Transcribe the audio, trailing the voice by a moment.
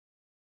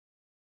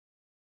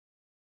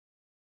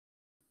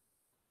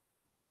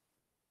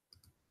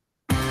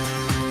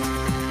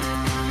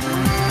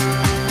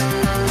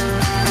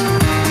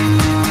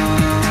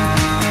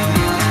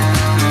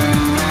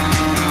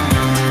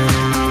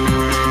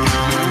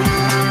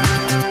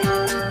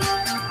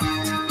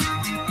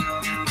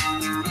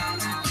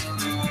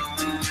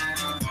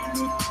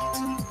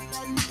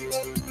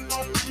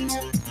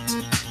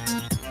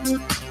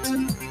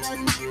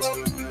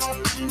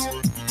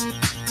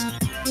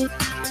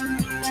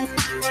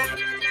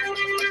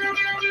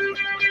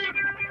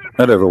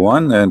Hello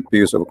everyone, and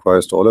peace of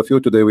Christ to all of you.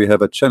 Today we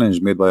have a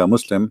challenge made by a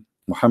Muslim,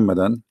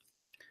 Mohammedan.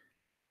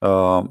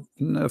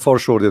 For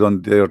sure they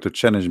don't dare to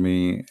challenge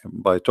me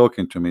by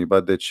talking to me,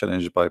 but they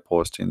challenge by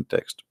posting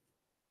text.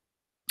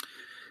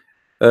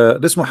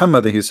 This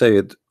Muhammad, he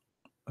said,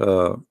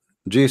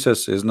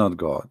 Jesus is not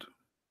God.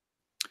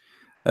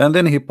 And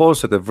then he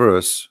posted a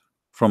verse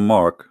from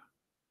Mark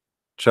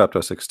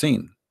chapter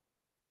 16.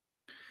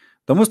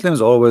 The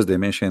Muslims always, they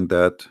mention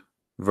that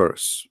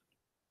verse.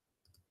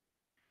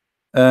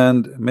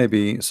 And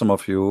maybe some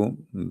of you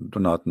do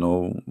not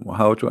know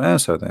how to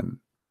answer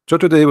them. So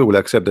today we will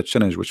accept the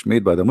challenge which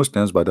made by the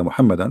Muslims, by the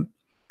Mohammedan,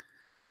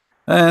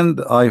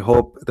 and I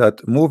hope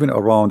that moving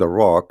around a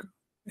rock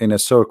in a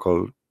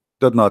circle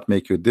does not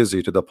make you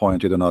dizzy to the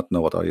point you do not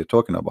know what are you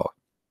talking about.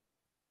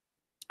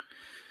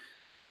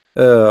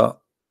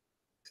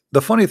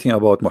 The funny thing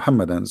about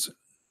Mohammedans,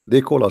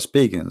 they call us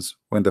pagans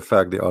when the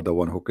fact they are the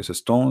one who kisses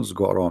stones,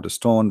 go around a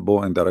stone,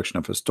 bow in direction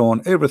of a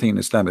stone. Everything in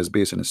Islam is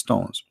based in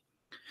stones.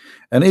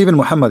 And even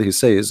Muhammad, he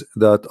says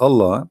that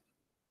Allah,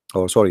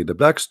 or sorry, the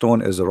black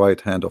stone is the right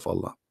hand of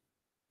Allah.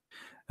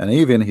 And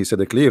even he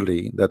said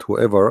clearly that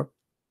whoever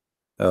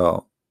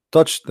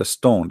touched the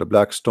stone, the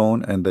black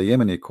stone, and the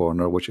Yemeni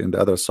corner, which in the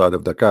other side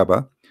of the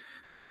Kaaba,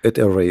 it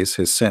erases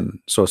his sin.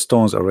 So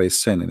stones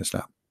erase sin in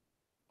Islam.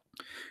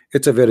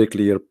 It's a very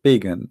clear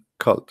pagan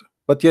cult,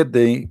 but yet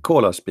they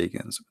call us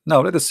pagans.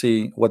 Now let us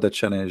see what the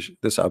challenge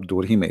this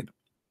Abdul he made.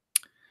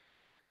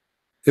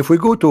 If we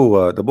go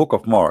to the book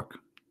of Mark,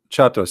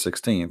 chapter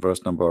 16,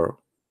 verse number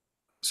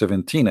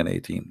 17 and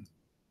 18,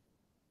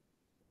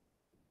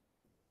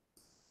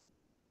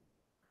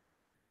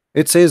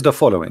 it says the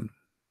following,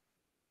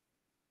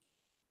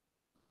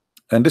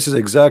 and this is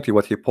exactly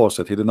what he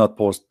posted. He did not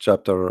post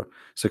chapter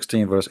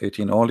 16 verse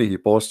 18 only, he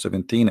posted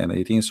 17 and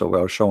 18, so we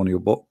are showing you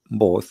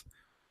both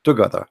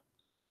together.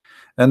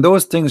 And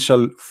those things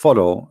shall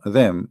follow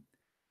them,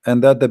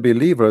 and that the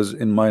believers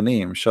in my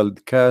name shall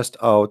cast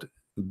out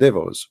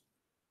devils,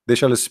 they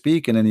shall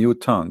speak in new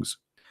tongues,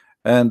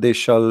 and they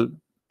shall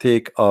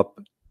take up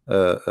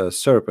a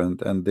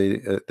serpent, and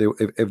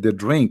if they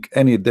drink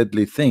any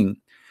deadly thing,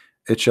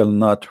 it shall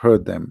not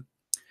hurt them.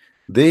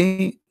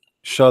 They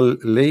shall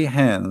lay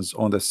hands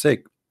on the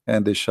sick,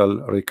 and they shall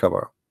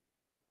recover.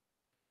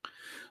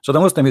 So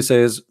the Muslim, he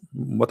says,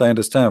 what I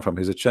understand from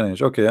his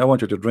challenge, okay, I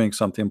want you to drink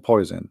something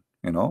poison,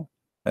 you know,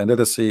 and let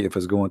us see if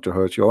it's going to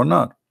hurt you or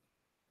not,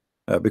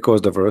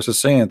 because the verse is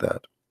saying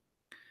that.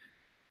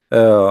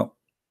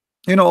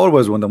 You know,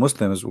 always when the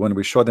Muslims, when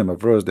we show them a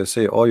verse, they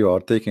say, oh, you are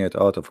taking it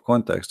out of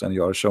context and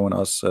you are showing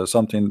us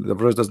something the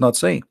verse does not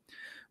say.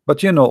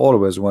 But you know,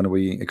 always when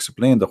we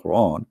explain the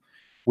Quran,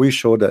 we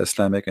show the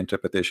Islamic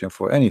interpretation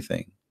for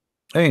anything.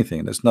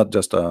 It's not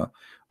just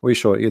we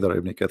show either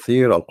Ibn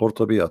Kathir,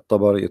 Al-Qurtubi,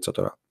 Al-Tabari,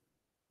 etc.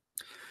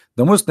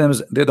 The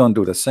Muslims, they don't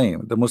do the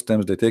same. The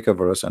Muslims, they take a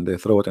verse and they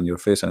throw it in your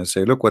face and they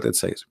say, look what it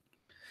says.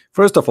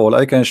 First of all,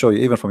 I can show you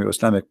even from your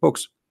Islamic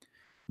books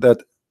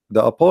that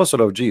the apostle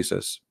of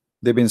Jesus,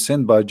 they've been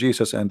sent by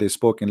Jesus and they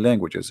spoke in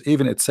languages.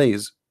 Even it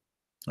says,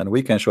 and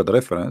we can show the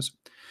reference,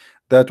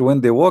 that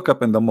when they woke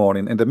up in the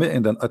morning,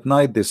 at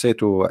night, they say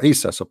to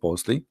Isa,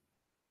 supposedly,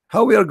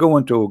 how we are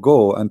going to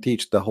go and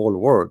teach the whole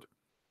world,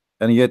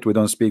 and yet we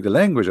don't speak the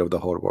language of the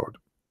whole world.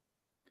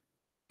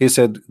 He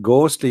said,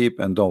 go sleep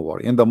and don't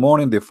worry. In the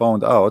morning, they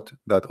found out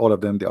that all of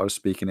them, they are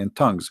speaking in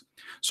tongues.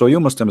 So you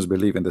Muslims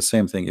believe in the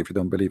same thing if you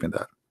don't believe in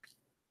that.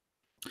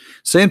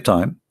 Same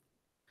time,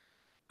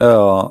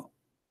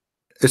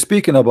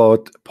 speaking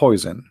about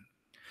poison,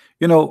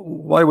 you know,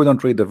 why we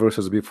don't read the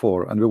verses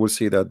before, and we will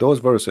see that those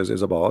verses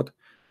is about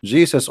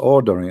Jesus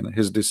ordering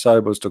his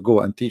disciples to go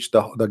and teach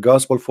the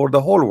gospel for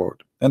the whole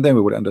world, and then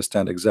we will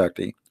understand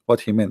exactly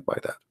what he meant by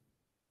that.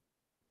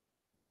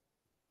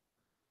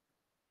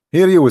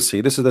 Here you will see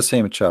this is the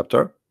same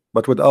chapter,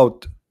 but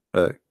without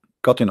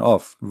cutting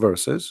off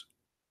verses.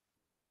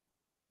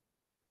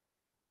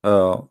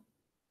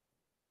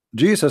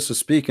 Jesus is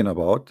speaking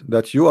about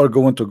that you are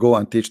going to go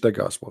and teach the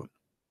gospel,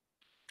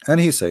 and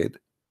he said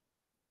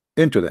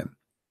into them,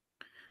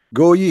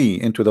 go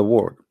ye into the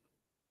world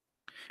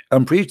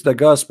and preach the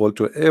gospel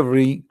to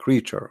every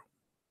creature.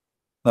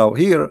 Now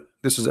here,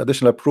 this is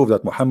additional proof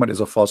that Muhammad is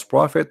a false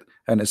prophet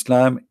and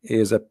Islam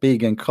is a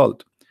pagan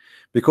cult,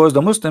 because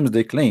the Muslims,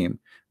 they claim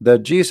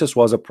that Jesus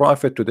was a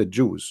prophet to the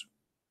Jews.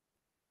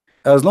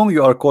 As long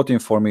you are quoting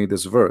for me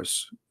this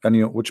verse,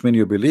 and which means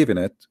you believe in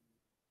it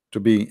to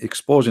be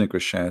exposing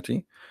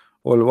Christianity,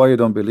 well, why you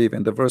don't believe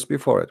in the verse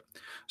before it?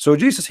 So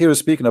Jesus here is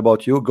speaking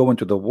about you going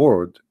to the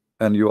world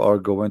and you are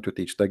going to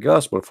teach the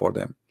gospel for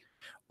them.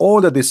 All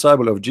the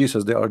disciples of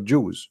Jesus, they are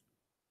Jews,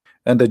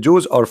 and the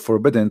Jews are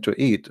forbidden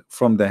to eat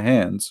from the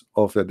hands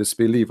of the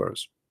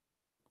disbelievers,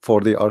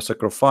 for they are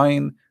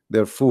sacrificing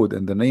their food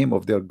in the name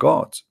of their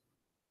gods.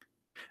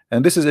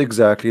 And this is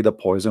exactly the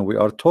poison we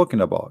are talking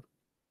about.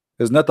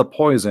 It's not a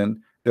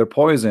poison. Their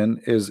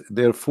poison is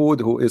their food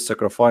who is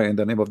sacrificed in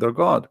the name of their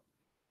God.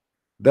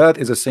 That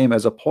is the same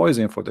as a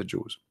poison for the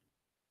Jews.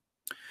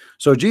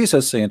 So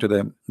Jesus saying to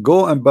them,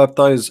 go and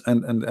baptize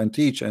and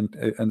teach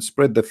and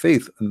spread the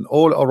faith and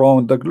all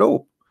around the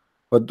globe.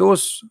 But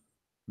those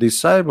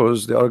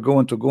disciples, they are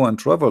going to go and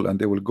travel, and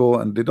they will go,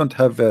 and they don't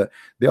have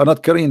they are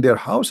not carrying their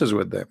houses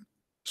with them.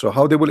 So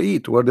how they will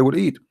eat? Where they will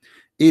eat?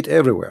 Eat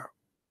everywhere.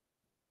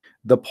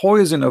 The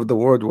poison of the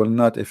world will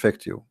not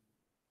affect you.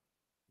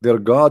 Their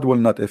God will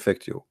not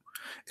affect you.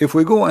 If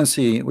we go and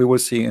see, we will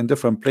see in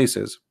different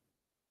places.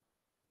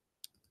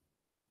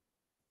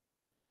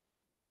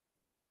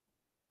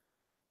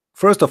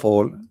 First of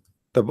all,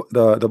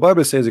 the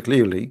Bible says it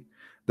clearly.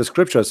 The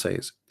scripture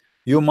says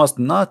you must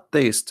not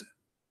test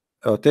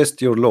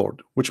your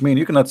Lord, which means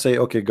you cannot say,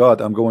 okay, God,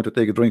 I'm going to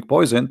take a drink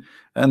poison,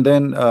 and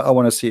then I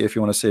want to see if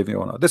you want to save me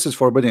or not. This is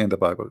forbidden in the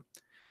Bible.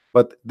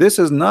 But this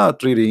is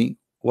not really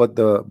what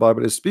the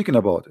Bible is speaking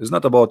about. It's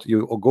not about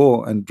you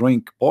go and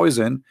drink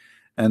poison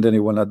and then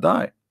you will not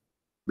die,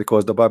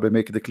 because the Bible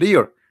makes it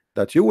clear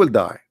that you will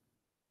die.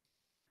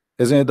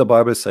 Isn't it the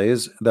Bible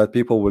says that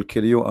people will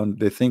kill you, and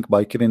they think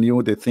by killing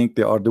you they think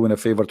they are doing a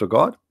favor to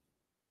God?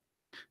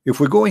 If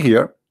we go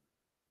here,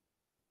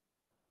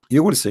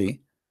 you will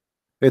see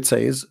it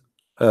says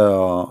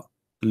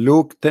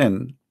Luke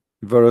 10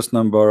 verse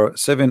number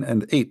 7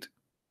 and 8.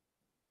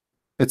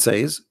 It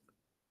says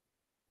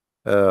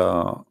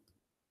in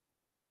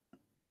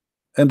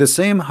the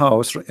same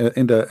house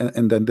in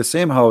the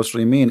same house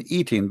remain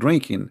eating,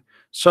 drinking,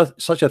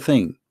 such a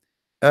thing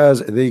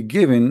as they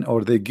given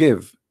or they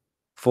give,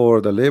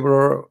 for the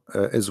laborer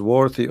is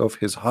worthy of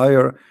his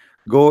hire.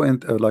 Go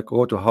and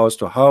go to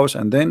house,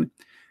 and then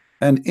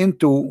and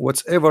into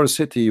whatever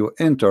city you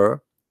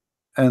enter,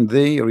 and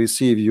they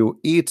receive you,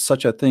 eat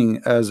such a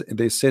thing as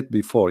they set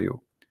before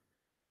you.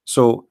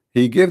 So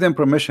he gave them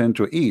permission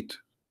to eat,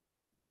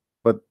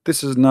 but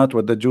this is not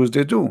what the Jews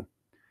they do.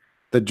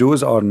 The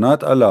Jews are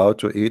not allowed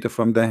to eat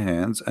from the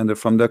hands and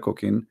from the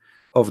cooking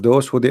of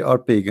those who they are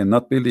pagan,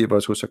 not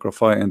believers, who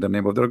sacrifice in the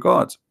name of their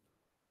gods.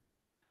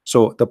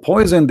 So the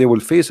poison they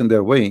will face in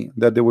their way,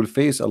 that they will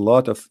face a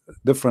lot of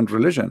different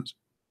religions,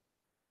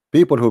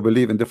 people who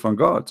believe in different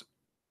gods,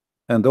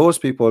 and those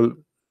people,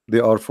 they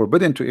are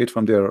forbidden to eat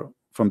from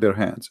their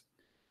hands.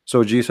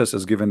 So Jesus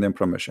is giving them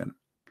permission.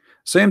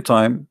 Same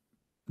time,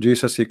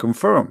 Jesus, he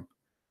confirmed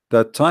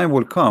that time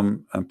will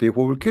come and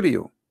people will kill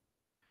you.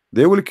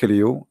 They will kill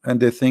you,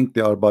 and they think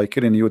they are, by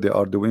killing you, they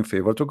are doing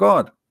favor to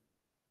God.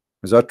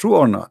 Is that true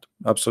or not?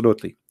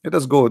 Absolutely. Let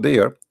us go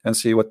there and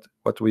see what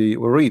we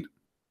will read.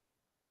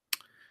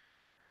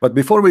 But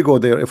before we go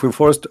there, if we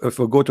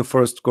go to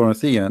 1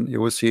 Corinthians,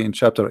 you will see in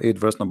chapter 8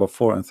 verse number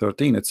 4 and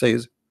 13, it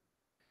says,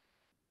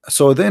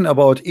 so then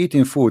about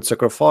eating food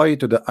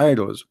sacrificed to the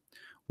idols,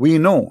 we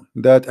know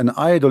that an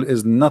idol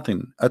is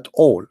nothing at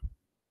all,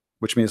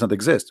 which means not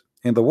exist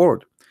in the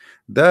world,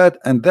 that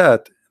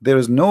there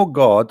is no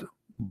God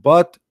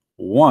but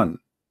one.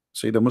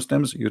 See, the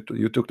Muslims, you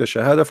took the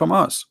shahada from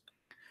us.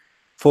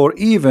 For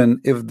even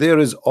if there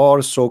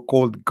are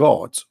so-called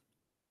gods,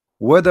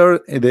 whether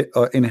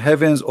in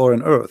heavens or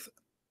in earth,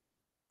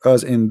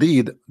 as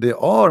indeed there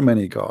are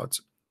many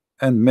gods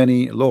and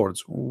many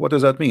lords. What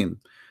does that mean?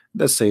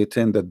 The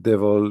Satan, the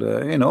devil,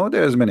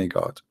 there's many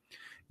gods.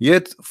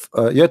 Yet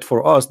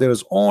for us there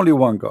is only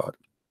one God,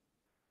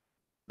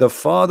 the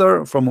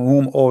Father, from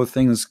whom all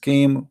things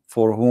came,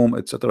 for whom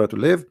etc. to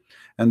live.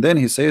 And then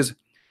he says,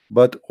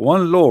 but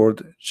one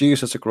Lord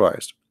Jesus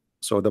Christ.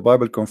 So the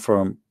Bible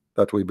confirms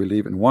that we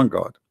believe in one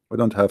God. We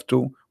don't have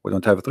two, we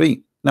don't have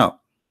three. Now,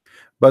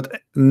 but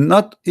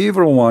not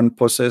everyone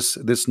possess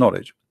this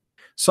knowledge.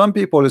 Some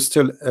people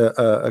still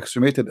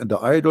extremated in the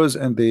idols,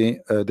 and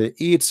they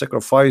eat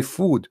sacrificed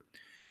food.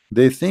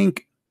 They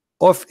think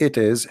of it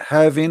as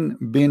having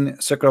been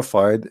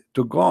sacrificed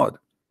to God,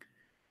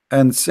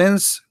 and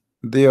since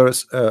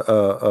there's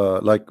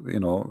their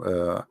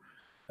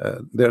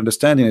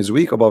understanding is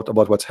weak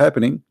about what's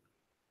happening,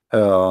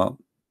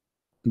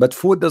 but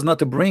food does not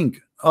bring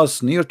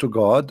us near to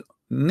God,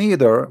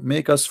 neither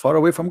make us far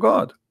away from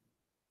God.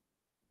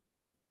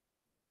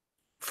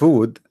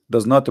 Food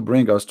does not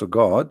bring us to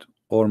God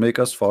or make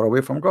us far away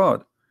from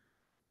God.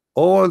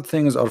 All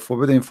things are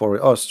forbidden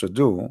for us to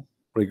do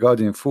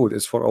regarding food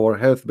is for our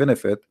health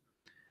benefit,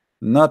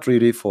 not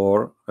really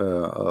for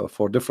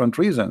different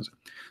reasons.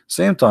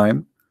 Same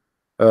time,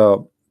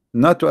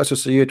 not to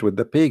associate with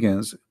the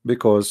pagans,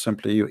 because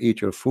simply you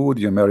eat your food,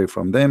 you marry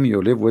from them,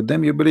 you live with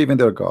them, you believe in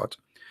their God.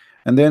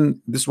 And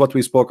then this is what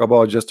we spoke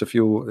about just a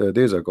few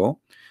days ago,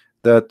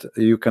 that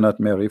you cannot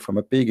marry from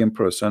a pagan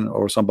person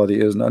or somebody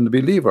is an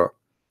unbeliever.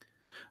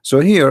 So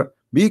here,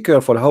 be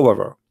careful,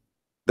 however,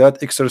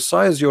 that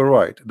exercise your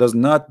right does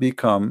not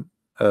become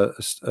a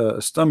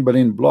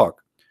stumbling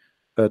block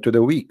to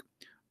the weak.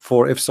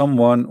 For if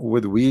someone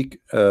with weak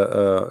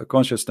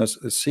consciousness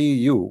see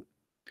you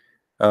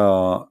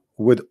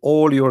with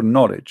all your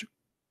knowledge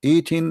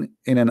eating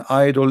in an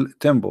idol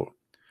temple,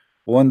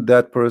 when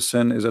that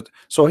person is at,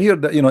 so here,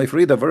 if you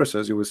read the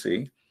verses, you will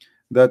see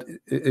that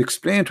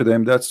explain to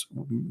them that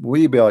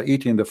we are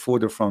eating the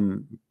food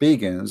from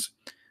pagans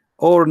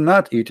or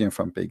not eating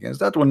from pagans.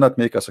 That will not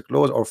make us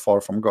close or far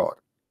from God,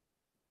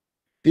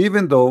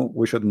 even though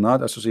we should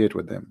not associate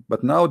with them.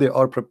 But now they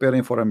are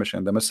preparing for a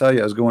mission. The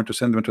Messiah is going to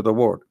send them to the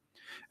world,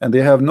 and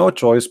they have no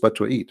choice but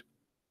to eat.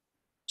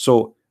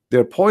 So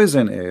their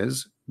poison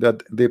is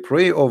that they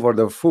pray over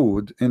the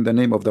food in the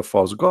name of the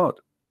false god,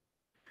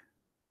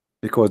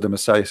 because the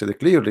Messiah said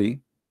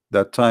clearly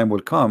that time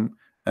will come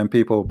and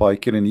people, by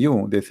killing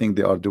you, they think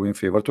they are doing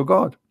favor to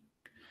God.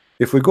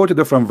 If we go to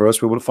different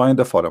verse, we will find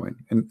the following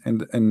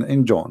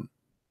in John.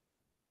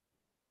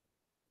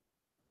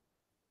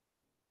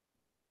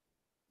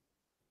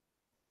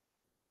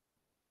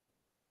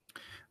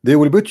 They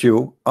will put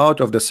you out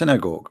of the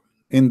synagogue.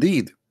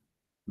 Indeed,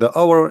 the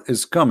hour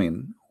is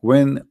coming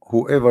when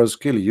whoever's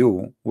kill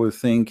you will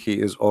think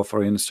he is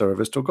offering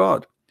service to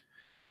God.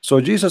 So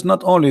Jesus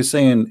not only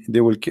saying they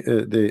will,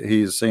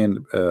 he is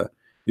saying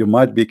you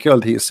might be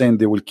killed. He is saying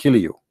they will kill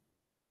you.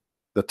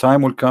 The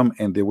time will come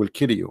and they will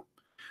kill you.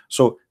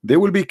 So they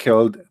will be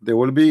killed. They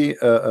will be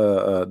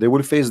they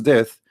will face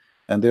death.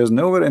 And there's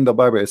nowhere in the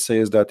Bible it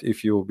says that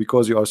if you,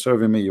 because you are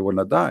serving me, you will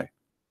not die.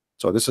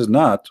 So this is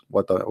not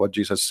what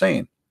Jesus is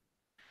saying.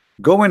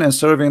 Going and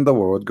serving the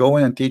world,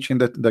 going and teaching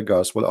the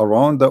gospel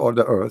around the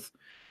earth,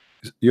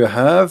 you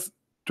have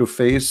to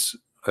face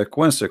a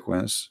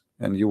consequence,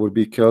 and you will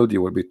be killed,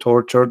 you will be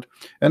tortured.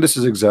 And this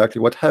is exactly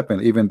what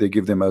happened. Even they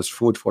give them as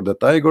food for the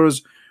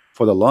tigers,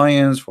 for the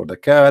lions, for the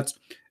cats,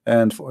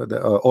 and for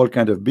the, all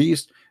kind of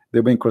beasts.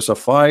 They've been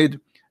crucified.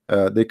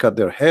 They cut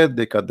their head,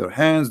 they cut their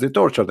hands, they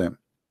torture them.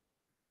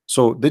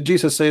 So did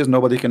Jesus say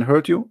nobody can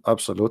hurt you?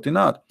 Absolutely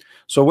not.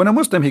 So when a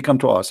Muslim he come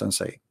to us and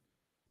say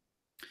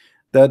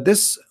that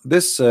this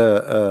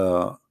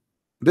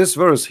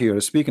verse here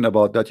is speaking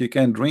about that you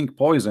can drink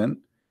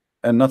poison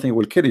and nothing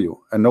will kill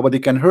you and nobody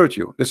can hurt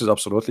you, this is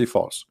absolutely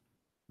false.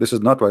 This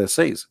is not what it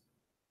says.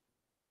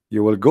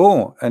 You will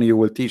go and you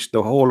will teach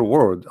the whole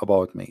world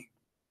about me,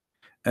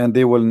 and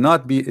they will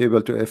not be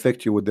able to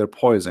affect you with their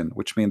poison,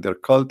 which means their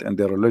cult and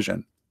their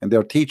religion and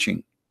their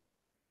teaching.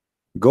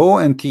 Go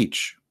and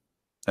teach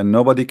and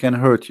nobody can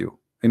hurt you.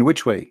 In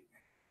which way?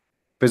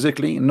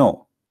 Physically?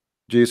 No.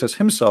 Jesus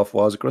himself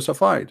was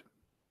crucified.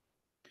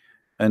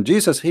 And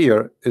Jesus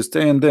here is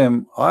telling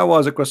them, I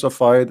was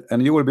crucified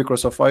and you will be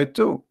crucified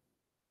too.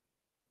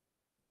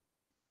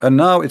 And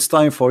now it's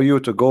time for you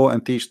to go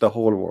and teach the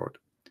whole world.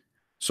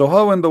 So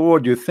how in the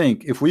world you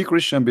think, if we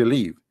Christian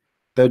believe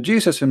that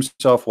Jesus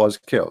himself was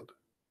killed,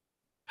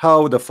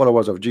 how the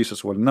followers of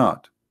Jesus will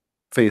not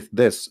face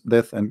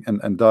death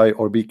and die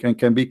or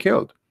can be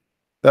killed?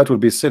 That will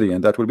be silly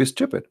and that will be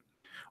stupid.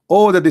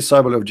 All the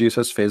disciples of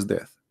Jesus faced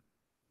death.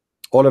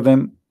 All of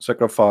them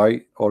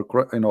sacrificed or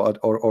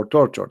or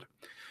tortured.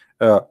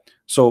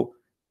 So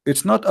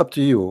it's not up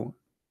to you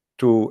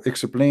to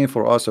explain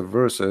for us a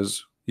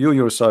verses. You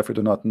yourself, you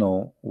do not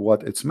know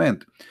what it's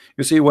meant.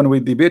 You see, when we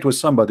debate with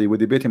somebody, we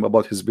debate him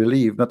about his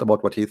belief, not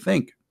about what he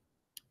think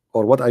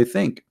or what I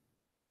think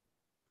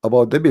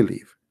about the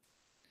belief.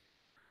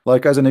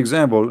 Like as an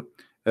example,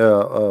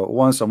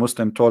 once a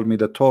Muslim told me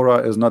the Torah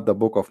is not the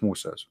book of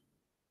Moses.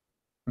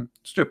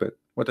 Stupid.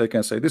 What I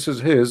can say, this is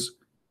his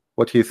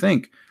what he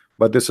think,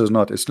 but this is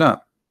not Islam.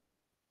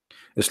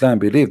 Islam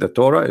believe the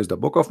Torah is the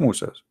book of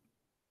Moses.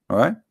 All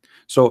right.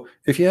 So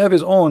if you have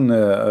his own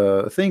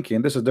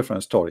thinking, this is a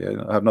different story.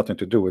 I have nothing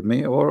to do with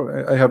me,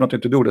 or I have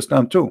nothing to do with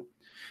Islam too.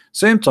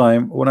 Same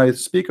time, when I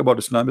speak about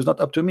Islam, it's not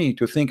up to me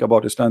to think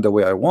about Islam the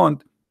way I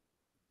want.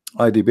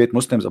 I debate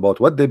Muslims about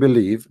what they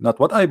believe, not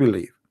what I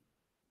believe,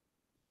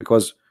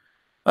 because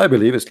I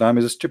believe Islam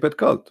is a stupid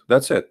cult.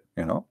 That's it,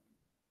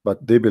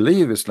 But they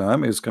believe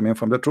Islam is coming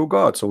from the true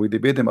God. So we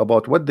debate them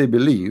about what they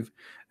believe,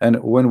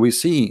 and when we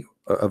see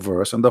a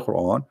verse in the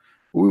Quran,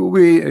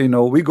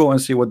 we go and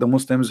see what the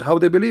Muslims, how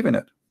they believe in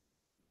it,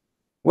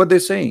 what they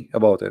say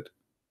about it.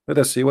 Let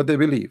us see what they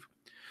believe.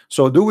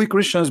 So do we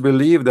Christians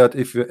believe that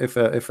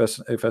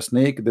if a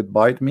snake did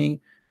bite me,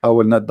 I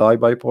will not die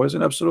by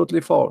poison?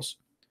 Absolutely false.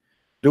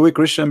 Do we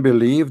Christian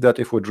believe that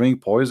if we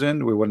drink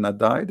poison, we will not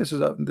die? This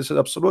is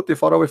absolutely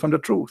far away from the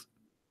truth.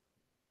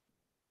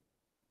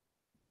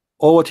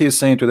 All what he is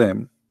saying to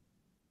them,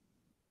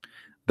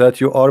 that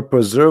you are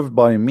preserved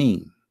by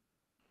me.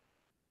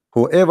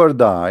 Whoever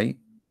die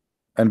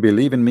and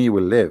believe in me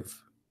will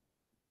live.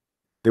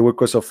 They will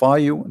crucify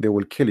you, they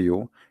will kill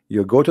you.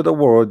 You go to the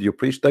world, you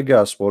preach the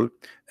gospel,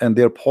 and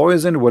their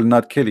poison will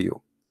not kill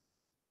you.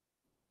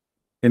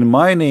 In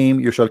my name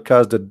you shall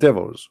cast the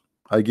devils.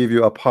 I give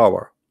you a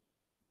power.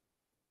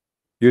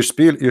 You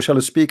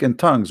shall speak in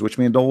tongues, which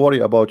means don't worry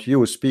about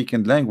you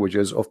speaking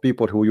languages of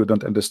people who you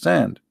don't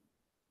understand.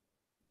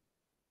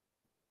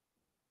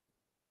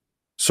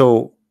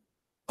 So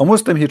a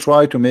Muslim, he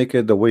tried to make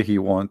it the way he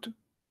want,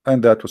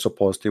 and that was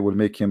supposed to will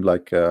make him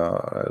like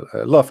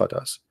laugh at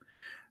us.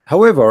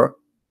 However,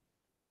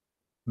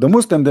 the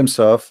Muslim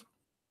themselves,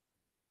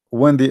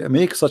 when they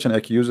make such an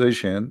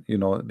accusation,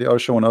 they are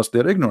showing us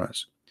their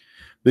ignorance,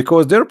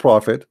 because their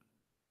prophet,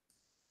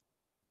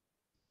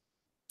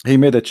 he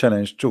made a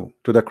challenge too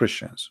to the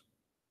Christians.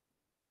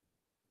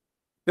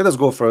 Let us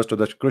go first to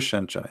the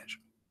Christian challenge.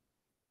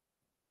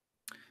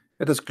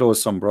 Let us close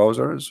some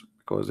browsers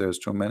because there's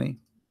too many.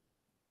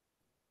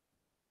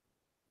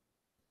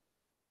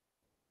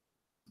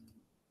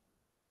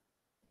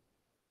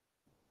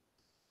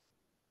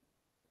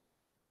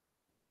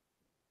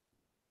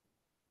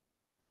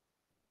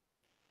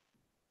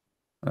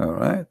 All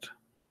right.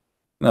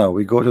 Now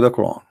we go to the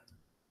Quran.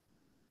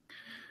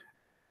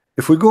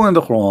 If we go in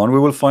the Quran, we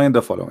will find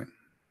the following.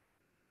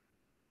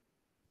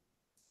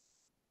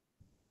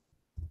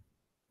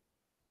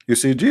 You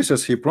see,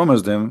 Jesus, he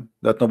promised them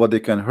that nobody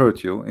can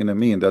hurt you in a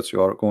mean that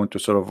you are going to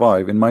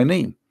survive in my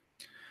name.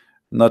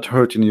 Not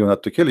hurting you,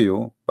 not to kill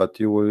you, but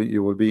you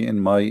will be in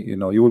my,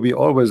 you will be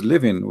always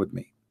living with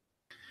me.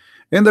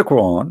 In the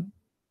Quran,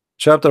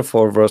 chapter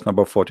 4, verse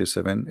number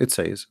 47, it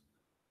says,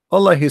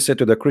 Allah, he said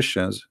to the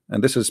Christians,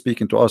 and this is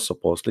speaking to us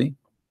supposedly,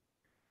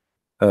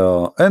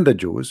 and the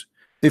Jews,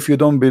 if you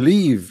don't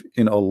believe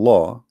in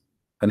Allah,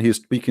 and he's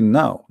speaking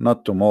now,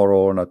 not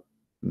tomorrow, not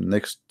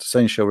next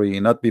century,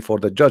 not before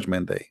the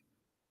judgment day,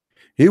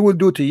 he will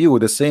do to you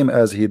the same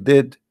as he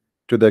did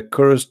to the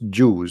cursed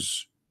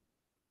Jews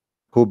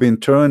who've been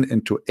turned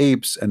into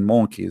apes and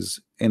monkeys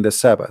in the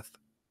Sabbath.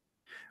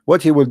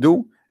 What he will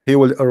do, he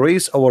will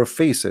erase our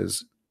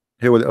faces,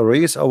 he will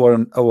erase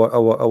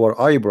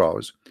our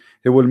eyebrows,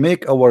 he will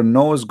make our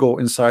nose go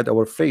inside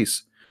our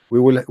face. We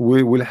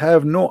will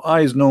have no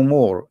eyes no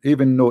more,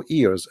 even no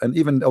ears, and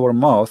even our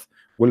mouth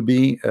will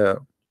be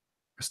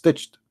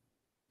stitched.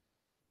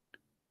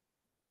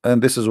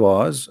 And this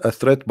was a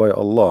threat by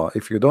Allah.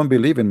 If you don't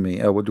believe in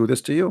me, I will do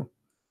this to you.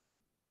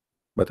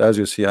 But as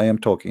you see, I am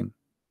talking,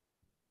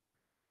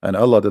 and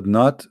Allah did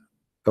not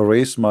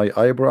erase my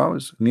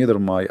eyebrows, neither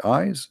my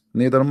eyes,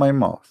 neither my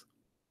mouth.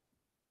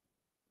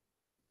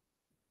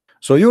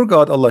 So your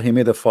God, Allah, he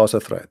made a false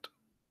threat,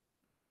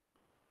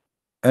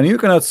 and you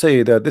cannot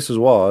say that this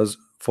was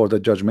for the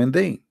judgment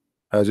day,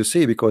 as you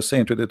see, because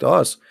saying to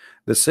us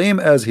the same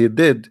as he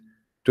did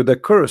to the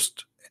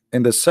cursed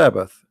in the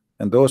Sabbath,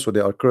 and those who they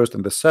are cursed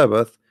in the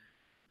Sabbath,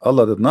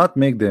 Allah did not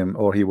make them,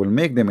 or he will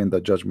make them in the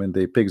judgment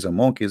day, pigs and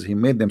monkeys. He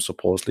made them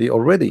supposedly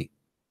already.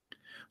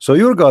 So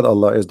your God,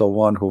 Allah, is the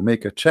one who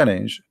make a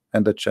challenge,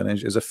 and the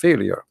challenge is a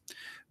failure.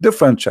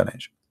 Different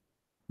challenge.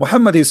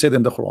 Muhammad, he said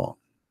in the Quran,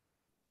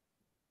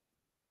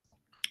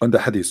 on the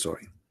hadith,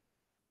 sorry,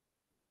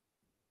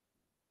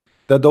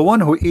 that the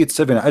one who eats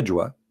 7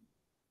 ajwa,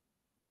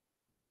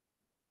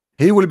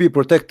 he will be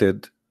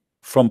protected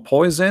from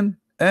poison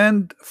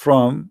and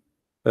from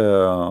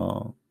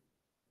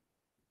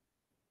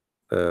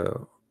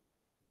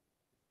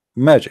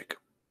magic.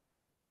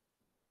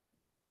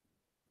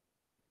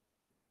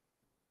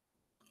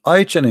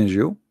 I challenge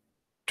you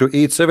to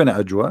eat 7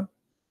 ajwa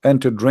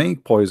and to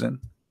drink poison.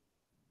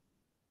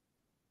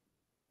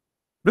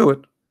 Do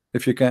it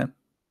if you can.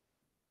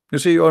 You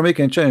see, you are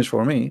making a challenge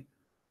for me,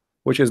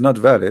 which is not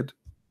valid,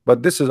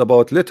 but this is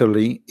about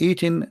literally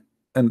eating,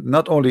 and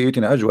not only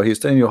eating ajwa. He's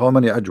telling you how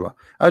many ajwa.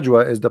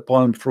 Ajwa is the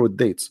palm fruit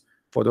dates,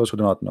 for those who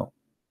do not know.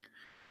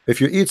 If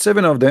you eat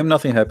 7 of them,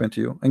 nothing happened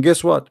to you. And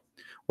guess what?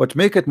 What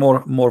make it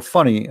more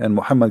funny, and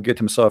Muhammad get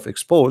himself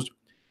exposed,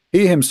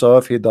 he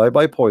himself, he died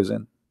by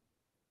poison.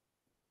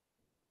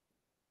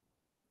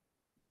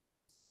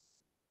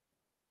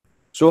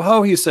 So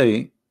how he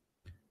say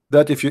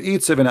that if you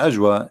eat 7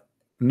 ajwa,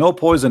 no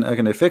poison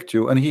can affect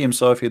you, and he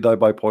himself, he died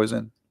by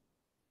poison?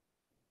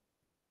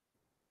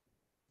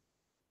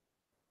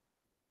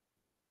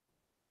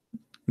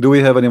 Do we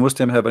have any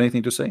Muslim have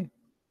anything to say?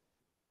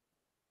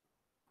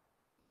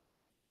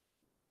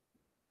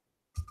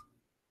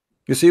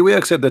 You see, we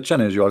accept the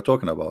challenge you are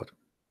talking about.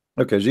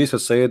 Okay,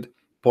 Jesus said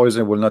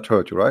poison will not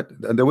hurt you, right?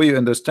 And the way you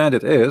understand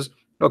it is,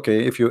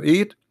 okay, if you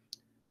eat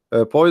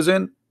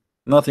poison,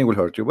 nothing will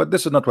hurt you. But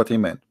this is not what he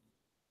meant.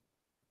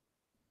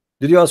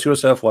 Did you ask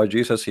yourself why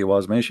Jesus, he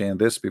was mentioning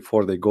this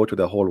before they go to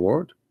the whole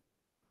world?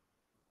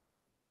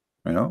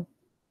 You know,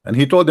 and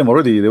he told them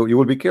already, you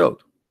will be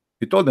killed.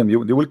 He told them they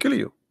will kill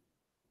you.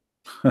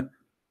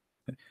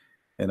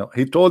 You know,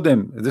 he told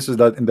them, this is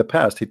that in the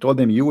past, he told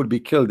them you will be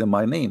killed in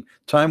my name.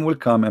 Time will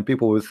come and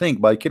people will think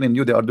by killing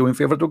you they are doing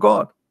favor to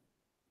God.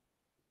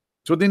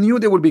 So they knew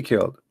they will be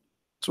killed.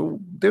 So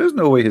there is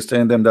no way he's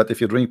telling them that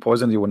if you drink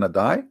poison you will not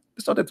die.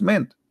 That's not what it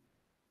meant.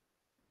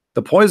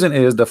 The poison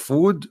is the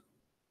food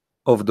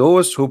of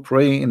those who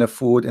pray in a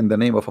food in the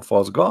name of a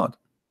false god.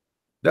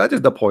 That is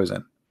the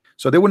poison.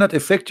 So they will not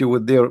affect you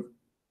with their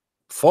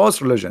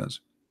false religions.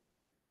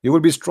 You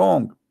will be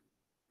strong.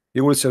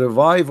 You will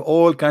survive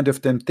all kind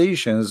of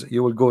temptations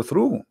you will go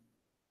through.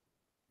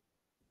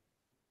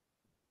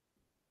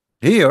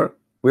 Here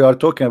we are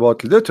talking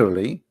about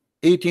literally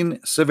eating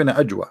 7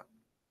 ajwa.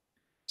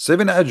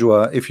 7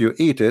 ajwa, if you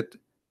eat it,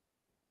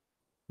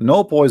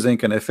 no poison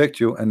can affect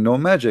you and no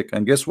magic.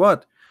 And guess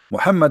what?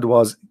 Muhammad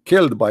was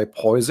killed by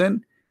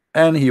poison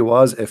and he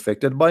was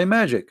affected by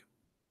magic.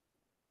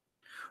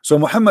 So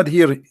Muhammad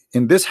here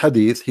in this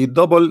hadith, he have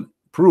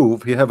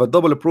a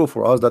double proof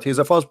for us that he's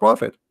a false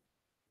prophet.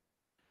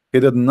 He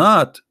did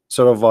not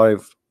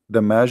survive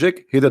the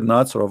magic, he did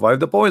not survive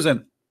the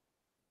poison.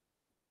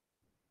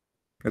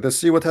 Let us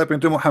see what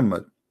happened to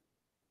Muhammad.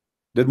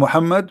 Did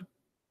Muhammad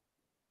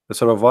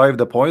survive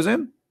the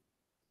poison?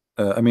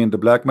 I mean the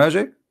black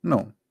magic?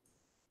 No.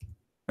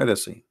 Let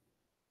us see.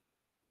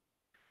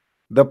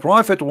 The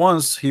prophet,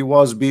 once he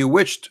was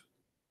bewitched,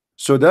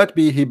 so that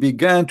he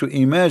began to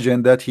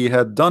imagine that he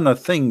had done a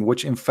thing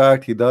which in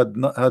fact he had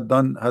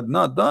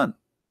not done.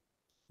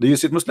 Do you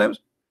see it,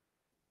 Muslims?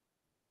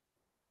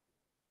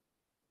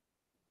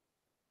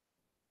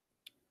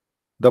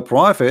 The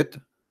prophet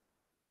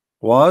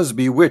was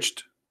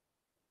bewitched.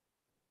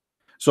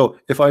 So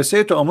if I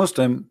say to a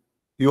Muslim,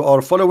 you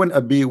are following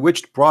a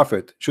bewitched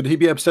prophet, should he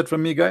be upset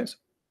from me, guys?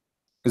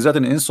 Is that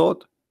an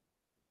insult?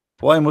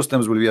 Why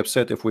Muslims will be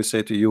upset if we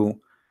say to you,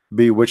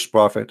 bewitched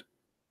prophet?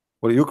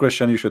 Well, you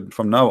Christian, you should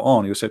from now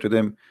on, you say to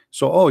them,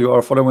 so oh, you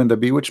are following the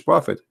bewitched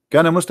prophet.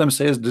 Can a Muslim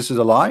says this is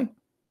a lie?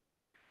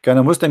 Can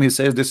a Muslim he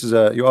says this is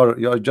a you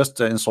are just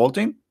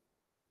insulting?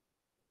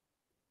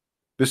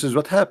 This is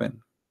what happened.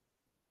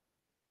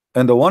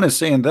 And the one is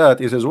saying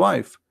that is his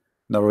wife,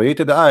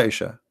 narrated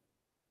Aisha.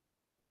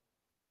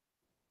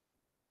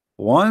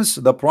 Once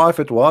the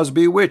prophet was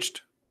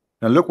bewitched,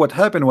 and look what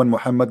happened when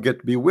Muhammad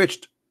get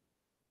bewitched.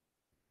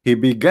 He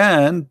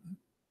began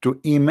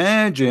to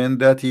imagine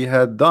that he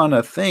had done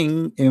a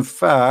thing. In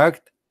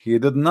fact, he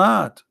did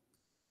not.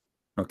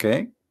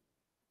 Okay.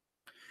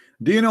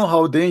 Do you know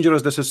how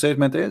dangerous this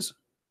statement is?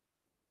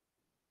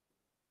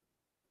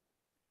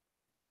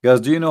 Guys,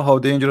 do you know how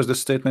dangerous this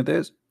statement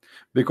is?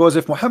 Because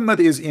if Muhammad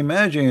is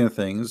imagining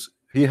things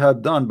he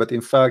had done, but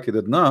in fact he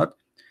did not,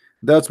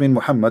 that means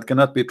Muhammad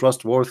cannot be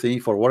trustworthy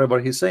for whatever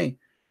he say,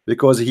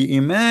 because he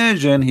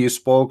imagined he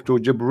spoke to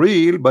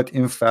Jibril, but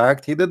in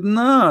fact he did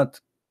not.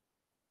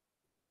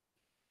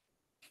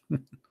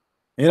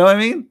 You know what I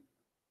mean?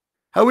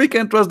 How we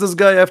can trust this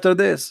guy after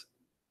this?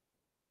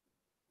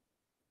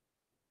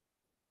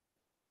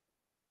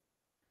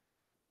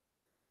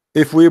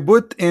 If we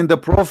put in the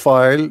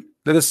profile,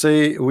 let us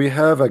say we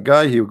have a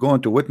guy who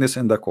going to witness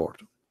in the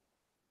court,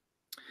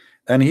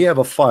 and he have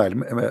a file,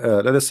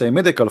 let us say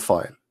medical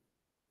file,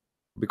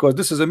 because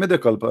this is a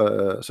medical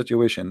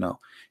situation now.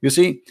 You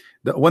see,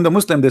 when the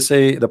Muslim they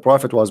say the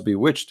prophet was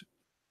bewitched,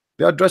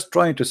 they are just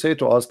trying to say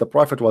to us the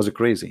prophet was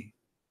crazy.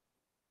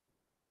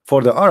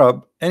 For the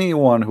Arab,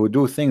 anyone who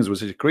do things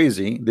which is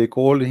crazy, they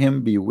call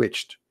him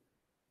bewitched.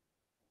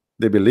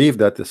 They believe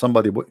that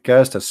somebody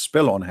cast a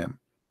spell on him.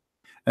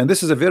 And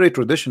this is a very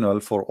traditional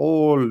for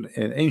all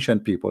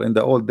ancient people in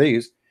the old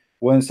days.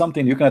 When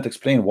something you cannot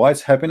explain why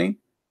it's happening,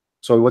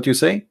 so what you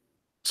say,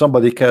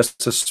 somebody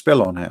casts a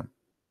spell on him.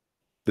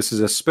 This is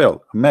a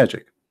spell, a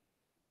magic.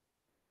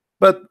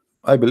 But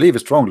I believe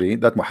strongly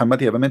that Muhammad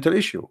have a mental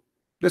issue.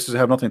 This is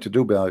have nothing to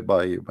do by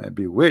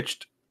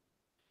bewitched.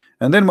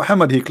 And then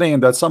Muhammad he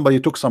claimed that somebody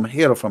took some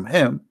hair from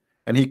him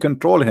and he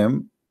controlled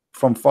him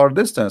from far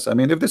distance. I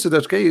mean, if this is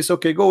the case,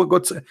 okay, go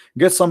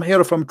get some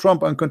hair from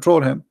Trump and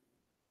control him.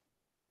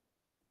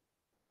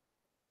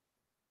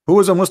 Who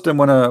is a Muslim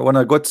when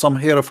I got some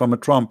hair from a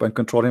Trump and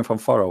control him from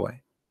far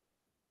away?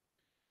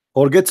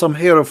 Or get some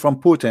hair from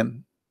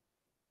Putin?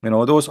 You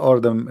know, those are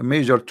the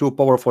major two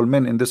powerful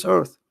men in this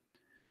earth.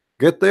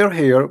 Get their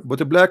hair, put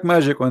a black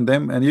magic on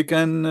them, and you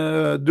can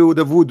do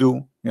the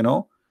voodoo. You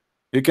know,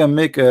 you can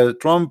make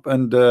Trump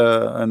and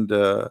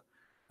Putin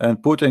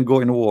go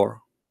in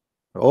war.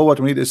 All what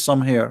we need is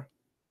some hair.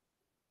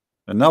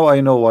 And now I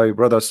know why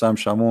brother Sam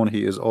Shamoun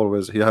he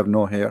have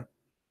no hair,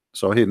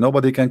 so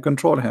nobody can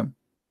control him.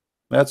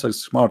 That's a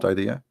smart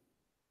idea,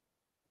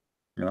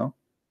 you know.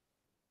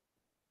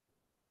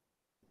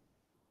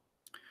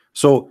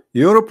 So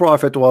your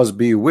prophet was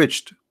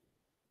bewitched.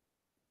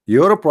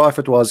 Your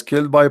prophet was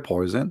killed by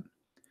poison.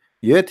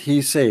 Yet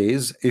he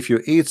says if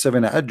you eat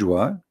 7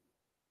 ajwa,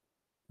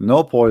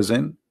 no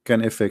poison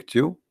can affect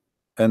you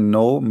and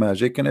no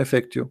magic can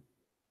affect you.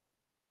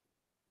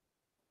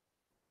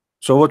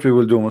 So what we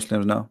will do,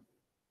 Muslims, now?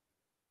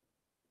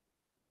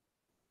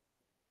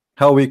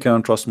 How we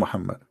can trust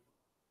Muhammad?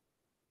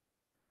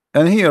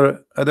 And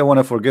here I don't want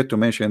to forget to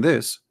mention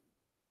this.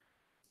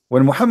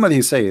 When Muhammad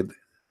he said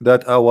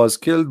that I was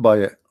killed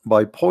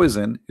by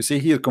poison, you see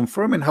here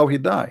confirming how he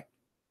died.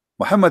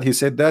 Muhammad he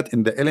said that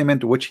in the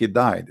element which he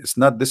died.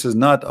 This is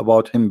not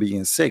about him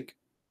being sick.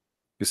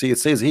 You see, it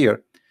says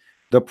here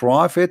the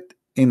prophet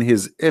in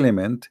his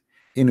element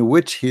in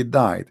which he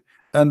died.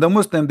 And the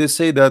Muslim they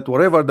say that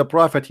whatever the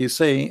prophet he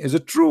saying is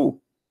it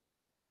true.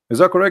 Is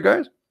that correct,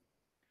 guys?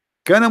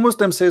 Can a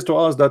Muslim says to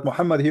us that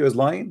Muhammad here is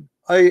lying?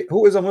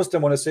 Who is a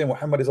Muslim when I say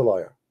Muhammad is a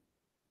liar?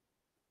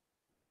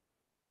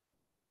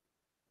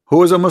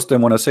 Who is a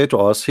Muslim when I say to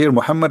us here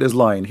Muhammad is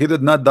lying, he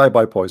did not die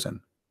by poison?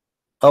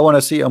 I want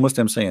to see a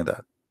Muslim saying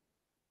that.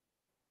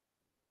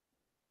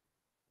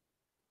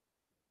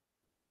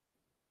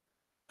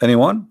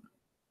 Anyone?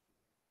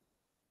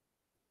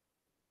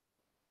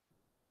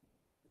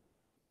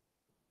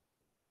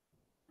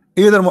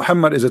 Either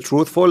Muhammad is a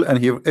truthful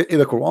and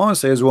the Quran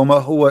says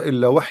وَمَا هُوَ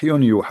إِلَّا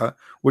وَحْيٌ يُوحَى,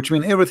 which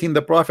means everything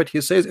the prophet he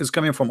says is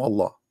coming from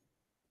Allah.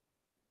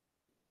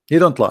 He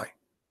don't lie.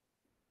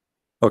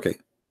 Okay.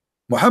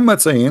 Muhammad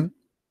saying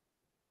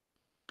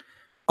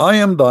I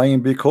am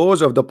dying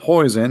because of the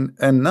poison,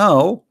 and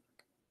now,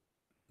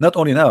 not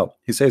only now,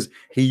 he says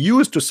he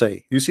used to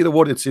say, you see the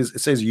word it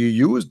says you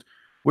used,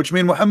 which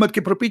means Muhammad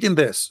keep repeating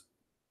this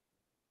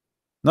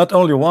not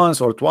only once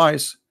or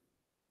twice.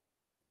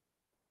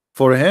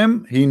 For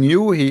him, he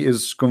knew he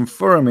is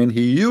confirming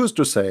he used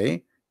to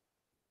say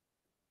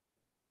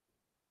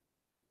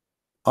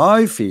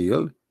I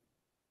feel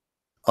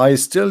I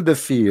feel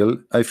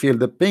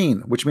the pain,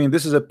 which means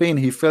this is a pain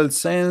he felt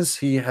since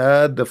he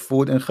had the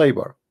food in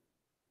Khaybar,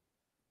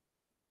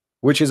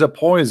 which is a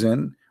poison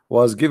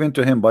was given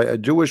to him by a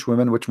Jewish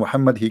woman, which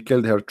Muhammad he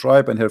killed her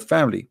tribe and her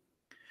family.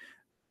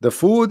 The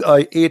food I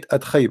ate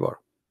at Khaybar,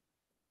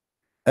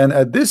 and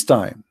at this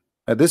time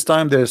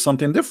there is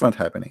something different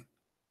happening.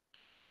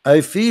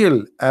 I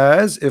feel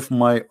as if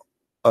my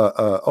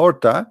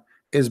aorta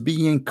is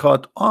being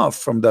cut off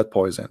from that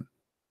poison.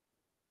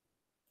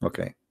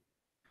 Okay,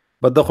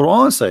 but the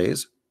Quran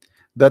says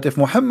that if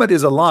Muhammad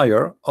is a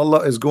liar,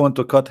 Allah is going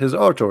to cut his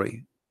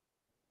artery.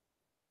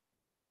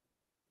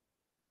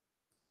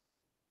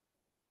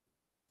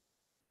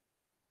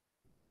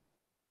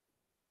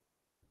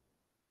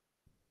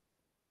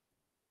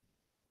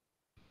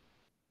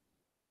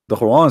 The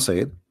Quran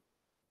said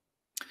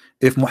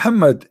if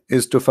Muhammad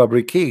is to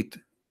fabricate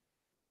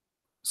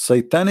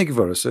satanic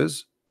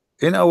verses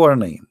in our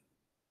name,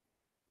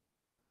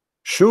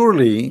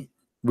 surely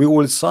we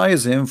will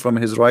seize him from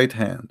his right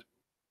hand,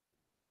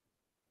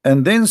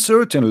 and then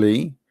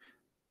certainly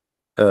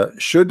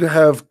should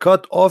have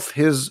cut off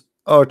his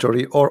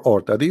artery or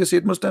aorta. Do you see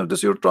it, Muslim? This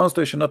is your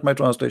translation, not my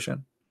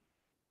translation.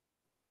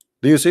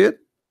 Do you see it?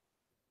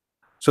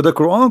 So the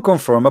Quran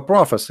confirm a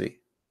prophecy.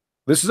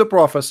 This is a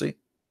prophecy.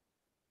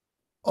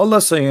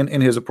 Allah saying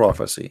in his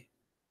prophecy,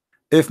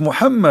 if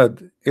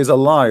Muhammad is a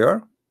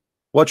liar,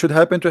 what should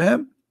happen to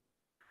him?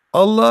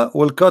 Allah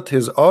will cut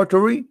his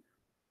artery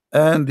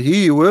and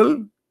he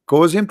will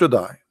cause him to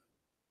die.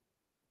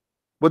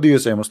 What do you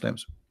say,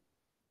 Muslims?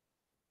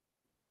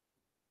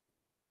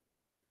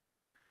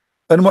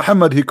 And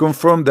Muhammad he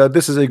confirmed that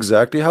this is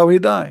exactly how he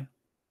died.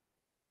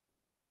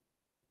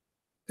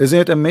 Isn't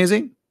it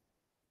amazing?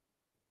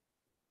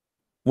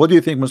 What do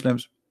you think,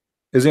 Muslims?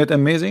 Isn't it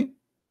amazing?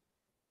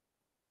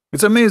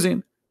 It's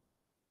amazing.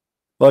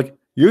 Like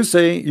you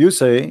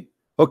say,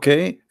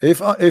 okay,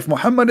 if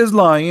Muhammad is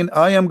lying,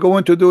 I am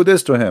going to do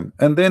this to him,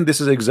 and then this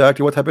is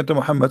exactly what happened to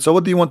Muhammad. So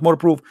what do you want more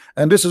proof?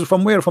 And this is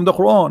from where? From the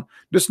Quran.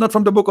 This is not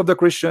from the book of the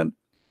Christian.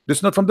 This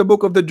is not from the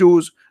book of the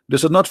Jews.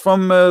 This is not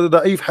from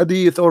the If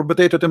Hadith or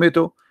potato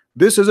tomato.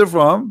 This is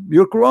from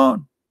your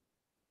Quran,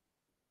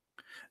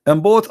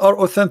 and both are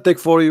authentic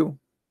for you.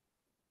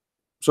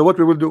 So what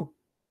we will do?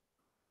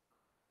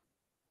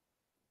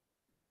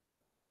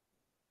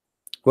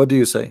 What do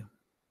you say?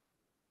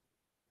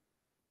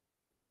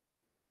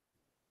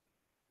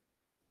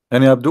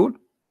 Any Abdul?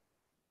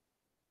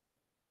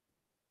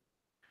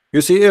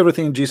 You see,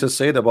 everything Jesus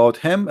said about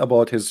him,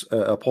 about his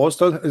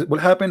apostle, will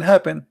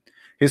happen.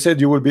 He said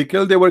you will be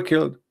killed. They were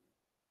killed.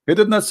 He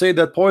did not say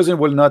that poison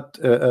will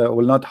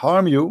not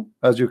harm you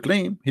as you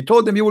claim. He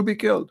told them you will be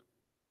killed.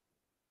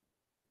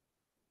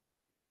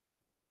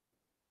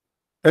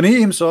 And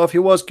he himself, he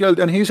was killed,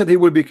 and he said he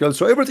will be killed.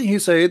 So everything he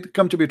said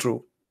come to be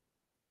true.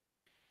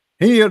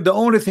 Here, the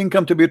only thing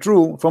come to be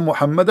true from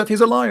Muhammad that he's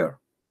a liar.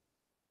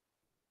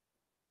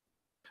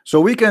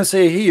 So we can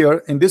say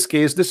here, in this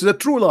case, this is a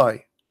true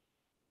lie.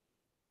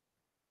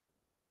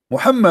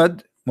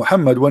 Muhammad,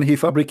 when he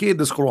fabricated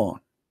this Quran,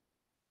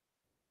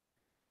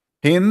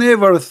 he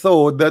never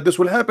thought that this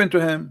will happen to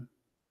him.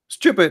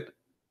 Stupid.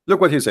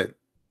 Look what he said.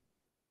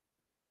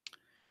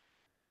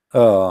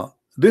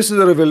 This is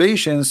a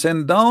revelation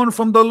sent down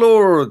from the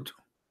Lord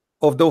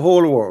of the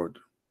whole world.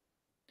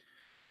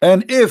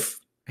 And if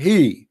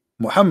he,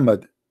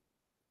 Muhammad,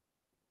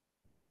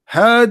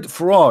 had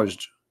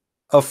forged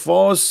a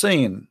false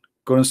saying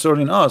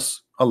concerning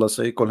us, Allah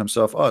say, call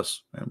himself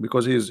us,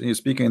 because he's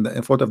speaking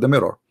in front of the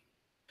mirror,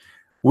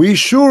 we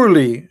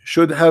surely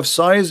should have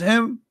seized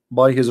him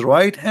by his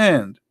right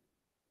hand,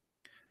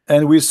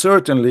 and we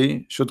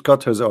certainly should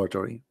cut his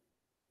artery.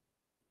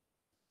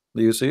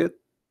 Do you see it?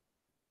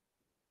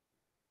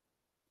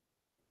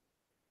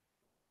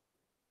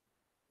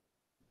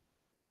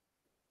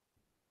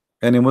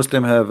 Any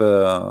Muslim have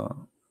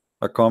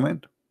a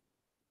comment?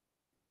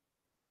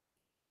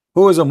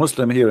 Who is a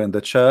Muslim here in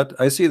the chat?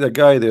 I see the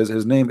guy there,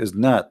 his name is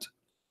Nat.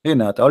 Hey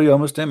Nat, are you a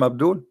Muslim,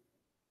 Abdul?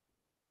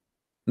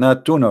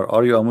 Nat Tuner,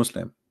 are you a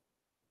Muslim?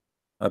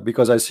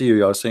 Because I see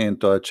you are saying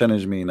to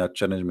challenge me, not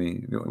challenge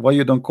me. Why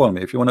you don't call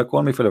me? If you want to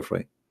call me, feel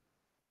free.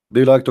 Do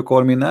you like to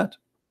call me Nat?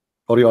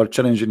 Or you are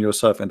challenging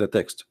yourself in the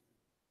text?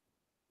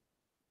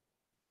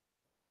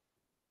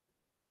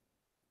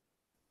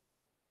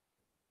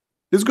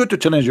 It's good to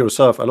challenge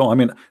yourself alone. I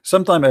mean,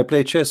 sometimes I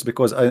play chess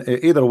because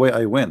either way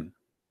I win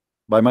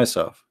by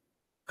myself.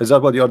 Is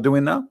that what you are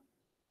doing now?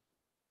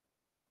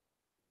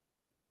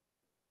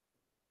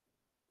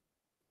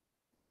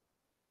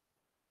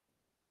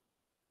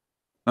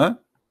 Huh?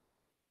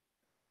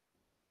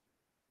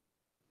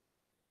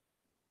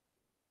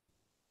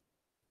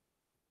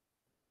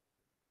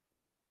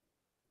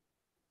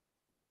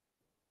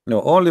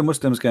 No, only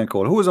Muslims can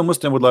call. Who is a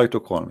Muslim would like to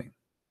call me?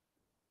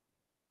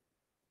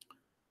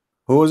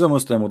 Who is a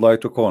Muslim would like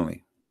to call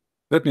me?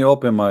 Let me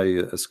open my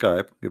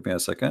Skype. Give me a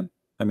second.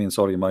 I mean,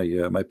 sorry,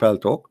 my pal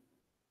talk.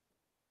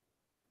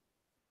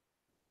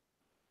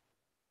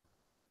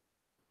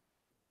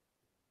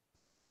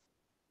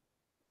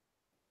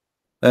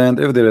 And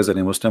if there is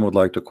any Muslim would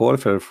like to call,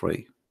 feel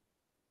free.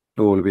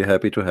 We will be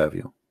happy to have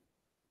you.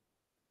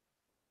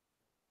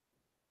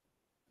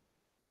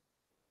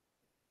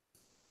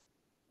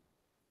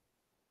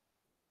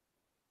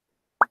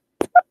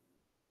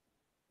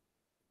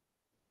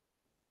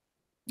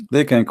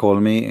 They can call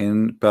me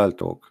in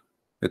Paltalk.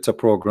 It's a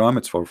program,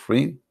 it's for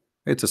free.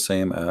 It's the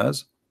same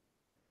as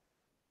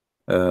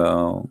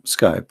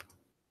Skype,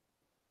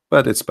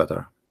 but it's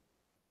better.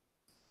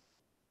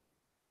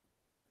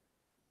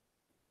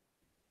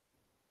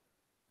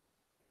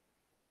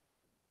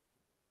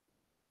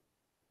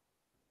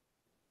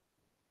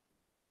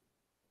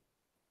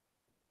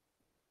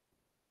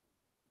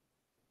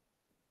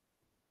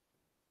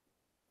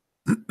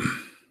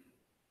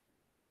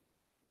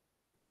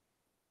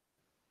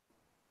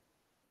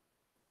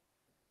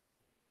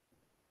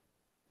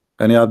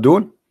 Any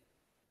Abdul?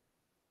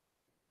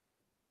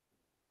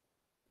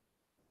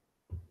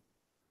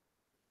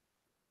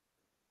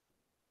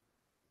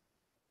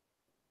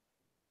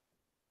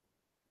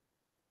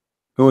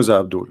 Who is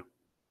Abdul?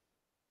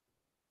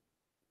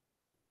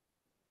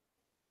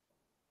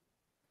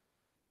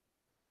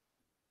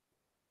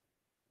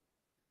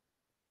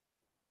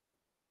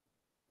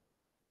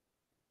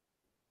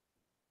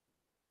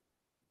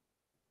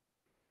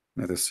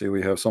 Let us see,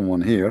 we have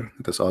someone here.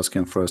 Let us ask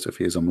him first if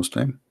he is a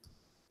Muslim.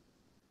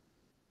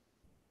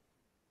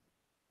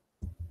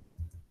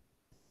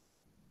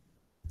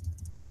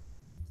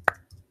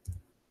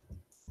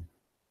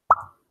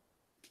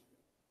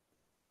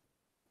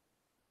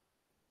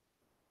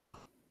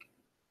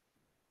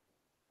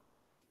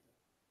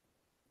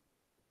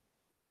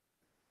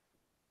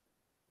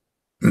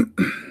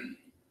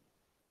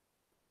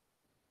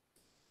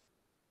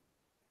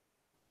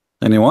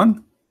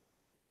 Anyone?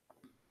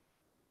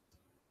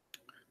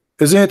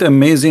 Isn't it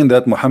amazing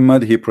that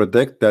Muhammad, he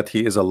predict that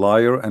he is a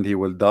liar and he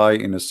will die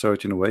in a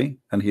certain way,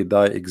 and he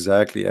die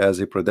exactly as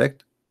he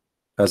predict,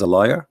 as a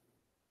liar?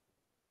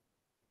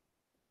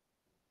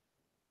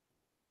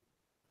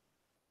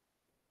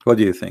 What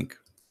do you think?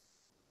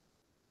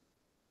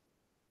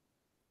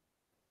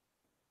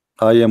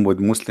 I am with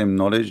Muslim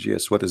knowledge.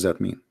 Yes, what does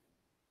that mean?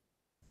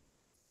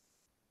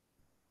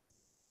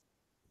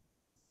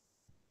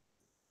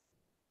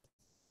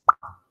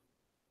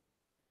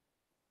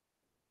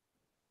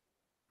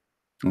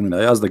 I mean,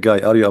 I asked the guy,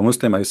 are you a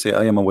Muslim? I say,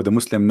 I am with the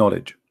Muslim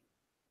knowledge.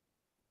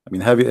 I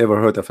mean, have you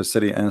ever heard of a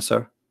silly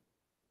answer?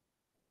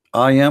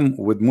 I am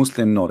with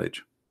Muslim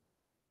knowledge.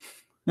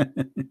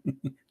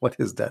 What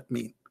does that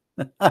mean?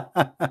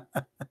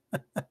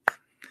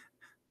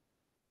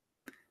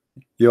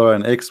 You're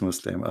an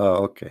ex-Muslim.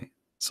 Oh, okay.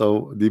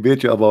 So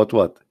debate you about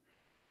what?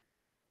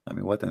 I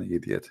mean, what an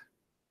idiot.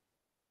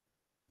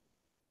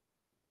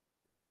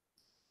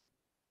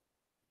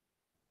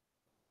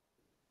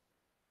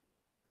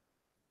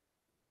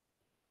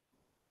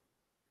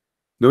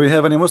 Do we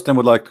have any Muslim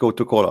would like to go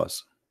to call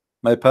us?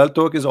 My pal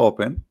talk is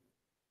open.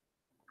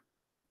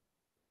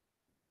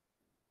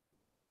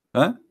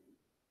 Huh?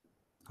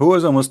 Who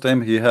is a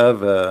Muslim? He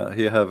have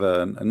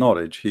a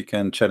knowledge. He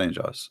can challenge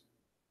us.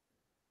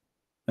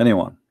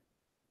 Anyone?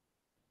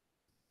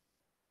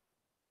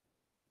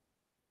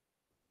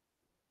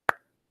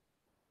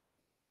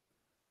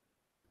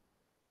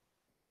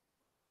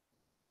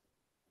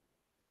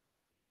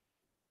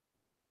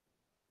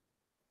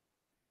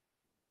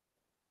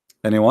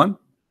 Anyone?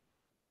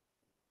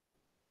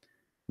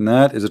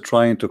 Nat is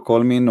trying to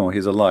call me. No,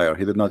 he's a liar.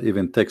 He did not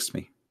even text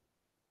me.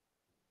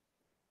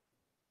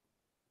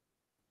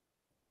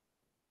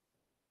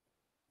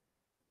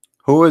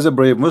 Who is a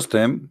brave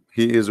Muslim?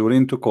 He is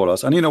willing to call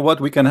us. And you know what?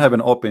 We can have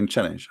an open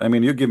challenge. I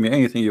mean, you give me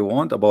anything you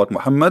want about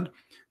Muhammad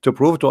to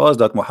prove to us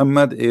that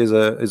Muhammad is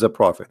a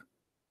prophet.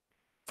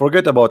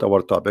 Forget about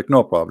our topic.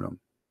 No problem.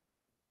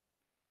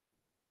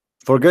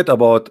 Forget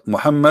about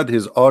Muhammad,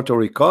 his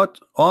artery cut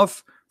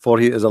off, for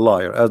he is a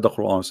liar, as the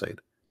Quran said.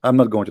 I'm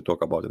not going to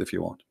talk about it if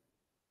you want.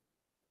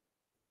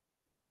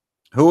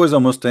 Who is a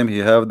Muslim? He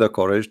have the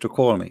courage to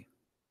call me.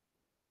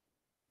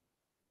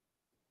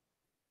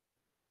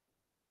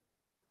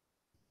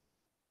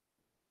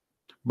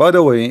 By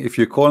the way, if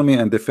you call me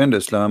and defend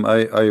Islam, I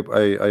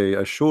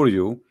assure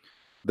you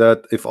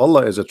that if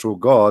Allah is a true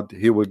God,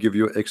 he will give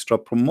you extra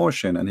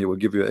promotion and he will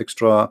give you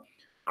extra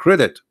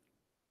credit.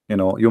 You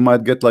know, you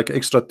might get like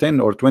extra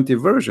 10 or 20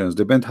 versions,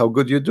 depend how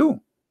good you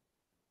do.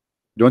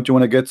 Don't you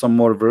want to get some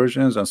more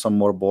versions and some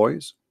more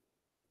boys?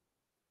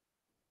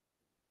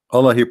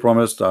 Allah, he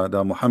promised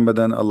the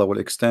Mohammedan, Allah will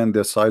extend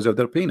the size of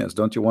their penis.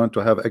 Don't you want to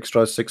have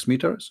extra 6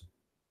 meters?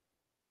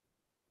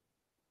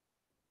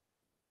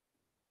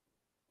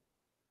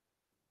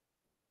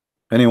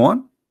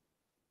 Anyone?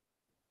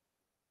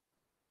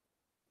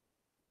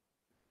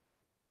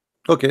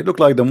 Okay, look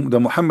like the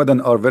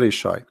Mohammedan are very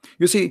shy.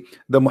 You see,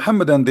 the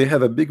Mohammedan, they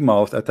have a big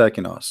mouth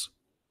attacking us,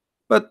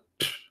 but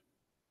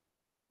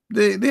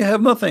they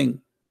have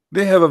nothing.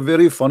 They have a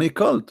very funny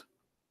cult.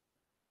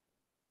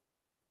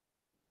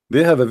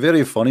 They have a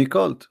very funny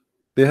cult.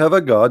 They have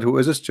a God who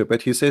is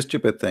stupid. He says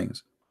stupid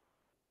things,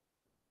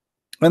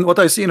 and what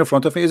I see in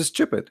front of me is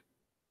stupid.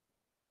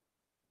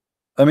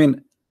 I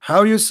mean,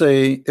 How you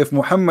say if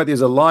Muhammad is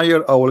a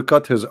liar, I will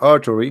cut his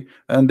artery,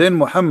 and then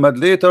Muhammad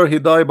later he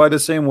died by the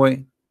same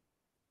way?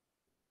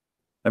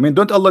 I mean,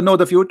 don't Allah know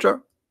the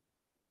future?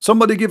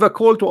 Somebody give a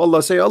call to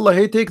Allah, say, Allah,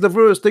 hey, take the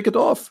verse, take it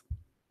off.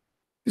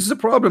 This is a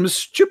problem. It's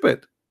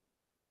stupid.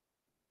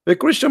 A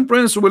Christian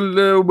prince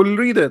will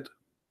read it.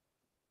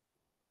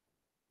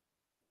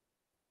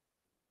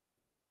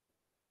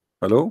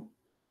 Hello?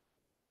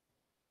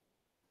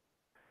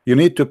 You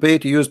need to pay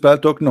to use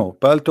Paltalk? No,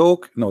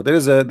 Paltalk. No, there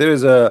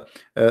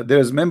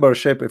is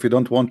membership if you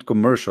don't want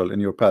commercial in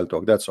your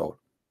Paltalk. That's all.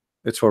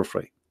 It's for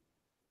free.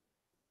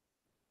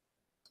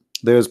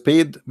 There's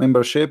paid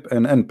membership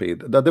and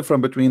unpaid. The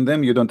difference between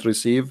them, you don't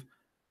receive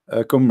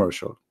a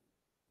commercial.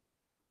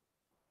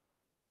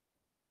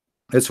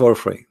 It's for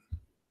free,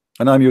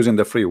 and I'm using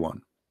the free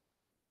one,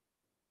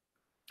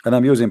 and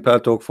I'm using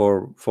Paltalk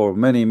for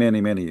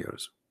many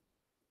years.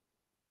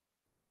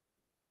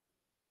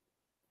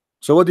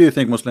 So what do you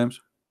think, Muslims?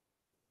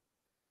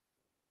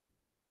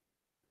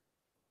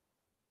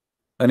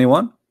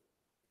 Anyone?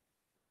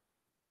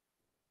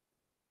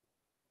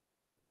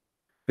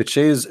 It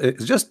says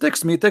just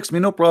text me,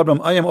 no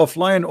problem. I am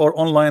offline or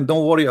online,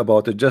 don't worry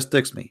about it, just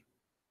text me.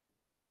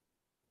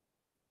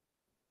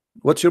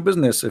 What's your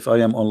business if I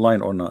am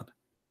online or not?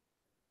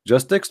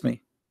 Just text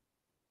me.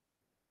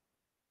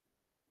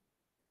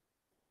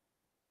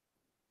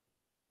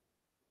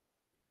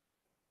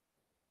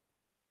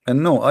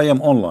 And no, I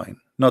am online,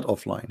 not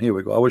offline. Here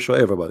we go. I will show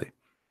everybody.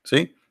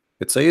 See,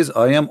 it says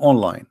I am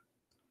online.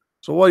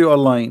 So why you are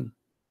lying,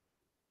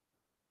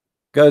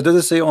 guys? Does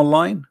it say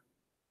online?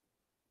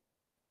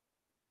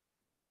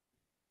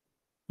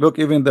 Look,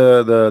 even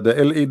the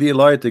LED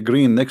light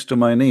green next to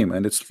my name,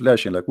 and it's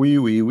flashing like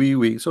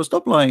we. So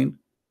stop lying.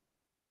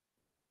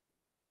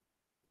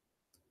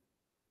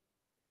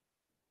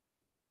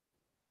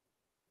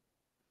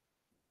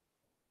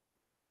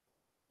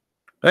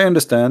 I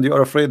understand you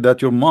are afraid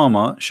that your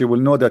mama, she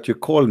will know that you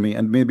call me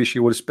and maybe she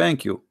will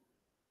spank you.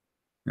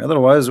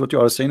 Otherwise, what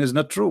you are saying is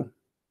not true.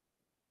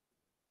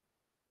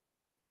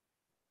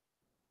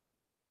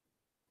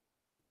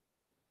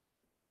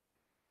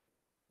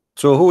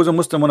 So who is a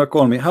Muslim wanna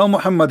call me? How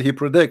Muhammad he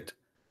predict?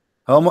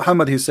 How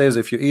Muhammad he says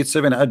if you eat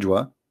 7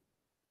 ajwa,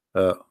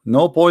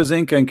 no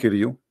poison can kill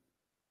you,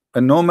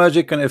 and no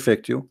magic can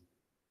affect you.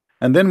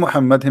 And then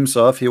Muhammad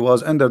himself, he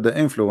was under the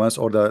influence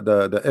or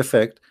the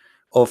effect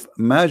of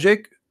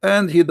magic,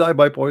 and he died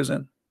by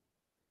poison.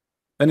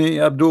 Any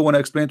Abdul want to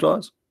explain to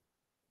us?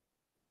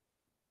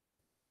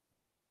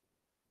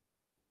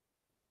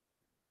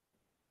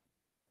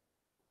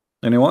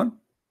 Anyone?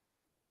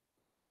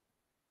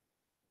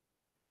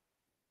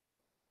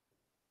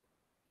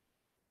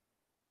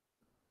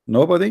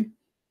 Nobody?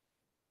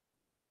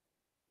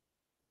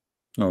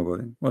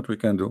 Nobody. What we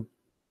can do?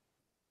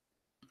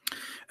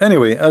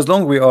 Anyway, as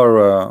long we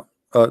are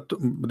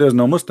there's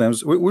no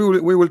Muslims, we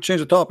will change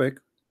the topic.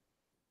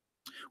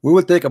 We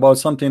will take about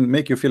something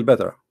make you feel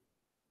better.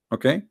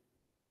 Okay?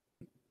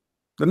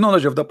 The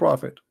knowledge of the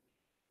Prophet.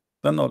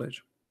 The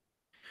knowledge.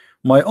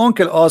 My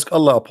uncle asked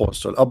Allah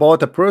Apostle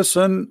about a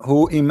person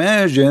who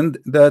imagined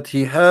that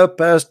he had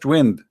past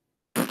wind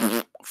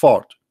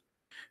fart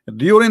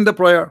during the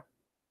prayer.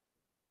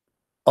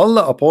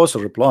 Allah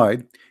Apostle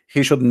replied,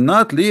 he should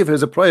not leave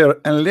his prayer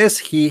unless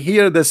he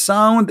hear the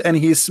sound and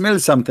he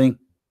smells something.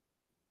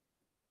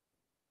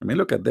 I mean,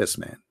 look at this,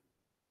 man.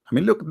 I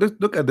mean,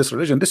 look at this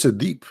religion. This is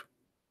deep.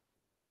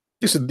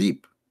 This is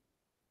deep.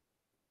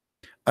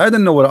 I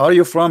don't know where are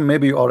you from.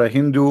 Maybe you are a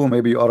Hindu,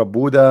 maybe you are a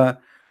Buddha,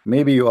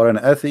 maybe you are an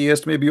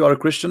atheist, maybe you are a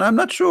Christian. I'm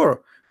not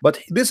sure, but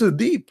this is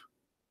deep.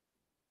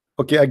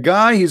 Okay, a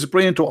guy, he's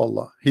praying to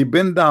Allah. He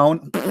bent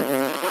down.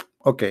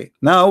 Okay,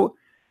 now,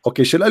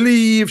 okay, shall I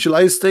leave? Shall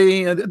I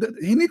stay?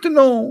 He need to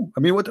know.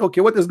 I mean, what?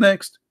 Okay, what is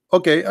next?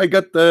 Okay, I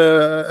got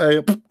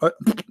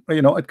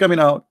you know, it coming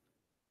out.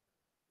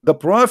 The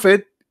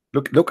Prophet,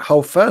 look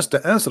how fast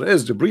the answer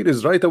is. Jibreel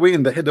is right away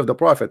in the head of the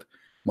Prophet.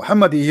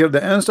 Muhammad, he hear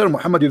the answer.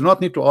 Muhammad, you do not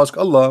need to ask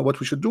Allah what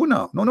we should do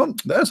now. No,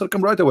 the answer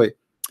come right away.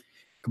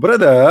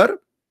 Brother,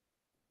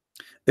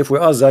 if we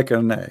ask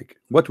Zakir Naik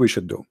what we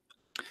should do,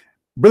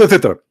 brother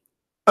Thitter,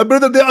 a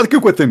brother, they ask you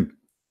a question.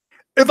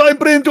 If I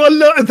pray to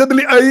Allah and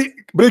suddenly I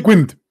break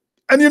wind,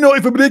 and you know,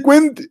 if I break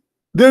wind,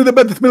 then the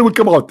bad smell will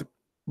come out.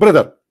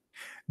 Brother,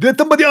 did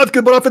somebody ask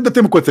the Prophet the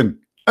same question?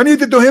 And he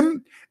said to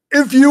him,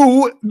 if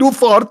you do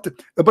fart,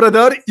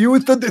 brother, you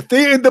should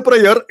stay in the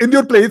prayer in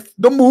your place,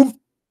 don't move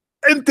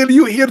until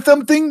you hear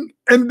something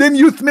and then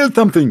you smell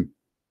something.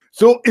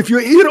 So if you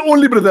hear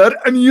only, brother,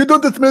 and you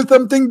don't smell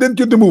something, then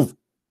you move,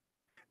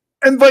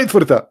 and vice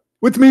versa.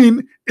 Which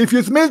means if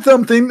you smell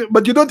something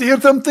but you don't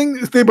hear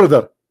something, stay,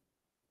 brother.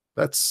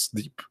 That's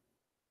deep.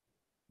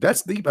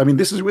 That's deep. I mean,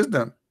 this is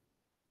wisdom.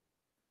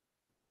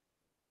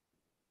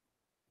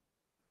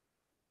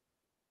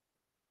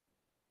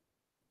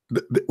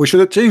 We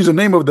should have changed the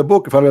name of the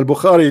book, Farah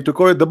al-Bukhari, to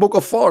call it the Book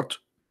of Fart.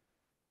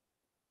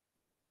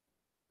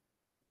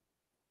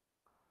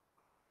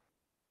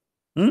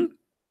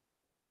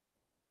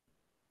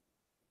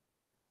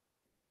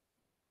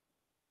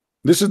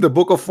 This is the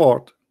Book of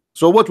Fart.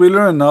 So what we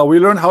learn now, we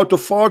learn how to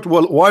fart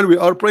while we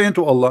are praying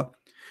to Allah.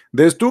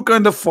 There's two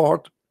kind of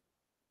fart.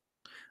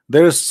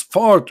 There's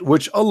fart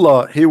which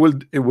Allah he will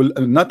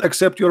not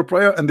accept your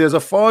prayer, and there's a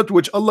fart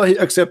which Allah he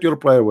accept your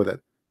prayer with it.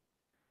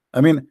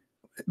 I mean,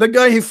 the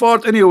guy he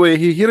fart anyway,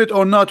 he hear it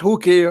or not, who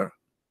care?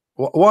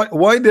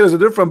 Why there's a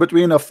difference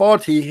between a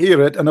fart he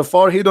hear it and a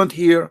fart he don't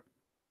hear?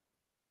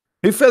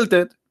 He felt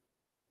it.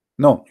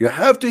 No, you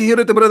have to hear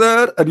it,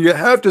 brother, and you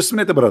have to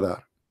smell it,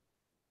 brother.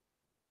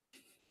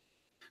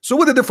 So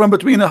what the difference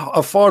between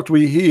a fart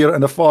we hear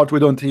and a fart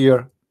we don't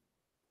hear?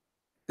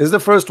 Is the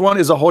first one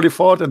is a holy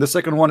fart and the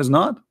second one is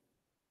not?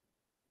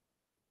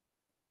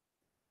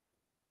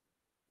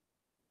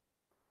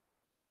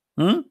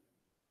 Hmm?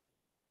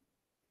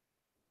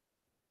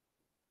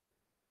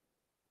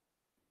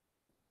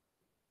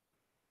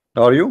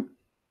 Are you?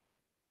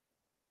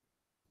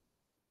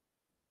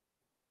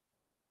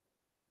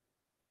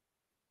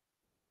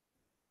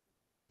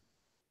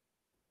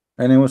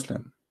 Any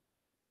Muslim?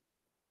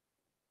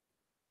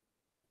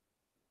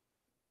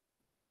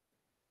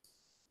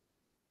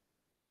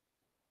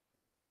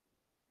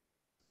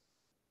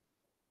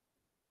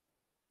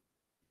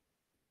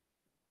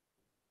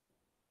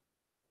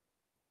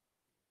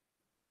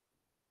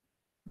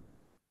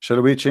 Shall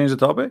we change the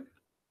topic?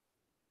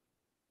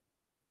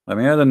 I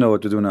mean, I don't know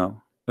what to do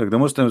now. Look, the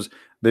Muslims,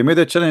 they made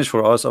a challenge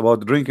for us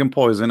about drinking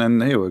poison,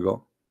 and here we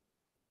go.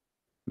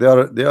 They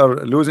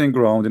are losing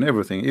ground in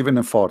everything, even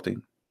in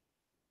farting.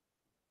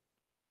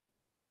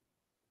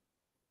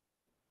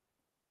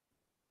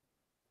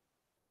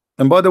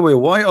 And by the way,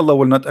 why Allah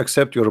will not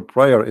accept your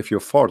prayer if you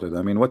farted?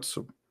 I mean,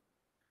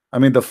 I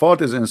mean, the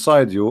fart is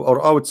inside you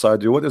or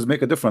outside you. What does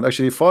make a difference?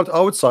 Actually, fart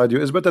outside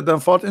you is better than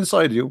fart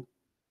inside you.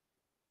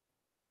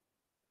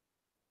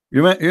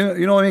 You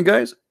know what I mean,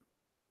 guys?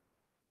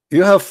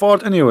 You have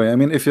fart anyway. I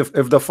mean, if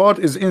the fart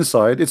is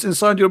inside, it's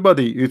inside your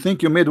body. You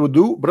think you made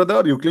wudu,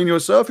 brother? You clean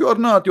yourself? You are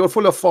not. You are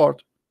full of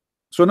fart.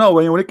 So now,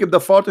 when you keep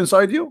the fart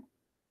inside you,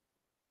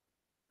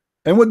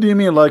 and what do you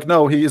mean? Like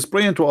now, he is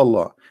praying to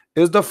Allah.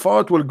 Is the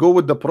fart will go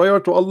with the prayer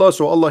to Allah?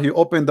 So Allah he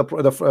opened the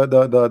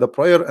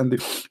prayer and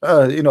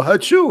the you know,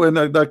 hachu and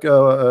like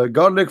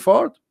garlic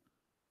fart.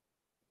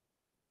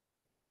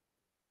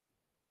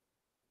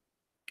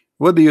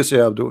 What do you say,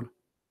 Abdul?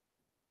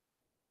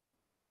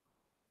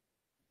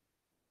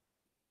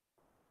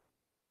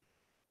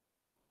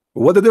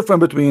 What the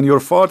difference between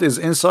your fart is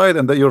inside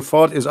and that your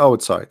fart is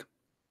outside?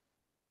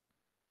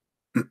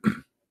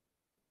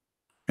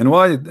 And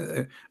why?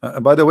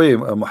 By the way,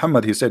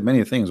 Muhammad he said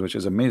many things which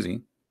is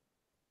amazing.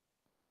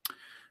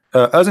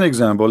 As an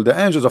example, the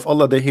angels of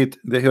Allah they hate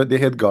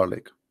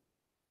garlic.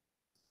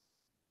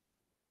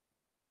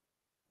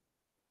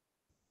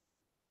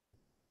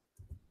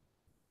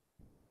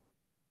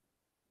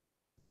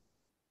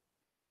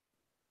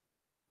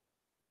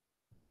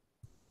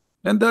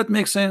 And that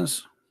makes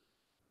sense.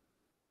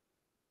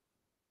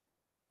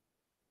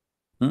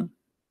 Hmm?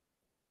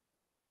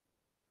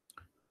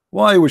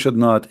 Why we should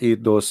not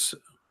eat those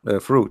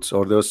fruits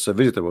or those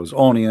vegetables,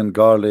 onion,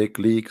 garlic,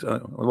 leeks?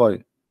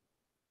 Why?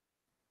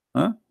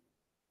 Huh?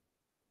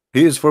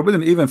 He is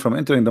forbidden even from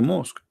entering the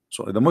mosque.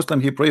 So the Muslim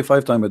he pray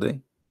 5 times a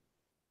day.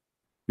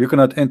 You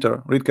cannot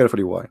enter. Read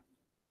carefully why.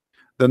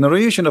 The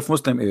narration of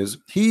Muslim is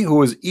he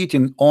who is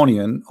eating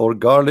onion or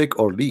garlic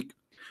or leek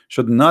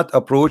should not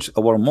approach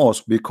our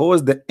mosque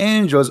because the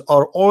angels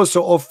are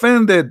also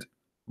offended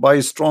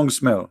by strong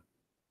smell.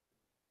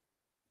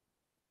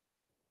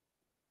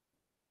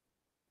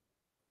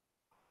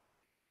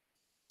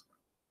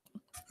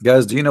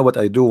 Guys, do you know what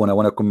I do when I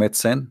want to commit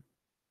sin?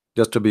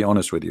 Just to be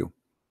honest with you,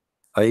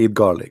 I eat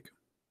garlic.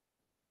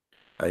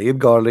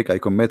 I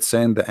commit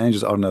sin. The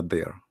angels are not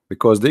there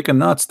because they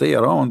cannot stay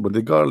around with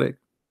the garlic.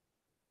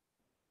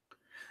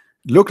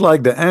 Look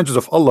like the angels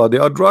of Allah, they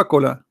are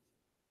Dracula.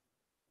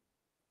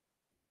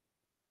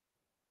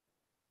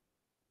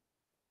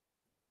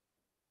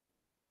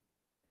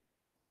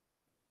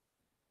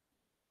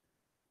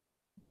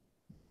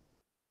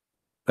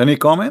 Any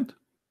comment?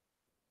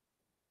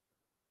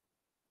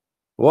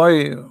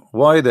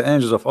 Why the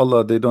angels of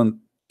Allah they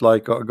don't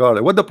like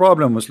garlic? What the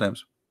problem,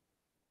 Muslims?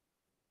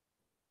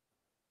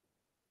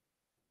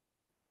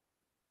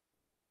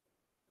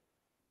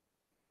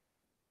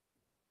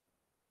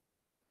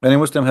 Any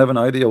Muslim have an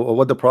idea of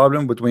what the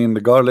problem between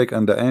the garlic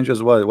and the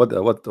angels? Why?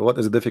 What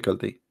is the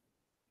difficulty?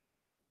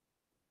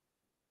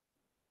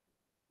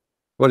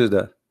 What is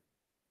that?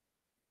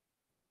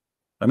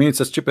 I mean,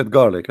 it's a stupid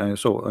garlic. And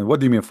so, what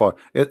do you mean for?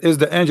 Is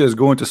the angel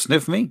going to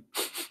sniff me?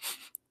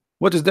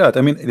 What is that?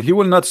 I mean, he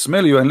will not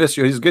smell you unless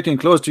he's getting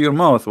close to your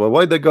mouth. Well,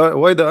 why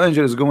the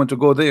angel is going to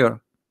go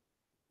there?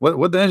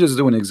 What the angel is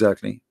doing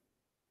exactly?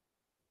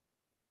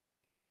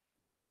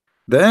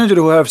 The angel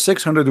who have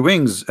 600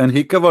 wings and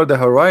he covered the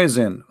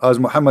horizon as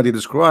Muhammad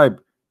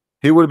described,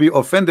 he will be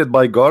offended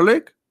by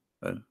garlic.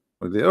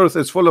 The earth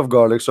is full of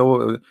garlic,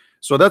 so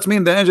that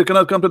means the angel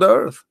cannot come to the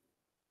earth.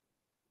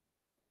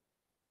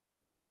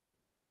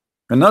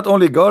 And not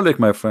only garlic,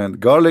 my friend,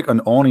 garlic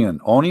and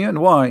onion. Onion,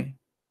 why?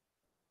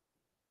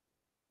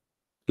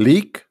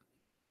 Leek.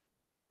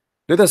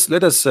 Let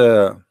us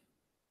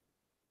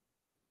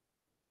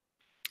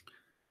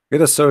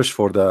Let us search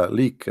for the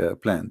leek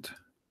plant.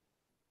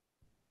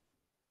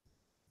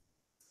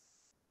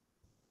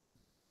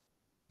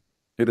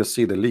 Let us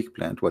see the leek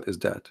plant. What is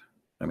that?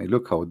 I mean,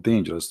 look how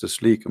dangerous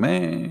this leek,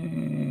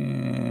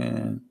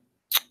 man.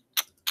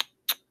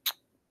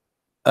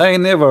 I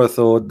never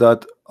thought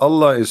that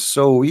Allah is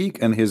so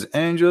weak and his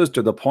angels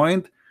to the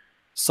point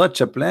such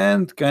a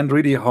plant can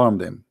really harm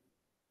them.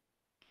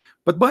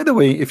 But by the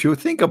way, if you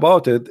think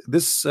about it,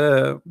 this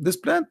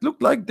plant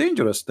looked like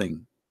dangerous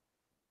thing.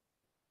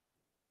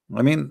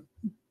 I mean,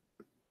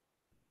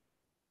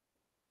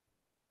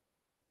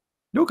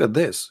 look at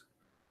this.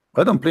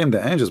 I don't blame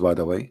the angels, by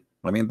the way.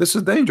 I mean, this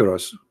is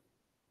dangerous.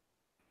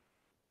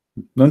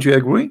 Don't you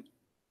agree?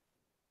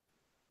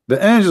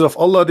 The angels of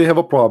Allah, they have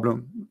a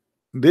problem.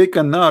 They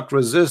cannot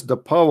resist the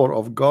power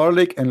of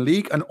garlic and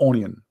leek and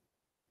onion.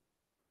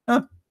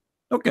 Huh?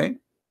 Okay.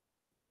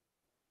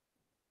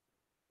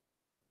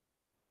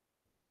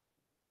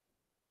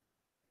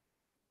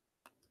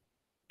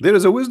 There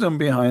is a wisdom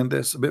behind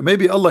this. But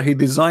maybe Allah, he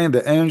designed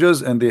the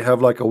angels and they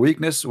have like a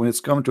weakness when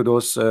it's come to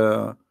those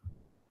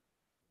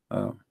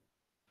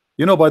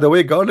you know, by the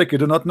way, garlic, you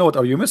do not know what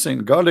are you missing.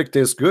 Garlic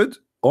tastes good,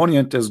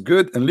 onion tastes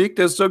good, and leek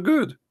tastes so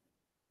good.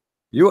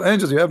 You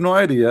angels, you have no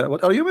idea.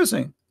 What are you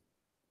missing?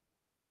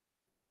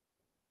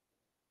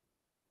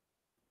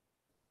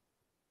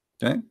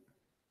 Okay.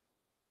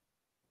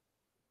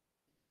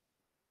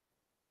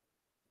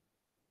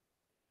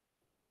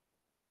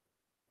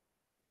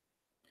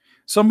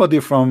 Somebody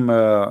from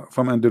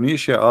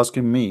Indonesia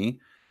asking me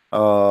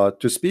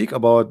to speak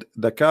about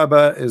the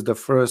Kaaba is the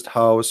first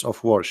house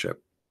of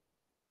worship.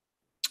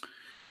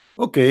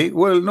 Okay,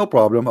 well, no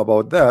problem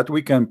about that.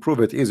 We can prove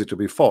it easy to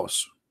be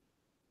false.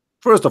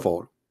 First of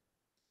all,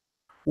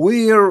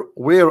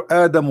 where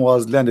Adam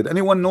was landed.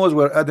 Anyone knows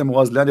where Adam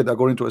was landed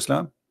according to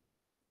Islam?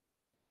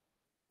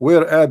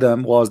 Where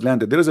Adam was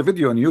landed. There is a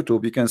video on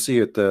YouTube. You can see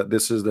it.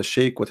 This is the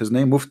Sheikh. What his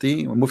name?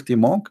 Mufti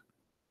Monk.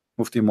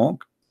 Mufti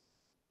Monk.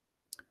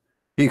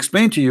 He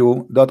explained to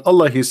you that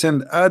Allah, he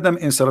sent Adam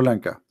in Sri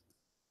Lanka.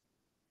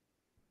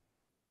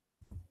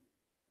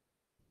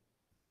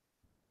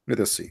 Let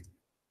us see.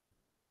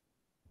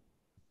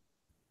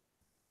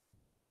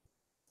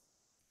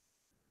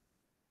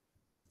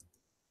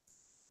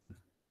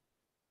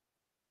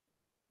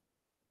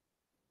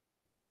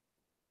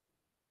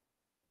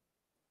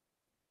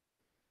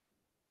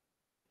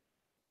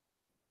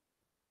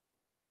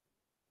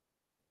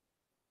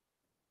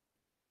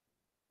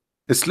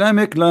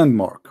 Islamic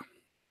landmark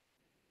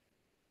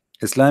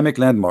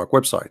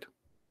website.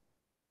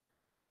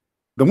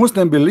 The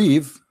Muslim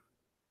believe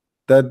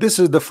that this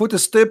is the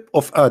footstep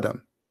of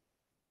Adam.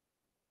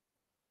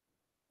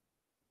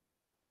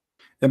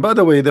 And by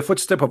the way, the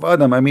footstep of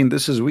Adam, I mean,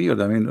 this is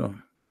weird. I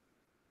mean,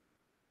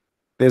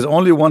 there's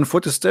only one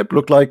footstep.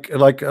 Look like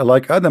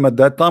Adam at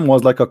that time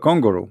was like a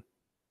kangaroo.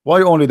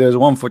 Why only there's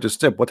one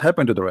footstep? What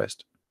happened to the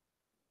rest?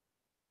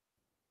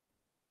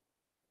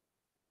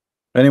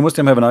 Any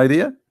Muslim have an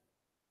idea?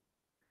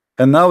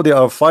 And now they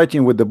are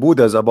fighting with the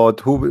Buddhas about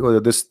who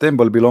this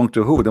temple belonged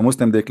to who. The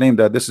Muslim, they claim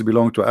that this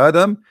belonged to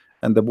Adam,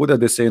 and the Buddha,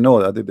 they say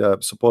no,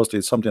 that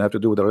supposedly something have to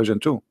do with the religion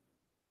too.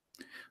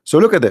 So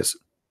look at this.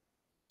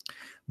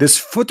 This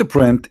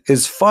footprint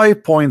is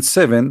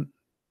 5.7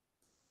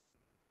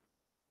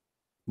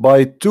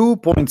 by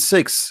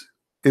 2.6,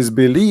 is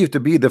believed to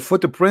be the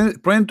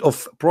footprint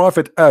of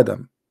Prophet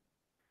Adam.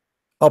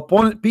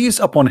 Peace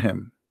upon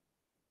him.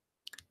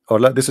 Or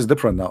this is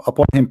different now.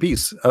 Upon him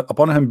peace.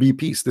 Upon him be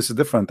peace. This is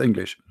different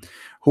English.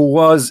 Who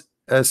was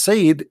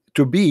said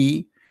to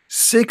be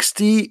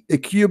 60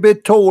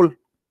 cubit tall.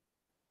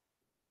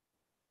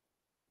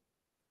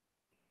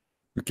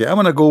 Okay, I'm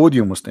gonna go with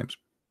you, Muslims.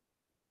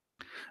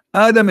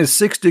 Adam is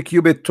 60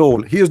 cubit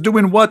tall. He is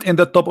doing what in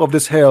the top of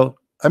this hill?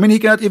 I mean, he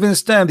cannot even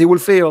stand. He will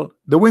fail.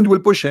 The wind will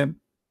push him.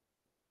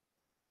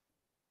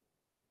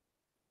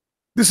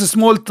 This is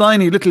small,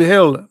 tiny, little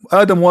hill.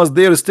 Adam was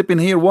there stepping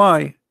here.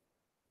 Why?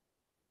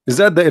 Is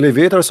that the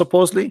elevator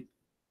supposedly?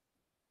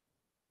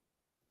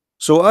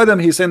 So Adam,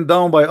 he sent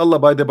down by Allah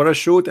by the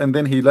parachute, and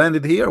then he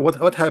landed here.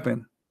 What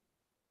happened?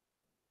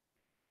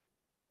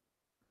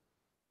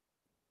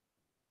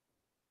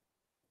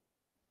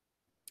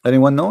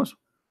 Anyone knows?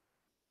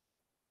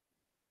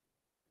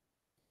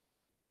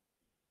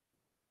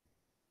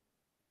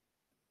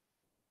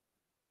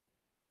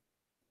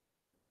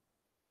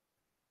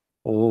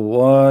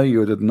 Why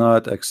you did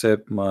not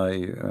accept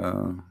my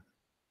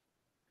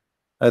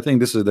I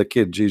think this is the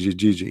kid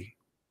Gigi.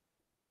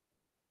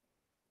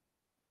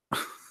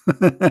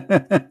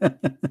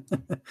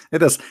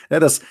 let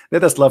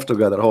us laugh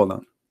together. Hold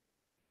on.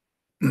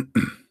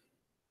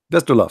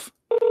 Just to laugh.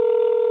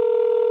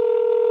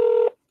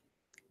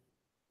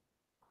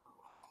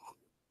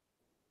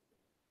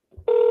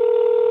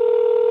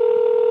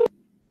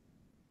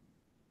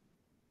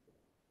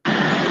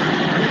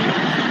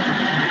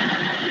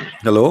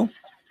 Hello?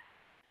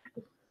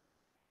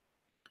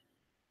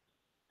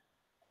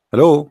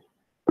 Hello?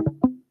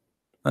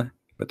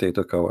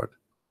 Potato coward.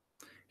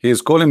 He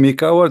is calling me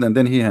coward and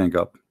then he hang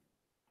up.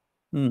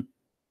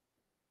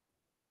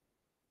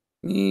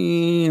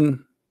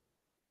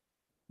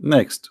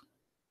 Next.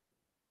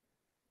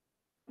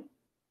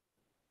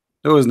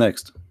 Who is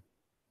next?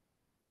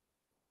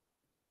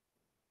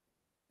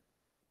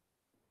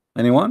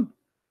 Anyone?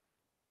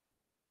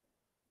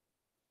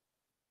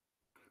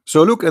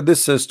 So look at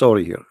this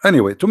story here.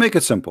 Anyway, to make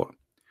it simple.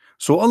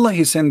 So Allah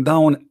He sent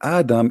down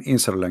Adam in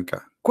Sri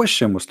Lanka.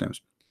 Question,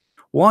 Muslims.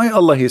 Why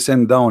Allah He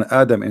sent down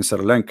Adam in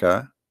Sri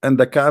Lanka and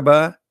the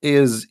Kaaba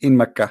is in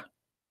Mecca?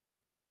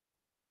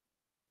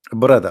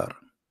 Brother.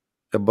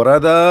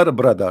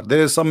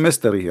 There is some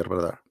mystery here,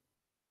 brother.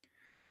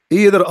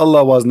 Either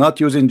Allah was not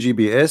using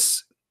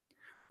GPS,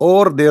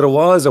 or there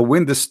was a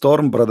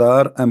windstorm,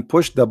 brother, and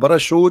pushed the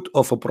parachute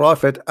of a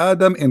Prophet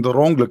Adam in the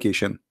wrong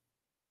location.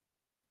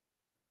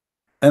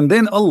 And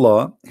then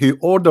Allah He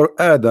ordered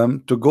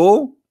Adam to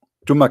go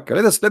to Mecca.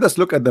 Let us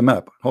look at the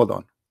map. Hold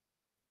on.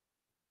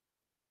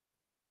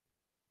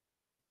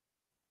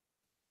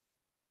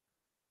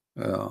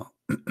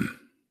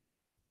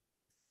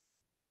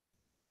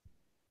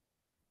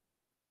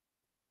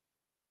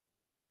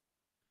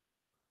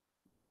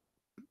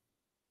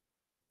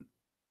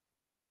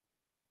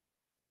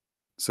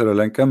 Sri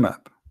Lanka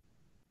map.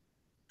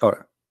 All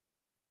right.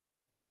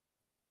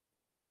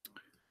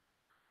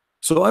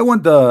 So I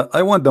want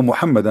the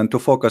Mohammedan to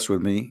focus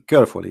with me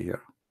carefully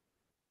here.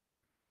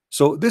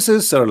 So this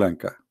is Sri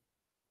Lanka.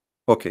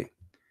 Okay.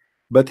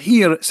 But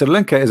here Sri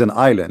Lanka is an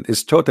island,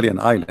 is totally an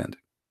island.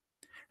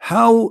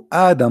 How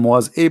Adam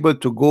was able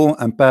to go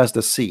and pass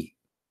the sea?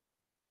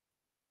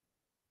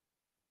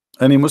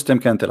 Any Muslim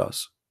can tell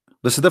us.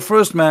 This is the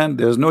first man,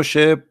 there's no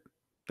ship,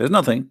 there's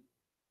nothing.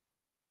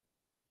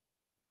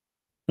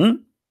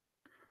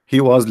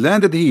 He was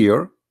landed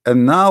here,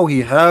 and now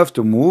he have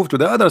to move to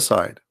the other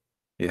side.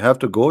 He have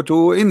to go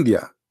to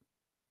India.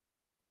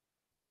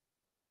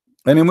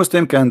 Any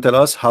Muslim can tell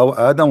us how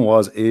Adam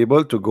was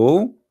able to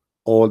go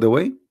all the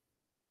way?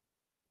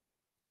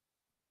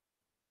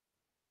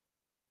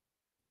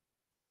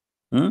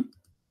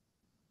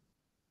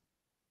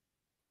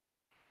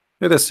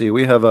 Let us see.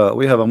 We have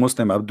a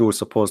Muslim Abdul,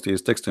 supposed he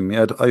is texting me.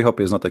 I hope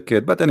he's not a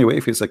kid, but anyway,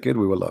 if he's a kid,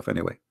 we will laugh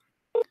anyway.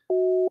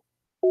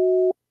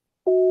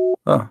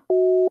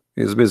 Oh,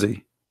 he's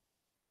busy.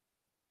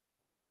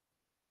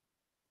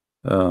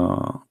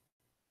 Oh,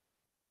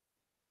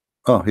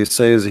 he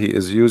says he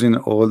is using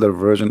older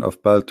version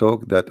of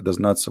Paltalk that does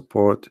not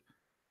support.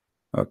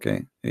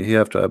 Okay, he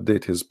have to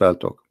update his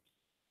Paltalk.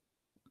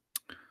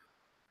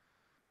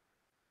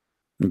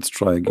 Let's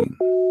try again.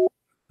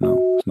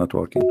 No, it's not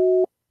working.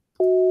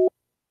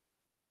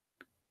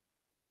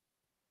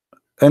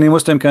 Any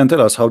Muslim can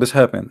tell us how this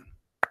happened?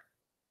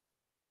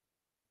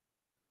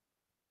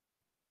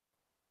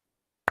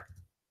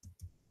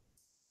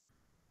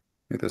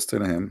 It is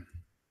still him.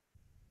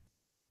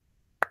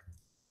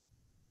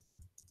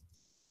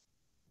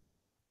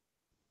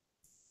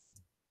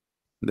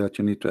 That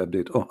you need to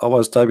update. Oh, I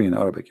was typing in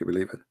Arabic, you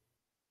believe it?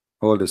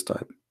 All this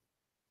type.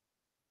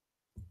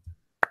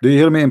 Do you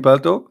hear me in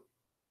Paltalk?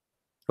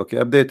 Okay,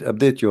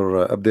 update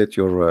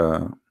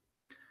your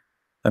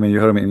I mean, you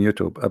heard me in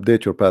YouTube.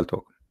 Update your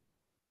Paltalk.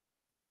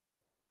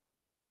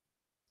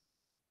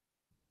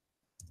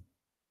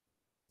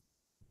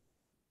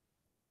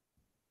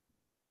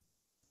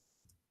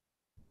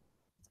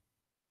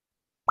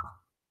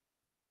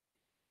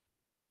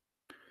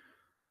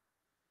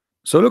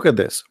 So look at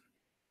this.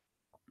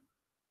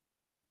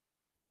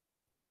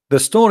 The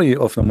story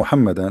of the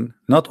Mohammedan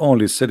not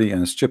only silly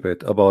and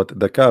stupid about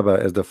the Kaaba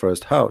as the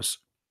first house,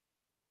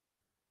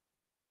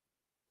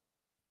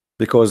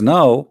 because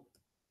now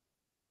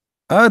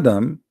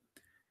Adam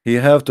he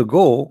have to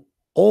go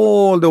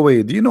all the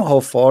way. Do you know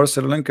how far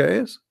Sri Lanka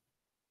is?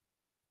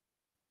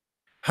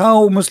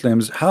 How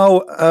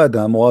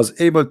Adam was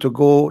able to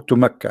go to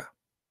Mecca?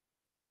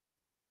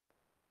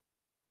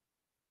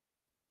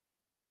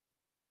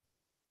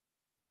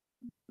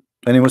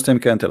 Any Muslim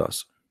can tell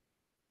us.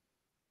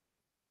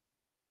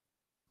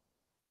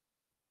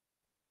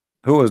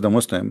 Who is the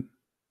Muslim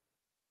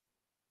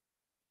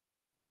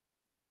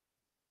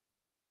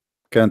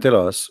can tell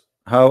us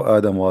how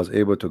Adam was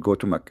able to go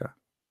to Mecca?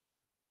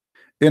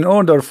 In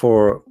order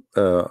for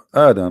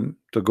Adam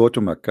to go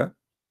to Mecca,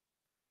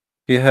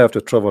 he have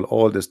to travel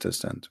all this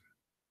distance.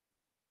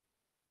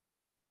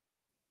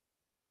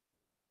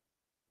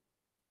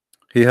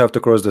 He have to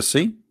cross the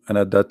sea, and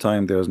at that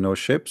time there's no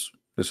ships.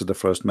 This is the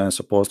first man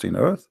supposed in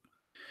earth.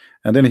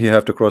 And then he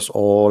have to cross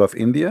all of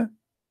India.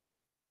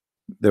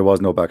 There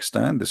was no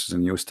Pakistan. This is a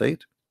new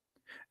state.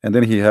 And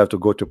then he have to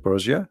go to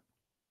Persia.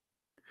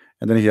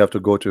 And then he have to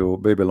go to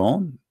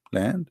Babylon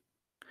land.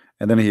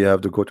 And then he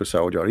have to go to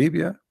Saudi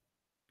Arabia.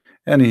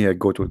 And he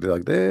go to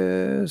like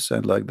this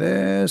and like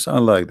this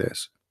and like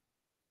this.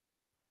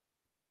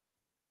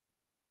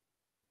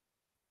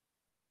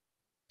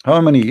 How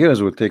many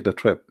years will take the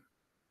trip?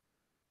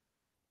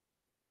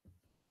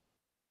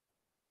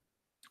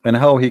 And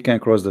how he can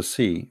cross the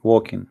sea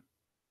walking?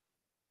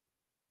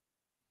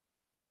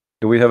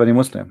 Do we have any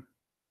Muslim?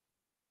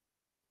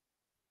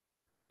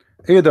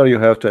 Either you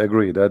have to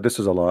agree that this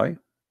is a lie.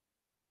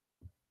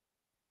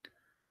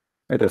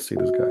 Let us see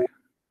this guy.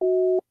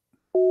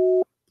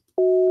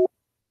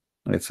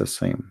 It's the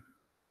same.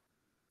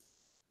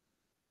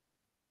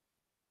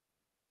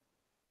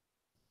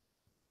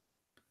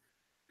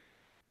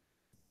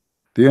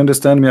 Do you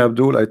understand me,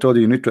 Abdul? I told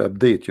you, you need to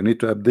update. You need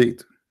to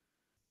update.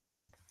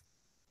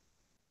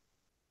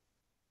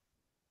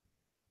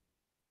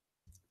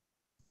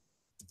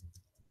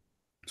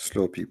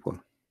 Slow people.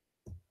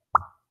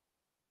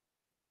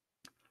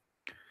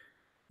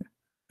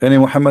 Any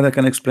Muhammad I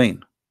can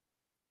explain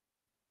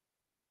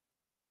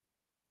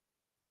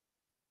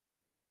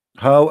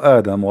how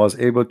Adam was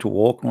able to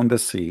walk on the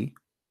sea,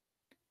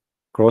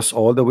 cross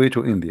all the way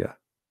to India,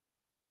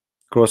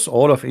 cross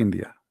all of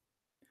India,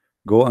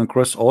 go and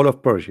cross all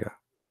of Persia,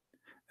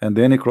 and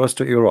then he crossed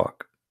to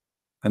Iraq,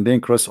 and then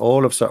cross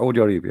all of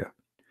Saudi Arabia,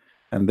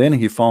 and then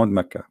he found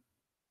Mecca.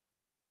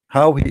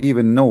 How he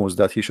even knows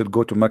that he should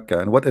go to Mecca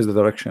and what is the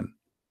direction?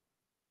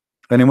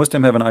 Any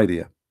Muslim have an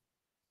idea?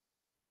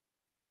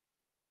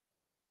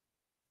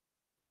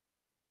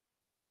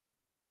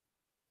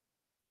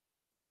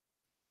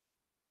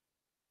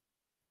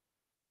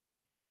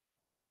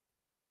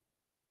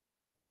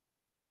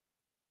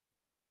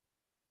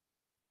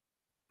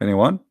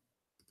 Anyone?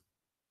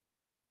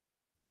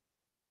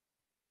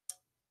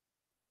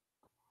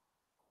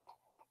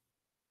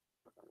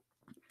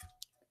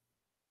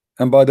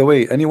 And by the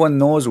way, anyone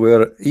knows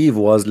where Eve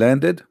was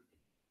landed?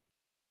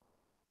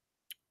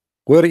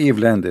 Where Eve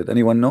landed?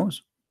 Anyone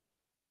knows?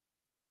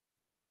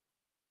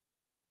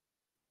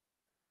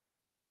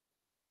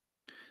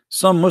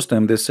 Some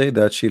Muslim they say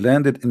that she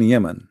landed in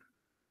Yemen.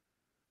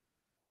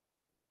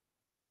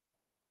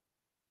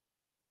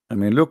 I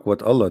mean, look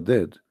what Allah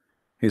did.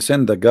 He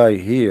sent the guy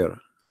here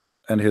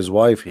and his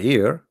wife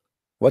here.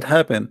 What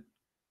happened?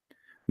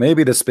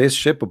 Maybe the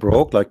spaceship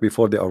broke like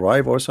before they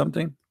arrive or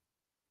something.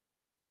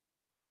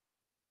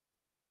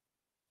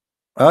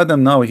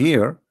 Adam now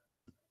here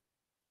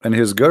and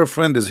his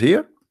girlfriend is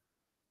here.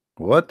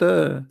 What?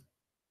 And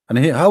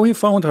how he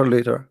found her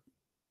later?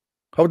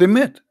 How they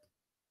met?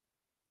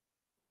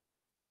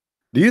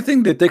 Do you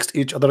think they text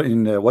each other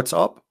in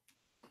WhatsApp?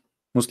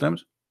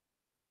 Muslims?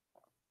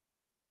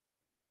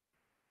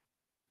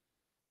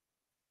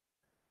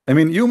 I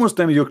mean, you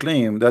Muslim, you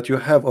claim that you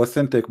have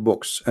authentic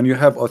books and you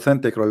have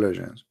authentic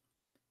religions,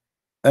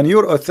 and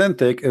your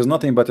authentic is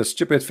nothing but a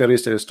stupid fairy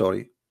tale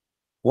story.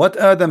 What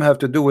Adam have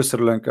to do with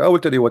Sri Lanka? I will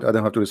tell you what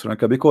Adam have to do with Sri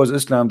Lanka, because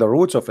Islam, the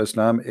roots of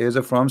Islam is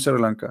from Sri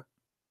Lanka.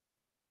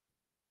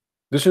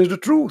 This is the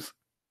truth.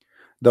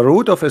 The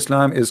root of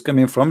Islam is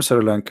coming from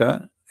Sri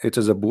Lanka. It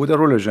is a Buddha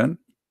religion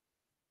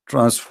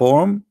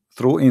transformed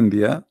through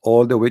India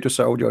all the way to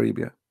Saudi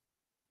Arabia.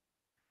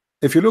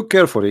 If you look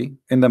carefully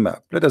in the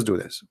map, let us do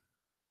this.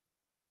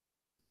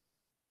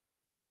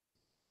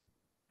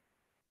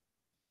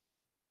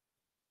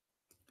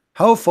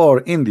 How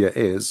far India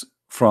is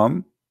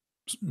from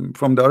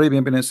the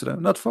Arabian Peninsula?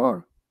 Not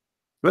far,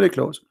 very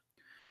close.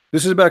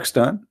 This is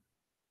Pakistan.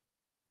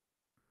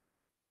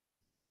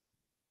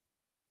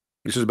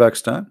 This is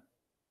Pakistan,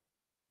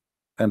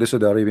 and this is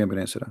the Arabian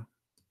Peninsula.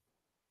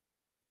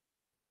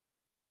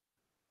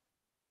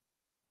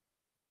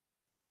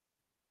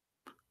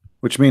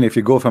 Which means if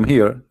you go from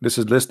here, this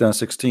is less than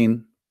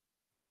 16,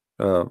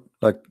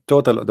 like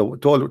total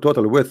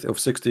width of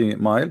 60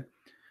 mile,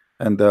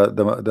 and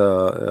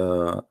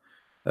the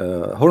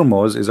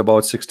Hormuz is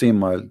about 16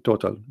 mile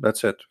total.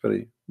 That's it.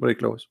 Very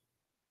close.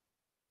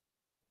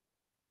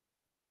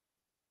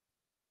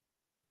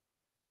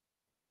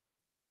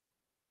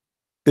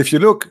 If you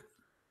look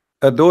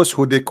at those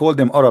who they call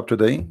them Arab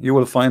today, you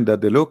will find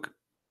that they look,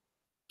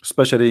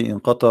 especially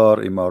in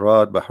Qatar,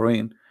 Emirat,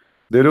 Bahrain,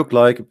 they look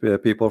like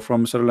people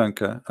from Sri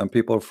Lanka and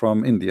people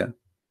from India.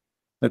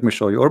 Let me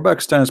show you, or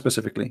Pakistan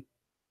specifically.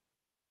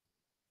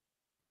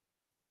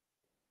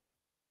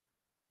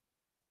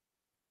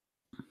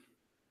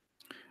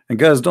 And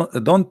guys,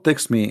 don't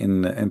text me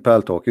in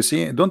Pal Talk. You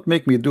see, don't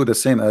make me do the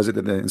same as it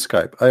did in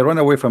Skype. I run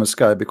away from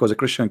Skype because a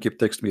Christian keep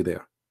text me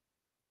there.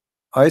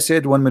 I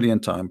said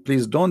 1,000,000 times,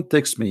 please don't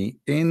text me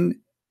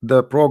in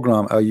the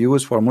program I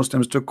use for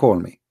Muslims to call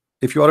me.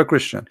 If you are a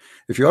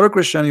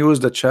Christian, use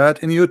the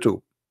chat in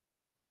YouTube,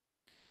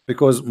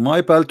 because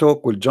my Pal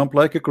Talk will jump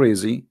like a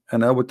crazy,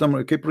 and I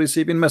will keep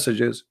receiving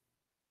messages.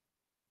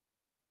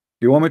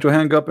 You want me to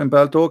hang up in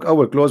Pal Talk? I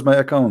will close my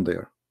account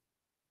there.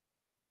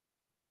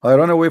 I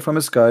run away from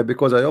Skype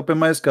because I open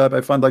my Skype,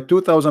 I find like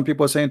 2,000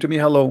 people saying to me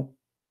hello.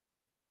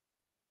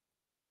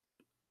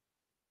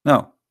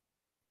 Now,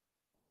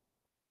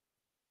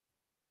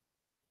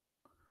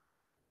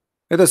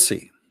 let us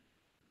see.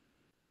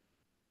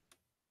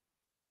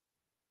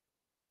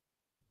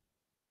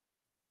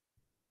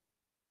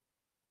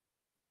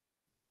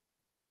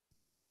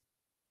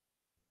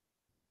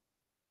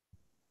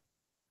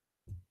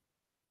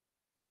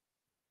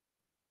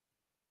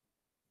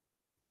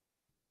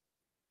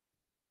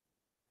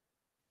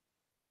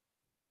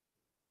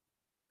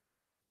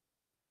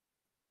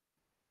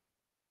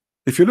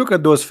 If you look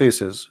at those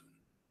faces,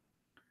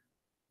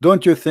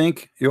 don't you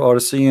think you are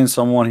seeing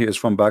someone who is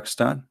from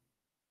Pakistan?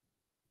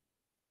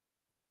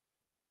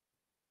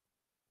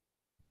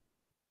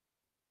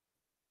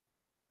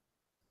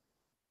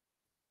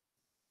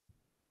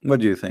 What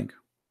do you think?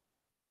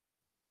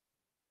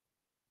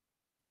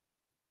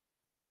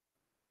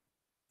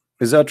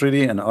 Is that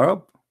really an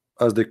Arab,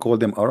 as they call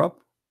them Arab,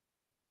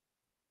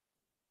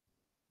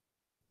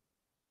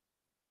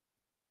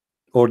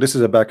 or this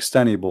is a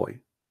Pakistani boy?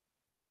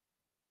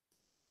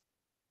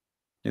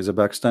 He's a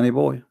Pakistani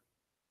boy.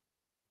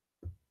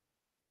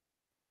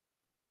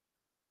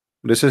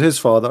 This is his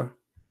father.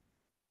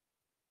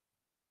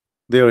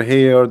 Their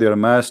hair, their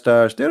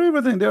mustache, their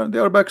everything. They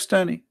are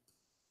Pakistani.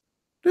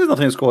 There's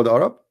nothing is called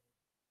Arab.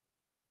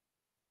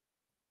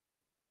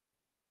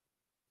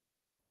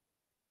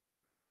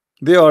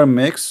 They are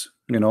mix.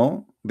 You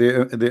know,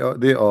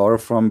 they are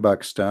from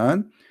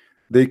Pakistan.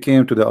 They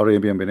came to the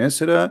Arabian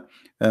Peninsula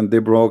and they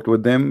brought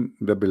with them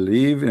the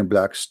belief in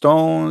black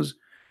stones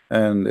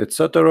and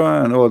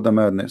etc. and all the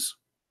madness.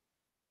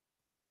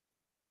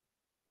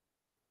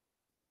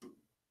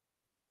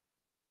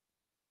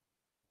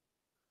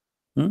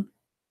 Hmm?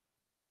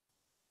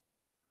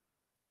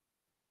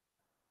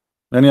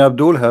 Any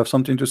Abdul have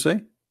something to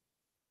say?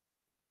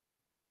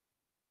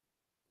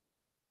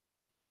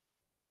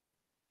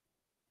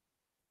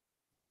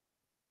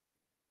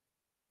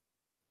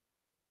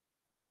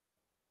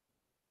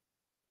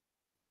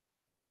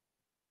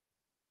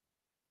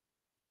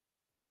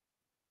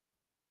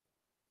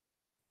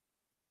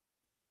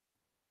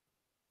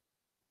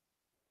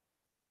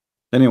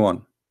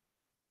 Anyone?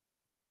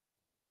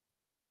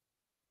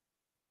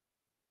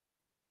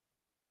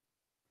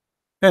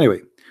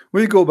 Anyway,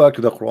 we go back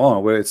to the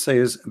Quran where it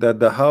says that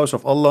the house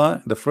of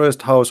Allah, the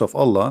first house of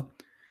Allah,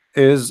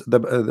 is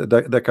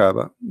the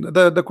Kaaba.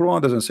 The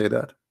Quran doesn't say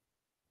that.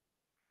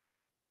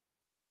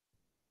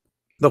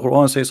 The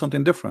Quran says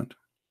something different.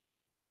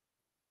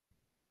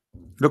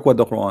 Look what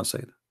the Quran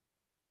said.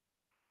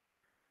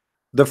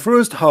 The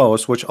first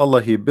house which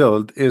Allah He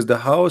built is the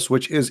house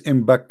which is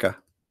in Mecca.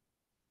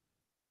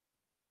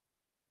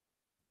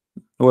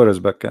 Where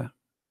is Mecca?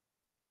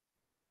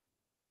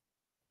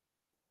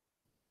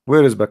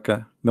 Where is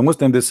Mecca? The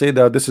Muslim they say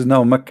that this is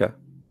now Mecca.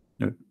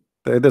 No,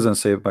 it doesn't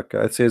say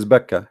Mecca. It says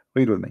Mecca.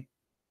 Read with me.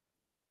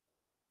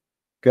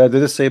 Okay,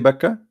 did it say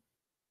Mecca?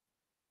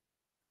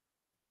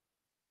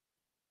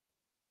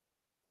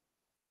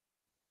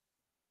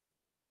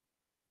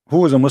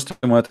 Who is a Muslim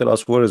who tell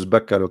us where is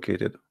Mecca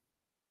located?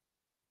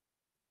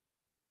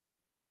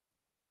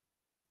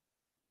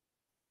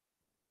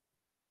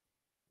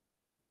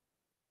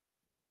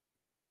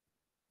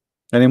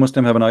 Any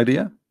Muslim have an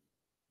idea?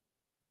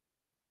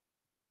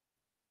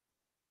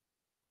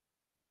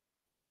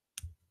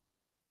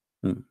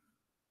 Hmm.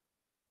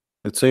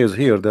 It says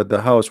here that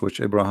the house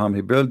which Abraham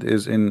he built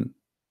is in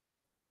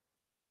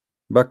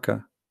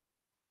Mecca.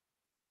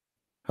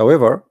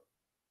 However,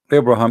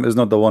 Abraham is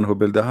not the one who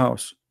built the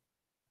house.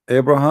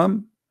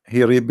 Abraham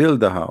he rebuilt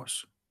the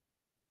house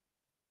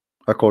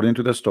according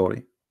to the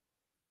story.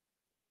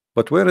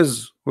 But where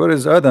is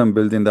Adam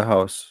building the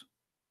house?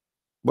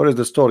 What is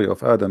the story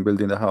of Adam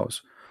building the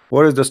house?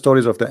 What is the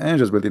stories of the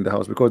angels building the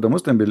house? Because the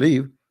Muslim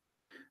believe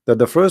that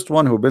the first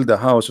one who built the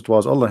house it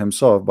was Allah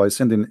Himself by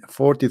sending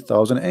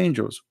 40,000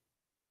 angels.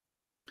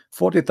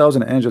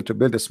 40,000 angels to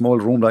build a small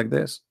room like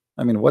this.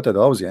 I mean, what are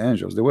those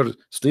angels? They were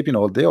sleeping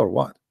all day or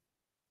what?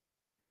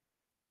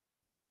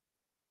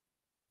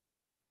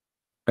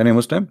 Any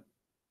Muslim?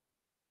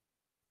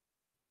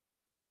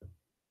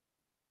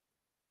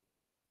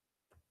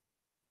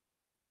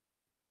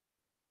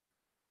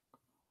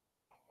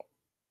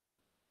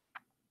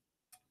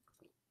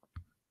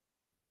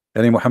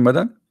 Any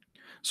Mohammedan?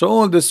 So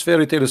all these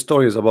fairy tale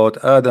stories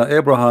about Adam,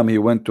 Abraham, he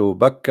went to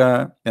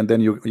Mecca, and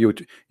then you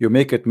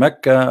make it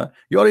Mecca.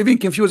 You are even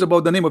confused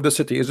about the name of the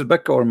city. Is it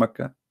Mecca or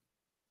Mecca?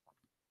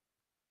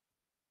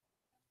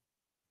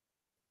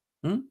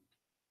 Hmm?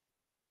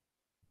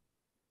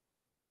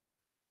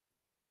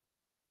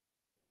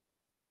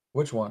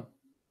 Which one?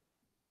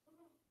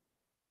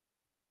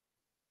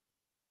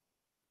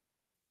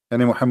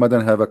 Any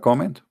Muhammadan have a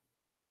comment?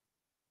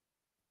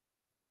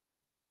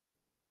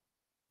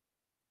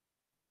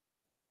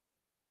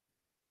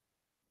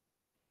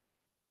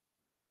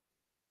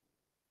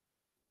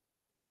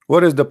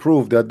 What is the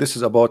proof that this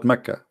is about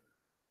Mecca?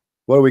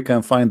 Where we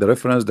can find the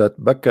reference that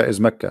Mecca is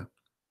Mecca?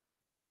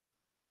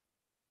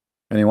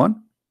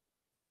 Anyone?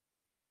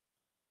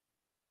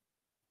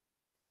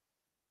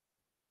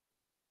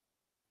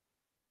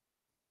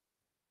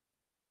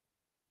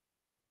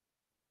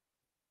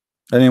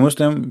 Any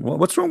Muslim?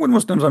 What's wrong with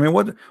Muslims? I mean,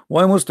 what?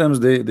 Why Muslims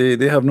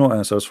they have no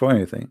answers for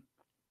anything?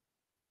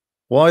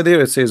 Why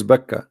there it says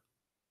Mecca?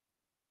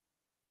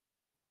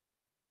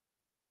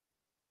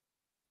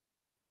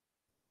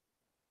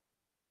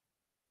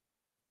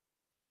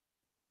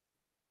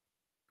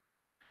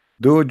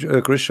 Do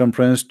Christian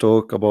Prince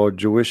talk about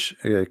Jewish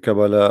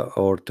Kabbalah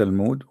or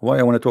Talmud? Why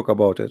I want to talk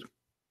about it?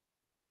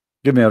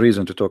 Give me a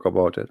reason to talk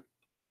about it.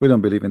 We don't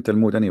believe in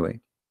Talmud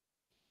anyway.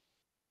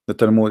 The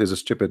Talmud is a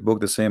stupid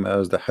book, the same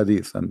as the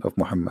Hadith and of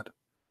Muhammad.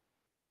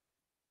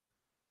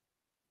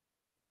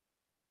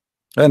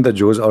 And the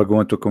Jews are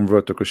going to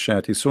convert to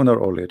Christianity sooner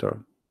or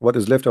later. What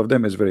is left of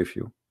them is very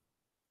few.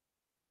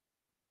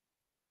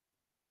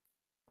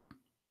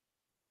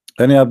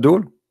 Any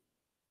Abdul?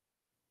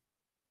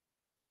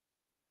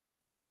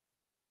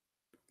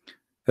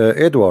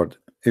 Edward,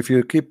 if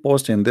you keep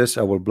posting this,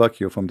 I will block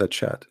you from the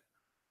chat.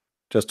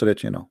 Just to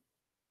let you know.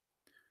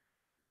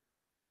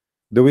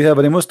 Do we have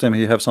any Muslim?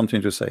 He have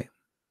something to say.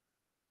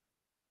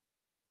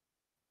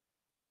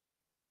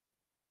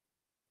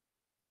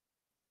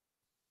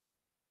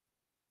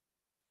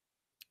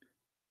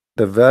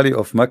 The valley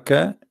of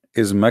Mecca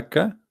is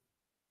Mecca.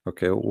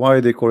 Okay, why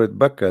they call it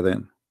Becca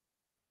then?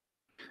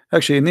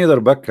 Actually, neither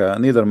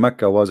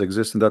Mecca was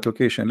exist in that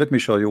location. Let me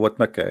show you what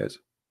Mecca is.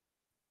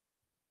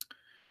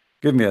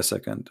 Give me a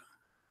second.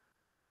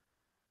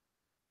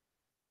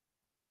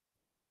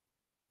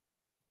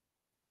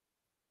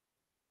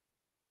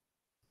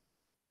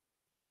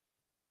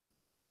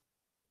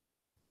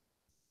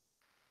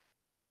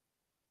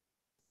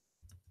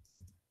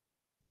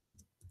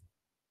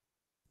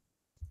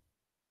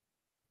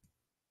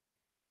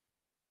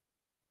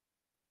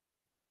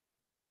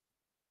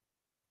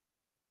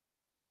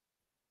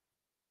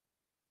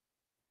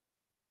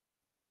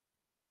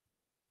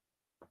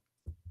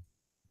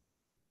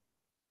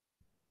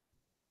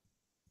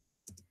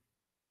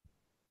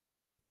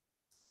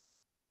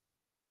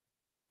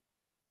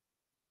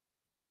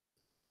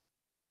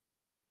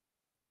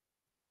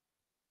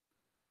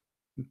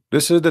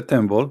 This is the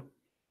temple.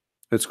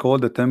 It's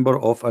called the Temple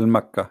of Al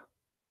Mecca.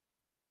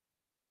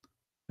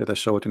 Let us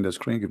show it in the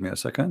screen. Give me a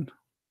second.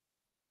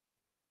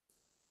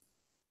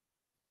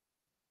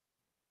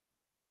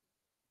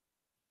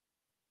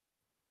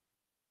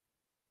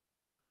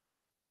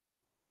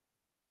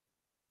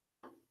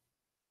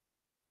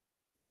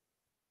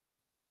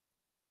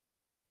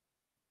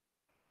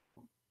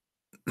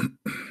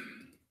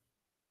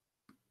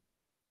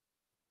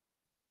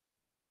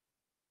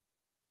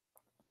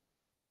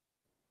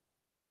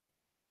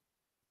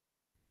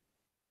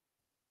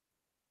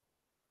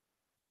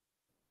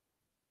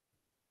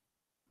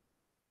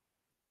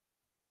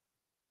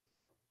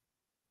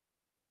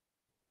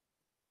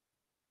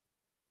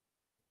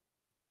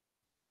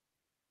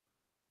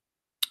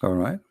 All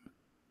right.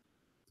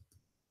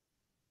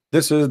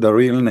 This is the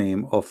real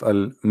name of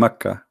Al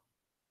Mecca.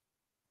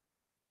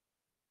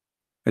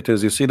 It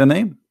is. You see the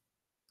name?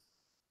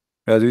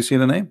 As you see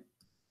the name.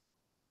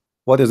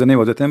 What is the name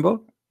of the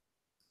temple?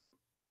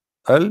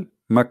 Al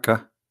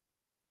Mecca.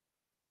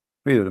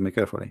 Read it me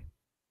carefully.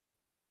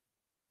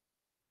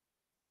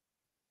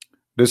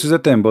 This is a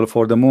temple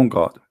for the moon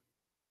god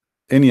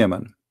in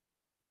Yemen.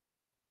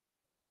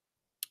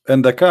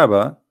 And the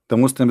Kaaba, the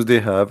Muslims they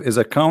have, is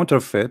a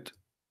counterfeit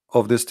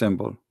of this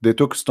temple. They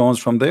took stones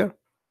from there,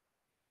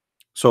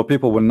 so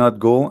people will not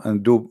go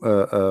and do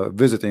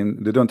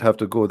visiting. They don't have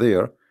to go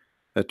there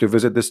to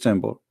visit this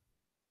temple.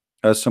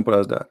 As simple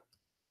as that.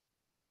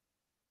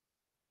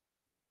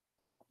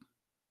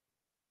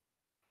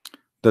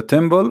 The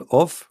temple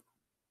of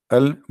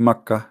Al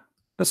Makkah,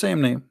 the same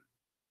name.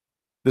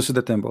 This is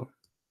the temple.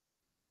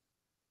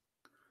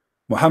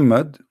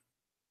 Muhammad,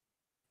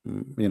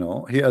 you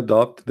know, he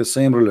adopted the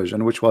same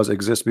religion which was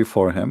exist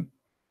before him,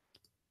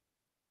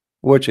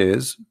 which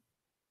is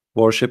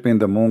worshiping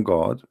the moon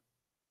god.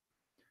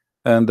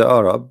 And the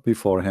Arab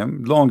before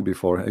him, long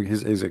before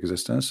his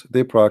existence,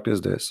 they practice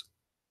this.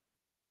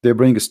 They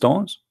bring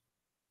stones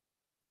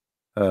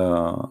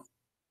uh,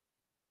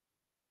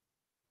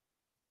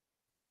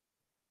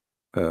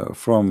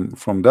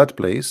 from that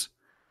place,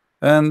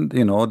 and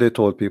you know, they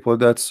told people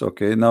that's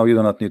okay. Now you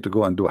do not need to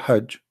go and do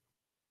Hajj,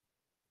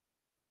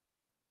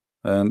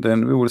 and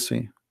then we will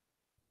see.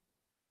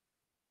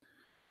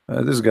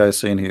 This guy is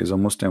saying he is a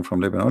Muslim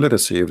from Lebanon. Let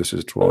us see if this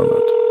is true or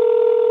not.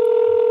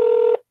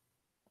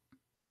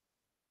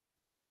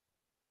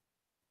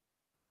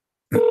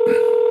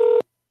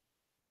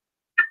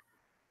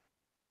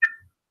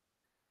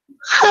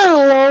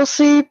 Hello,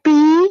 CP.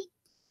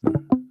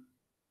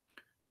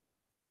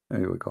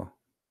 Here we go.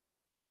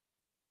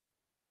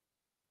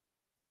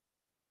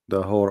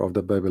 The whore of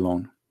the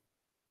Babylon.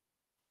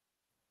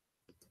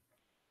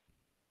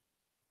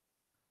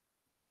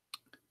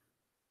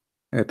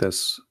 Let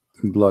us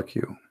block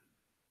you,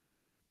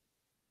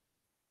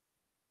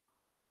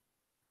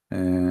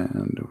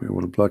 and we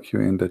will block you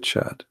in the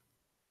chat.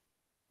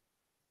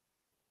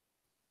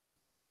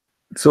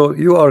 So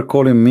you are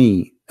calling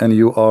me and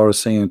you are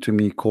saying to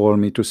me, call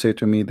me to say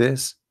to me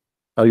this.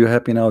 Are you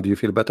happy now? Do you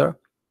feel better?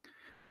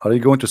 Are you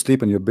going to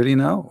sleep in your belly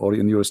now, or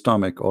in your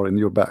stomach, or in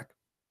your back?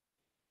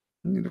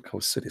 Look how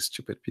silly,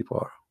 stupid people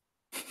are.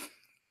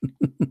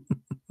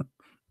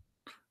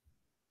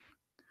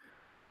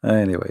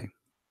 Anyway,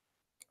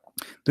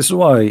 this is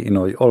why, you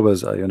know,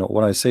 always, you know,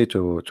 when I say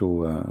to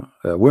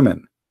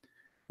women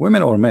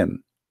or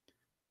men,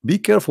 be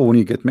careful when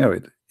you get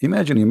married.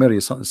 Imagine you marry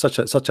such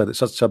a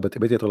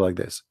potato like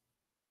this.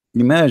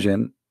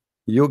 Imagine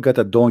you get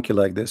a donkey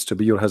like this to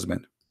be your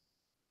husband.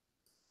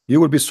 You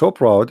will be so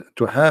proud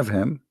to have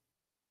him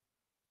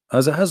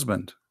as a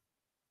husband.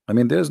 I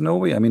mean, there's no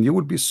way. I mean, you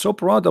would be so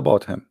proud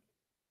about him.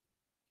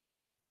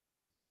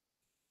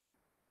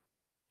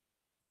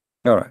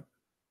 All right.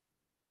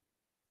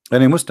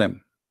 Any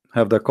Muslim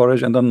have the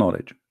courage and the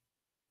knowledge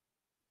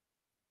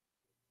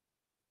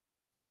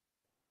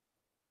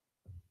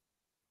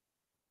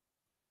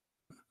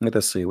Let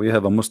us see. We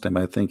have a Muslim,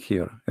 I think,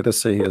 here. Let us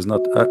say he is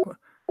not.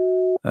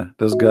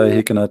 This guy,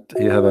 he cannot.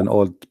 He have an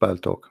old pal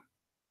talk.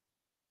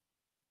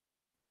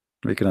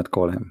 We cannot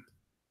call him.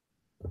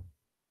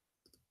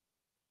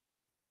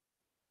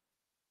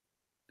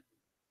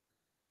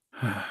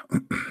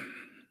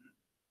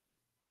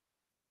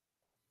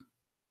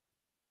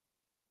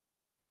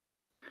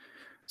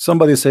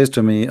 Somebody says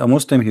to me, a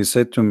Muslim, he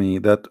said to me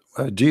that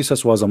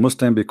Jesus was a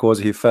Muslim because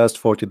he fast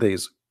 40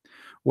 days.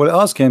 Well,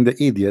 ask him, the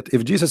idiot,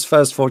 if Jesus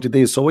fast 40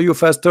 days, so why you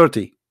fast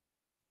 30?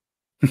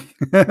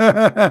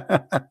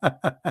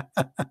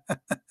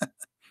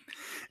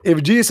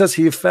 If Jesus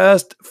he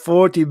fast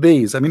 40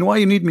 days, I mean, why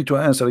you need me to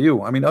answer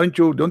you? I mean, don't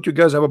you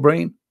guys have a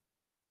brain?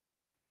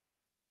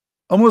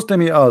 A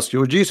Muslim, he asks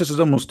you, Jesus is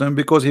a Muslim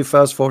because he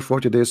fasts for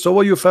 40 days. So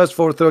why you fast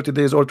for 30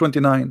 days or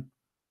 29?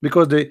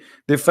 Because they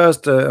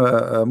fast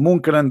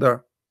moon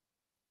calendar.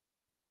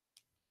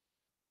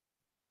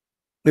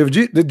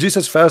 Did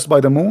Jesus fast by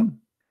the moon?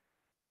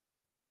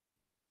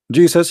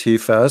 Jesus he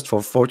fast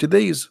for 40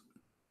 days.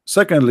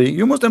 Secondly,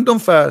 you Muslims don't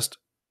fast.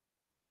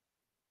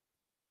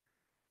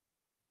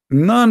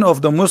 None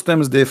of the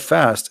Muslims they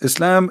fast.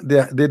 Islam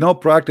they don't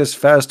practice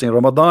fasting.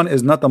 Ramadan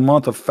is not a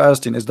month of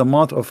fasting, it's the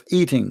month of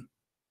eating.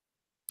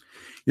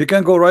 You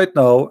can go right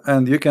now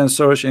and you can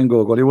search in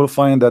Google. You will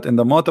find that in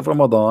the month of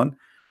Ramadan,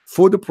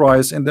 food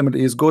price in the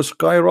Middle East goes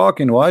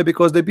skyrocketing. Why?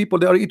 Because the people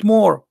there eat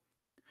more.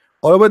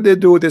 All what they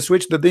do, they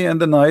switch the day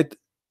and the night,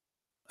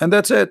 and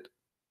that's it.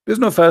 There's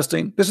no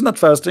fasting. This is not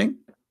fasting.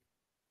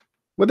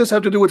 What does this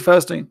have to do with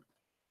fasting?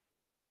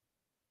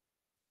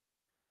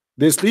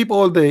 They sleep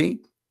all day,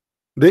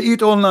 they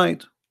eat all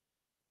night.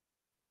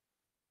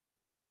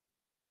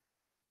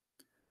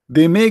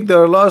 They make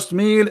their last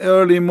meal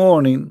early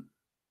morning.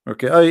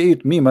 Okay, I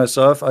eat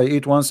myself. I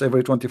eat once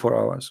every 24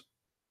 hours.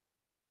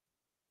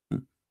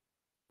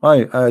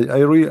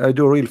 I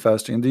do real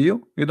fasting. Do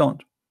you? You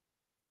don't.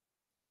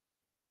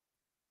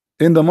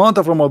 In the month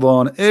of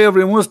Ramadan,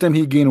 every Muslim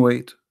he gain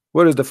weight.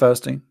 Where is the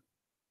fasting?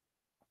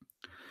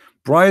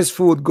 Price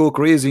food go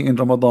crazy in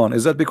Ramadan.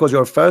 Is that because you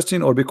are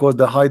fasting or because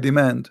the high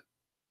demand?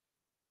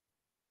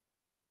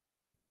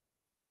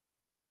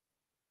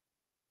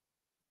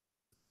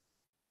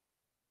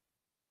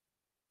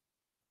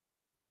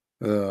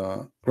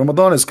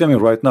 Ramadan is coming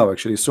right now,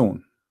 actually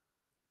soon.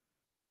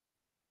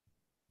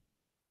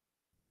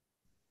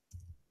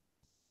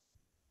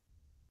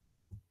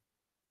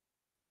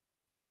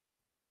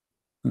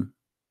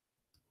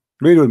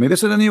 Read with me.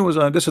 This is the news.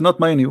 This is not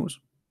my news.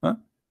 Huh?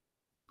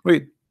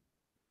 Read.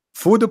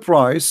 Food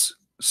price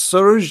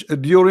surge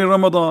during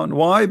Ramadan.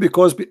 Why?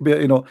 Because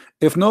you know,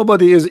 if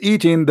nobody is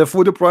eating, the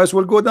food price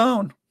will go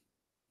down.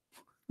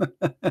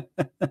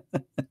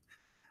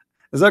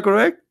 Is that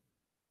correct?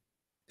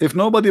 If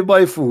nobody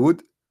buy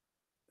food,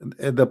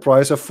 the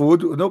price of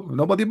food,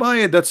 nobody buy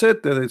it. That's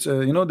it. It's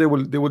you know, they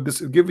will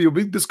give you a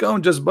big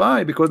discount. Just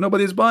buy because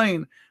nobody's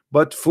buying.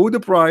 But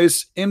food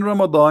price in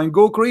Ramadan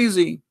go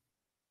crazy.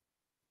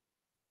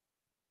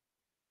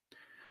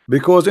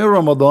 Because in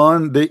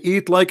Ramadan they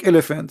eat like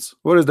elephants.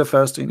 Where is the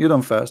fasting? You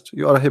don't fast.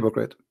 You are a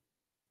hypocrite.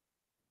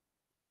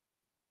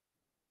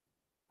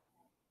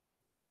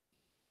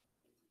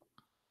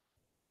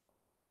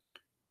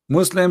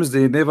 Muslims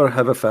they never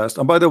have a fast.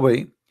 And by the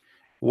way,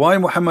 why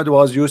Muhammad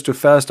was used to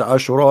fast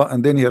Ashura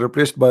and then he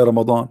replaced by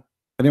Ramadan?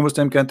 Any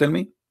Muslim can tell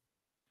me?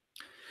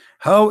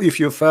 How if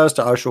you fast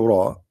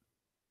Ashura,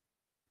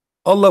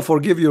 Allah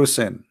forgive your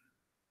sin,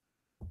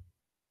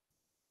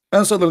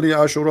 and suddenly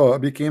Ashura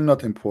became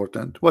not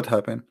important? What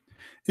happened?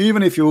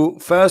 Even if you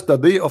fast the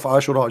day of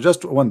Ashura,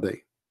 just one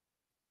day,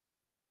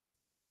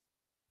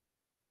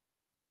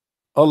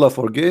 Allah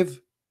forgive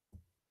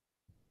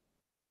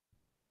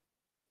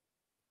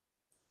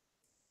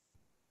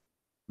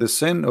the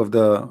sin of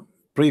the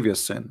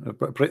previous sin,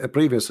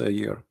 previous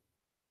year.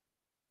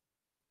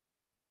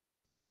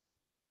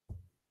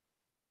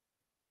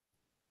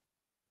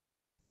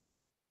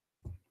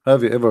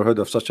 Have you ever heard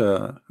of such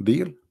a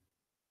deal?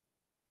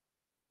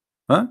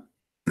 Huh?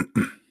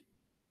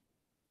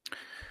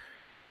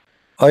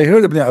 I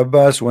heard Ibn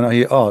Abbas when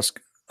he asked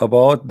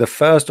about the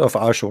fast of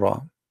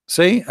Ashura.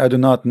 Say, I do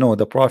not know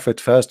the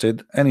Prophet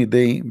fasted any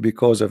day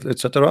because of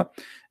etc.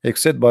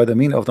 except by the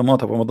mean of the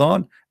month of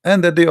Ramadan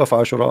and the day of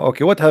Ashura.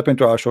 Okay, what happened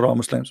to Ashura,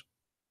 Muslims?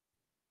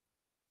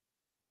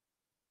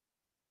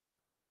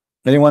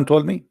 Anyone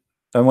told me?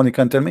 Anyone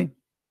can tell me?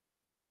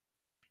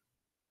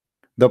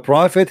 The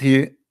Prophet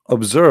he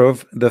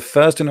observed the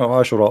fasting of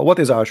Ashura. What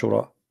is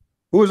Ashura?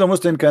 Who is a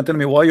Muslim can tell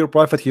me why your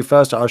Prophet he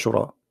fast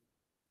Ashura?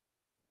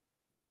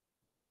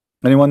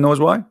 Anyone knows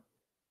why?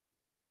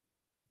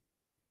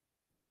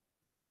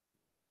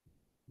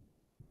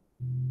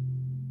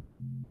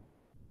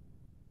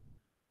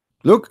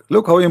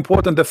 Look how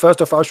important the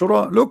fast of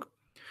Ashura. Look,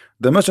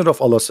 the Messenger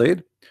of Allah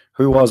said,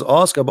 who was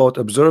asked about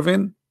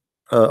observing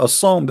a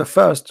psalm, the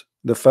fast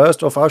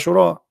of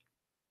Ashura.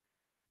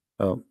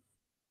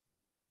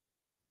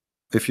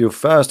 If you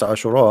fast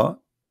Ashura,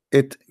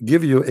 it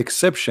give you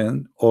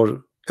exception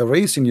or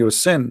erasing your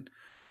sin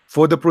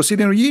for the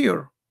preceding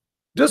year.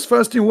 Just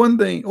fasting one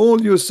day,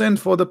 all your sin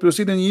for the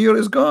preceding year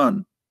is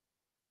gone.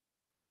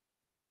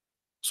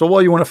 So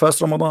why you want to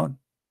fast Ramadan?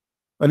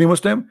 Any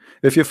Muslim?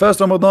 If you fast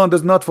Ramadan,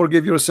 does not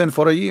forgive your sin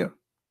for a year.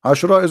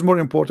 Ashura is more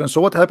important.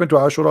 So what happened to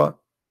Ashura?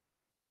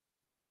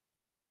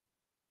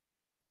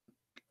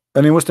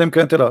 Any Muslim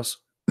can tell us.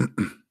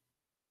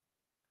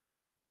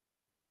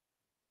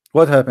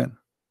 What happened?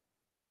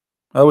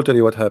 I will tell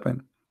you what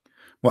happened.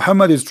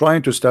 Muhammad is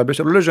trying to establish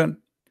a religion.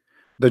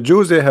 The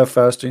Jews, they have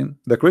fasting.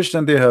 The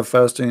Christian, they have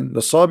fasting.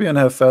 The Sabian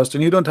have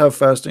fasting. You don't have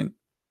fasting.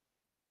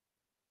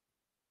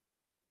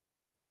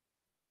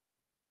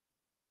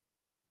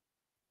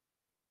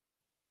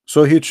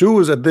 So he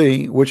chose a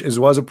day which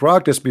was a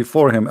practice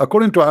before him.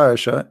 According to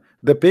Aisha,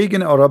 the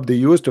pagan Arab, they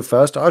used to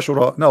fast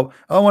Ashura. Now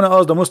I want to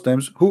ask the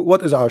Muslims,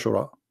 what is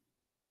Ashura?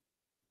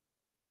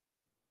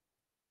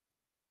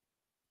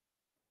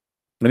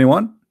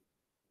 Anyone?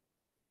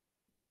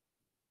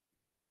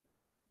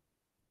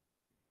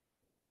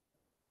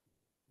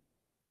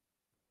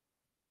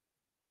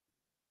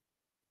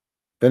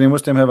 Any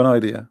Muslim have an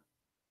idea?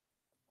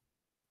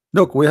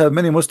 Look, we have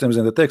many Muslims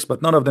in the text,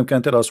 but none of them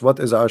can tell us what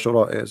is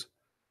Ashura is.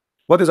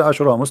 What is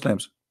Ashura,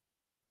 Muslims?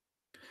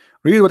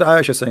 Read what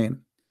Aisha is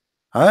saying.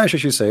 Aisha,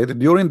 she said,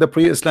 during the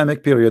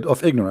pre-Islamic period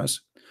of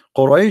ignorance,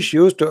 Quraysh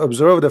used to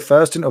observe the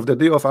fasting of the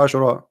day of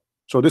Ashura.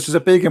 So this is a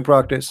pagan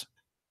practice.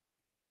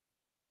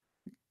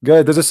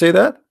 Guys, does it say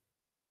that?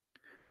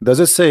 Does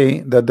it say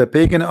that the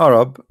pagan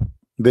Arab,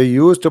 they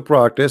used to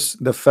practice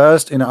the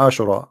fast in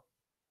Ashura?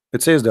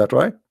 It says that,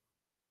 right?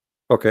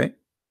 Okay.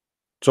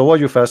 So why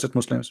you fast it,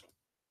 Muslims?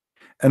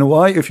 And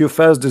why, if you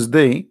fast this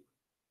day,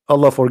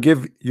 Allah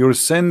forgive your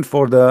sin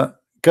for the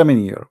coming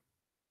year?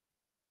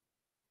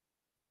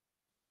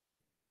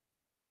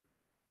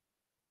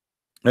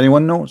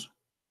 Anyone knows?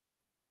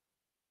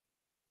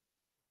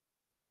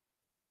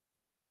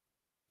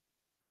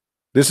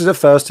 This is a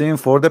fasting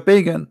for the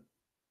pagan.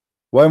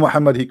 Why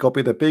Muhammad, he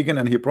copied the pagan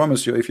and he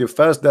promised you if you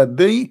fast that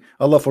day,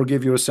 Allah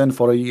forgive your sin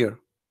for a year.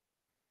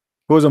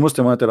 Who is a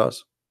Muslim? Tell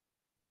us.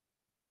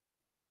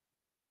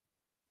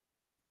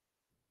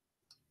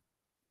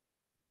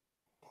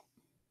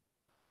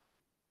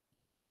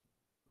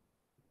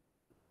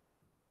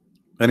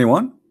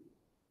 Anyone?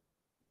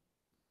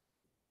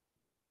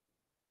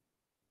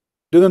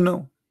 Didn't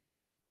know.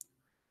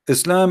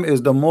 Islam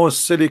is the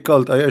most silly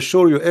cult. I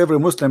assure you, every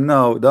Muslim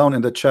now down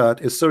in the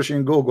chat is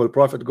searching Google,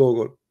 Prophet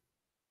Google.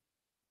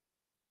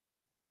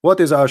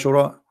 What is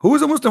Ashura? Who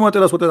is a Muslim?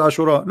 Tell us what is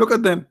Ashura. Look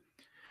at them.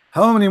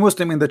 How many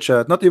Muslim in the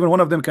chat? Not even one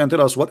of them can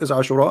tell us what is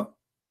Ashura.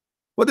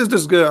 What is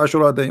this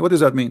Ashura day? What does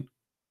that mean?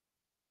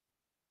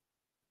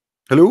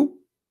 Hello?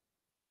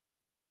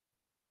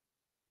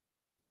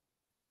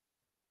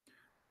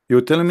 You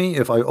tell me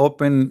if I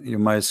open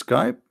my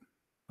Skype.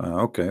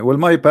 Okay. Well,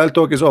 my Pal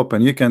Talk is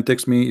open. You can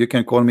text me. You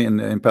can call me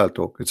in Pal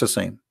Talk. It's the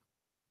same.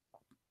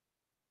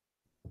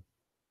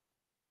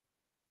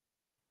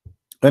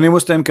 Any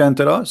Muslim can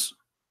tell us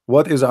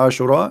what is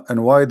Ashura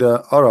and why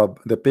the Arab,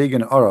 the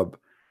pagan Arab,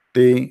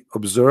 they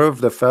observe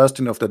the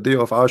fasting of the day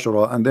of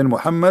Ashura, and then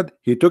Muhammad,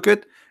 he took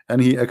it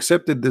and he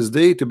accepted this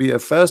day to be a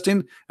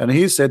fasting, and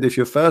he said if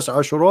you fast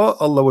Ashura,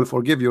 Allah will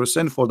forgive your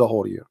sin for the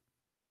whole year.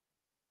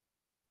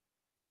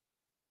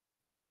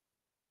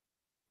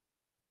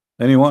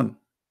 Anyone?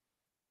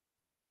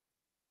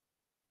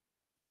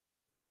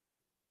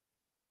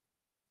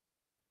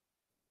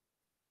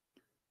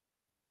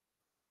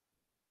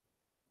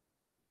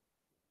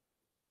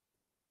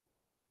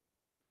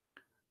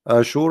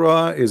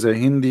 Ashura is a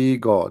Hindi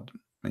god.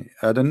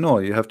 I don't know.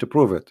 You have to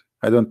prove it.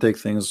 I don't take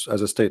things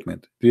as a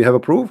statement. Do you have a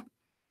proof?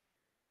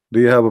 Do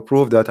you have a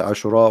proof that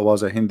Ashura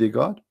was a Hindi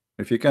god?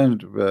 If you can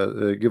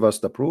give us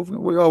the proof,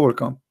 we are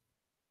welcome.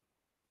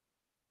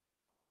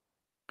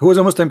 Who is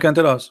a Muslim can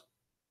tell us?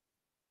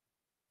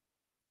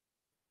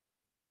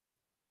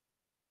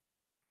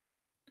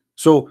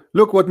 So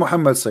look what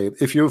Muhammad said.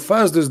 If you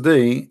fast this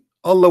day,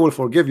 Allah will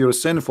forgive your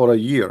sin for a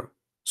year.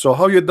 So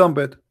how you dump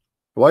it?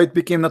 Why it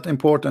became not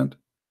important?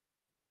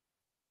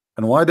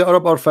 And why the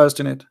Arab are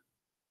fasting it?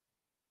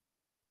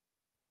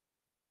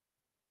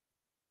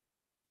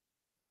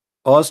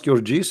 Ask your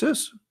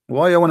Jesus.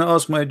 Why I want to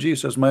ask my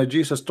Jesus? My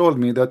Jesus told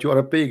me that you are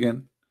a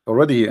pagan.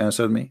 Already he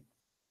answered me.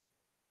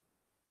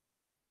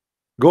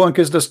 Go and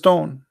kiss the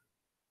stone.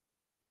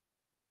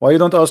 Why you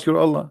don't ask your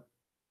Allah?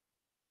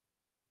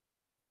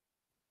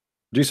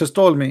 Jesus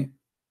told me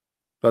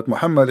that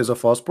Muhammad is a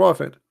false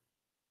prophet.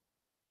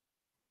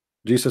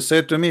 Jesus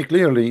said to me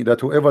clearly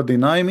that whoever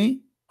deny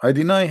me, I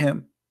deny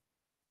him.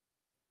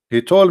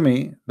 He told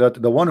me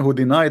that the one who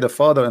denied the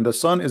Father and the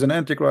Son is an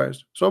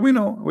Antichrist. So we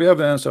know, we have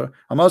the answer.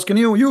 I'm asking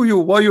you,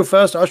 why you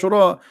fast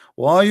Ashura?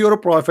 Why your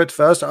prophet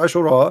fast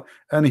Ashura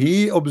and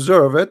he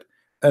observe it?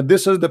 And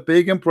this is the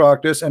pagan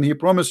practice, and he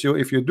promised you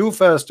if you do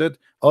fast it,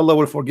 Allah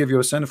will forgive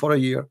your sin for a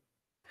year.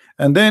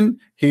 And then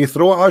he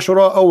threw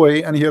Ashura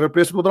away and he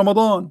replaced it with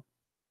Ramadan.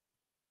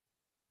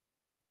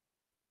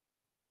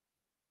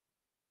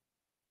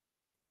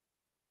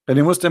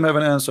 Any Muslim have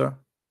an answer?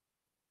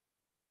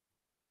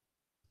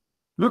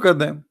 Look at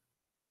them.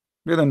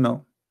 They don't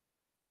know.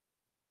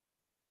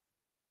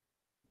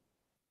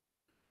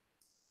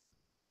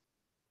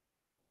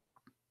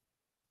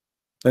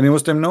 Any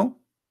Muslim know?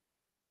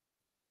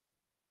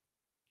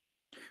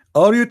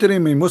 Are you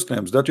telling me,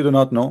 Muslims, that you do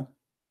not know?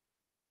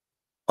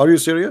 Are you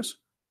serious?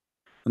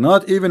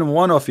 Not even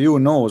one of you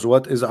knows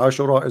what is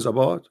Ashura is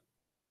about?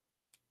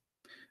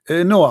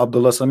 No,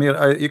 Abdullah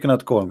Samir, you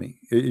cannot call me.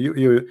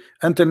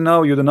 Until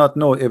now you do not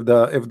know if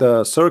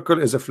the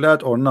circle is a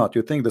flat or not.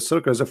 You think the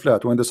circle is a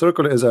flat when the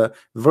circle is a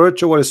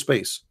virtual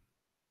space.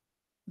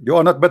 You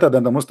are not better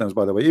than the Muslims,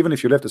 by the way. Even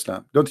if you left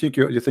Islam, don't think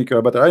you think you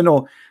are better. I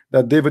know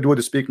that David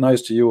would speak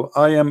nice to you.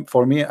 I am,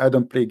 for me, I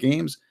don't play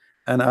games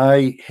and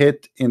I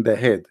hit in the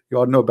head. You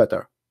are no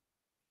better.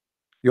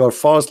 You are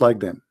false like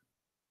them.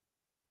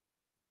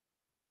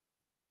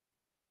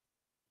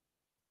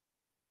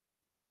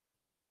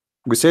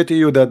 We say to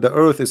you that the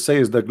earth is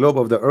says the globe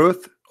of the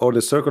earth or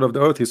the circle of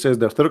the earth. He says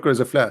the circle is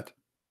a flat.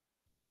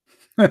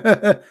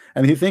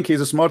 And he think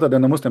he's smarter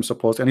than the Muslims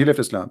supposed, and he left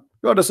Islam.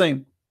 You are the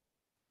same.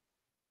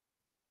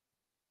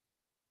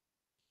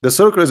 The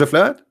circle is a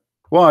flat.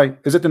 Why?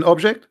 Is it an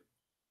object?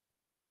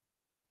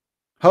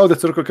 How the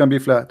circle can be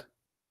flat?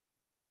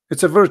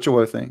 It's a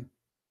virtual thing.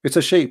 It's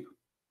a shape.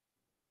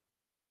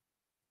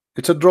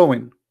 It's a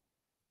drawing.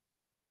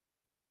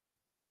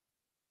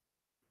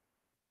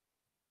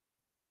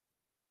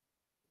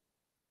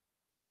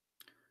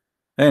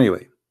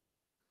 Anyway,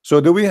 so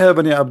do we have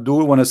any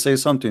Abdul want to say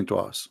something to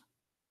us?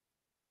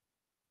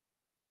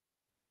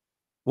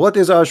 What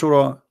is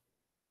Ashura?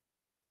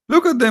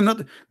 Look at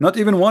them, not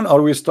even one.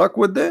 Are we stuck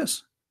with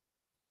this?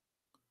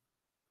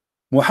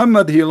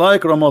 Muhammad, he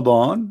like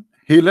Ramadan,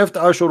 he left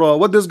Ashura.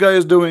 What this guy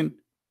is doing?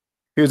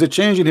 He's a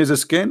change in his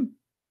skin.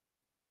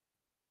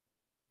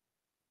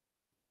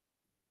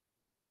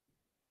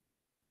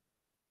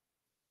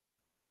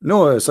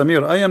 No,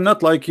 Samir, I am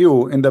not like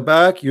you. In the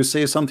back you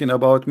say something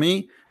about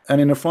me, and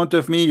in front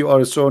of me you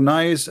are so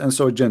nice and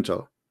so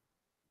gentle.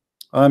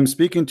 I'm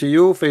speaking to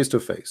you face to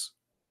face.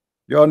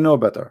 You are no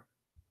better.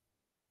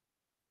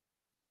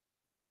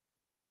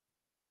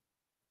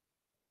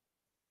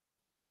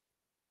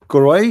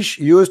 Quraysh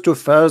used to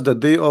fast the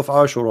day of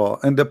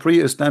Ashura in the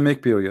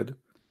pre-Islamic period,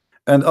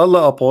 and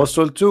Allah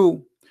Apostle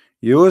too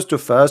used to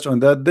fast on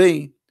that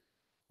day.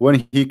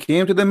 When he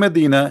came to the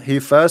Medina, he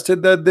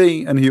fasted that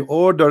day, and he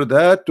ordered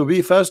that to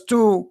be fast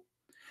too.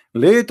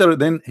 Later,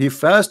 then he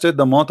fasted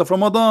the month of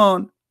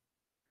Ramadan,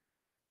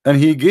 and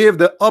he gave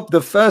up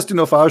the fasting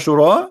of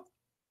Ashura.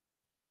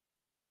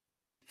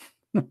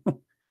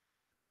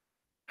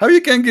 How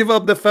you can give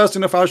up the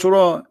fasting of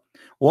Ashura?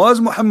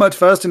 Was Muhammad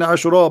fasting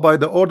Ashura by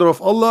the order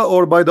of Allah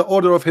or by the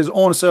order of his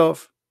own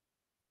self?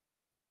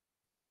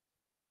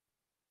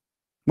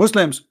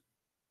 Muslims,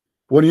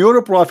 when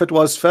your prophet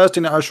was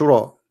fasting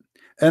Ashura,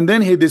 and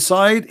then he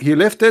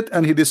left it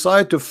and he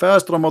decided to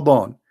fast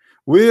Ramadan,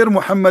 where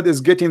Muhammad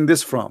is getting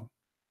this from?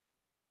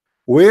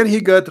 Where he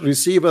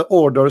receive an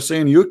order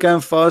saying you can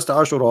fast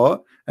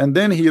Ashura, and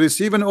then he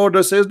receive an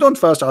order says don't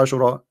fast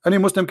Ashura? Any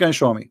Muslim can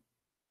show me.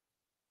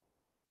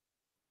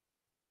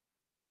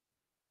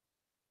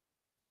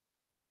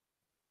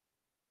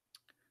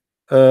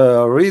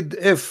 Read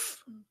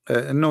if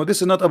no,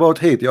 this is not about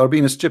hate. You are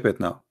being stupid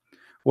now.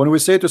 When we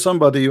say to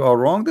somebody you are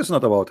wrong, this is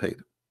not about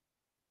hate.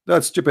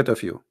 That's stupid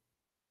of you.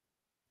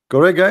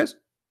 Correct, guys?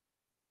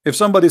 If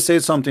somebody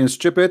says something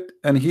stupid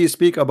and he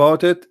speak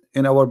about it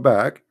in our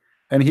back,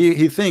 and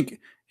he think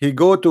he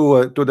go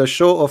to the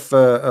show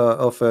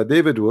of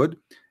David Wood,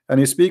 and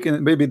he speak,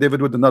 and maybe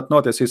David Wood did not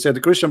notice. He said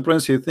the Christian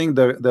Prince, he think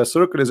the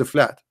circle is a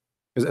flat.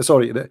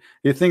 Sorry,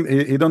 he think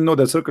he don't know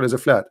the circle is a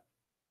flat.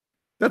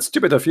 That's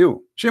stupid of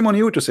you. Shame on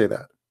you to say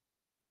that.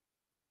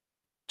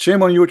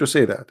 Shame on you to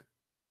say that.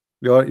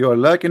 You are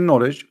lacking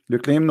knowledge. You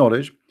claim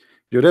knowledge.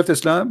 You left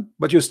Islam,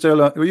 but you're still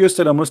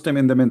a Muslim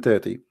in the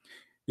mentality.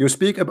 You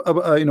speak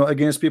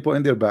against people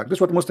in their back. That's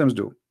what Muslims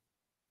do.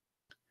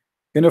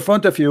 In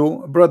front of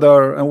you,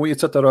 brother, and we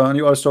etc. And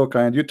you are so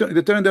kind.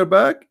 They turn their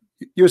back.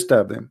 You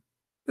stab them.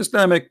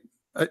 Islamic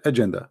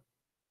agenda.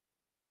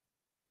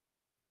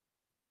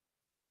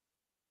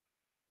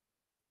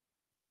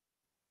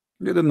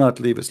 You did not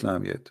leave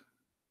Islam yet.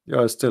 You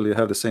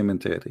have the same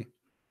mentality.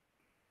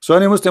 So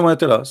any Muslim want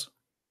to tell us?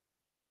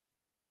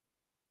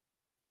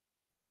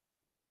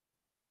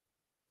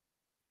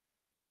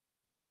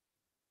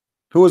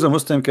 Who is a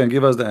Muslim can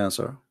give us the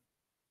answer?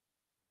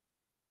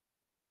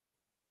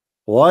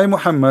 Why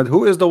Muhammad?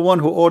 Who is the one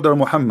who ordered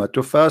Muhammad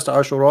to fast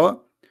Ashura?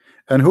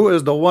 And who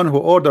is the one who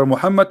ordered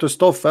Muhammad to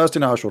stop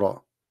fasting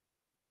Ashura?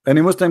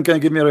 Any Muslim can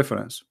give me a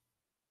reference.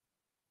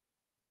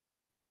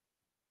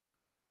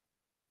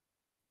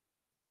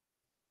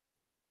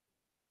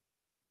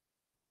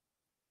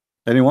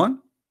 Anyone?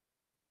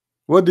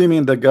 What do you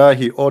mean the guy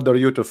he ordered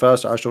you to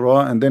fast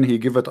Ashura and then he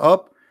give it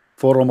up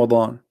for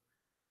Ramadan?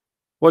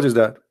 What is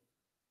that?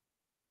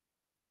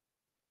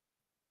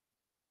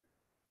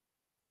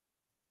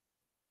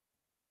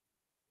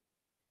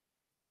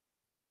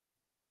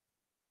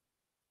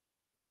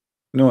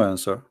 No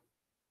answer.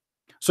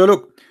 So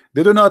look,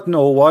 they do not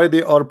know why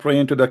they are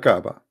praying to the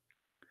Kaaba.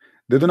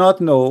 They do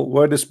not know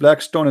where this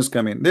black stone is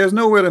coming. There's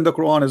nowhere in the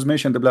Quran is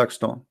mentioned the black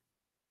stone.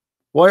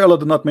 Why Allah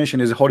did not mention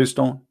is a holy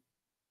stone?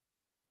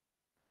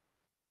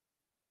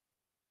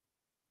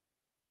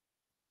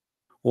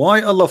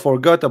 Why Allah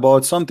forgot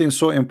about something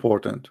so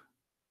important?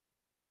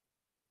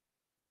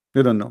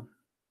 You don't know.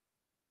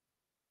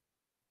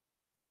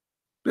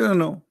 You don't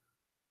know.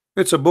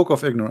 It's a book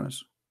of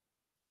ignorance.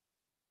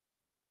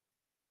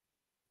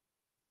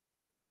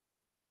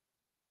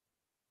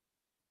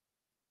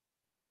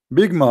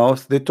 Big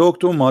mouth, they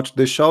talk too much,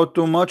 they shout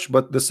too much,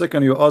 but the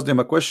second you ask them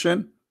a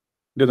question,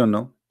 they don't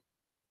know.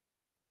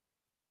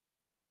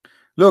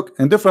 Look,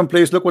 in different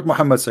place, look what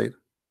Muhammad said.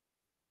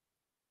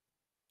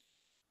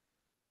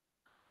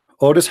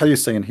 Or this hadith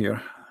saying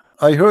here.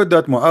 I heard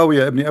that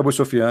Muawiyah ibn Abu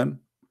Sufyan.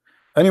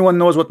 Anyone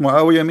knows what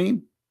Muawiyah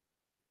mean?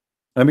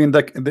 I mean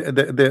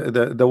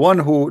the one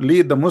who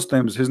lead the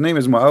Muslims, his name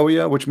is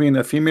Muawiyah, which means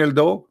a female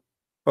dog.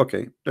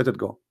 Okay, let it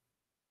go.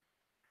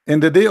 In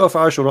the day of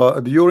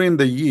Ashura, during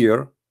the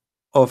year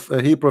of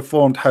he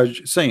performed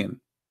Hajj, saying,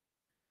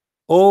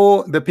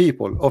 "O the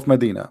people of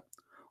Medina,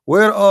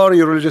 where are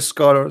your religious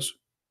scholars?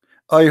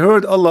 I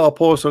heard Allah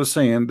apostle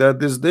saying that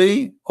this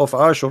day of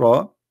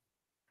Ashura,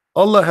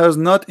 Allah has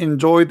not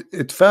enjoyed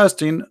it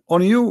fasting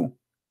on you,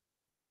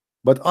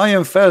 but I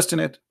am fasting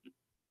it.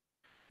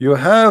 You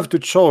have to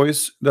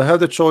choice. They have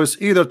the choice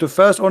either to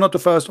fast or not to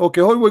fast.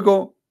 Okay, here we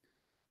go.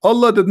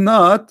 Allah did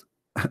not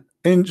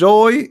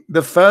enjoy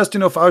the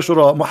fasting of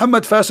Ashura.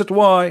 Muhammad fasted.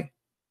 Why?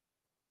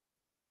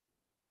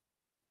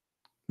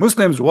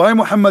 Muslims, why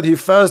Muhammad he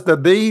fast the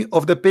day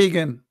of the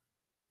pagan?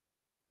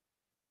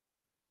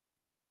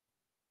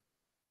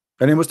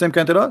 Any Muslim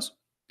can tell us?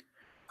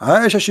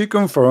 Aisha, she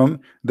confirmed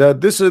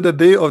that this is the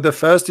day of the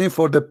fasting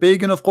for the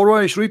pagan of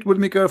Quraysh. Read with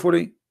me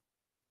carefully.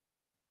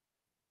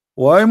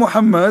 Why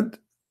Muhammad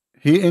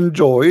he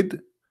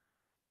enjoyed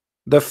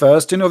the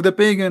fasting of the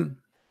pagan?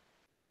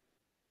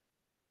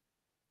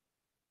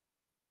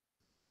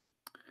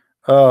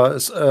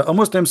 A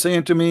Muslim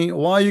saying to me,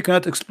 why you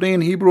cannot explain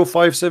Hebrew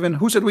 5:7?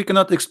 Who said we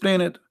cannot explain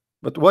it?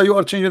 But why you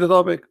are changing the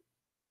topic?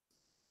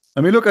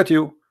 I mean, look at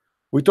you.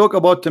 We talk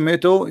about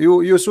tomato,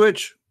 you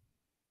switch.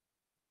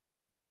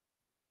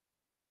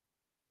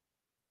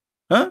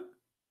 Huh?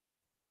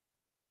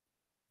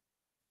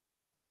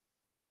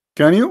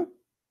 Can you?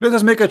 Let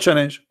us make a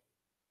challenge.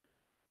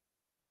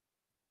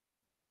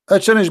 A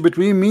challenge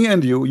between me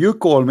and you. You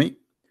call me.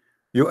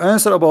 You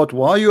answer about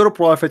why your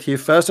prophet he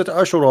fasted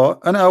Ashura,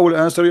 and I will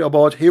answer you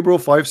about Hebrew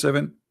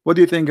 5:7. What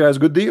do you think, guys?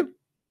 Good deal?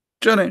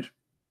 Challenge.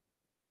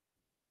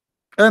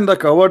 And the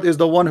coward is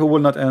the one who will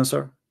not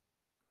answer.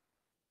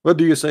 What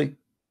do you say?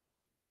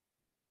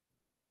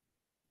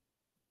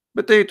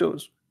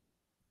 Potatoes.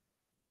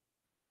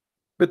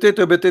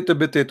 Potato, potato,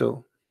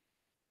 potato.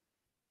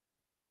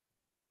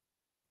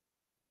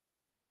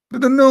 They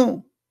don't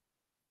know.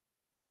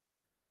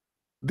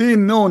 They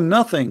know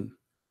nothing.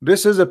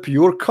 This is a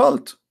pure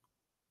cult.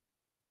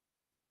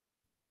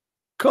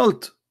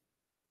 Cult.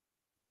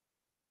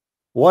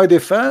 Why they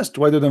fast?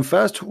 Why they don't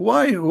fast?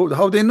 Why?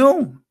 How they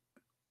know?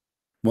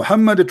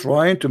 Muhammad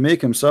trying to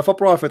make himself a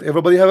prophet.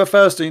 Everybody have a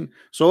fasting.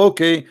 So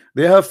okay,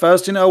 they have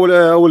fasting. I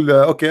will.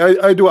 Okay,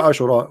 I do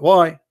Ashura.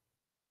 Why?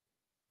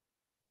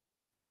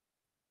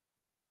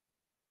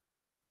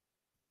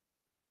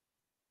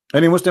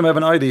 Any Muslim have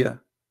an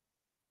idea?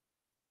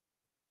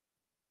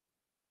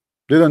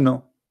 They don't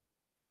know.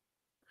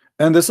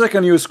 And the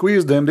second you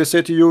squeeze them, they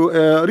say to you,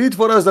 read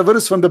for us the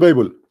verse from the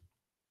Bible.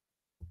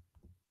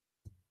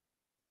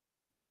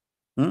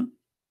 Hmm?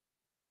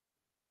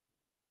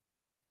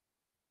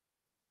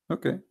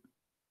 Okay.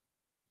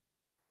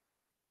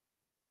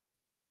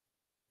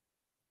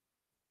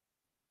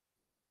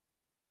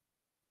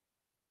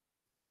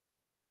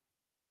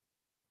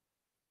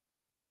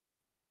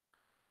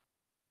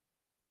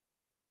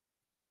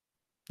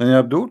 And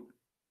Abdul?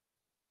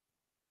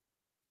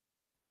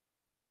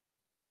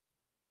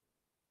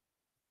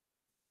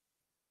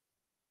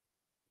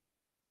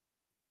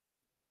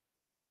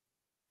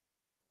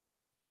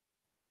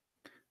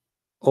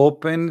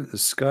 Open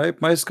Skype.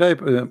 My Skype.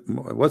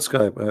 What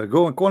Skype?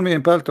 Go and call me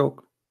in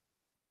Paltalk.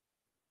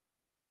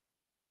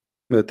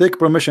 Take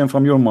permission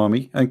from your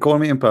mommy and call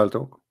me in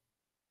Paltalk.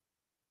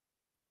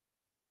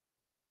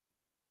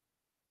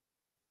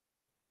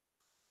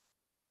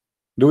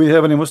 Do we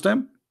have any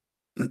Muslim?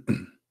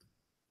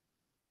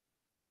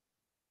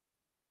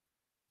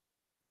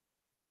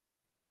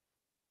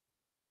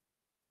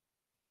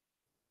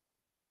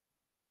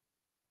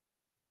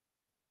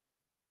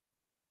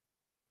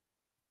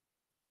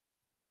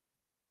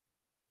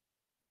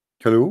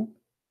 Hello?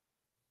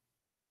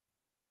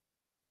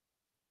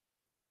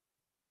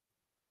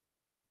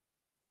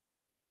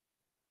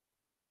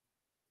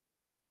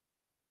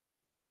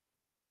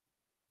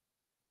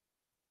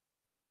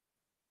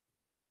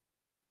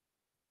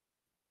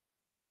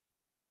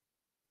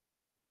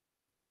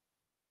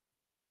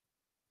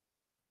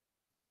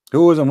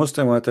 Who is a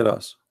Muslim will tell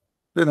us?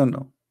 They don't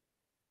know.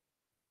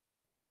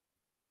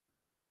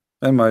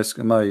 And my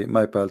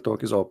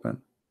Paltalk is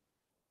open.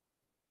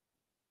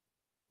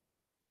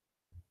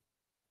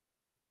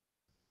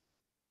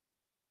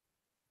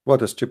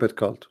 What a stupid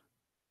cult.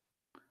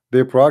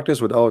 They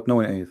practice without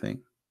knowing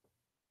anything.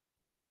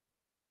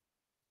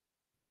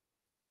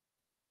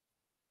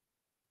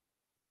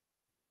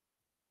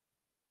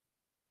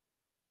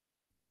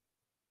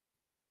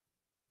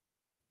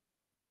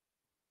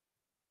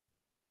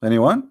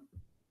 Anyone?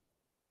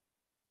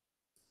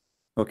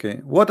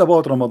 Okay. What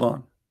about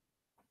Ramadan?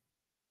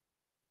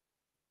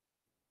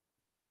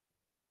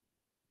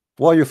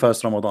 Why you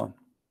fast Ramadan?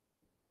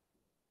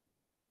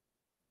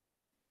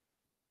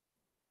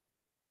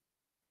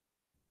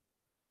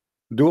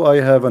 Do I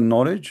have a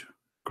knowledge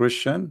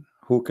Christian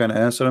who can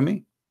answer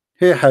me?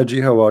 Hey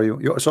Haji, how are you?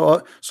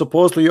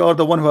 Supposedly you are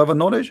the one who have a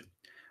knowledge?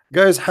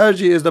 Guys,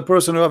 Haji is the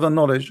person who have the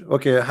knowledge.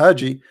 Okay,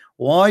 Haji,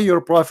 why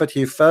your prophet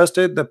he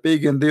fasted the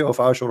pagan day of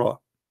Ashura?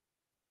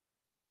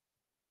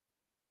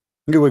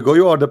 Here we go.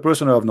 You are the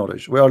person who have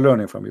knowledge. We are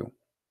learning from you.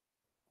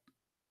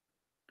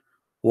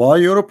 Why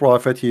your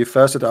prophet he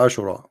fasted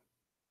Ashura?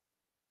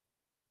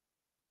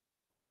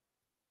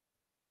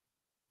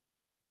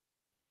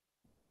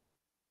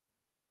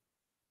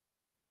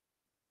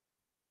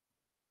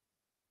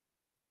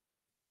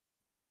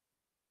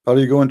 Are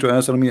you going to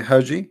answer me,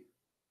 Haji?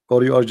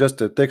 Or you are just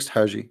a text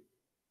Haji?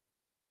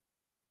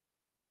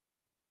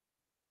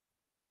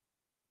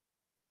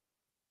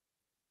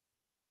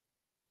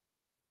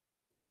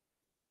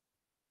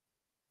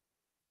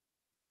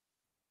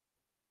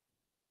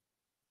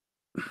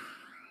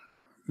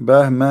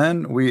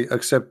 Bahman, we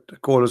accept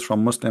calls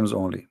from Muslims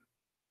only.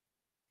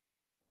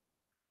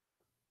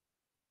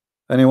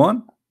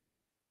 Anyone?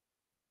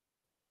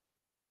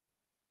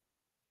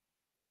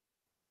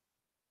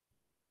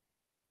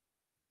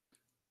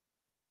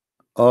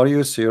 Are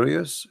you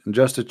serious?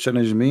 Just to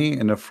challenge me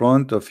in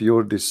front of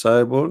your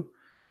disciple,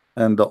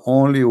 and the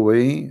only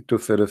way to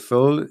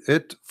fulfill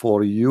it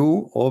for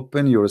you,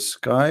 open your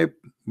Skype,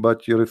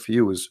 but you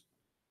refuse.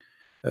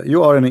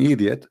 You are an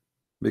idiot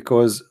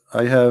because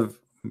I have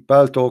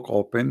Paltalk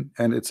open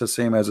and it's the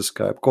same as a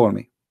Skype. Call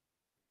me.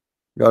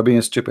 You are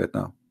being stupid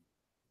now.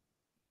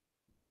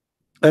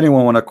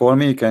 Anyone wanna call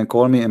me? You can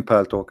call me in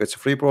Paltalk. It's a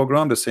free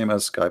program, the same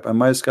as Skype. And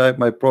my Skype,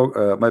 my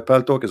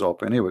Paltalk is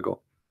open. Here we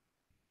go.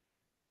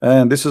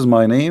 And this is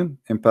my name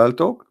in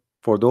Paltalk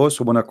for those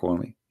who wanna call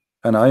me.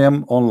 And I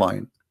am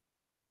online.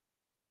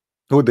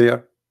 Who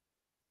there?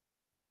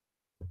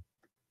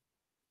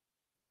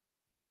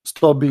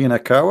 Stop being a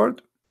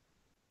coward.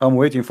 I'm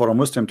waiting for a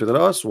Muslim to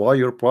tell us why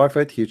your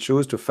prophet he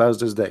chose to fast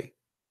this day.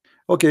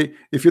 Okay,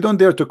 if you don't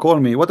dare to call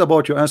me, what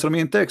about you answer me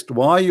in text?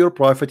 Why your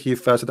prophet he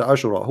fasted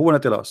Ashura? Who wanna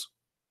tell us?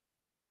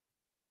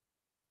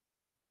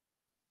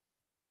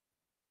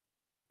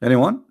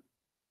 Anyone?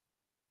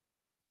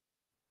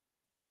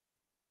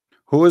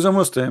 Who is a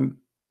Muslim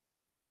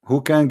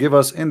who can give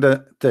us in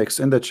the text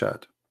in the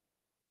chat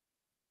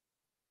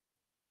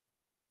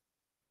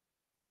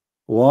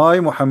why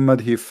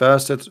Muhammad he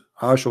fasted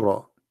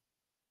Ashura?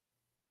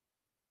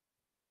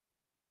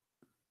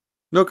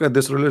 Look at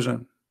this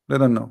religion. They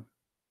don't know.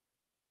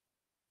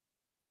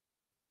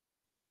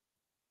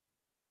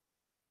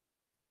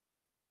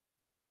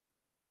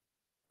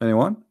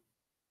 Anyone?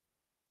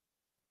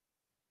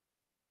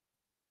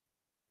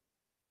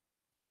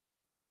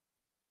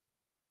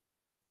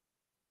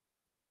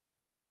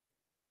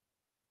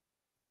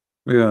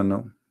 We don't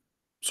know.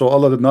 So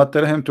Allah did not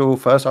tell him to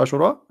fast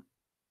Ashura?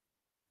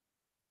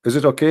 Is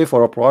it okay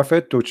for a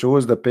prophet to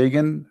choose the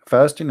pagan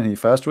fasting and he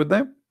fast with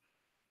them?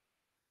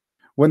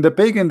 When the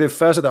pagan they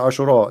fasted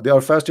Ashura, they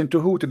are fasting to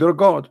who? To their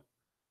God.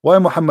 Why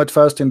Muhammad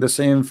fasting the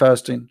same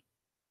fasting?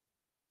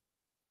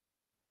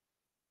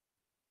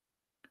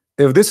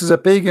 If this is a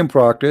pagan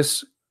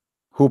practice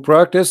who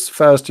practice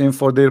fasting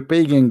for their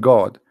pagan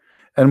God,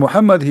 and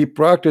Muhammad he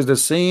practiced the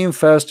same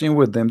fasting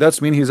with them,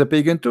 that's mean he's a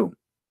pagan too.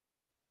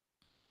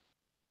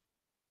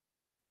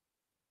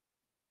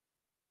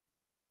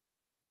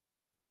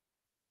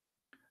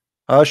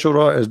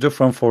 Ashura is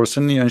different for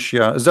Sunni and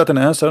Shia. Is that an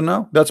answer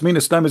now? That means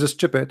Islam is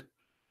stupid.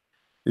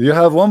 You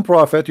have one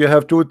prophet, you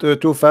have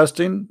two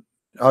fasting.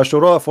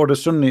 Ashura for the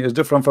Sunni is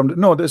different from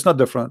no, it's not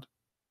different.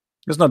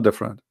 It's not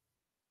different.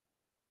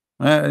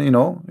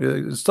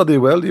 Study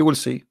well, you will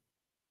see.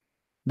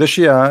 The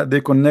Shia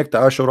they connect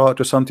Ashura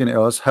to something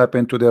else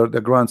happened to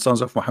the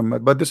grandsons of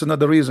Muhammad, but this is not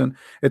the reason.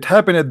 It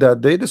happened at that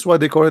day. This is why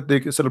they call it.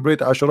 They celebrate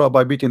Ashura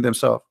by beating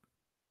themselves.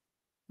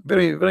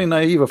 Very, very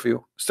naive of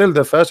you. Still,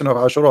 the fasting of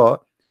Ashura.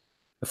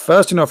 The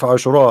fasting of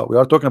Ashura, we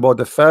are talking about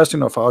the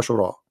fasting of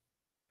Ashura,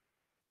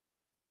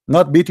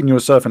 not beating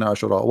yourself in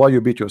Ashura. Why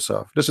you beat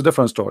yourself? This is a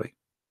different story.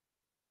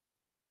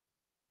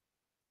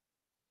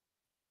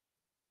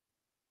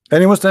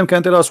 Any Muslim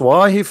can tell us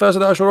why he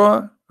fasted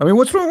Ashura? I mean,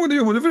 what's wrong with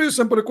you? It's a very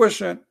simple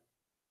question.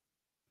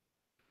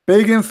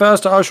 Pagan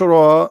fast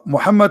Ashura,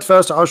 Muhammad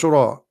fast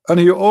Ashura, and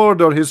he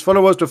ordered his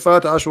followers to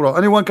fast Ashura.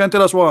 Anyone can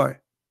tell us why?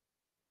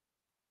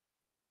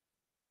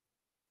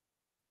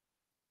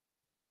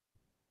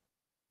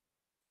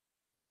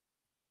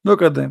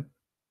 Look at them.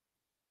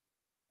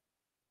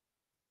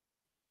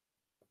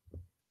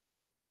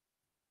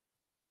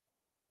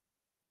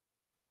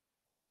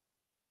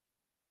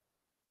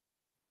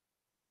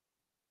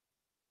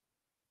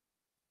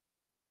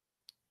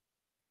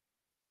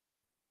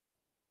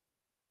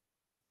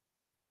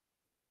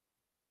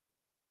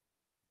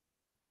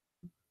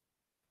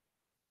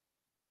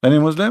 Any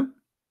Muslim?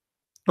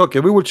 Okay,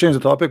 we will change the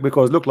topic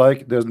because look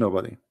like there's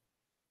nobody.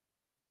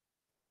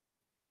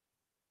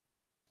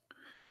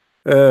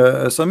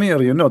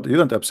 Samir, you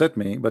don't upset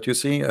me, but you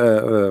see,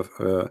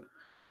 I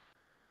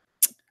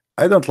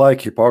don't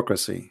like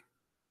hypocrisy.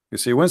 You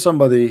see, when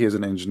somebody is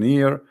an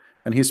engineer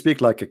and he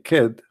speak like a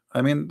kid,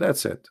 I mean,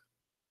 that's it.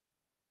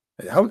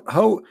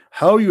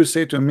 How you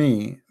say to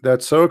me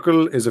that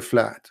circle is a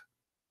flat?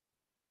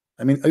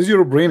 I mean, is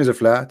your brain is a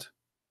flat?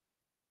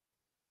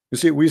 You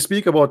see, we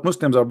speak about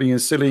Muslims are being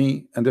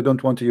silly and they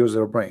don't want to use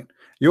their brain.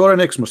 You are an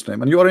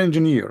ex-Muslim and you are an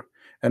engineer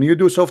and you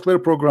do software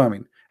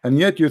programming, and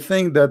yet you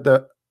think that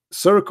the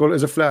circle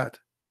is a flat.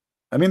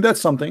 I mean, that's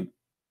something.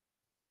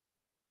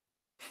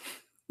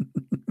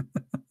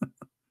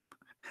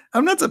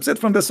 I'm not upset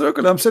from the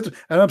circle. I'm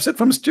upset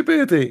from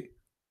stupidity.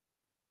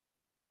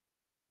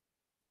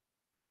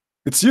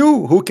 It's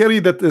you who carry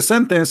that the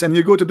sentence and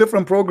you go to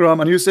different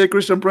program and you say,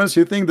 Christian Prince,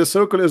 you think the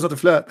circle is not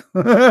flat.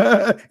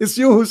 It's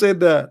you who said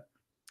that.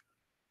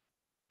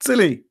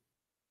 Silly.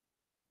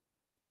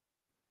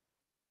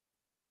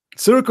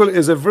 Circle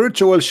is a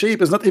virtual shape,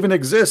 does not even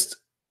exist.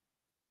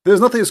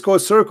 There's nothing is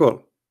called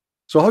circle.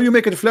 So how you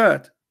make it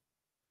flat?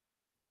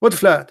 What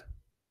flat?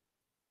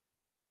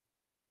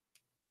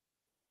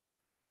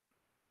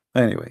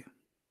 Anyway.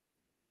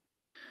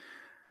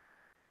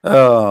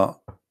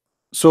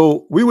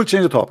 So we will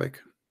change the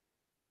topic.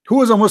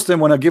 Who is a Muslim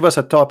want to give us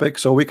a topic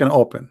so we can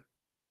open?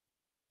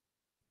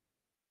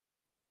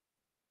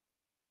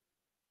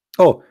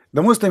 Oh,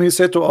 the Muslim, he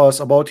said to us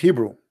about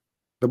Hebrew,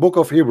 the book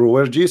of Hebrew,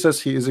 where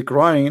Jesus, he is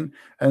crying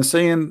and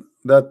saying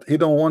that he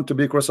don't want to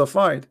be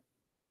crucified.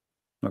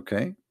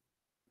 Okay.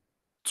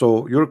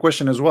 So your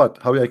question is what?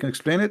 How I can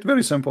explain it?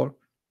 Very simple.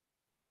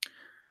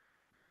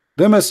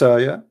 The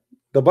Messiah,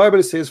 the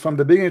Bible says from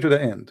the beginning to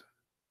the end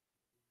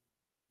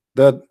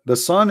that the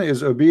Son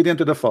is obedient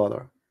to the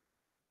Father,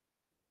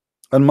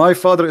 and my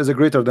Father is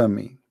greater than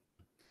me.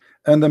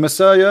 And the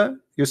Messiah,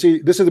 you see,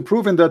 this is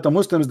proven that the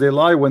Muslims, they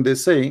lie when they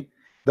say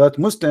that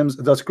Muslims,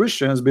 that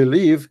Christians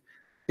believe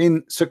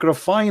in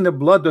sacrificing the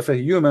blood of a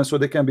human so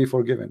they can be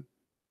forgiven.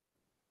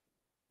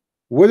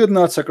 We did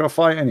not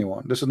sacrifice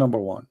anyone. This is number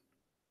one.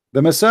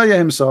 The Messiah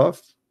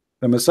himself,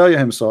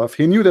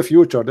 he knew the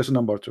future. This is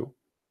number two.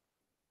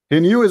 He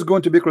knew he's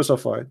going to be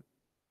crucified,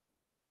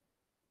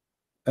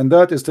 and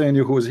that is telling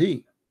you who is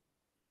he.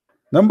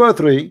 Number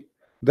three,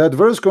 that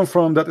verse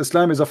confirmed that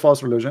Islam is a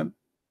false religion,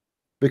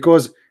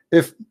 because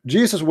if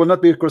Jesus will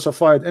not be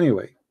crucified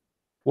anyway,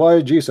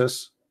 why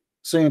Jesus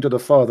saying to the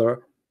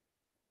Father,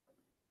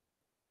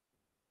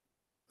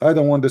 I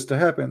don't want this to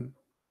happen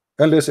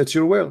unless it's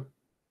your will.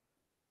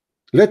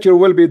 Let your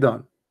will be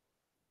done.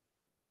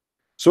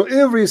 So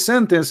every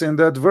sentence in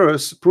that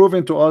verse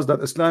proving to us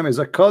that Islam is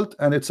a cult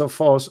and it's a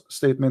false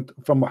statement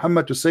from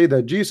Muhammad to say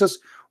that Jesus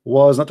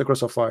was not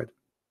crucified.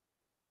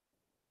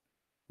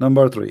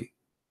 Number three,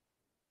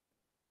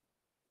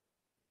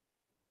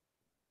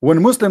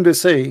 when Muslims they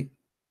say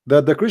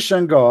that the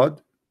Christian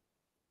God,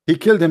 he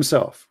killed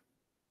himself,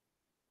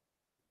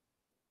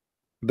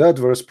 that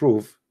verse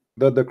prove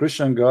that the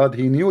Christian God,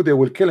 he knew they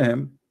will kill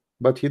him,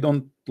 but he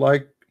don't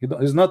like,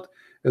 is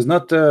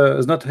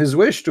not his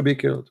wish to be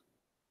killed,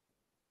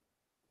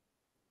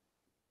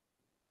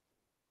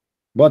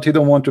 but he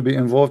don't want to be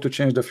involved to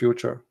change the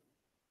future.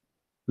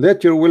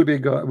 Let your will be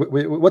God.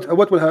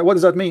 What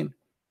does that mean?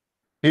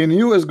 He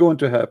knew it's going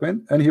to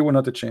happen and he will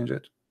not change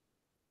it.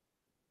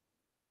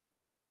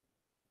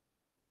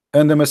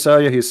 And the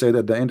Messiah, he said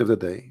at the end of the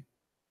day,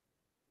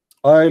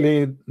 I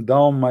laid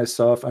down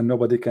myself and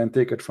nobody can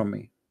take it from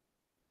me.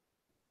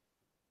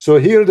 So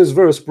here this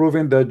verse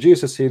proving that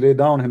Jesus, he laid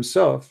down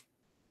himself,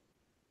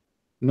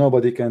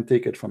 nobody can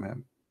take it from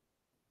him.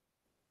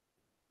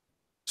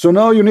 So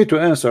now you need to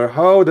answer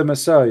how the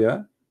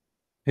Messiah,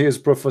 he is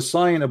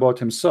prophesying about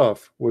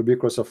himself will be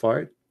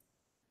crucified,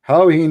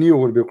 how he knew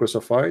will be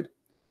crucified,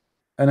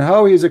 and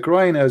how he is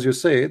crying, as you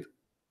said,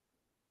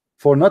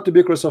 for not to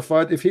be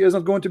crucified if he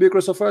isn't going to be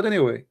crucified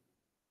anyway.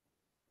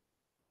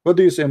 What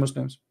do you say,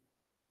 Muslims?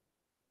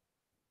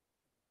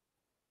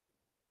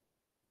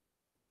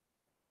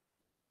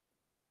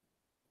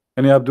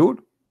 Any Abdul?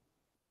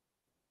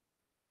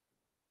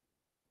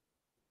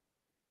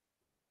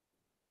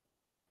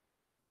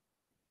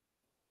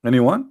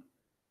 Anyone?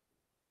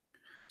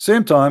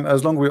 Same time,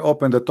 as long we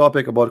open the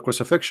topic about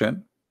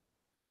crucifixion,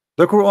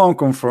 the Quran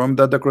confirmed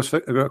that the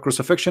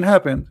crucifixion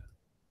happened.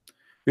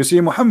 You see,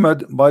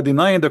 Muhammad, by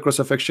denying the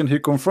crucifixion, he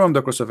confirmed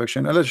the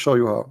crucifixion, and let's show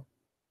you how.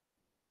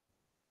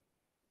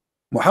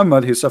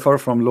 Muhammad, he suffered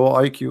from low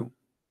IQ.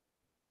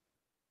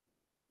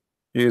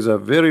 He is a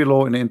very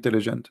low and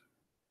intelligent.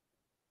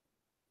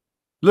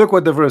 Look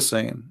what the verse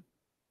saying.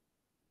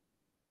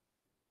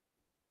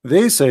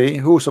 They say,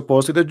 who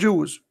supposedly the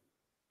Jews,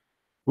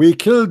 we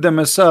killed the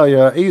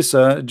Messiah,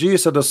 Isa,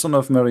 Jesus, the son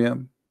of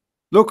Maryam.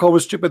 Look how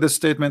stupid this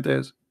statement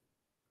is.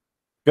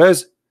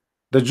 Guys,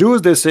 the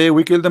Jews, they say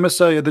we killed the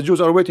Messiah. The Jews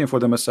are waiting for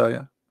the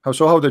Messiah.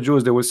 How the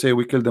Jews, they will say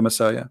we killed the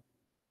Messiah?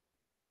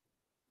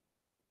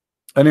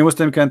 Any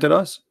Muslim can tell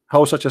us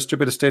how such a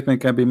stupid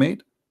statement can be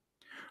made?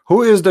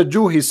 Who is the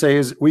Jew, he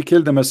says we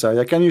killed the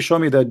Messiah? Can you show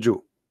me that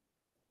Jew?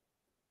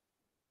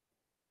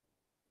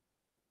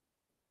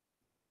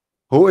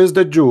 Who is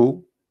the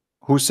Jew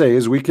who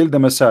says we killed the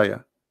Messiah.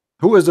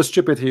 Who is the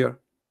stupid here?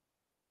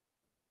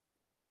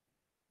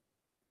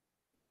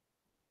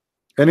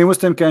 Any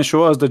Muslim can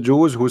show us the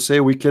Jews who say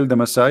we killed the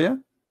Messiah?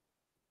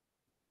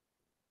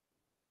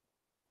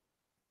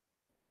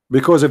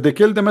 Because if they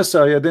killed the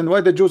Messiah, then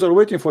why the Jews are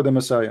waiting for the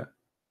Messiah?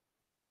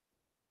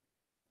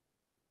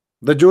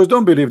 The Jews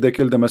don't believe they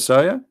killed the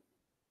Messiah.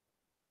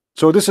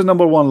 So this is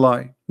number one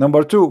lie.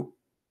 Number two,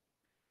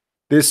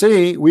 they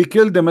say we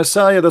killed the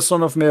Messiah, the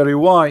son of Mary.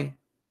 Why?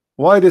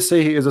 Why they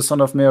say he is the son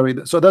of Mary?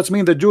 So that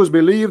means the Jews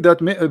believe that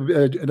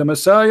the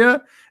Messiah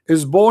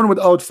is born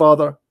without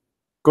father.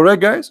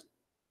 Correct, guys?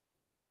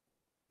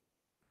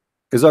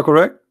 Is that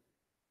correct?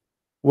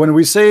 When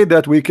we say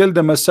that we killed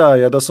the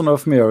Messiah, the son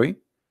of Mary,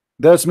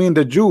 that means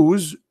the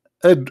Jews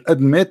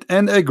admit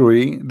and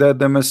agree that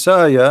the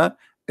Messiah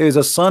is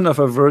a son of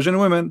a virgin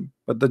woman,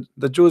 but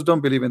the Jews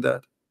don't believe in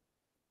that.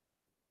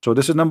 So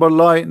this is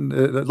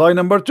lie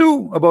number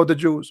two about the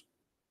Jews.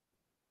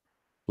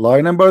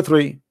 Lie number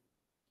three,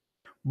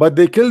 but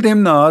they killed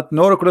him not,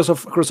 nor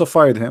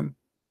crucified him,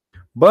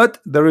 but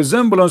the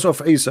resemblance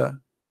of Isa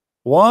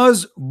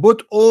was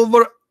put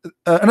over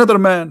another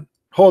man.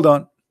 Hold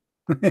on.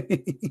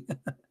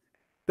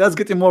 That's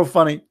getting more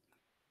funny.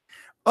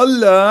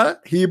 Allah,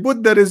 he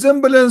put the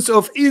resemblance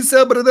of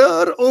Isa,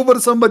 brother, over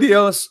somebody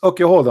else.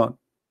 Okay, hold on.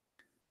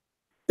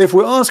 If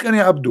we ask any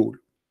Abdul,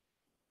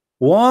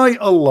 why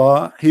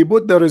Allah he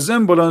put the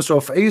resemblance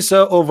of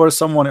Isa over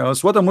someone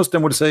else, what a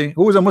Muslim will say?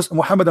 Who is a Muslim?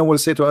 Mohammedan will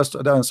say to us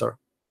the answer.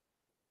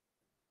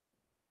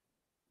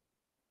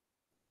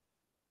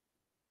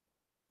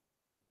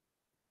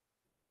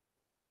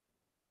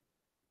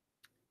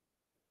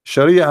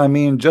 Sharia, I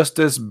mean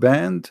justice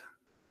banned.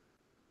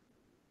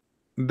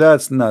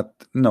 That's not,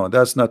 no,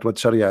 that's not what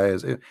Sharia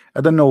is.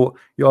 I don't know,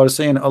 you are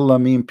saying Allah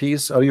mean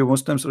peace. Are you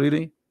Muslims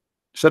really?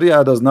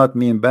 Sharia does not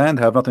mean banned,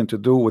 have nothing to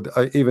do with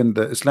even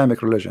the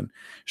Islamic religion.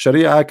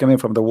 Sharia coming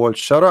from the word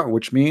shara,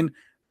 which mean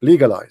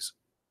legalize.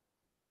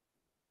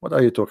 What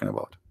are you talking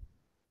about?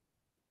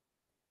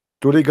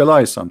 To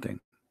legalize something.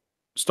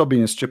 Stop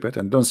being stupid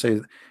and don't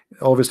say,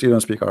 obviously you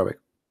don't speak Arabic.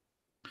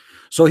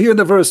 So here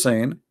the verse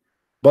saying,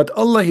 but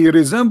Allah he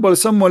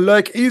resembles someone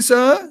like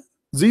Isa,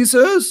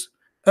 Jesus,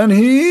 and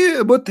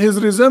he put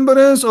his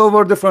resemblance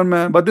over different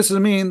man. But this is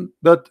mean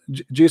that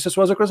Jesus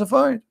was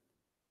crucified.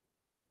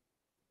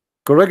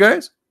 Correct,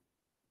 guys?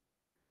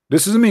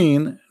 This is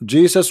mean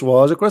Jesus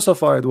was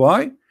crucified.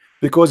 Why?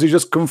 Because he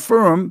just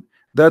confirmed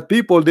that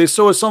people they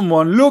saw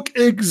someone look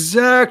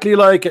exactly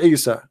like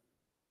Isa.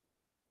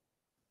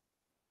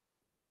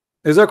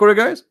 Is that correct,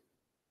 guys?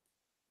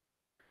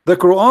 The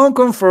Quran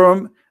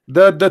confirmed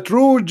that the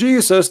true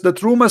Jesus, the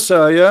true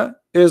Messiah,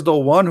 is the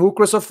one who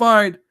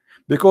crucified.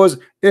 Because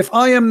if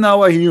I am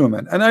now a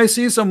human and I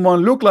see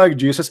someone look like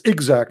Jesus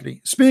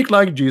exactly, speak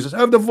like Jesus,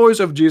 have the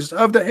voice of Jesus,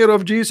 have the hair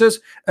of Jesus,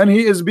 and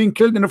he is being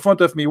killed in front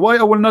of me, why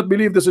I will not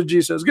believe this is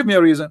Jesus? Give me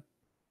a reason.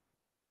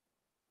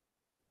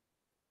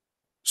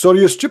 So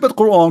your stupid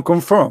Quran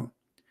confirm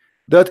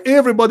that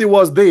everybody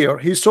was there.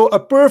 He saw a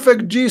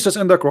perfect Jesus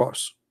in the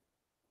cross.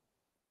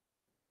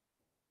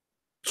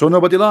 So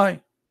nobody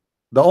lie.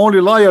 The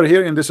only liar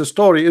here in this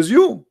story is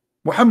you,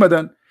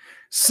 Mohammedan.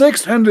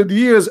 600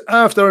 years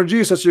after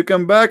Jesus, you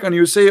come back and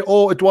you say,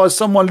 oh, it was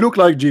someone look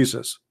like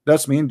Jesus.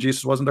 That means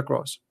Jesus was on the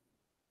cross.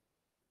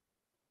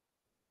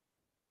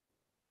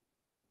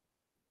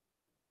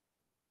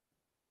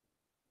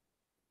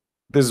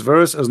 This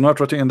verse is not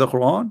written in the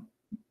Quran.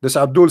 This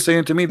Abdul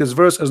saying to me, this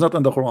verse is not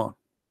in the Quran.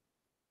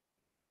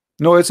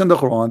 No, it's in the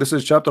Quran. This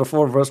is chapter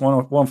 4, verse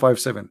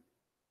 157.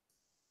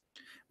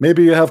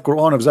 Maybe you have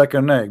Quran of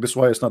Zakir Naik. That's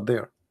why it's not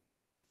there.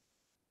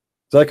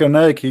 Zakir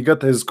Naik, he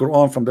got his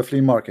Quran from the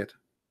flea market.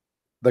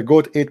 The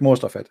goat ate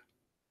most of it.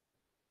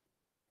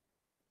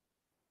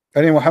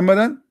 Any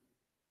Muhammadan?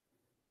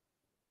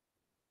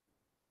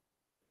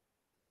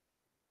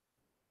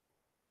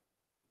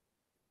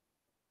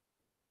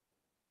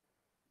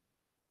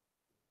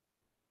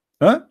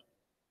 Huh?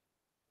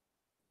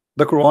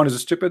 The Quran is a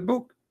stupid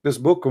book. This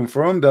book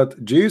confirmed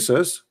that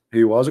Jesus,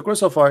 he was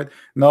crucified.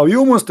 Now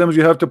you Muslims,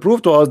 you have to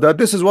prove to us that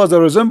this was the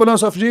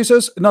resemblance of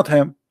Jesus, not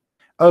him.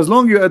 As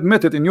long you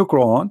admit it in your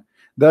Quran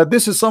that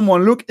this is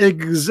someone look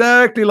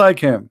exactly like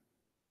him.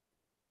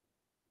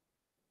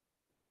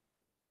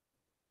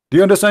 Do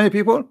you understand,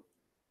 people?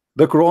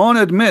 The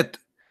Quran admit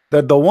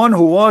that the one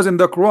who was in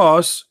the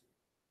cross,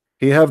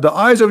 he have the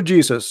eyes of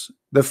Jesus,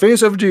 the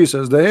face of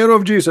Jesus, the hair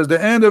of Jesus, the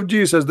hand of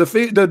Jesus,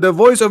 the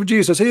voice of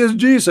Jesus. He is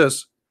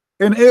Jesus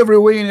in every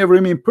way, in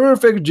every mean,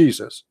 perfect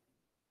Jesus.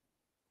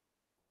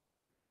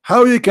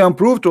 How you can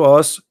prove to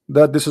us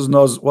that this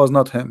was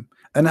not him?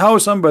 And how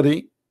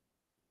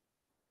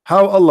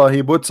Allah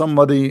he put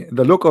somebody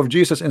the look of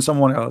Jesus in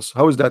someone else?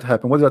 How does that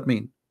happen? What does that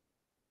mean?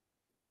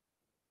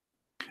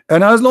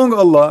 And as long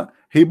Allah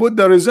he put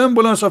the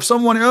resemblance of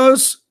someone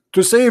else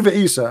to save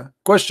Isa.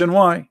 Question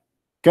why?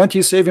 Can't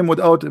he save him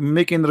without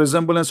making the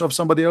resemblance of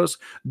somebody else?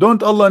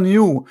 Don't Allah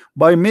knew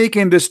by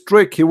making this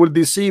trick he will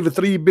deceive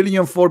 3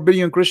 billion, 4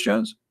 billion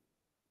Christians?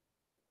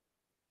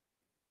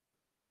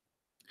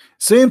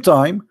 Same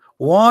time,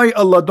 Why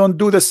Allah don't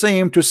do the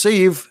same to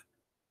save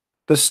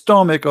the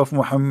stomach of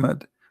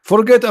Muhammad?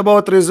 Forget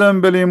about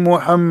resembling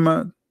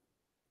Muhammad.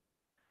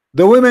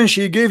 The woman,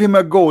 she gave him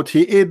a goat,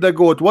 he ate the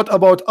goat. What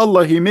about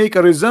Allah? He make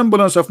a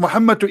resemblance of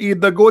Muhammad to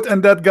eat the goat,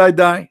 and that guy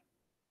die.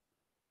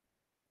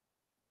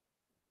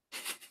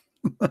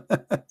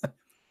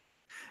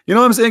 You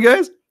know what I'm saying,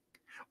 guys?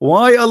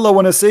 Why Allah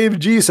want to save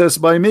Jesus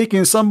by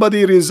making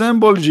somebody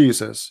resemble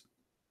Jesus,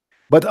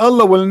 but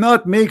Allah will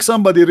not make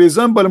somebody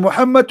resemble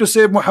Muhammad to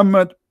save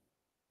Muhammad?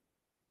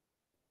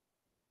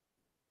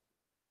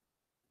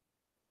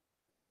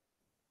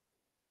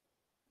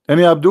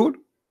 Any Abdul?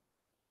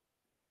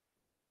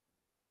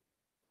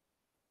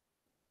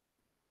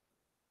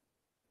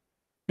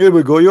 Here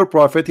we go, your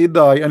prophet, he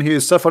died and he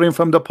is suffering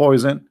from the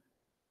poison.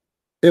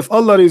 If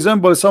Allah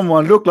resembles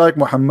someone look like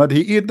Muhammad,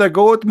 he eat the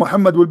goat,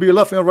 Muhammad will be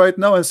laughing right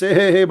now and say,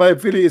 hey, my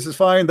feeling is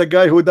fine, the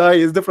guy who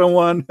died is different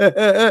one.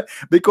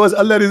 Because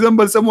Allah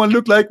resembles someone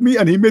look like me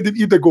and he made him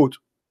eat the goat.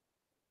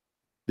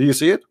 Do you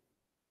see it?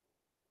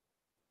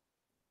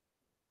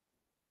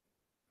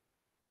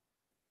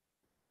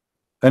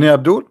 Any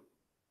Abdul?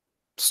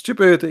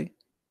 Stupidity.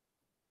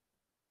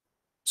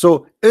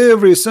 So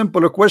every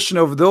simple question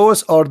of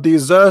those are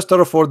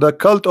disaster for the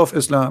cult of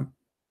Islam.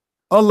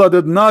 Allah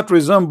did not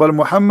resemble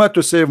Muhammad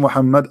to save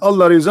Muhammad.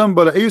 Allah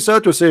resembled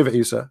Isa to save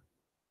Isa.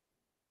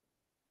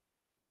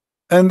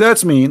 And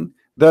that's mean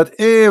that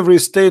every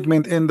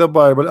statement in the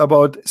Bible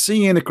about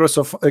seeing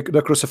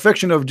the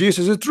crucifixion of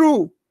Jesus is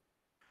true.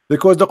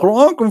 Because the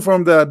Quran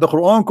confirmed that. The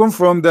Quran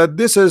confirmed that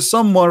this is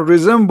someone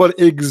resemble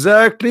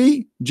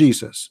exactly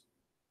Jesus.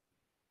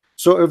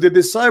 So if the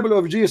disciple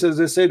of Jesus,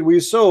 they said we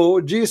saw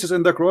Jesus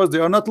in the cross, they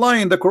are not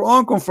lying. The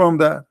Quran confirmed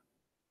that.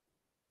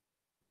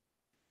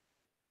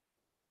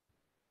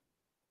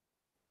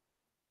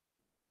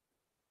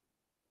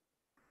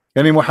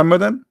 Any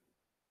Mohammedan?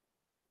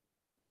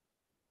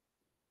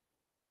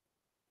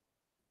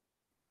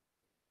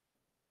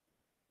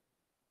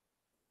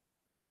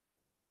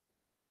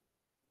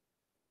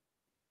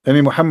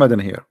 Any Mohammedan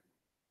here?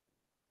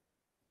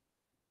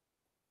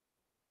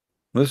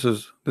 This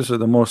is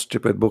the most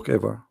stupid book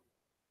ever.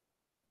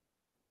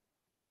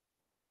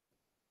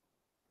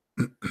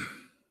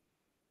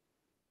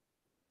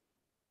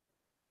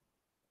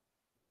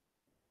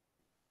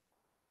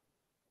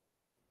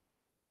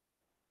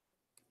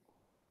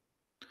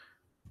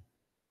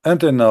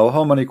 Until now,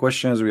 how many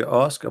questions we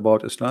ask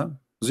about Islam?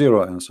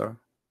 Zero answer.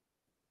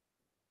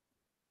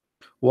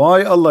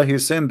 Why Allah he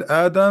sent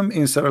Adam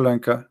in Sri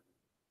Lanka?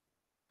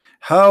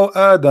 How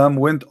Adam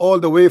went all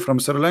the way from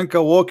Sri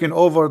Lanka walking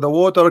over the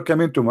water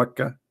coming to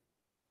Mecca?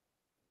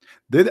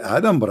 Did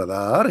Adam,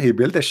 brother, he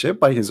built a ship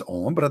by his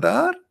own,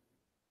 brother?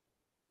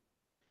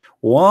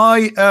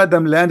 Why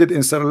Adam landed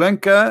in Sri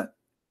Lanka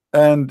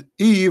and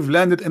Eve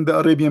landed in the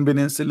Arabian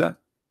Peninsula?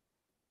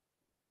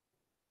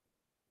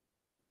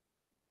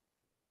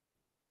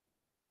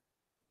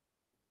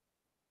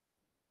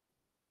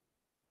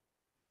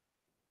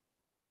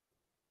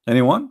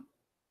 Anyone?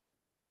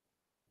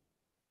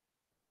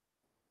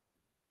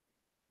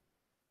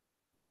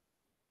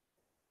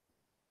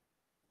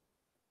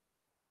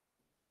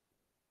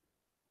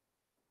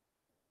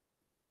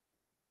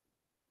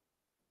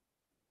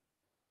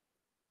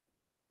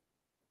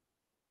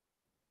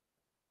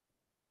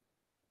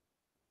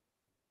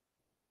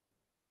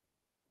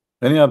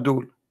 Any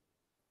Abdul?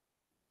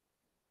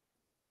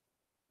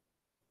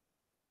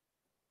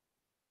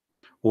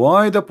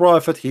 Why the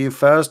Prophet he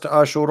fast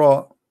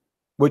Ashura,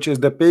 which is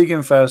the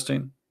pagan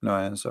fasting? No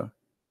answer.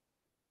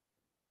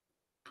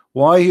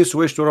 Why he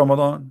switched to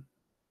Ramadan?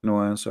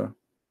 No answer.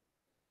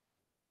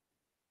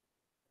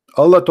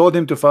 Allah told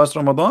him to fast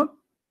Ramadan?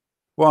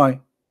 Why?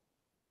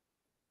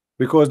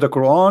 Because the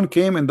Quran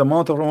came in the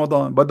month of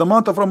Ramadan, but the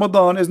month of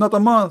Ramadan is not a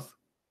month.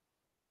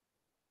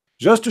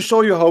 Just to show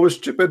you how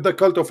stupid the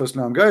cult of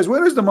Islam. Guys,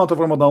 where is the month of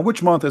Ramadan?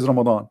 Which month is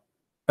Ramadan?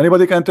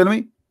 Anybody can tell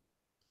me?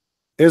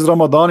 Is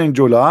Ramadan in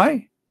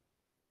July?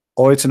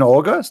 Or it's in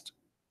August?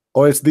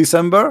 Or it's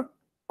December?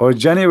 Or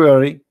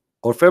January?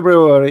 Or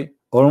February?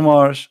 Or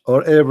March?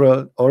 Or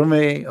April? Or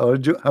May? Or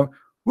June?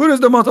 Where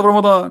is the month of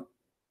Ramadan?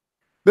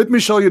 Let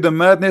me show you the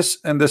madness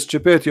and the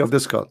stupidity of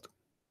this cult.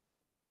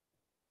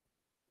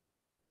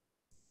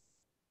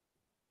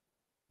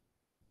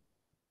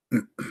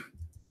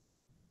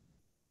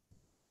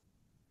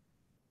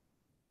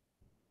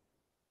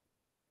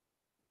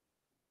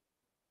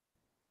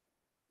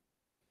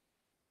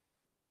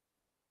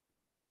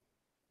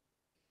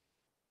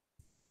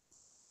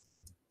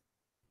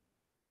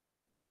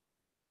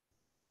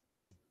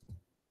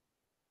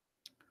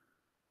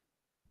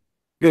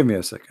 Give me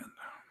a second.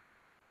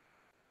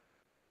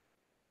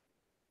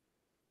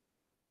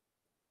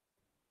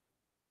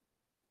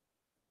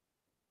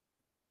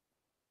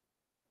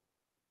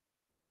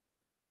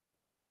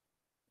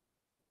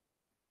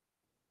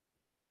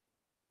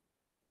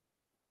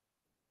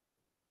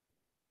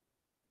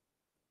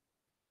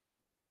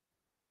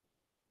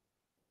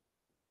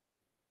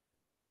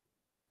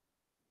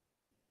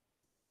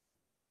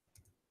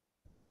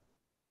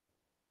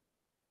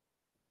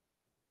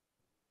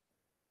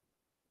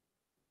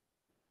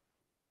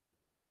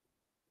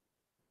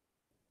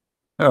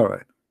 All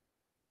right.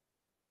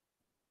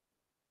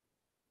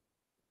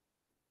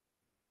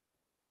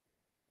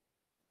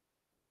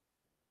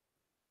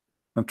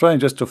 I'm trying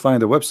just to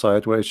find a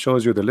website where it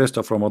shows you the list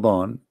of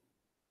Ramadan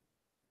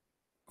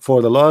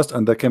for the last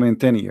and the coming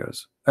 10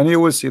 years, and you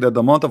will see that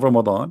the month of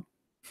Ramadan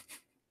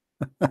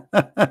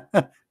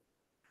does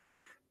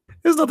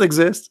not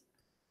exist.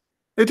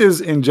 It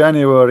is in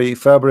January,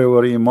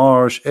 February,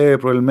 March,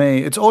 April, May.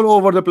 It's all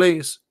over the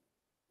place.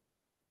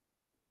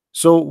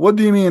 So what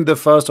do you mean the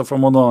fast of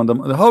Ramadan?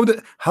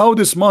 How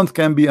this month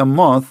can be a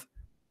month?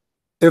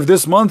 If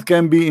this month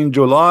can be in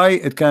July,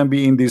 it can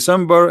be in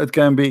December, it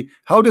can be,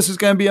 how this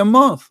can be a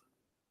month?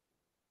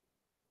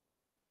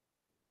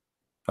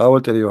 I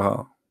will tell you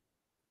how.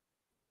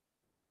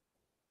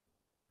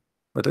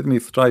 But let me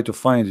try to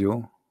find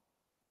you.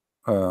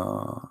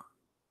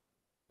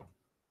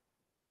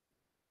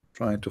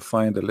 Trying to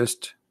find the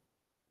list.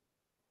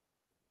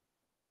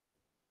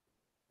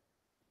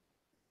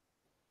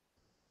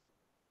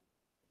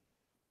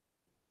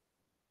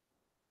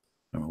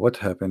 What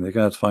happened? I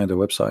cannot find the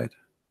website.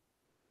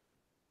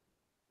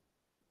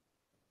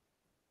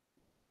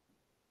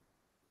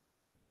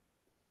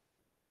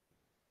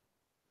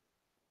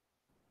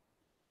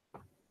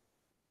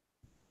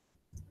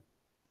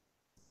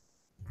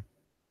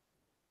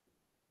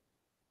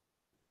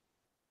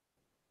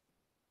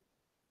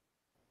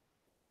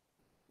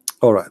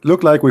 All right,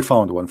 look like we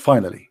found one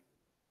finally.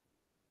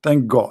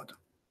 Thank God.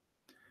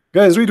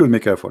 Guys, read with me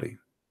carefully.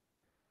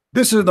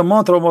 This is the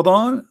month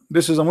Ramadan.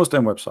 This is a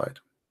Muslim website.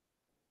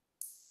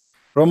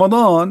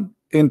 Ramadan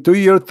in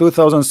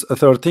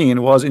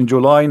 2013 was in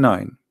July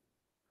 9.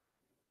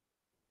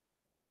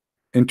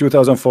 In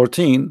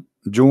 2014,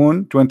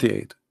 June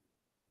 28.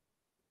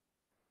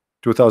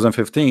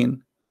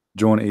 2015,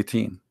 June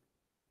 18.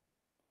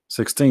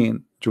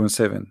 16, June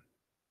 7.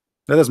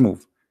 Let us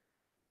move.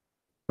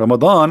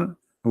 Ramadan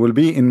will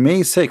be in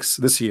May 6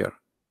 this year.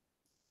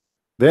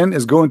 Then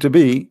is going to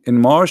be in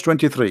March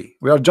 23.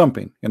 We are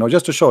jumping, you know,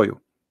 just to show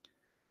you.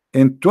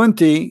 In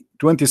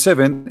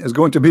 2027 is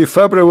going to be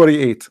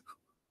February 8.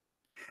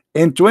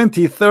 In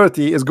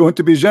 2030 is going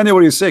to be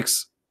January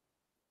 6.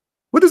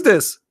 What is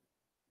this?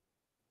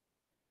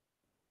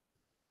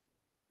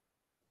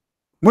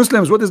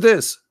 Muslims, what is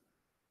this?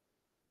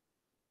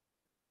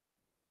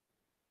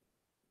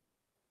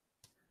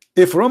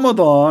 If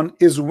Ramadan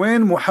is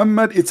when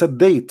Muhammad, it's a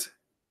date,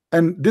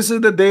 and this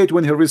is the date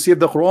when he received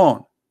the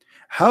Quran,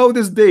 how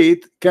this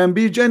date can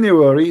be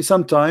January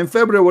sometime,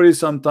 February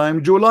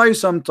sometime, July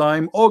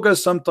sometime,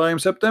 August sometime,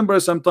 September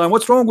sometime?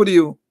 What's wrong with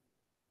you?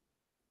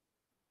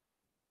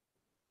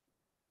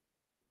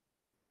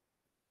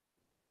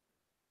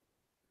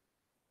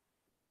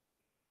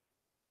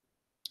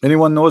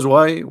 Anyone knows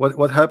why?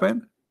 What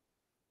happened?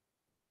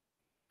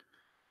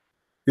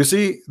 You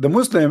see, the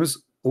Muslims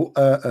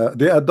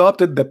they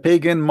adopted the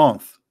pagan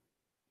month,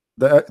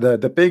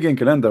 the pagan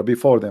calendar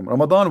before them.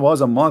 Ramadan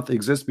was a month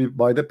existed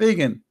by the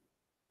pagan.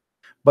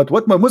 But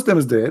what my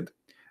Muslims did,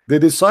 they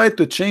decided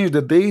to change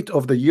the date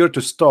of the year to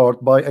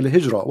start by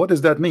Al-Hijrah. What does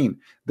that mean?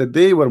 The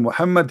day where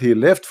Muhammad he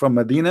left from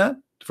Medina,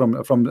 from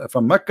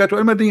Mecca to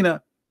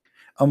Al-Medina.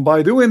 And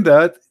by doing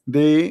that,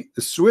 they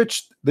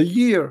switched the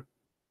year.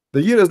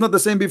 The year is not the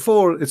same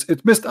before.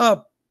 It's messed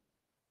up.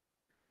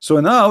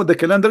 So now the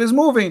calendar is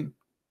moving.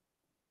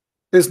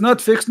 It's not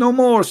fixed no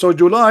more. So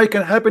July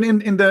can happen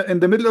in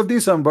the middle of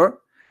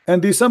December,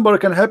 and December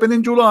can happen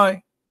in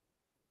July.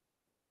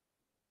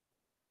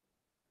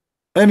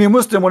 Any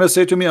Muslim want to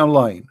say to me I'm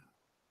lying?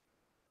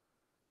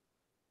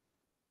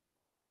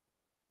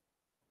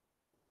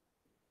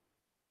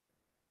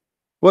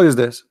 What is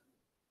this?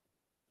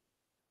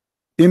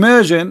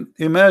 Imagine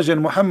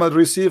Muhammad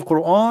received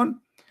Quran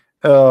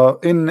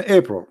in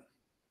April,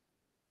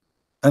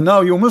 and now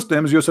you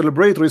Muslims, you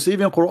celebrate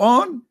receiving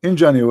Quran in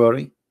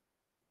January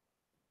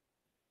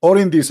or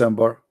in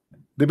December,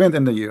 depend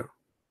on the year.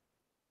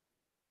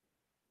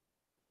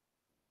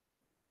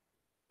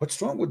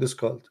 What's wrong with this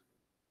cult?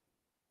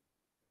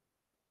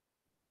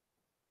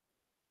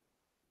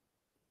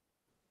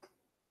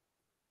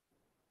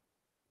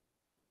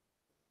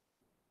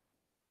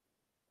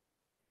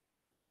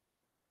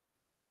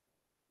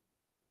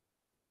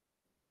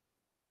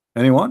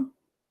 Anyone?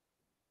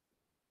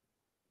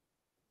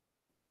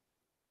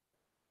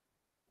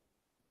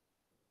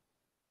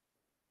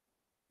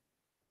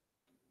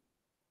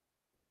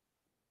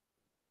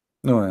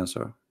 No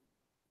answer.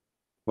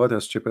 What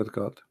a stupid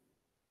cult.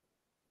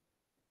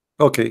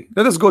 Okay,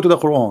 let us go to the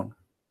Quran.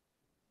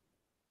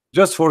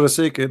 Just for the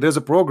sake, there's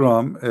a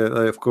program,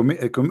 a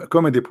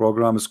comedy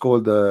program. It's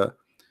called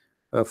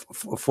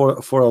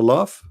for a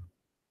laugh.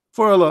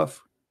 For a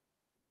laugh.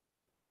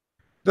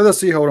 Let us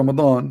see how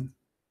Ramadan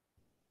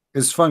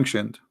is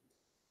functioned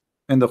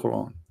in the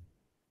Quran.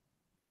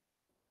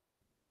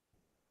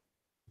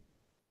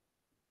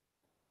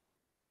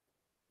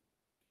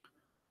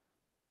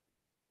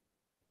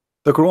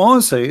 The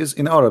Quran says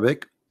in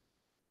Arabic,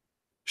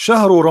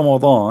 شهر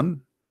رمضان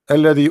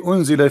الذي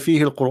أنزل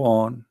فيه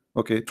القرآن.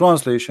 Okay,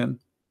 translation: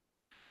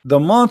 the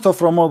month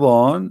of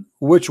Ramadan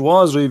which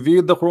was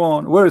revealed the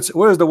Quran. Where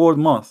is the word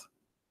month?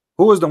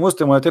 Who is the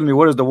Muslim when tell me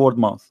where is the word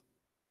month?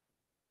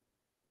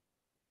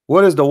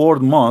 Where is the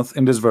word month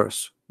in this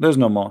verse? There's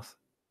no month.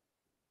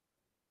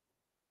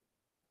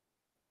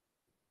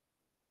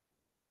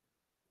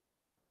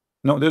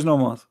 No, there's no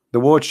month. The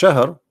word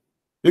shahr,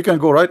 you can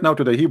go right now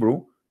to the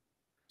Hebrew,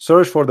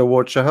 search for the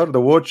word shahr.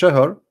 The word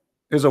shahr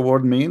is a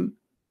word mean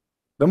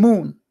the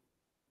moon.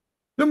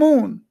 The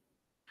moon.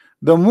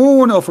 The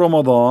moon of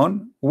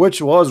Ramadan, which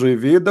was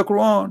revealed the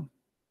Quran.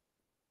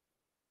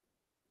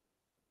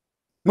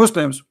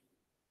 Muslims,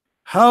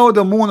 how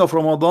the moon of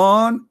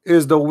Ramadan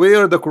is the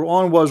where the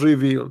Quran was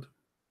revealed.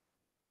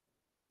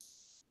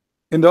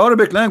 In the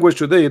Arabic language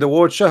today, the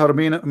word shahr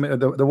mean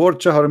the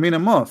word shahr mean a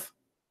month,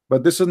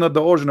 but this is not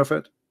the origin of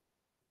it.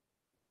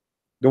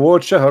 The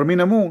word shahr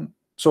mean a moon.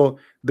 So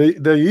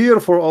the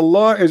year for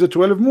Allah is a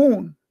 12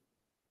 moon.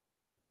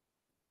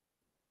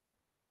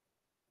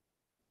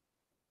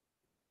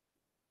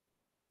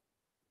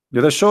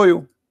 Did I show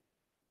you?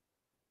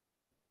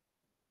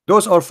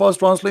 Those are false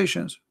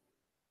translations.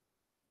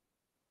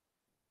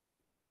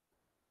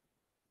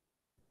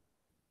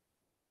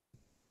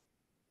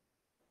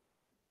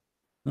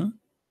 Hmm?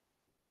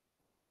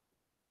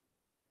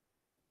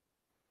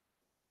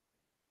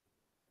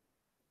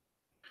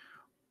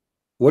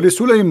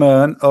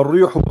 ولسليمان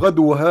الريح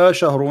غدوها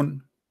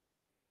شهر.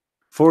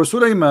 For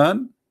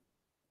Sulaiman,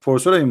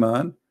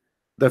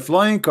 the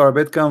flying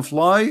carpet can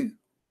fly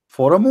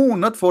for a moon,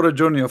 not for a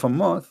journey of a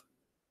month.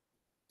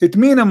 It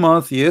mean a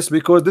month, yes,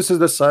 because this is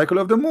the cycle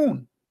of the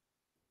moon.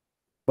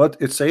 But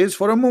it says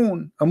for a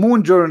moon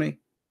journey.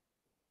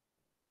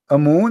 A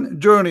moon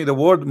journey. The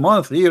word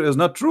month here is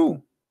not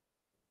true.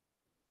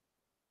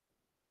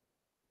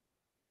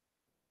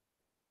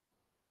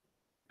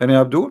 Any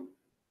Abdul?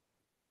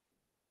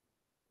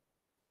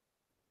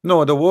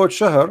 No, the word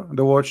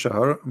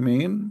shahr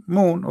mean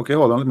moon. Okay,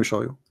 hold on, let me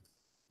show you.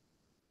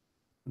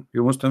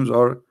 You Muslims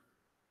are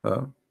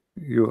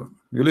you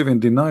live in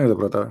denial,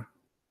 brother.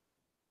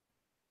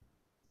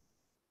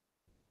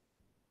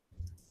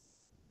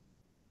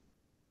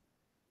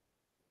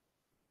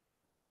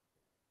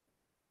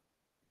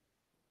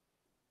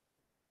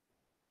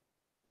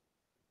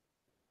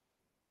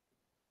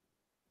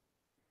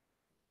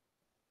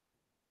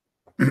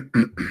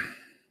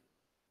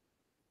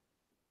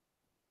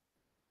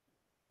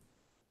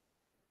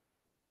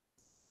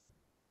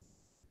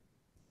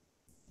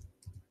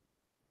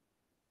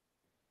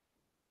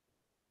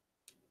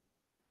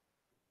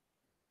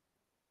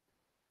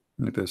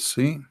 Let us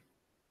see.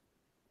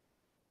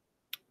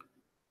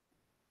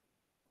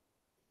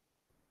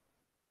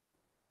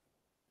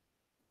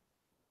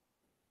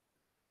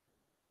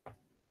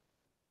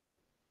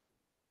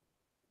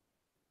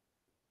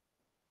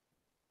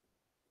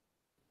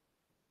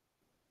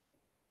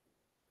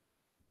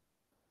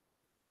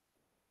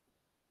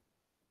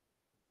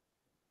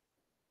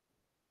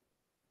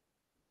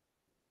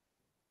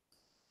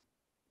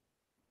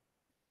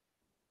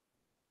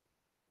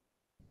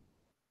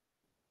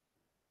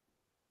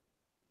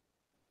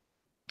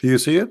 Do you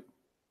see it?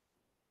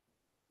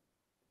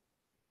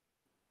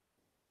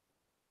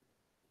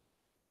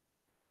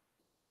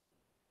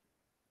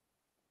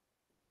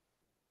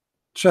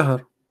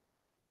 Shahr.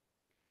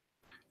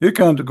 You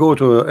can go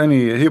to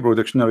any Hebrew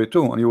dictionary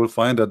too, and you will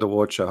find that the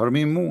word shahr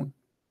mean moon.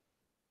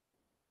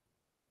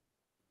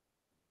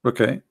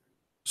 Okay,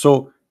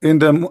 so in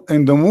the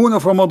moon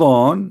of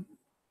Ramadan,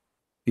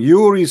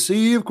 you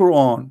receive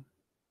Quran,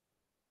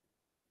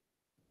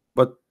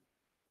 but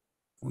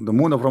the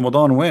moon of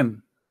Ramadan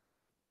when?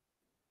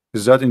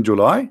 Is that in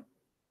July?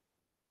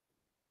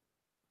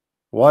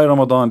 Why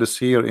Ramadan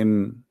this year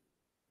in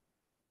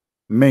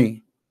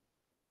May?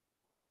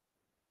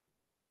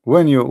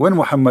 When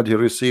Muhammad he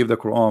received the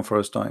Quran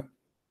first time,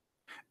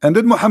 and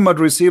did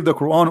Muhammad receive the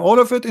Quran all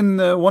of it in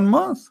 1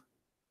 month?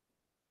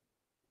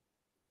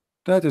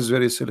 That is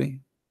very silly.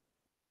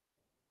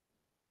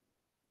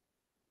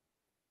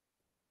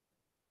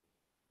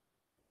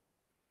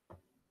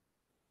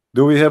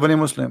 Do we have any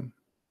Muslim,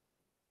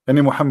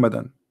 any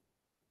Muhammadan?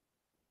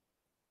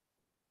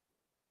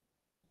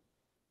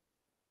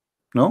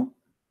 No.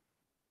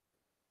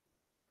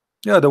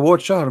 Yeah, the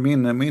word shahr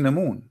mean a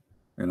moon,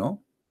 you know.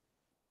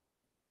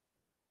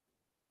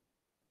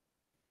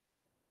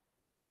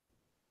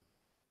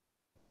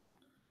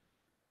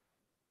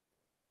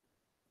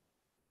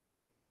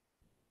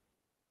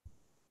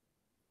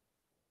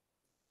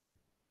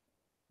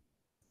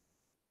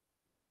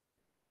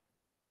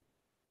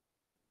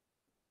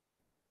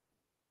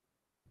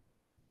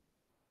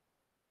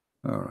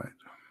 All right.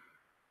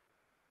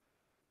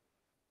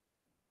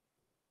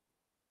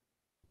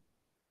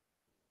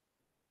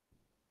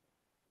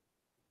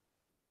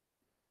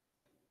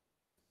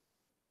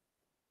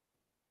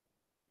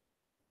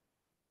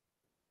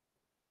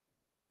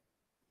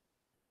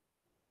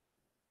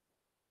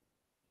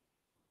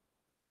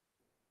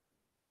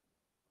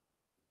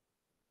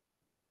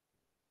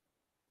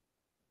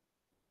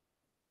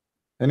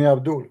 Any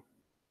Abdul?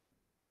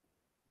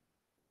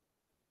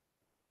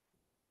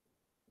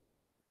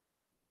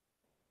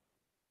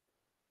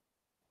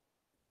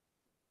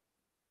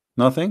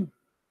 Nothing.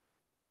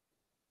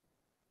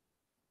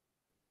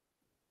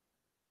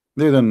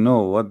 They don't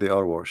know what they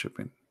are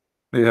worshiping.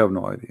 They have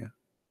no idea.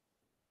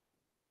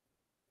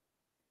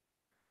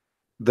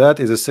 That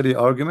is a silly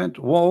argument.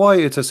 Why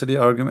it's a silly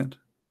argument?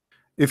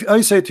 If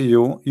I say to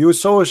you, you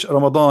saw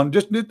Ramadan,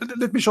 just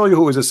let me show you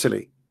who is a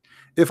silly.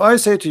 If I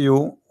say to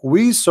you,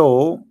 we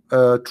saw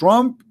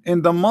Trump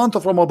in the month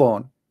of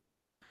Ramadan,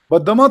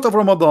 but the month of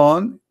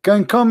Ramadan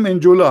can come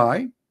in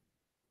July,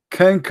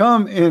 can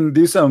come in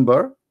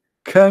December,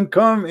 can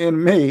come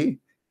in May.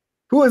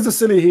 Who is the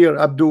silly here,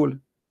 Abdul?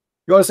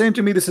 You are saying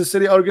to me this is a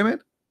silly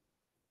argument?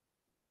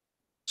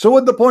 So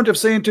what the point of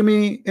saying to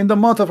me in the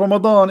month of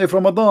Ramadan, if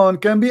Ramadan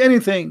can be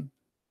anything?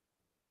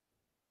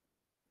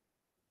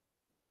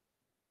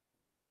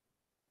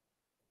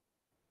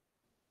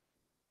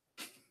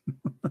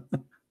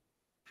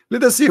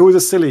 Let us see who is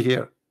a silly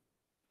here.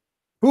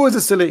 Who is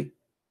a silly?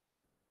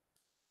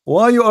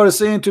 Why you are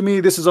saying to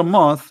me this is a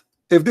month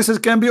if this is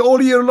can be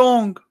all year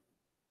long?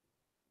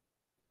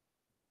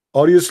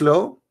 Are you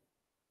slow?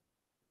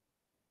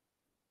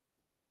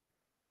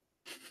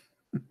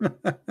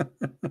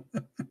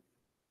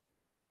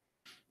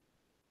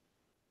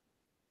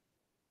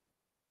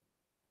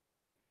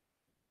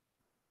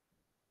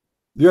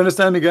 Do you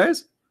understand me,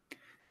 guys?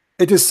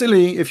 It is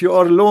silly if you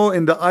are low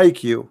in the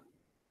IQ.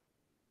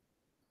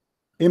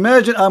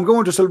 Imagine I'm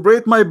going to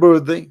celebrate my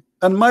birthday,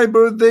 and my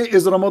birthday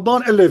is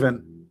Ramadan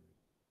 11.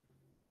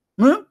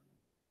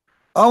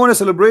 I want to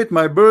celebrate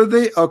my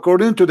birthday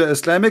according to the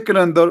Islamic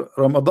calendar.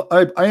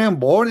 Ramadan, I am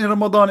born in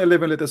Ramadan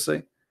 11, let us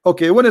say.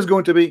 Okay, when is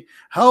going to be?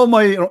 How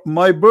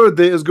my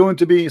birthday is going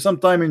to be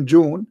sometime in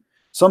June,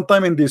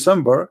 sometime in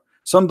December,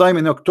 sometime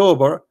in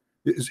October.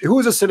 Who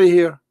is a silly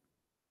here?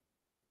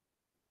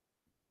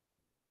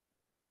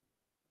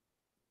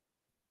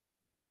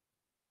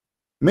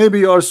 Maybe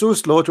you are so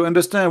slow to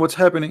understand what's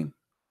happening.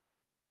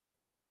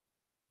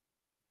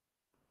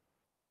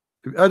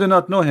 I do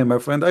not know him, my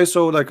friend. I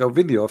saw like a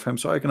video of him,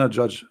 so I cannot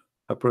judge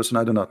a person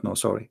I do not know.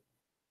 Sorry.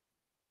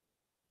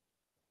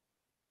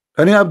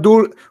 And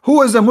Abdul,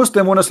 who is a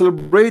Muslim want to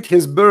celebrate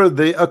his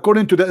birthday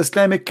according to the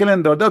Islamic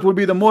calendar? That would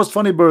be the most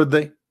funny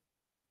birthday,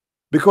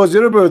 because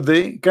your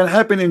birthday can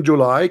happen in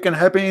July, can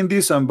happen in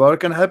December,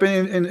 can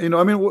happen in you know.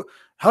 I mean,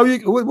 how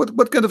you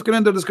what kind of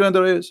calendar this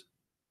calendar is?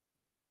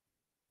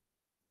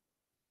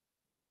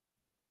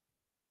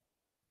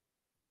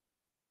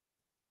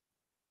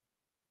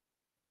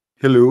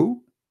 Hello.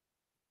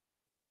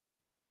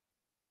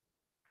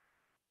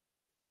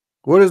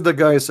 What is the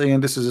guy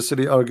saying this is a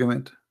silly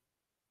argument?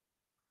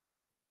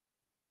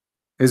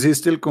 Is he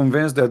still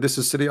convinced that this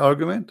is a silly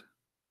argument?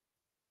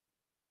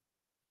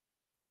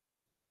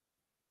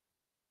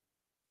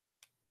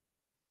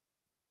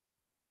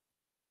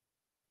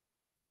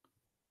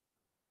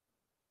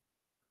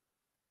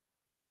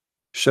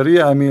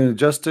 Sharia, I mean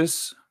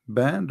justice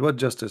band? What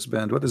justice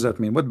band? What does that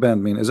mean? What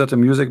band mean? Is that a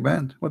music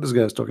band? What this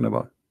guy is talking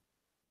about?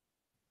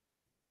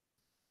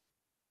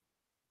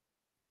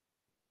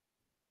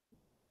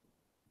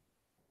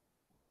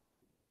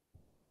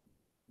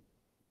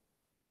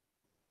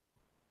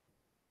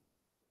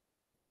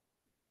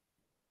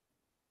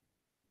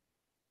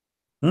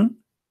 Hmm?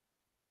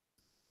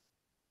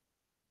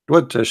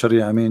 What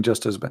Sharia? I mean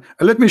justice band.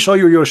 Let me show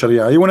you your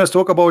Sharia. You want us to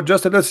talk about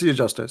justice? Let's see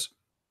justice.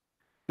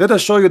 Let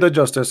us show you the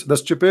justice, the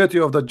stupidity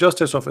of the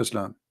justice of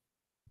Islam.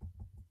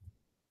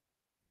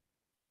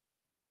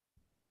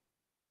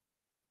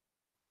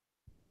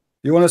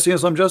 You want to see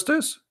some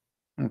justice?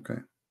 Okay.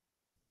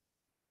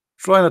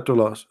 Try not to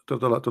laugh.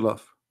 To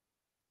laugh.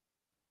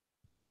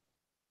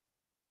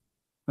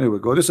 Here we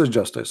go. This is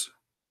justice.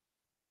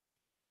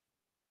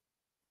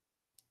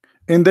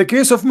 In the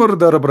case of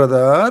murder,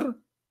 brother,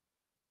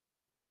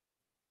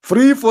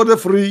 free for the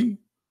free,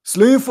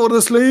 slave for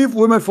the slave,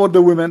 women for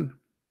the women.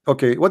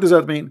 Okay, what does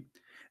that mean?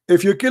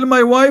 If you kill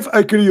my wife,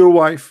 I kill your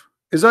wife.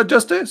 Is that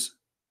justice?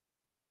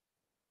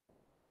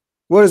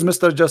 Where is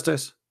Mr.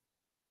 Justice?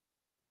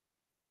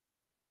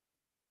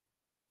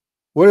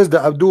 Where is the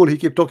Abdul? He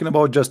keep talking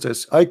about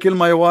justice. I kill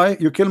my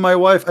wife, you kill my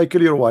wife, I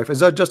kill your wife. Is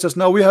that justice?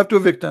 Now we have two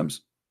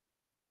victims.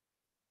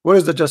 Where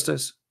is the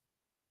justice?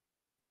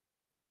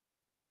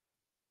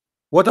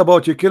 What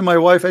about you kill my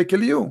wife, I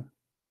kill you?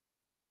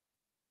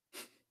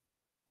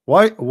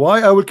 Why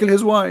I will kill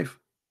his wife?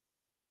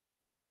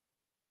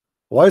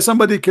 Why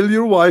somebody kill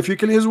your wife, you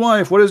kill his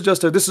wife? What is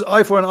justice? This is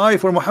eye for an eye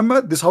for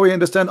Muhammad? This is how we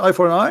understand eye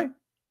for an eye?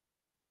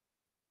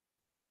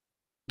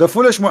 The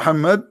foolish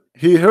Muhammad,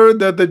 he heard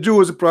that the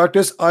Jews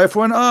practice eye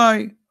for an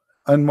eye,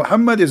 and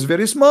Muhammad is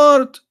very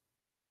smart.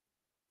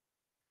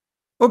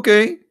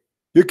 Okay,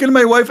 you kill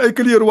my wife, I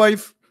kill your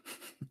wife.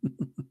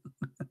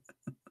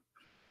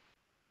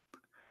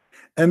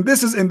 And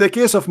this is in the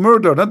case of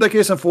murder, not the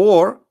case of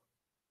war.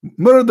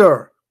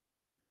 Murder,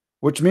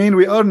 which means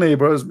we are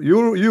neighbors.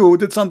 You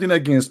did something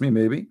against me,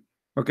 maybe.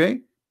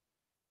 Okay,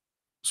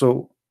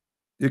 so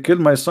you kill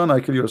my son,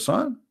 I kill your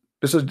son.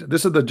 This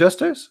is the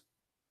justice.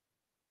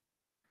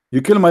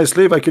 You kill my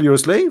slave, I kill your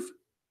slave.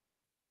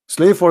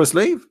 Slave for a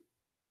slave,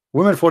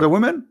 women for the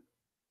women.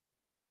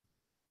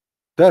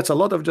 That's a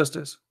lot of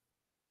justice.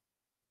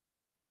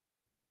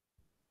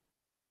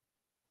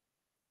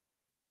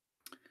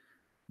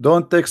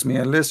 Don't text me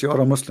unless you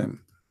are a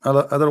Muslim.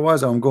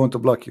 Otherwise, I'm going to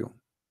block you.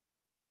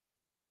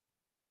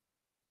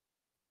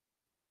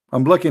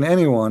 I'm blocking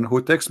anyone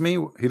who texts me.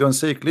 He don't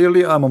say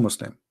clearly I'm a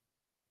Muslim.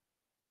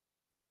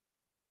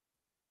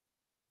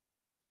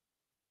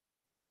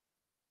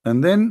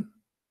 And then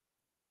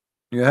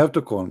you have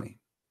to call me.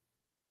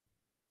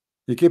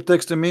 You keep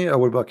texting me, I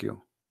will block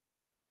you.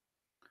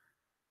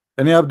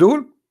 Any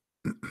Abdul?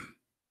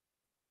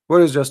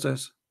 Where is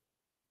justice?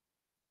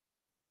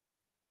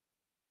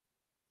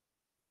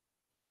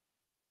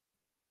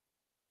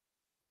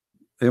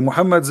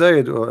 Muhammad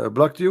Zaid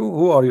blocked you.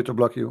 Who are you to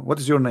block you? What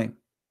is your name?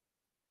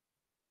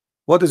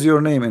 What is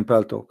your name in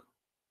Paltalk?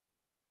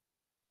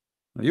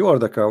 You are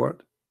the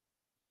coward.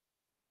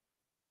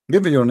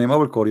 Give me your name. I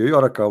will call you. You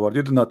are a coward.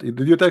 You did not. Did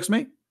you text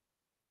me?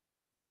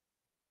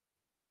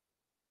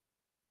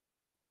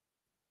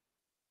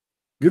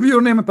 Give me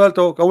your name in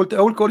Paltalk.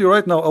 I will call you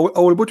right now. I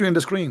will put you in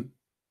the screen.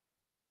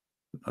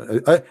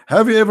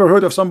 Have you ever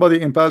heard of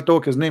somebody in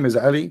Paltalk? His name is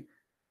Ali.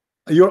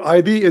 Your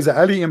ID is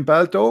Ali in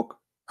Paltalk.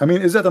 I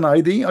mean, is that an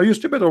ID? Are you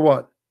stupid or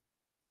what?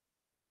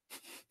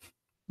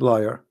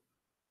 Liar.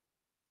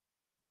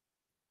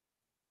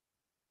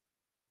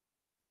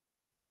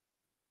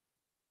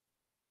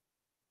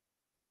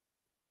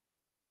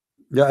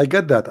 Yeah, I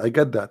get that. I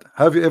get that.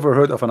 Have you ever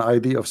heard of an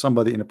ID of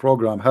somebody in a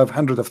program have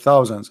hundreds of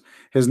thousands?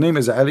 His name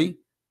is Ali.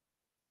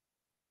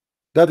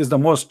 That is the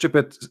most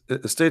stupid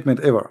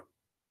statement ever.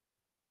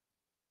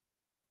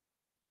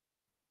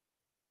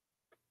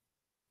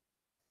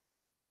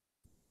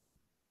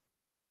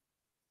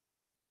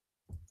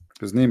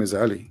 His name is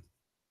Ali.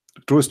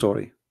 True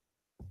story.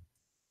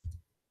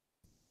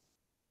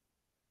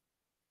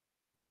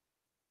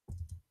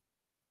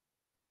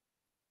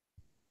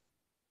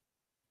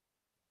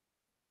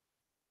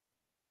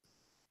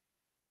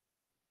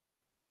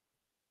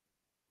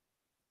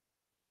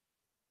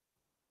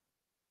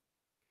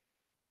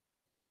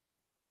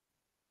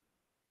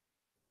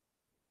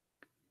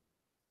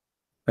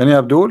 Any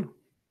Abdul?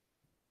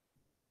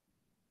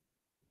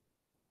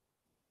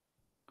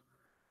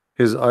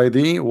 His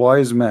ID,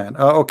 wise man.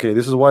 Okay,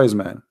 this is wise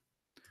man.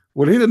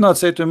 Well, he did not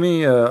say to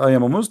me, I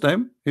am a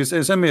Muslim. He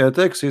sent me a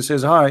text. He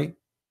says, hi.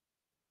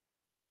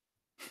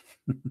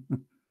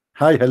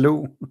 Hi,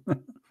 hello.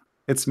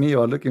 It's me you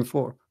are looking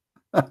for.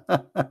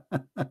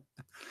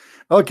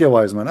 Okay,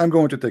 wise man, I'm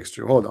going to text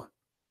you. Hold on.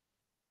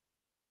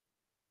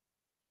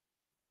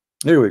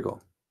 Here we go.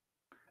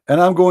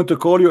 And I'm going to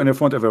call you in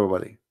front of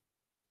everybody.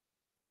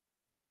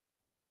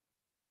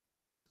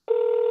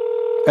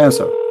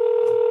 Answer.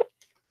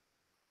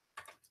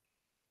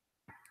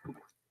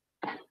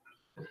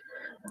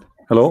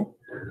 Hello?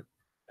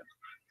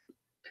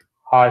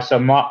 Hi, so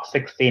Mark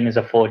 16 is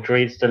a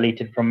forgery. It's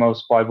deleted from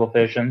most Bible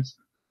versions.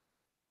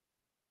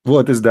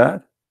 What is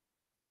that?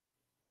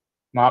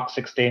 Mark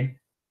 16.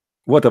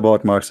 What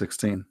about Mark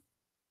 16?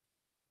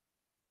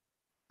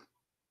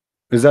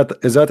 Is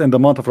that in the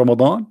month of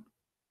Ramadan?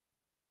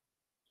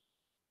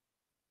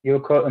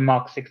 You're quoting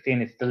Mark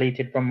 16. It's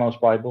deleted from most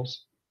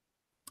Bibles.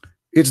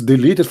 It's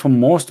deleted from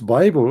most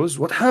Bibles.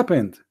 What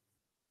happened?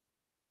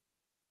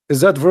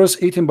 Is that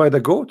verse eaten by the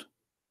goat?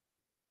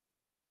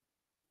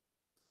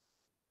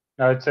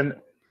 No, it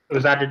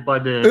was added by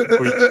the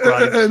Greek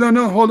scribes.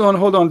 No, hold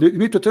on. You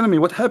need to tell me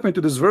what happened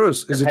to this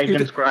verse. Is it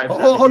eaten? Scribes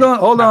Hold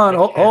on.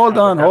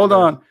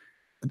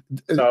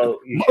 So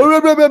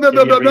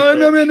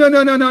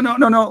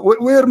no.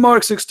 Where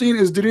Mark 16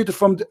 is deleted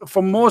from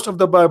most of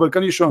the Bible?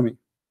 Can you show me?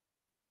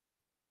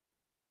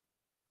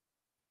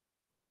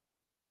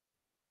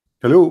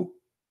 Hello?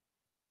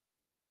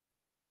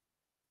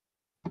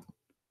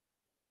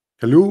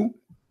 Hello?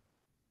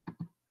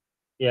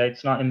 Yeah,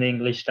 it's not in the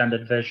English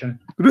Standard Version.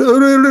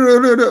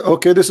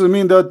 Okay, this will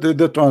mean that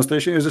the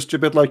translation is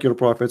stupid like your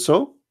prophet.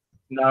 So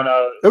no,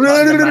 no,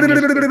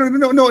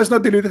 it's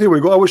not deleted. Here we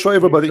go. I will show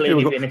everybody. Here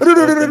we go. Here we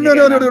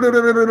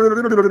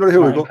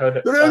go.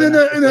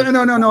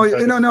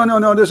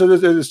 No. This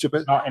is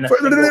stupid.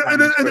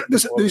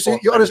 You see,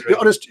 you are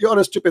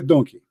a stupid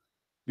donkey.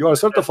 You are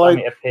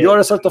certified. You are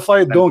a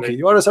certified donkey.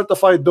 You are a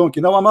certified donkey.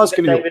 Now I'm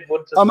asking you.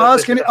 I'm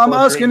asking you.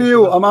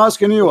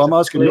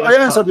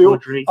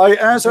 I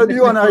answered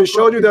you, and I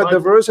showed you that the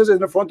verses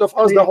in front of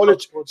us, the Holy.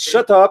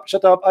 Shut up.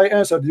 I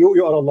answered you.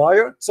 You are a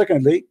liar.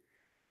 Secondly,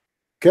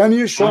 can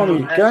you show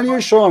me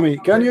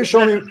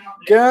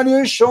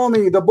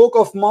the book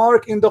of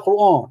Mark in the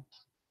Quran?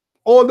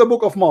 All the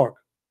book of Mark.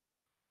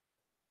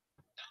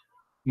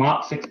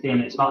 Mark 16.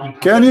 It's not.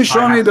 Can you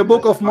show me the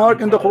book of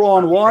Mark in the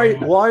Quran?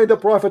 Why the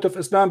Prophet of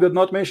Islam did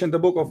not mention the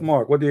book of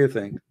Mark? What do you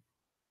think?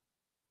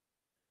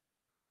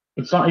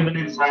 It's not even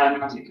inside.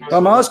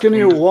 I'm asking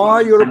you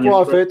why you're a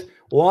prophet.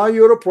 Why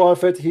you're a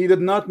prophet? He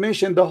did not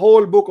mention the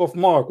whole book of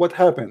Mark. What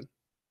happened?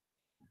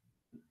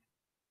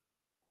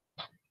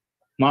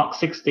 Mark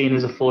 16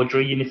 is a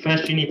forgery. You need to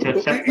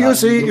accept you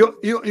see, you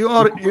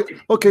are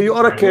okay. You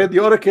are a kid.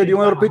 You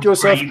want to repeat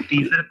yourself.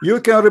 You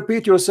can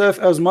repeat yourself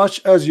as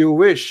much as you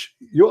wish.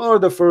 You are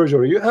the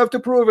forgery. You have to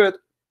prove it.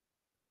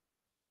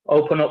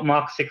 Open up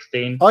Mark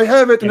 16. I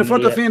have it in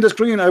front of me in the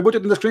screen. I put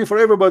it in the screen for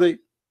everybody.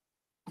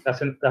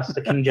 That's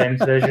the King James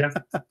version.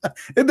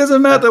 It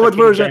doesn't matter what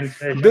King version. James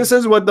version. This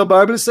is what the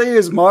Bible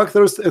says. Mark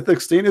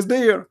 16 is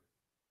there.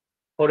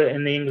 Put it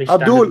in the English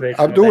Abdul, Standard Version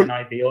Abdul, or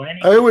NIV or any.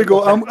 Here we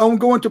go. I'm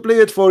going to play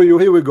it for you.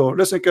 Here we go.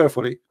 Listen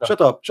carefully.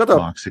 Shut up. Shut up.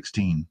 Mark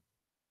 16.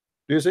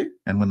 Do you see?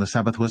 And when the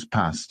Sabbath was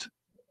past,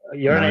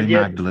 You're an Mary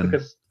idiot. Magdalene.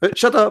 Because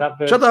Shut up.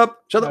 verse- Shut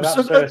up. Shut up. no,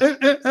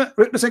 that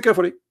Listen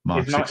carefully.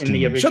 Mark it's not in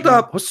the 16. original. Shut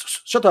up.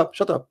 Shut up.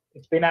 Shut up.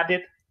 It's been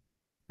added.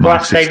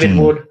 Mark Ask David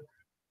 16. Wood.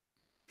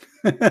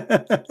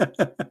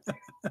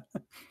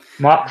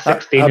 Mark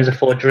 16 is a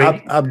forgery.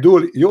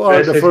 Abdul, you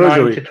are the Verses 9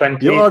 forgery. to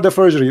 20. You are the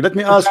forgery. Let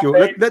me ask you.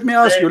 Let me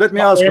ask you. Let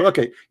me ask you.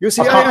 Okay. You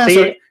see, I I can't see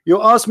answered. it.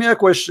 You asked me a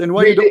question.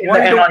 Why you Read do? it in Why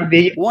the you don't?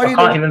 NIV. Why I you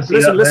can't don't? even see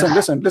Listen, that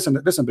listen, verse.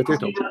 listen,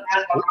 potato.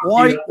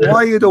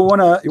 Why you don't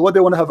wanna? Why they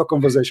wanna have a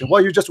conversation? Why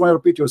you just wanna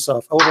repeat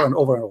yourself over and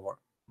over and over?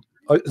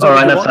 Is that All what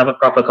right, you let's want? have a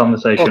proper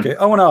conversation. Okay,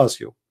 I wanna ask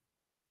you.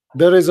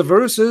 There is a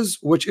verses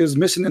which is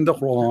missing in the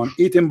Quran,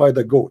 eaten by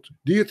the goat.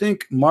 Do you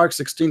think Mark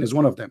 16 is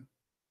one of them?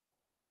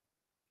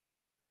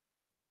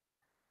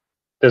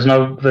 There's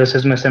no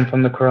verses missing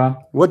from the Quran.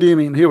 What do you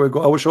mean? Here we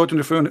go. I will show it in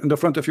the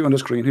front of you on the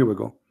screen. Here we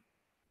go.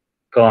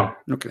 Go on.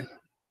 Okay.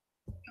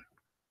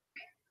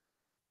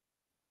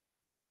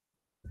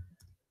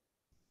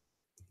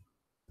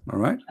 All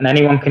right. And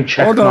anyone can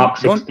check Hold on. Mark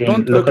 16.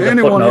 Don't look at the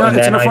anyone. footnote Yeah, in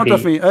it's the in front of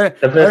NIV. me.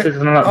 The verses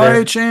are not there.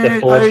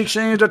 I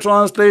changed the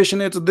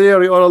translation. It's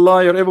there. You are a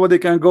liar. Everybody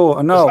can go.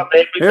 And now, not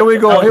there. here we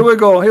go. Here we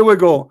go. Here we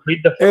go. Read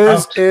the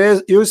Is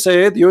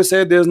footnote. you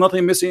said there's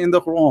nothing missing in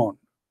the Quran.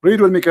 Read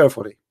with me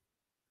carefully.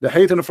 The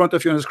hate in front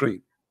of you on the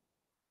screen.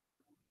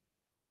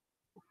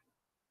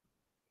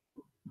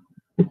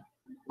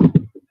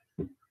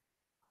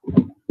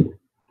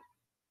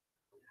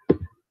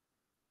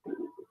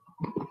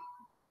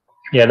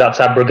 Yeah, that's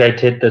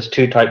abrogated. There's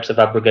two types of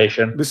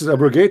abrogation. This is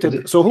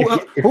abrogated. So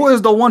who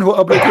is the one who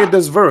abrogated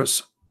this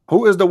verse?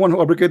 Who is the one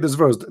who abrogated this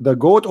verse? The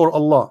goat or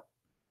Allah?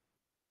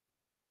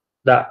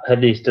 That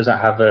hadith doesn't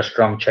have a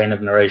strong chain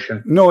of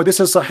narration. No, this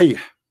is Sahih.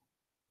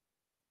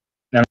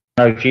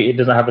 No, it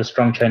doesn't have a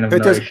strong chain of It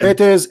narration.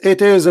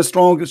 is a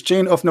strong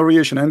chain of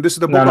narration, and this is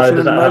the book No, of it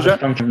doesn't have a Majah.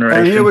 strong chain of And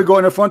narration. here we go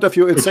in front of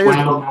you. It says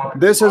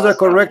this is a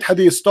correct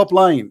hadith. Stop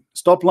lying.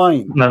 Stop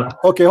lying. No.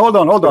 Okay, hold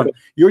on.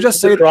 You just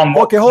said Quran,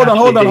 okay. Hold on.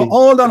 You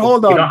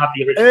don't have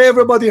the original.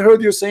 Everybody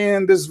heard you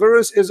saying this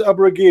verse is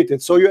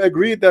abrogated. So you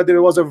agreed that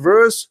there was a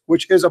verse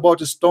which is about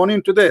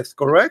stoning to death,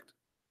 correct?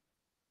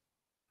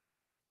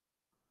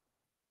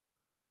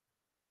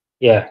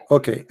 Yeah.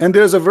 Okay, and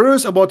there's a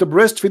verse about the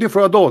breastfeeding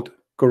for adult,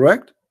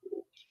 correct?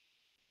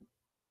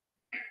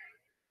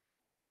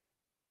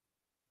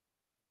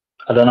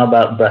 I don't know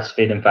about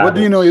breastfeeding for What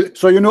do you adults. know?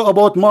 So you know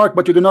about Mark,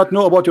 but you do not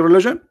know about your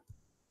religion?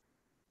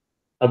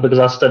 Because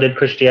I studied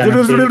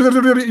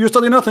Christianity. You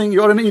study nothing.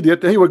 You are an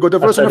idiot. Here we go. The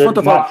verse in front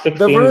of us.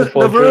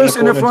 The verse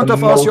in front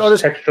of us. You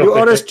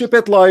are a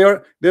stupid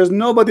liar. There's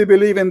nobody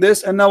believe in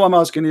this. And now I'm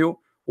asking you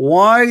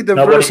why the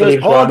verse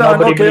says. Hold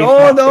on. Okay.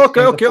 Hold on.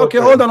 Okay.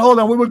 Hold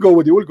on. We will go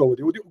with you. We'll go with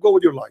you. Go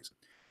with your lies.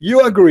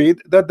 You agreed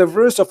that the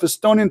verse of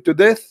stoning to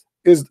death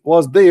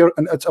was there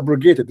and it's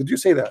abrogated. Did you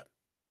say that?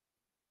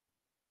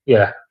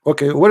 Yeah.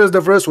 Okay. What is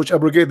the verse which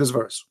abrogates this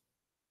verse?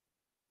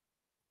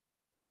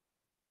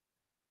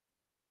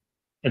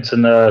 It's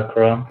in the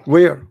Quran.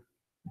 Where?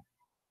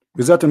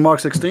 Is that in Mark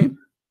 16?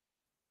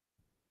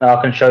 Now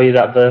I can show you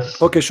that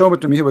verse. Okay, show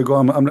it to me. Here we go.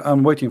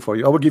 I'm waiting for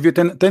you. I will give you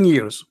 10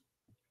 years.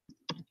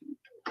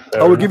 Fair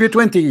I will enough. give you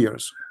 20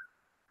 years.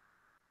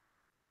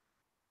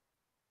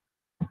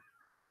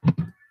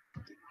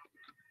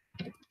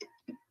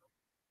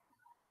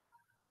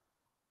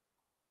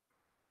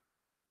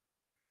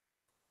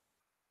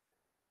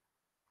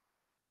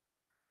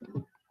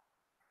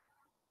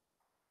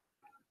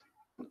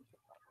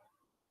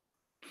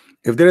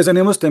 If there is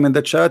any Muslim in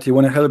the chat, you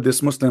want to help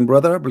this Muslim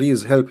brother,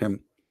 please help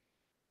him.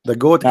 The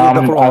goat No, eat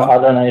the Quran. I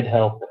don't need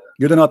help.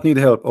 You do not need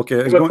help. Okay,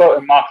 We it's were going.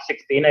 quoting Mark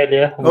 16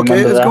 earlier. Okay, Remember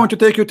it's that? going to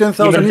take you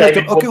 10,000 Even years.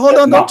 David Okay, Wood hold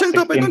said on. Mark Don't change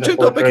topic. 16 Don't is a change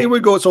topic. forgery. Here we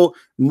go. So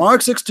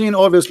Mark 16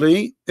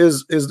 obviously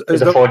is It's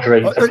the a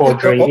forgery. It's a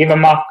forgery.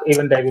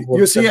 Even David Wood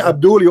You see, said that.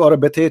 Abdul, you are a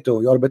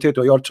potato. You are a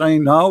potato. You are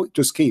trying now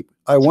to escape.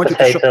 I want you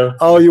to show. Potato.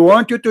 Oh, you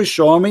want you to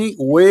show me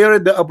where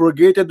the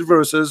abrogated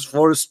verses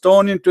for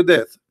stoning to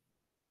death.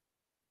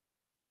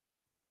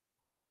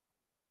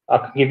 I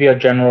can give you a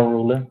general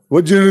ruling.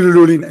 What general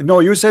ruling? No,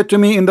 you said to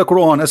me in the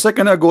Quran a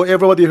second ago.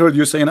 Everybody heard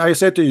you saying. I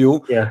said to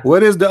you, Yeah.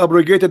 where is the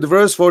abrogated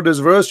verse for this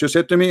verse? You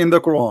said to me in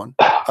the Quran.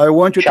 I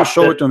want you to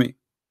show it to me.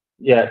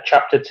 Yeah,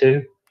 chapter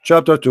 2,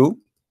 Chapter 2,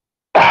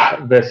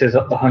 verses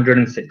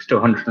 106 to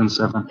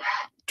 107.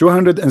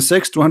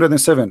 206,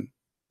 207.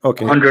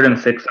 Okay.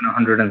 106 and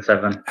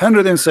 107.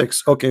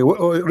 106. Okay.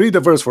 Read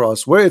the verse for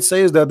us where it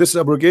says that this is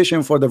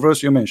abrogation for the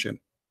verse you mentioned.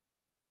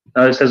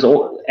 No, it says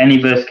any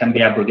verse can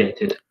be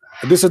abrogated.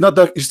 This is not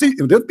the. You see,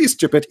 don't be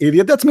stupid,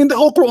 idiot. That means the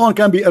whole Quran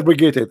can be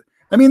abrogated.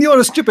 I mean, you are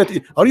a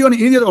stupid. Are you an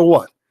idiot or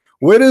what?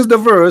 Where is the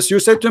verse?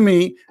 You said to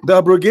me the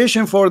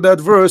abrogation for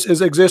that verse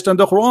is exist in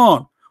the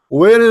Quran.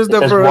 Where is the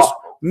verse? What?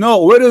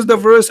 No, where is the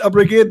verse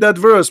abrogate that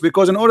verse?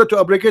 Because in order to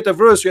abrogate a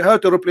verse, you have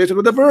to replace it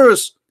with a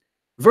verse.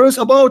 Verse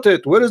about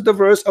it. Where is the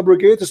verse?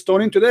 Abrogate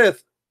stoning to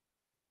death.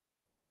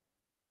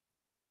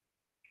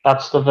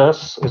 That's the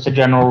verse. It's a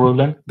general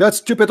ruling. That's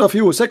stupid of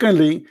you.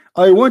 Secondly,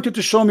 I want you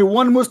to show me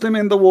one Muslim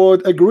in the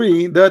world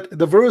agree that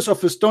the verse of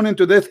stoning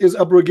to death is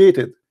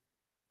abrogated.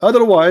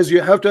 Otherwise, you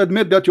have to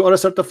admit that you are a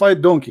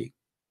certified donkey.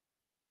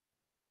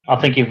 I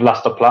think you've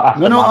lost the plot.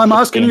 No, I'm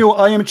asking you,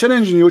 I am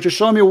challenging you to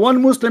show me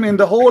one Muslim in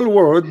the whole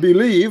world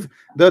believe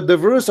that the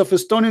verse of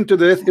stoning to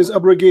death is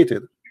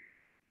abrogated.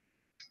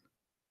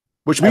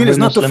 Which means it's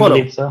not to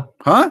follow. So.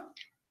 Huh?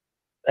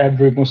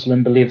 Every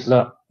Muslim believes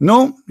that.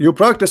 No, you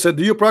practice it.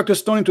 Do you practice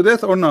stoning to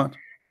death or not?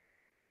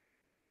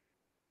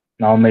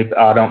 No, maybe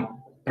I don't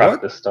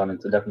practice stoning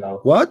to death. No.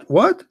 What?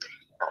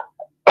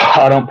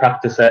 I don't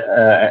practice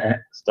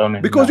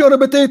stoning. Because no. you're a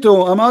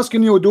potato. I'm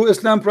asking you, do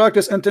Islam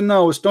practice until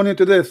now stoning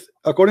to death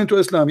according to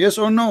Islam? Yes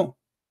or no?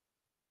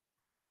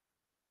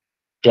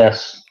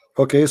 Yes.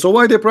 Okay, so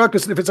why they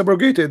practice it if it's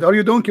abrogated? Are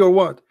you donkey or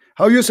what?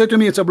 How you say to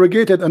me it's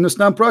abrogated and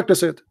Islam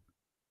practice it?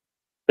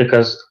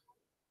 Because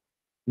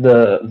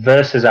the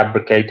verse is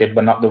abrogated,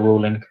 but not the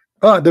ruling.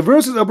 The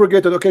verse is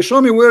abrogated. Okay,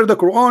 show me where the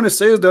Quran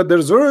says that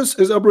the verse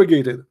is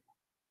abrogated.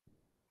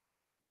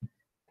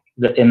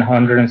 In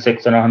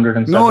 106 and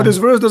 107. No, this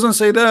verse doesn't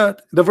say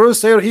that. The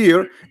verse says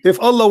here, if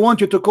Allah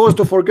wants you to cause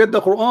to forget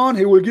the Quran,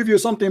 He will give you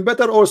something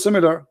better or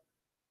similar.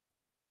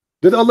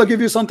 Did Allah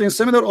give you something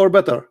similar or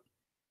better?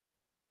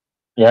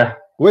 Yeah.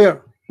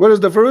 Where is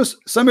the verse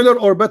similar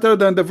or better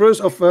than the verse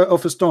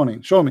of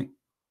stoning? Show me.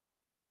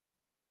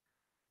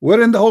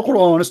 Where in the whole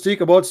Quran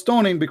speak about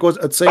stoning? Because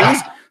it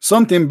says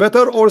something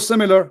better or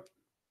similar.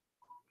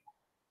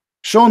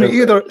 Show me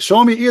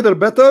either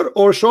better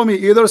or show me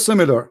either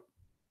similar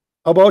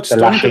about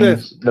stoning to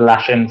death. The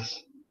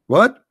lashings.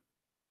 What?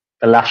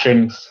 The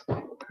lashings.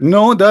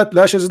 No, that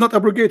lashes is not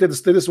abrogated.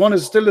 This one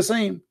is still the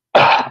same.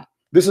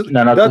 This is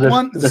that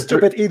one.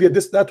 Stupid idiot.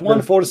 That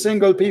one for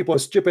single people.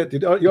 Stupid.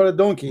 You're a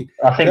donkey.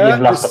 I think you've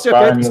lost the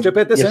plot.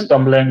 Stupid. You're Listen.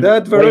 stumbling.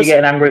 That verse. What are you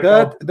getting angry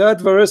for? That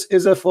verse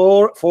is a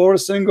for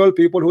single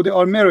people who they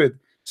are married.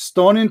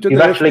 Stoning to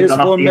death is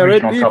for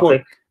married people.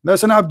 Topic.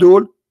 Listen,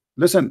 Abdul.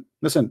 Listen.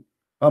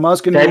 I'm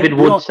asking David you.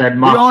 Wood said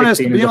Mark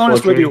 16 be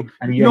honest with you.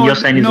 And you're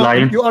saying he's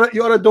lying. You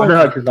are a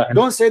donkey.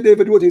 Don't say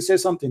David Wood. He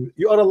says something.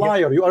 You are a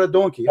liar. You are a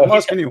donkey. I'm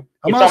asking you.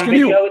 I'm asking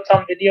you. It's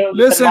on video.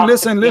 Listen.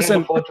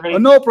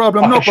 No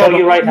problem. No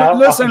problem. Right now.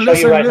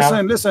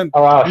 Listen.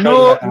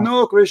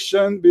 No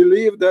Christian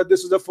believe that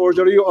this is a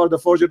forgery. You are the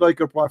forger like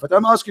your prophet.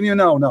 I'm asking you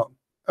now.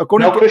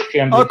 According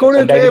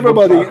to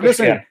everybody.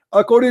 Listen.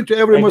 According to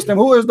every Muslim,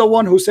 who is the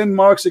one who sent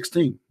Mark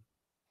 16?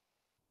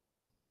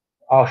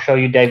 I'll show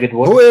you David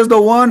Wood. Who is the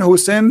one who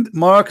sent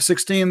Mark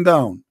 16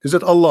 down? Is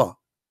it Allah?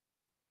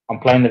 I'm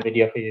playing the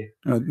video for you.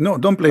 No,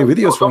 don't play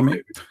videos for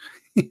me.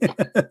 You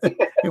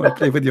want to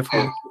play video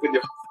for me?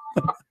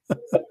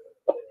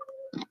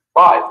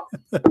 5.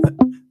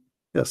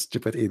 Yes,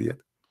 stupid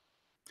idiot.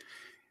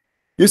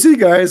 You see,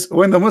 guys,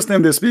 when the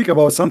Muslim they speak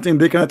about something,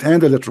 they cannot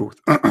handle the truth.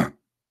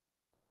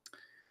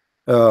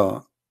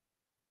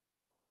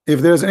 If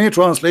there's any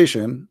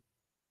translation,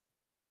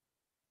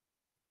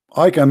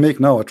 I can make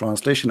now a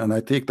translation and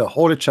I take the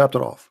whole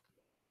chapter off.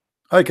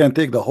 I can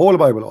take the whole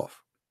Bible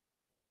off.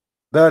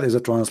 That is a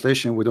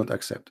translation we don't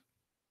accept.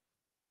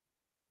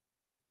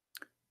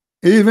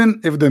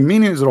 Even if the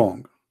meaning is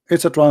wrong,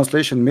 it's a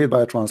translation made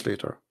by a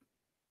translator.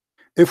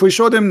 If we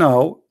show them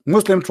now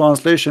Muslim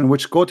translation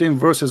which quoting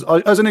verses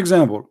as an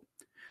example,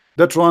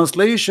 the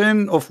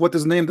translation of what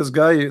is named this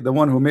guy, the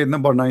one who made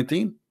number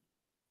 19,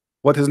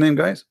 what his name,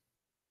 guys?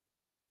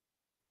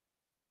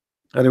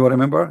 Anyone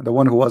remember? The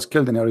one who was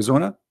killed in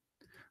Arizona?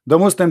 The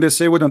Muslim, they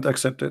say we don't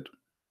accept it.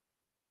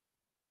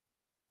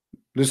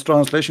 This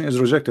translation is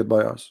rejected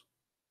by us.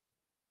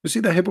 You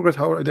see the hypocrite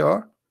how they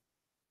are?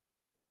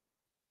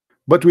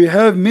 But we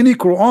have many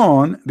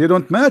Quran, they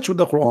don't match with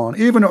the Quran.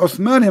 Even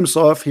Uthman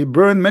himself, he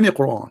burned many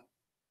Quran.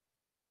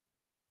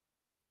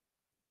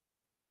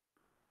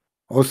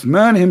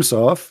 Uthman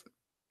himself,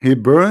 he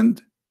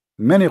burned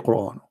many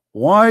Quran.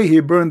 Why he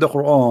burned the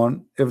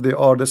Quran if they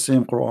are the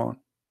same Quran?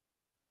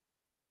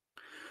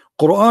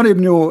 Quran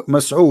Ibn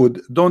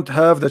Mas'ud don't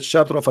have the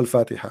chapter of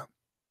Al-Fatiha.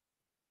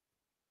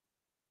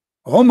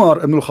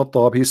 Umar ibn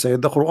al-Khattab, he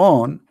said the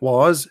Quran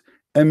was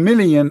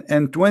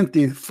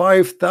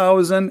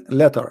 1,025,000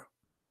 letter.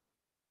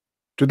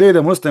 Today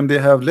the Muslim, they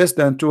have less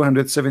than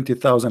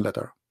 270,000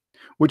 letter,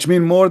 which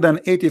means more than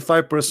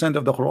 85%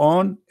 of the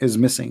Quran is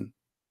missing.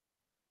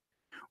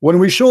 When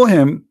we show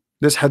him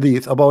this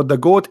hadith about the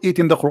goat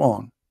eating the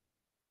Quran,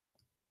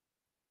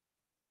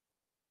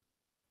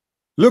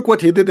 look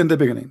what he did in the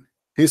beginning.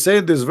 He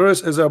said this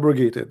verse is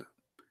abrogated.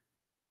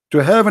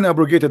 To have an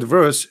abrogated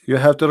verse, you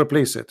have to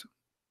replace it.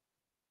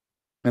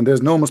 And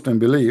there's no Muslim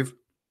belief.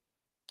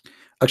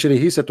 Actually,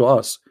 he said to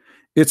us,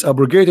 it's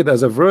abrogated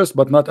as a verse,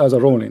 but not as a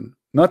ruling.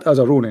 Not as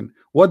a ruling.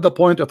 What the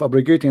point of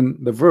abrogating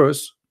the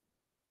verse?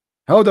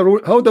 How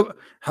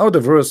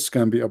the verse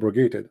can be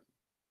abrogated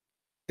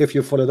if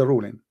you follow the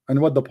ruling?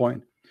 And what the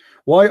point?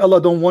 Why Allah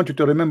don't want you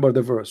to remember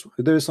the verse?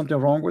 There is something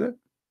wrong with it?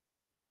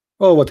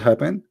 Oh, what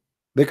happened?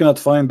 They cannot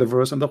find the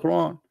verse in the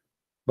Quran.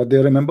 but they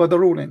remember the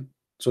ruling,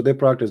 so they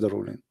practice the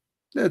ruling.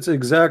 That's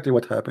exactly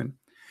what happened.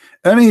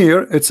 And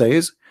here it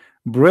says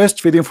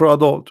breastfeeding for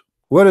adult.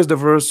 Where is the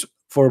verse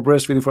for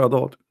breastfeeding for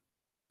adult?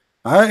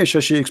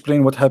 Aisha, she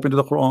explained what happened to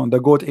the Quran. The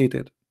goat ate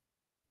it.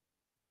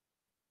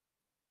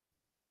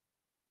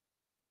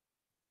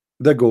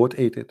 The goat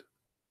ate it.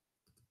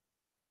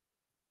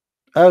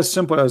 As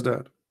simple as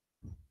that.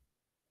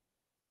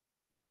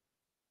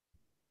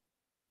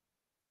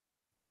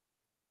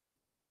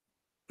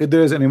 If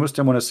there is any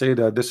Muslim want to say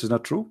that this is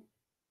not true,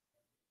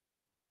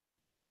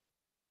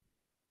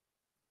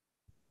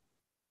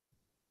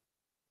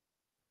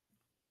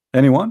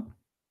 anyone?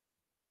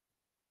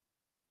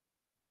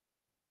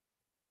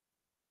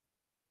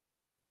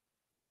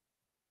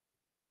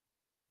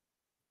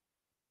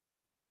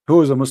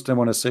 Who is a Muslim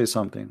want to say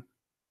something?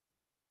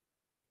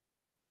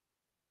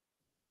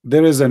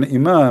 There is an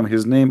Imam,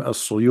 his name is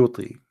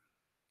Suyuti.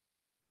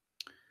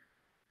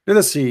 Let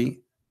us see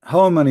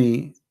how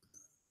many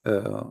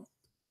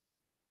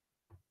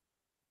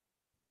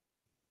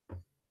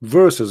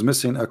verses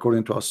missing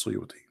according to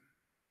As-Suyuti.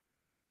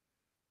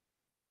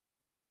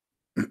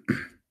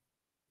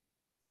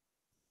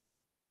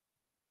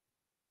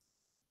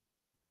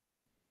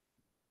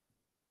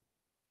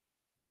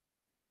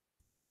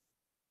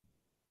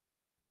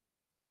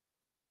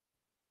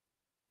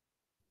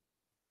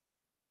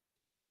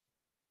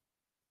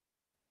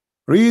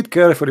 Read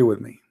carefully with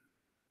me.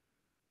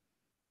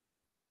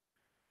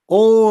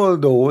 All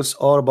those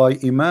are by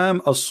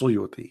Imam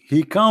As-Suyuti.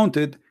 He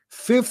counted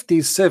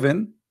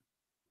 57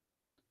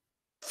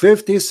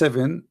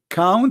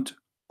 count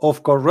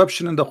of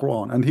corruption in the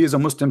Quran, and he is a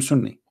Muslim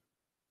Sunni.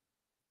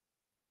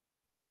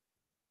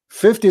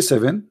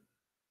 57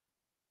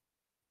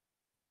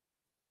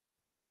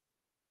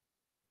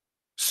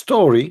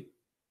 story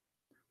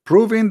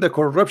proving the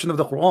corruption of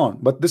the Quran,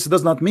 but this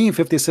does not mean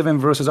 57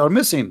 verses are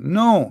missing.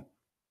 No,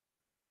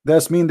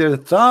 that means there are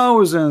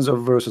thousands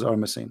of verses are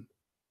missing.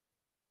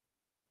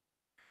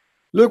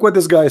 Look what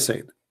this guy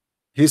said.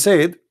 He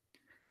said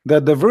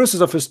that the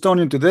verses of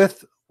stoning to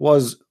death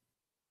was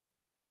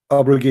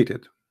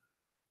abrogated.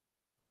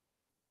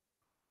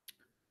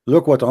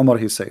 Look what Umar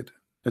he said.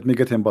 Let me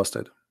get him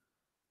busted.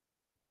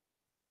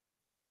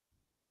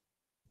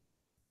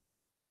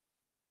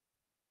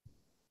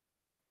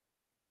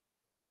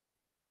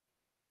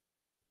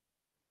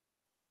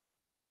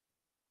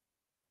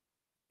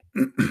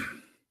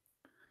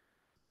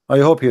 I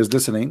hope he is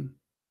listening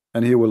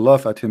and he will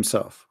laugh at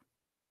himself.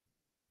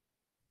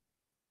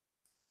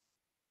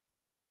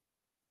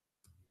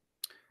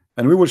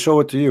 And we will show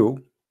it to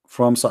you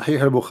from Sahih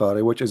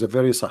al-Bukhari, which is a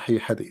very Sahih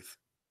hadith.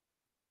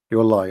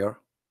 You're a liar.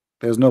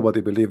 There's nobody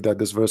believe that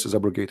this verse is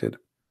abrogated.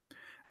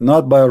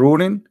 Not by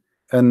ruling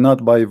and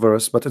not by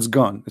verse, but it's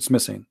gone. It's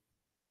missing.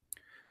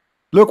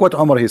 Look what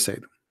Umar he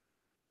said.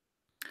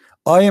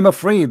 I am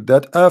afraid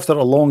that after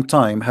a long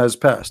time has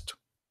passed,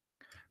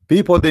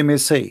 people they may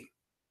say,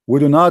 we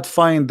do not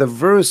find the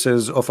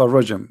verses of a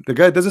rajam. The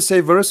guy, does it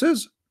say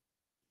verses?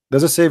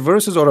 Does it say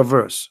verses or a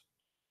verse?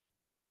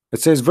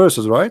 It says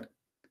verses, right?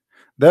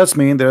 That's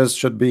mean there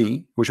should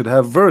be, we should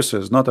have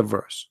verses, not a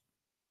verse,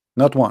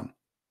 not one.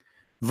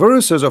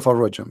 Verses of a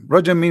rajam.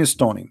 Rajam means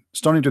stoning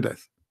to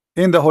death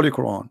in the Holy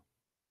Quran.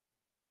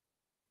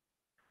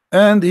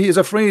 And he is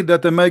afraid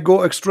that they may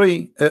go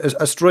astray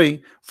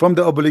from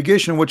the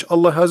obligation which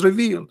Allah has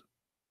revealed.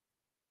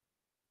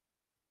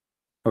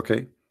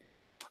 Okay,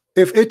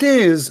 if it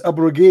is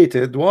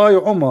abrogated, why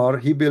Umar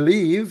he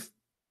believe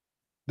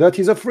that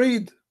he's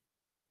afraid?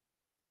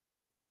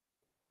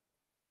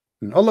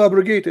 And Allah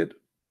abrogated.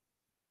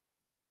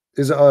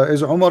 Is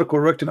Umar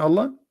correcting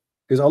Allah?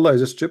 Is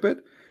Allah stupid?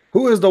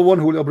 Who is the one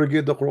who will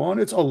abrogate the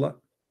Quran? It's Allah.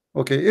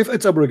 Okay, if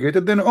it's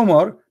abrogated, then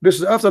Umar, this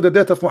is after the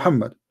death of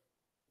Muhammad.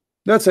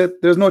 That's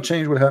it. There's no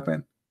change will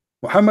happen.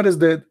 Muhammad is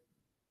dead.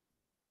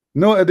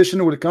 No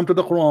addition will come to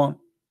the Quran.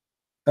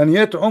 And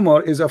yet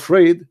Umar is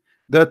afraid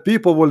that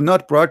people will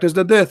not practice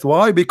the death.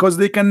 Why? Because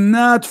they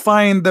cannot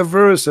find the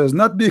verses,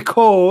 not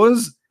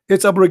because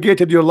it's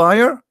abrogated, you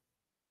liar.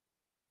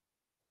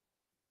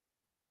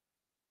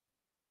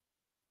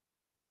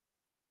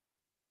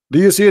 Do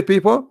you see it,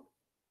 people?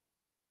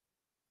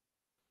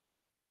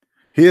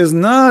 He is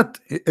not,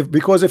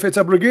 because if it's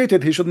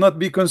abrogated, he should not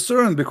be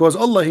concerned, because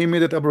Allah he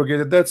made it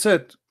abrogated. That's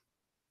it.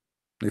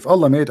 If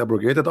Allah made it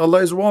abrogated, Allah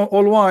is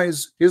all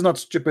wise. He's not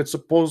stupid,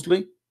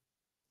 supposedly.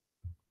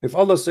 If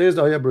Allah says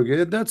I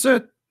abrogated, that's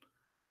it.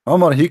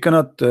 Umar he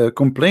cannot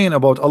complain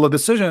about Allah's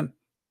decision.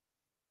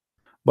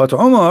 But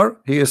Umar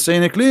he is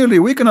saying it clearly,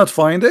 we cannot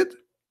find it.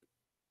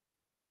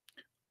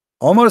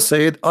 Umar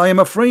said, I am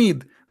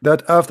afraid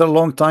that after a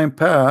long time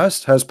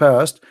has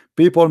passed,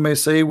 people may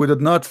say we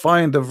did not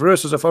find the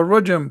verses of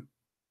Ar-Rajm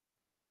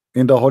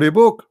in the holy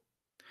book.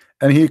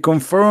 And he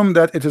confirmed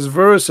that it is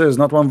verses,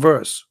 not one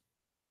verse.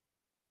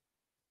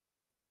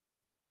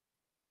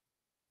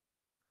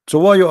 So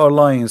why you are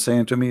lying,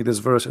 saying to me this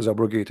verse is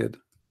abrogated?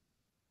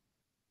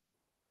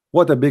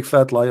 What a big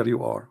fat liar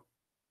you are.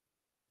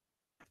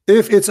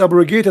 If it's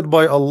abrogated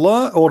by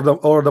Allah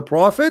or the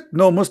Prophet,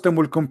 no Muslim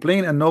will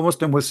complain and no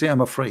Muslim will say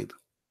I'm afraid.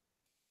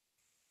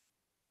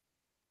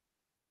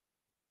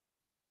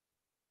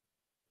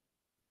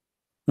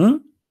 Hmm?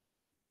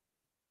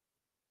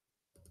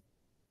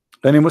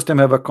 Any Muslim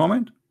have a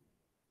comment?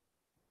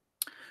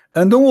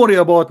 And don't worry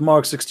about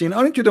Mark 16.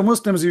 Aren't you the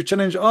Muslims? You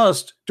challenge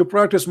us to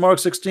practice Mark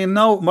 16.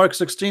 Now Mark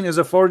 16 is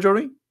a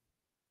forgery.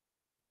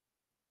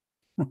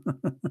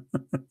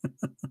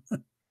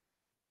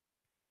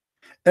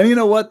 And you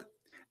know what?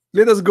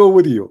 Let us go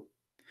with you.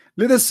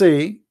 Let us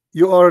say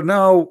you are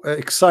now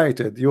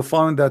excited. You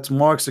found that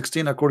Mark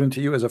 16 according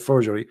to you is a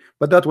forgery,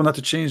 but that will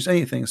not change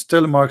anything.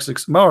 Still Mark,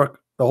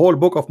 the whole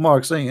book of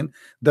Mark saying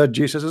that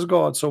Jesus is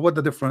God. So what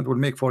the difference will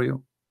make for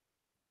you?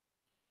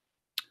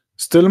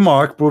 Still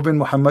Mark proving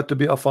Muhammad to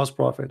be a false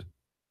prophet.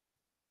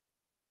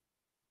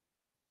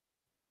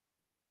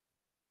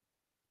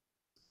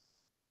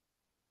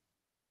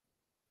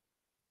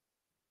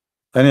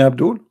 Any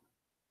Abdul?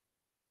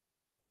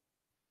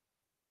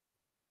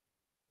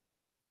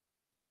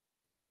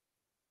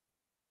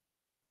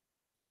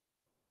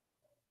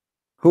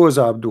 Who is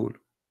Abdul?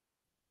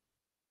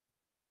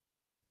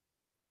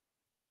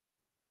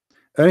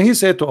 And he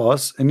said to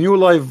us, a new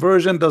life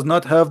version does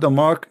not have the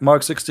Mark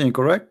 16,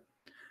 correct?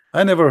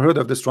 I never heard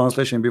of this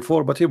translation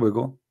before, but here we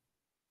go.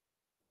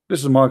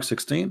 This is Mark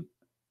 16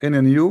 in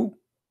a new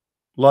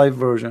live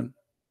version.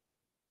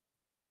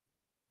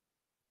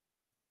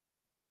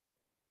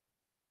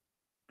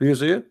 Do you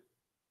see it?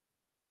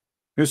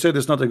 You said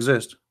it's not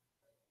exist.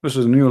 This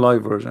is a new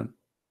live version.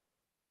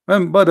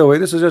 And by the way,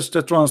 this is just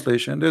a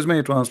translation. There's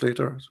many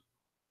translators.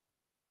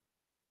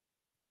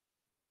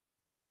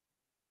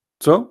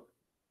 So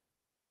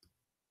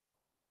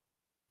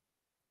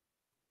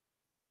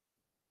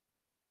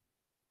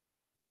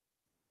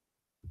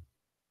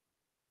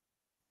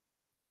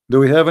do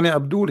we have any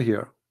Abdul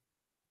here?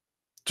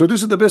 So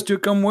this is the best you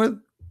come with?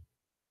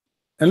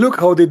 And look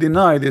how they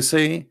deny. They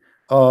say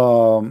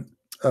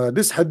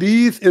this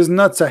hadith is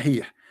not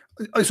sahih.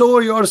 So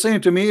you are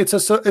saying to me it's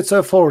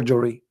a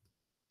forgery.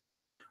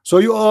 So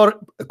you are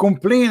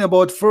complaining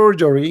about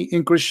forgery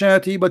in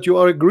Christianity, but you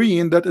are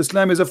agreeing that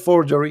Islam is a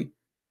forgery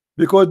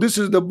because this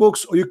is the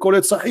books you call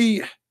it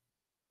sahih.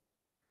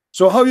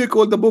 So how you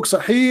call the book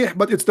sahih,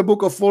 but it's the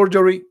book of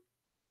forgery?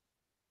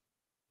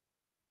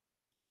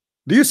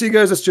 Do you see,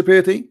 guys, the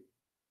stupidity?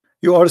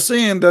 You are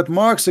saying that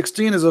Mark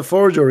 16 is a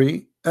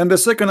forgery, and the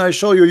second I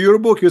show you your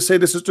book, you say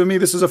this is to me,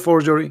 this is a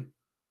forgery.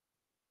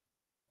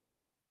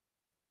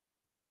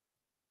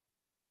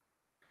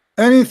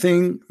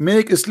 Anything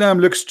make Islam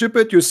look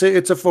stupid, you say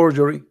it's a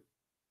forgery.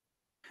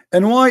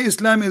 And why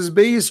Islam is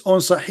based on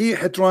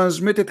sahih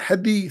transmitted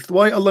hadith?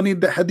 Why Allah need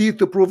the hadith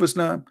to prove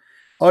Islam?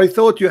 I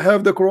thought you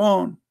have the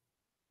Quran.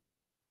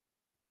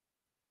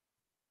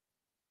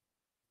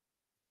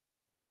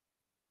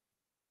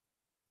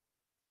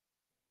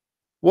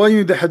 Why you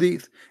need the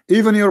hadith?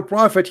 Even your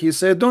prophet, he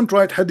said, don't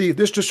write hadith.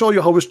 This to show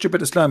you how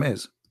stupid Islam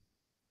is.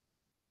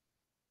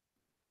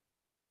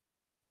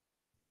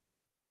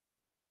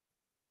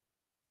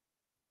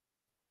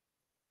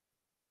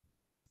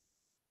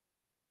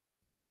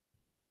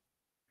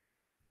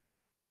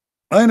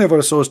 I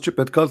never saw a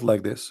stupid cult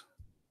like this.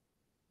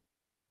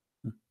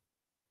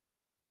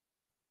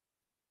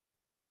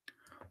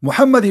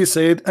 Muhammad, he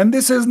said, and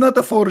this is not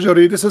a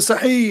forgery, this is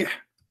sahih.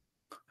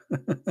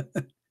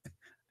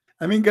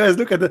 I mean, guys,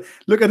 look at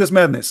this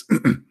madness.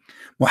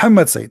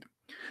 Muhammad said,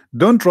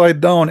 don't write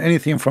down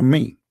anything from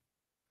me,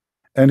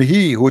 and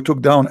he who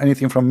took down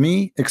anything from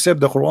me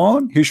except the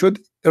Quran, he should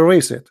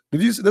erase it.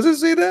 Does it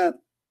say that?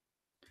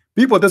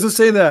 People, does it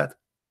say that?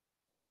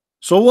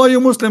 So why you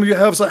Muslims, you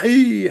have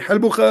Sahih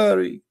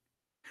al-Bukhari,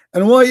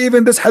 and why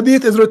even this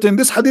hadith is written?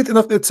 This hadith in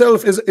of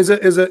itself is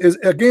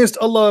against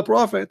Allah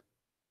Prophet.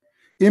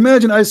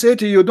 Imagine I say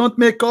to you, don't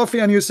make coffee,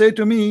 and you say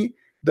to me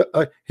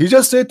that he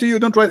just said to you,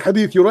 don't write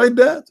hadith. You write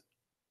that?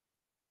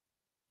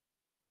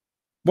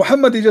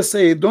 Muhammad, he just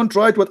said, don't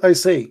write what I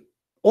say,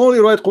 only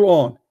write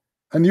Quran.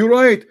 And you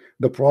write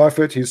the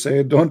Prophet, he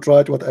said, don't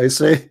write what I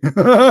say.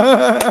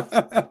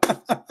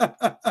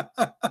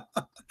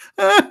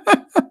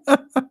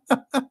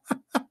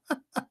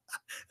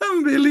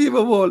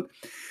 Unbelievable.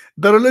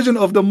 The religion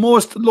of the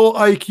most low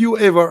IQ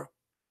ever.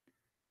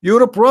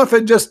 Your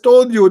prophet just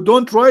told you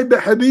don't write the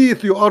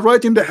hadith. You are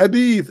writing the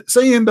hadith,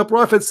 saying the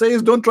prophet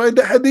says don't write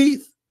the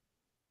hadith.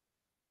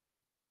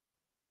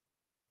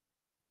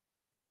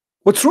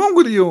 What's wrong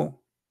with you?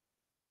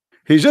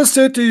 He just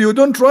said to you,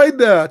 don't write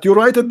that. You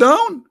write it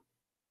down.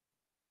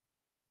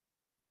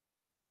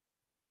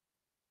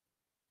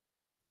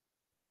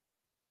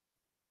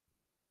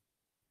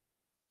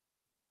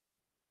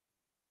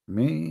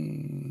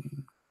 Me.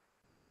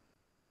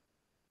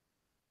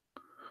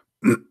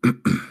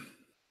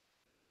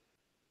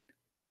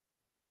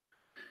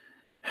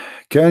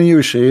 Can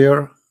you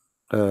share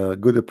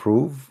good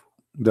proof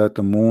that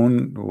the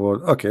moon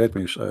was okay? Let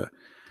me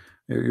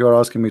you're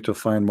asking me to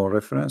find more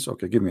reference.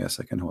 Okay, give me a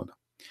second. Hold on.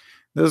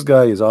 This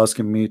guy is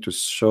asking me to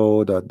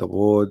show that the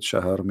word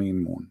shahar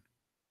mean moon.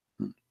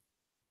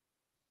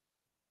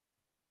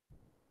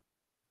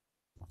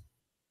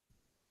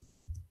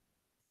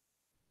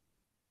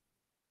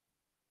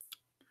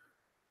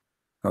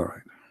 All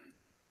right.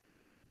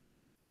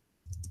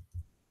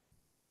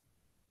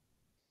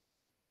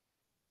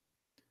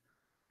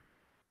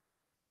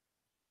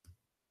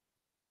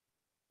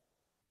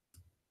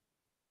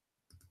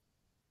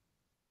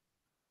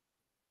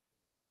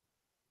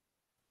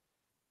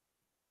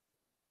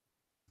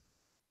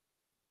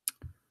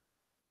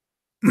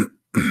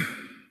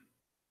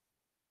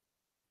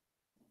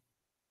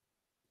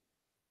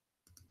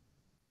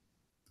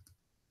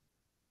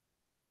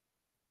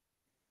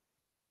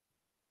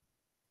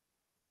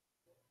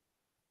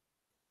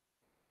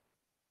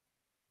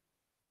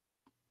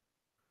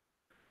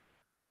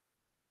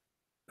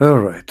 All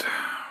right.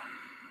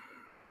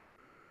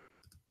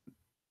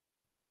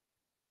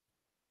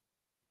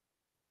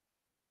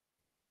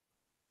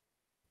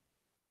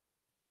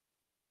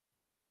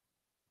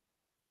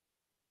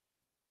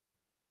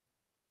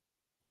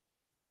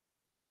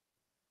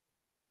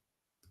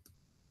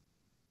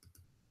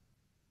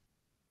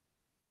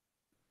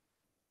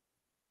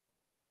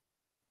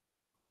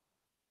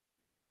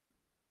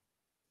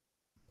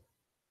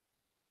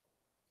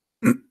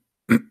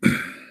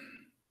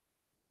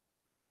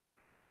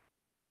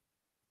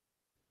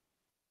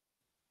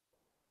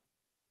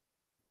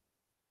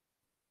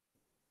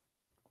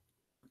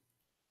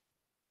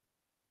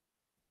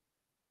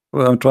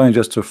 Well, I'm trying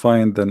just to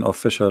find an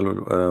official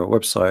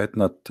website,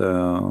 not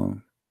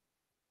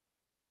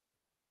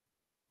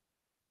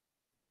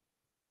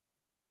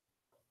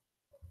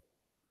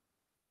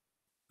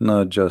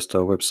just a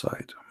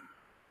website.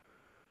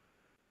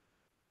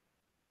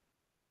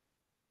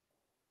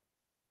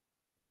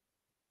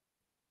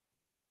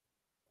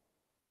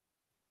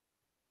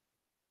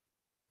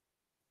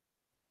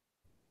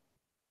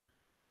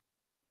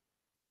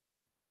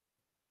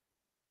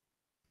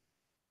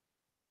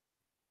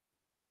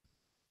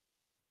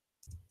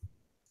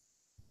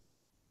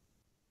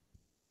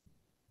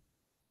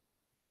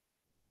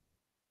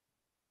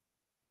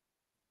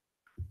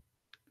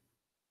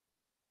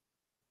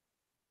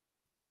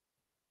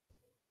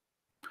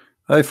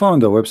 I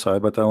found a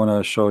website, but I want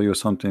to show you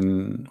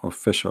something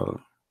official,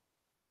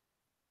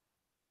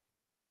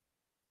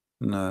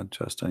 not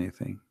just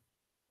anything.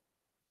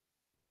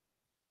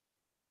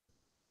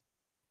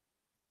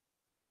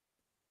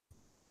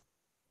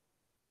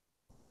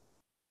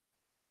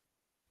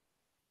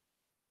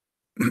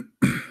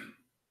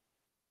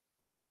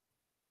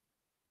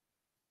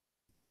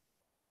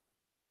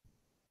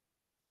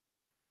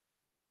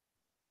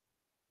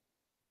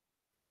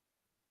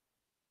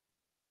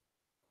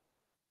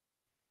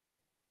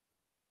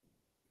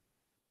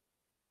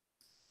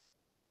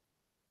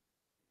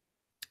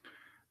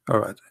 All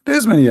right,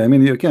 there's many. I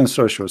mean, you can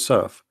search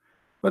yourself,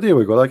 but here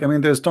we go. Like, I mean,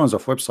 there's tons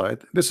of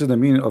website. This is the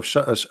meaning of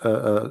this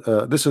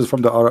is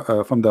from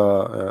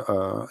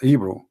the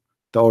Hebrew,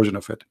 the origin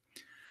of it.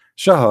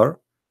 Shahar,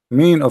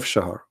 mean of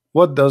Shahar.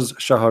 What does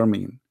Shahar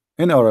mean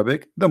in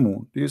Arabic? The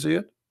moon. Do you see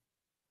it?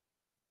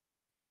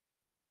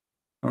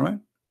 All right.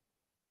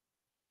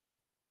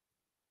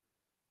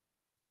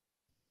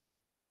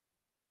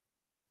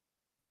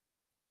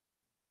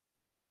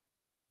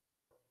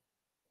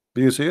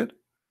 Do you see it?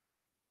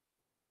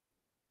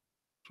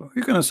 So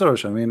you can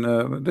search. I mean,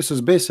 this is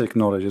basic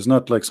knowledge. It's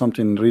not like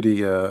something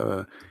really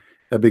a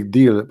big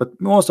deal. But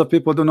most of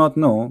people do not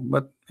know.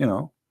 But you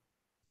know,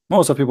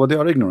 most of people, they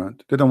are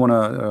ignorant. They don't want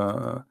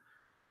to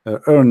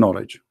earn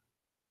knowledge.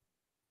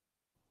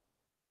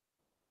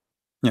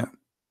 Yeah.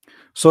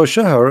 So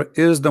Shahr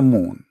is the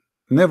moon.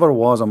 Never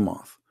was a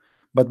month.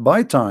 But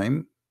by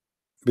time,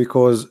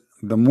 because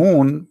the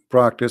moon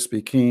practice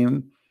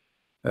became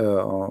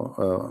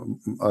Islam,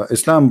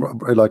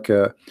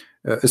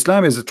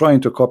 Islam is trying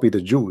to copy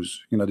the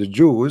Jews. You know, the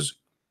Jews,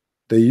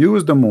 they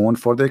use the moon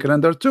for their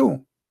calendar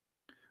too.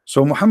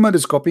 So Muhammad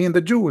is copying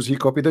the Jews. He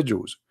copied the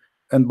Jews,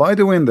 and by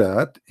doing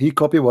that, he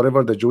copied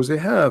whatever the Jews they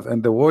have.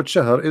 And the word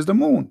Shahr is the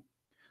moon.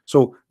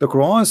 So the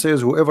Quran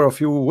says, "Whoever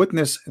of you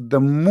witness the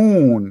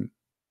moon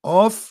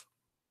of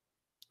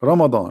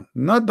Ramadan,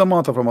 not the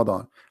month of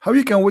Ramadan." How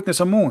you can witness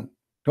a moon?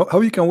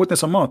 How you can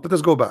witness a month? Let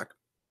us go back.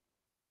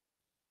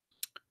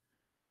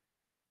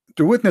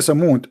 To witness a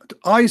moon,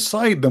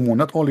 eyesight the moon,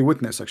 not only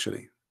witness,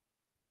 actually.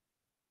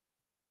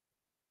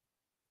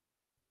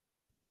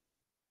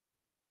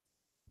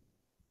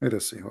 Let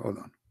us see. Hold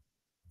on.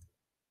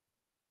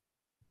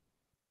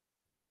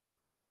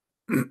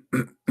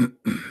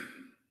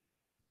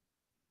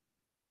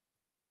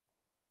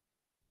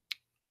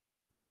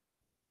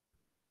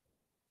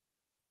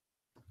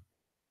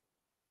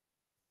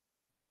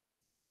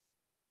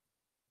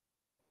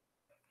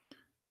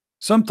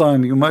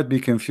 Sometimes you might be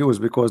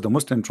confused because the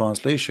Muslim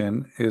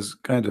translation is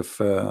kind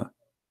of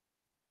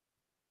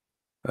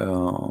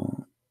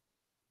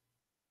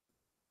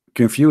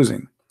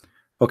confusing.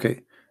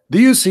 Okay, do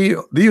you see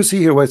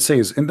here what it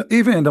says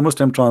even in the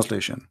Muslim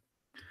translation?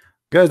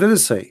 Guys, let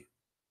us say,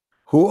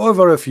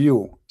 whoever of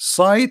you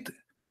sight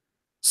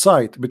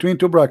between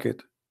two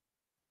bracket,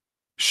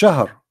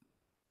 shahr,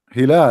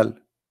 hilal,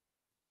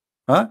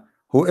 huh?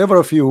 Whoever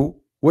of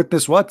you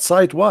witness what?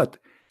 Sight what?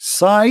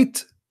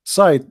 Sight.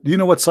 Do you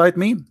know what sight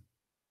mean?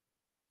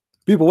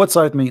 People, what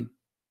sight mean?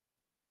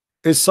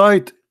 Is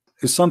sight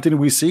is something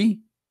we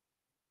see?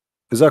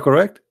 Is that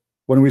correct?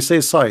 When we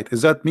say sight,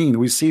 does that mean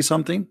we see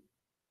something?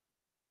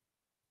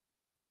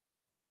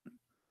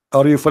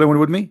 Are you following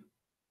with me?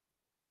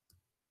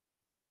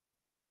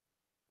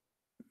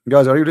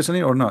 Guys, are you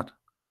listening or not?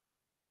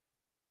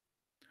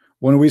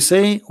 When we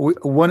say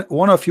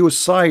one of you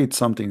sight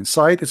something,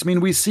 sight, it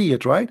means we see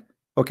it, right?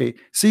 Okay,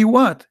 see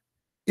what?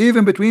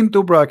 Even between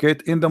two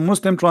bracket in the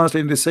Muslim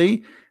translation, they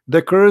say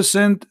the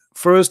crescent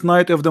first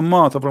night of the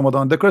month of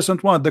Ramadan. The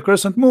crescent what? The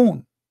crescent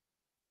moon.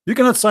 You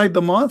cannot sight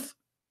the month.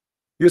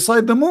 You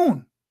sight the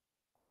moon.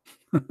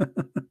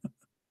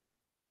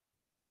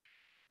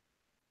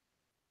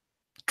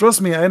 Trust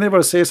me, I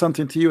never say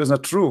something to you is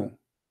not true.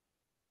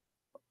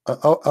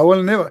 I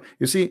will never.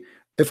 You see,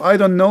 if I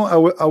don't know,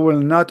 I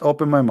will not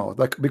open my mouth.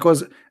 Like,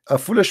 because a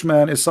foolish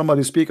man is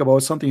somebody speak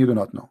about something you do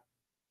not know.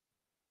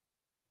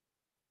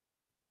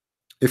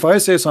 If I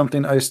say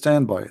something, I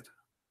stand by it.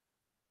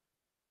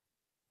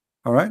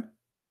 All right.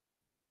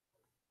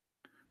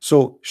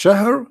 So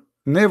shahr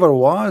never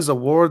was a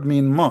word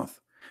mean month.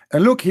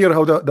 And look here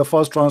how the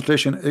false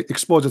translation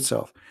exposes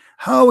itself.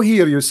 How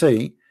here you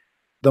say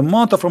the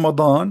month of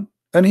Ramadan,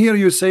 and here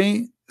you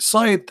say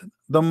cite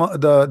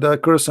the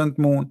crescent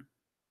moon,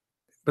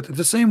 but it's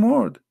the same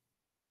word.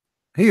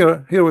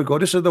 Here we go.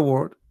 This is the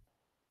word.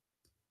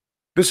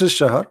 This is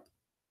shahr,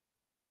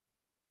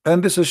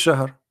 and this is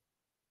shahr.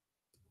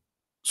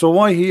 So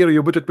why here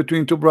you put it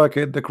between two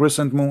brackets, the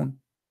crescent moon?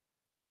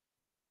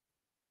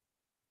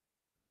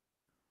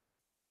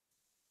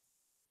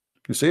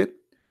 You see it?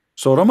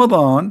 So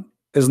Ramadan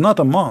is not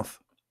a month,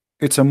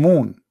 it's a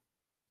moon.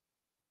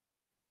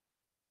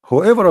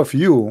 Whoever of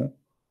you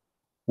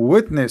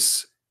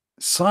witness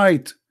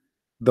sight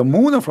the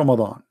moon of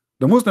Ramadan,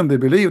 the Muslim, they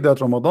believe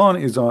that Ramadan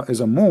is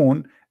a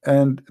moon,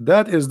 and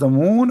that is the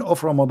moon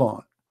of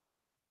Ramadan.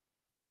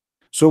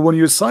 So when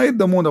you sight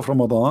the moon of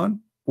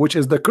Ramadan, which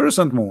is the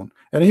crescent moon,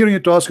 and here you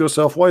need to ask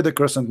yourself, why the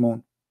crescent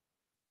moon?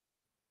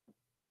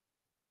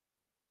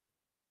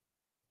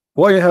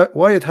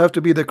 Why it have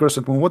to be the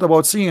crescent moon? What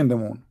about seeing the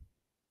moon?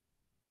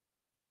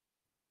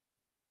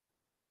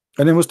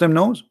 Any Muslim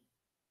knows?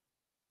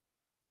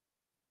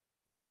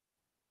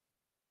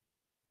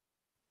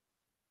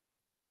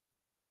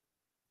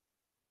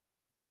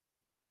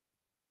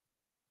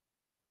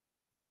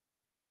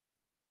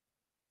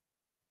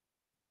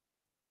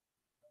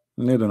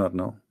 They do not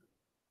know.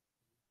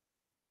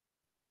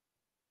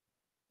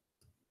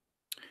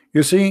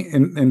 You see,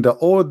 in the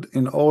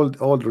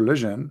old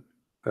religion,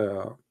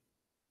 the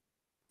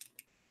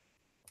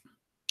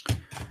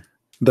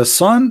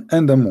sun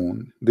and the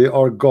moon, they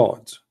are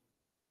gods.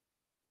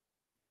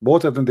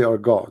 Both of them, they are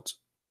gods.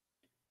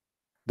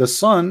 The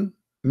sun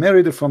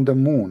married from the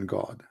moon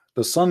god.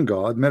 The sun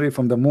god married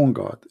from the moon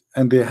god,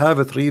 and they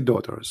have 3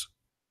 daughters.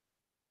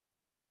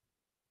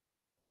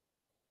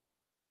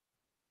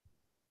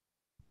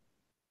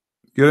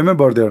 You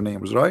remember their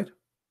names, right?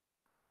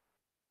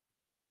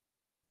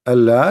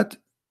 Allat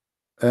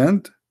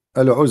and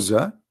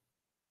Al-Uzza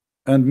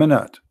and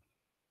Manat.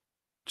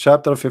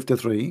 Chapter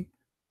 53,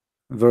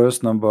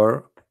 verse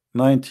number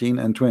 19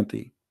 and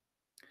 20.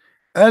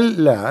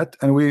 Al-Lat,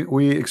 and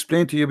we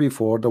explained to you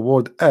before, the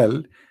word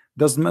Al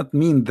does not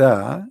mean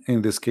the,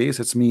 in this case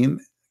it's mean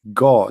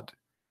God.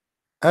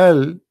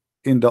 Al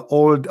in the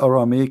old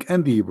Aramaic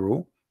and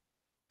Hebrew,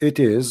 it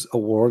is a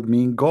word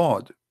mean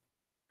God.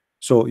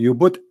 So you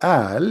put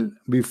al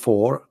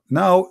before.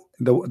 Now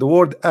the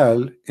word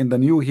al in the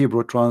new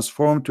Hebrew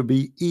transformed to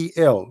be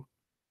el.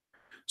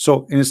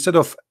 So instead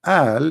of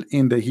al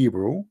in the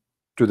Hebrew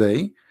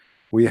today,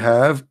 we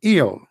have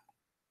el,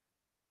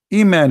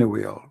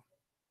 Emmanuel,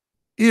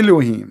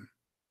 Elohim.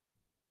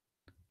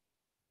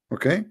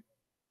 Okay,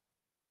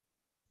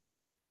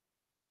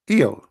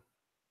 el.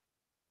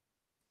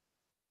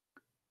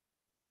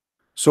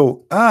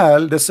 So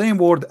al, the same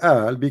word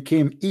al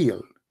became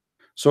el.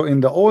 So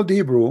in the old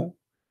Hebrew,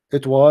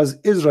 it was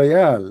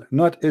Israel,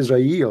 not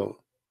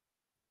Israel.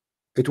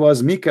 It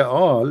was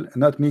Mikael,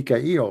 not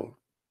Mikael.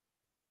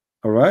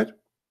 All right.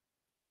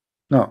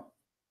 Now,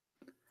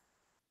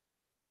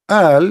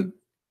 al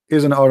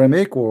is an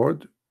Aramaic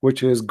word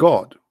which is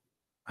God.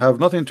 Have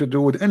nothing to do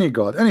with any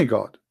God. Any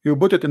God. You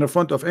put it in the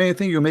front of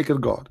anything, you make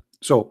it God.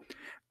 So,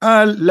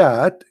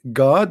 al-Lat,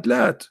 God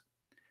Lat.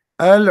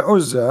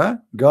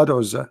 Al-Uzza, God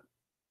Uzza.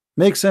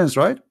 Makes sense,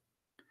 right?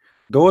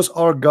 Those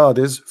are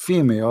goddess,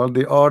 female.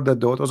 They are the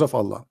daughters of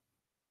Allah.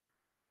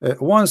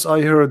 Once I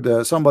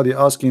heard somebody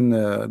asking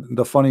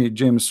the funny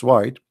James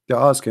White, they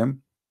ask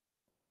him,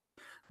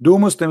 do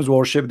Muslims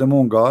worship the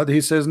moon god?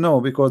 He says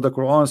no, because the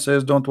Quran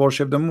says don't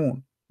worship the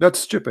moon. That's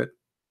stupid.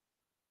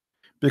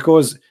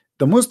 Because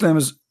the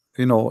Muslims,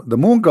 you know, the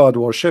moon god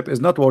worship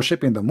is not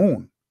worshiping the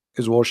moon,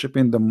 is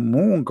worshiping the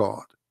moon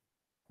god,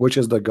 which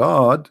is the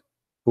God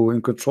who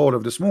in control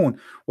of this moon.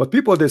 What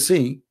people they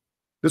see,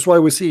 this is why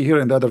we see here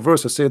in the other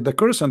verses say the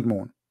crescent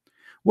moon.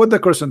 What the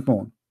crescent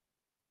moon?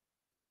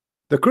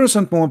 The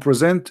crescent moon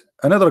present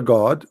another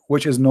God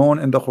which is known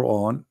in the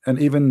Quran and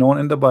even known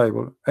in the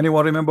Bible.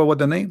 Anyone remember what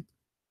the name?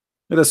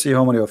 Let us see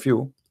how many of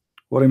you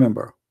will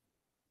remember.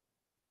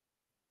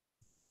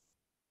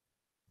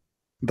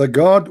 The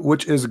God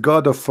which is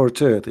God of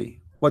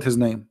fertility. What his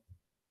name?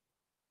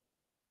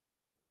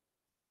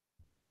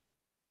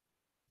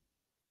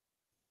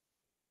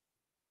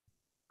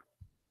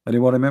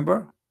 Anyone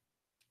remember?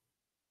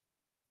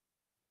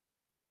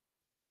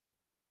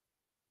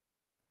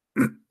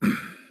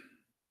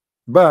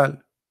 Baal.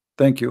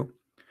 Thank you.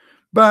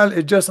 Baal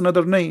is just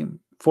another name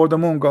for the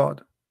moon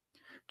god.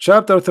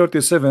 Chapter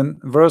 37,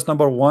 verse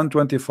number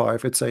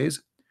 125, it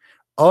says,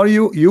 are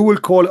you will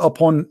call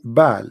upon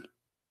Baal,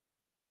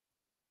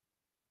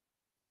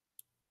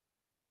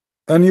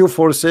 and you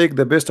forsake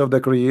the best of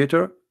the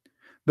Creator.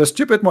 The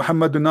stupid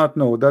Muhammad do not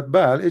know that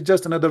Baal is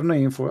just another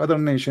name for other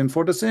nation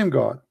for the same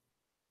God,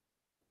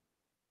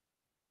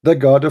 the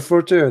god of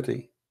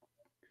fertility.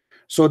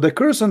 So the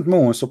crescent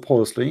moon,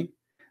 supposedly,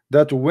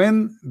 that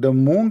when the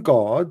moon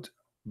god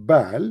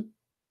Baal,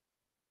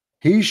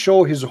 he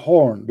show his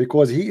horn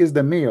because he is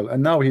the male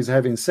and now he's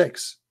having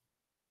sex.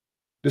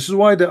 This is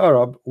why the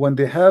Arab, when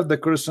they have the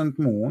crescent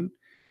moon,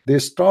 they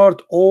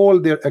start all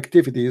their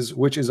activities,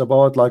 which is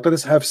about like, let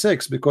us have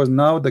sex, because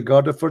now the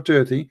god of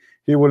fertility,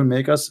 he will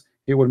make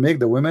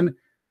the women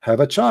have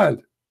a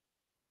child.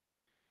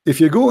 If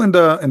you go in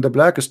the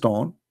black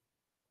stone,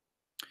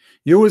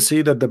 you will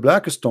see that the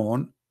black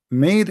stone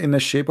made in the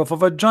shape of a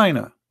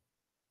vagina.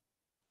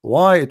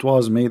 Why it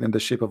was made in the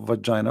shape of a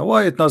vagina?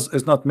 Why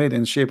it's not made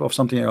in shape of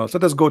something else?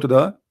 Let us go to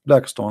the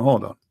black stone.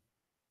 Hold on.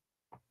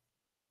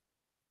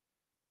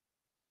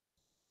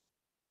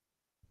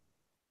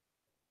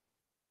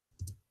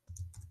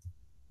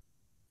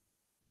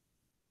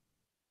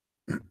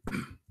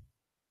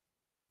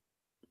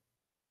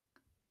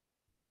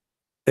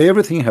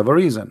 Everything have a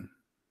reason.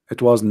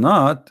 It was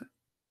not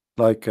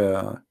like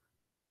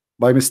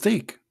by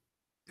mistake.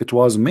 It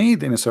was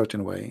made in a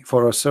certain way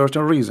for a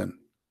certain reason.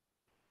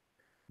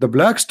 The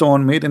black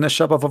stone made in the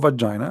shape of a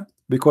vagina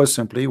because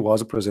simply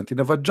was presenting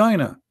a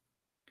vagina,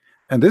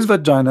 and this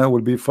vagina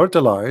will be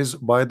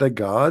fertilized by the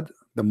god,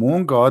 the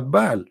moon god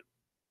Baal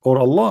or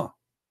Allah.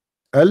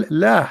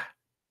 Allah.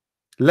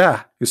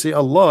 Lah. You see,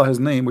 Allah, his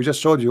name, we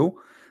just showed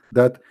you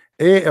that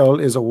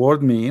Al is a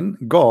word mean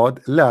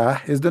God.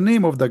 Lah is the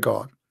name of the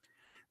God.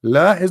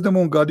 Lah is the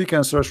moon god. You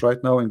can search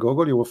right now in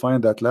Google, you will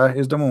find that Lah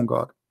is the moon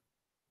god.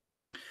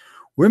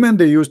 Women,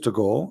 they used to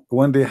go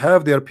when they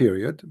have their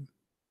period,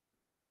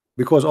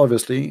 because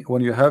obviously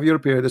when you have your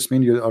period, this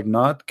means you are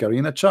not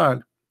carrying a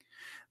child.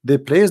 They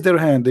place their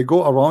hand, they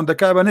go around the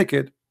Kaaba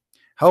naked.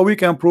 How we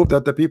can prove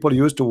that the people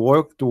used to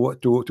work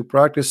to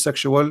practice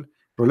sexual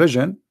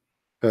religion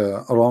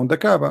around the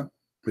Kaaba?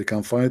 We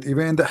can find it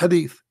even in the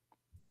hadith.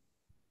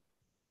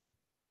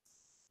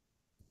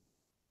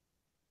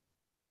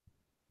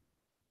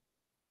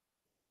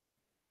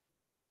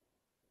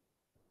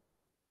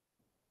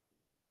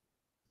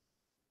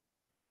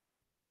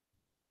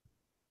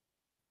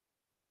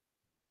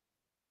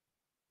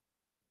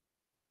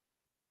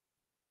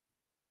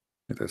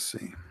 Let us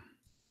see.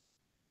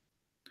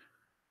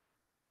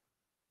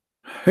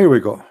 Here we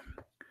go.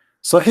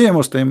 Sahih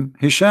Muslim,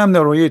 Hisham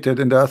narrated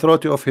in the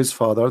authority of his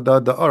father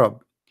that the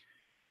Arab,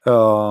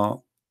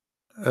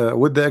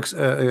 with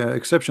the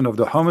exception of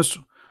the Hamas,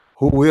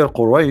 who were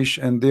Quraysh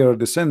and their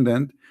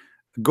descendant,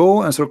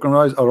 go and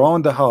circumcise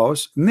around the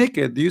house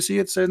naked. Do you see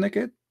it says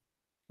naked?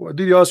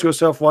 Did you ask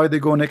yourself why they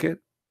go naked?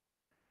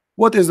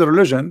 What is the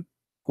religion?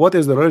 What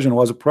is the religion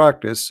was a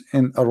practice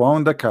in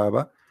around the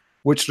Kaaba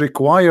which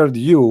required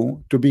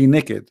you to be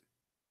naked?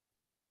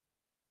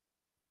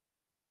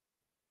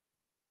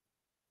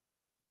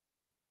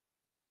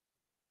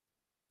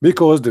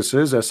 Because this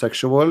is a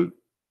sexual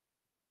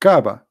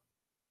Kaaba.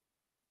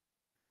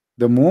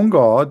 The moon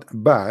god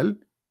Baal,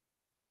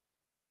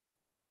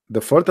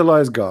 the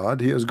fertilized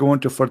god, he is going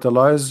to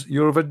fertilize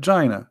your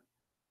vagina.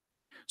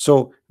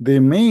 So they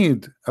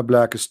made a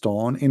black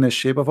stone in the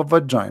shape of a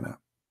vagina.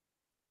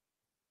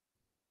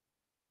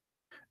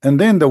 And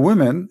then the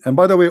women, and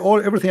by the way,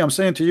 everything I'm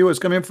saying to you is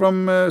coming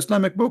from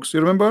Islamic books. You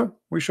remember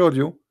we showed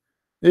you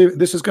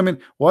this is coming.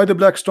 Why the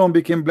black stone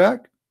became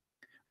black?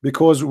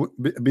 Because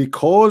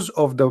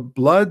of the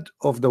blood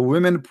of the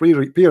women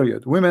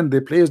period. Women, they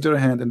place their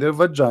hand in their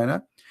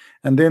vagina,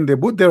 and then they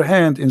put their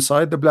hand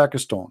inside the black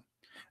stone,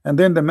 and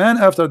then the man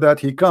after that,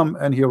 he come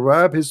and he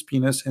wrap his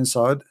penis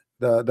inside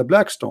the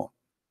black stone,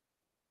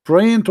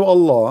 praying to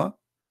Allah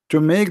to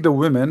make the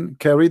women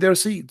carry their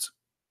seeds.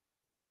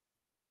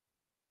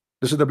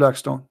 This is the black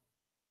stone.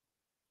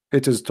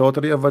 It is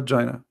totally a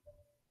vagina.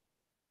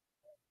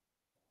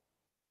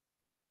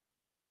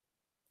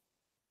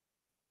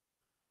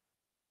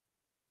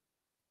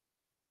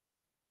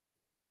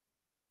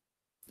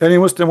 Any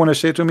Muslim want to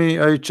say to me,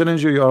 I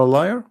challenge you, you are a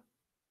liar?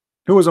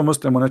 Who is a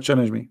Muslim want to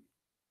challenge me?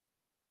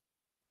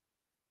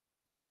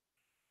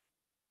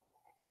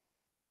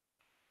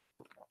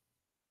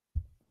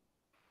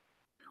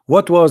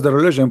 What was the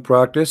religion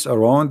practice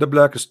around the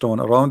black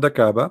stone, around the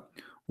Kaaba,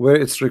 where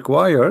it's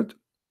required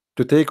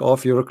to take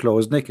off your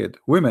clothes naked?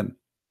 Women.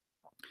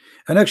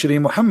 And actually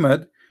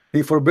Muhammad,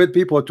 he forbid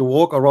people to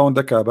walk around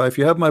the Kaaba. If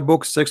you have my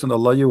book 6 on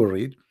Allah, you will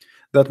read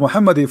that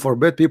Muhammad, he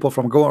forbid people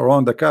from going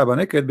around the Kaaba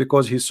naked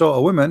because he saw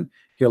a woman,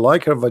 he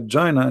liked her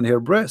vagina and her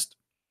breast.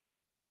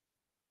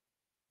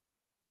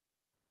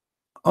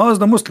 Ask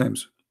the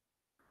Muslims,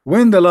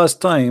 when the last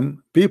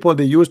time people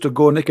they used to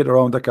go naked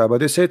around the Kaaba?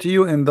 They say to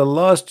you in the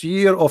last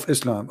year of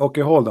Islam.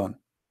 Okay, hold on.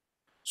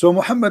 So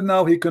Muhammad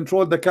now he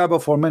controlled the Kaaba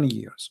for many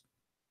years.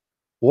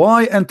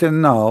 Why until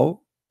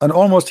now, and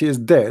almost he is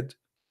dead,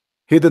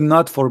 he did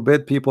not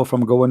forbid people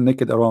from going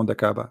naked around the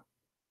Kaaba?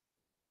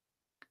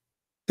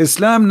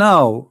 Islam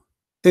now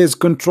is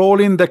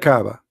controlling the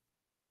Kaaba.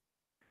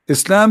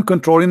 Islam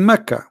controlling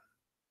Mecca.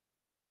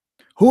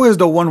 Who is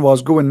the one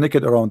was going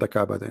naked around the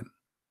Kaaba then?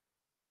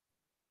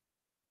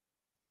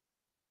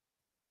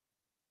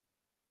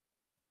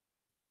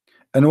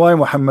 And why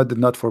Muhammad did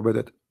not forbid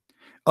it?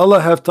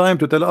 Allah have time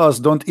to tell us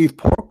don't eat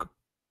pork.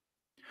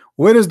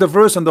 Where is the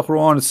verse in the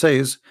Quran that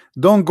says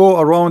don't go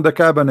around the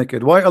Kaaba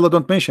naked? Why Allah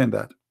don't mention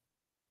that?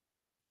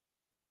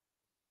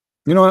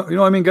 You know what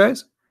I mean,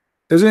 guys?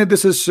 Isn't it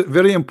this is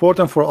very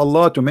important for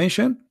Allah to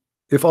mention?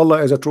 If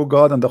Allah is a true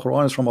God and the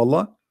Quran is from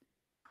Allah,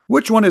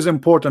 which one is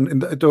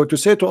important to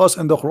say to us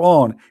in the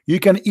Quran? You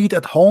can eat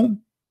at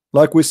home,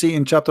 like we see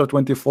in chapter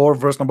 24,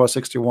 verse number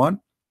 61,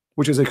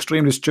 which is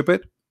extremely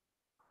stupid,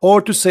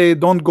 or to say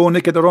don't go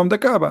naked around the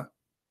Kaaba.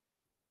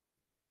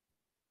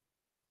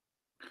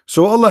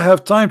 So Allah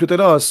have time to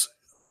tell us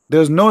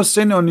there's no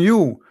sin on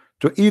you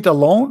to eat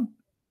alone.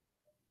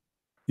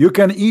 You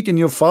can eat in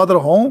your father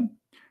home,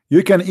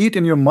 you can eat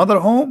in your mother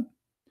home,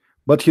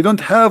 but He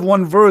don't have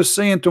one verse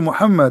saying to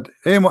Muhammad,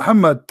 hey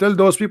Muhammad, tell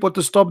those people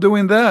to stop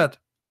doing that.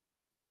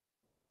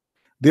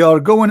 They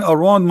are going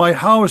around my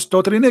house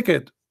totally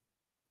naked.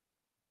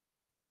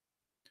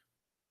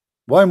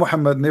 Why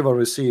Muhammad never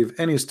received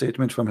any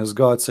statement from his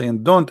God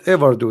saying don't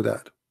ever do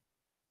that?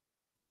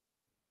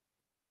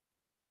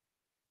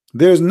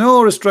 There's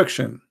no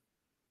restriction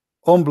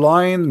on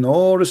blind,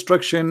 no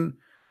restriction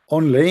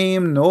on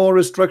lame, no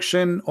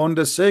restriction on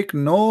the sick,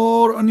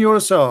 nor on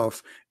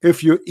yourself.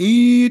 If you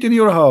eat in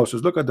your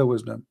houses, look at the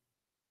wisdom.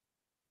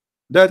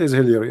 That is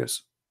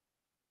hilarious.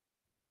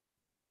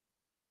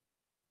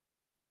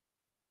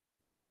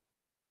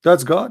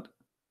 That's God.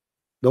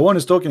 The one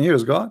is talking here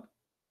is God.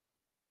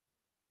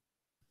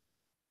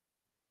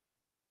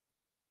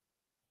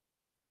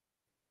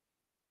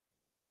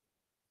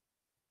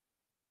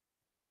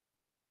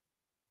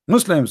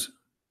 Muslims,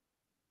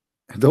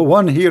 the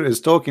one here is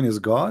talking is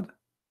God.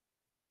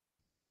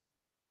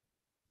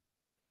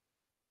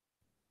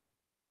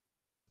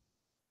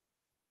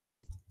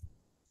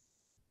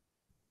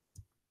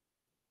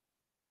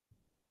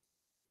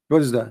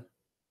 What is that?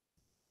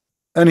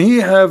 And He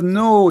have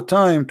no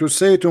time to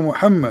say to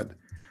Muhammad,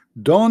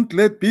 don't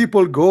let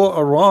people go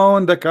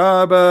around the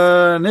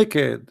Kaaba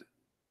naked.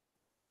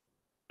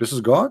 This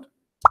is God.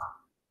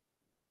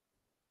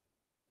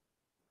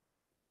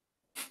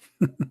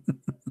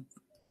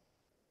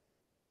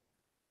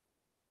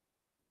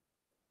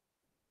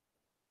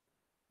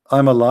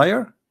 I'm a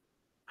liar.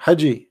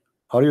 Haji,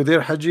 are you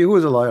there? Haji, who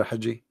is a liar?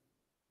 Haji,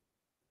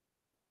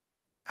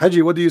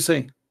 Haji, what do you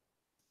say?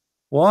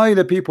 Why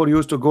the people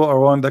used to go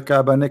around the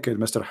Kaaba naked,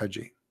 Mr.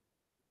 Haji?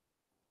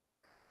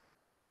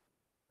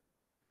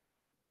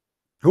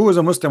 Who is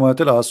a Muslim will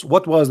tell us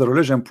what was the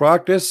religion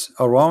practice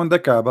around the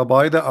Kaaba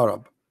by the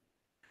Arab?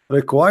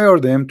 Require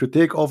them to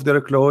take off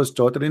their clothes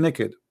totally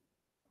naked.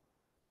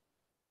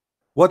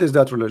 What is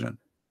that religion?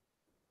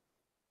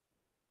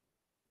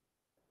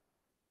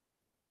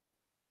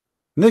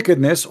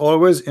 Nakedness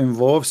always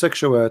involves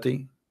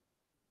sexuality.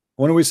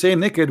 When we say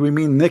naked, we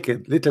mean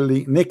naked,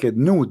 literally naked,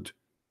 nude.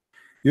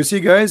 You see,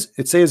 guys,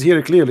 it says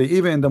here clearly,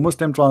 even in the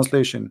Muslim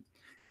translation,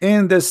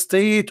 in the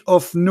state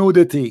of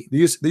nudity. Do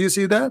you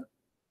see that?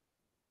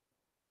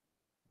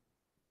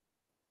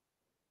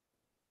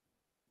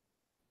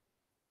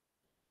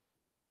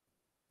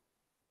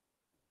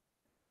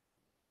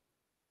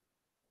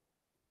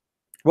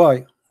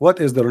 Why? What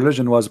is the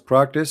religion was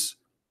practice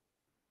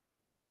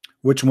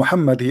which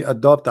Muhammad he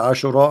adopted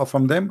Ashura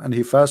from them and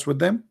he fast with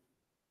them,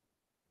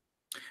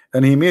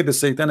 and he made the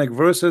satanic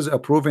verses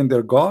approving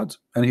their gods,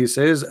 and he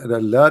says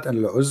that Lat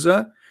and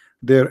Al-Uzza,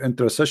 their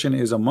intercession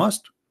is a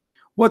must.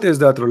 What is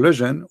that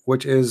religion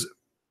which is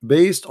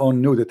based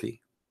on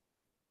nudity?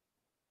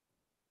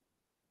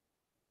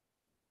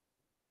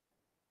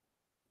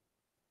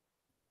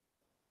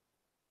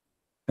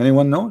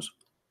 Anyone knows?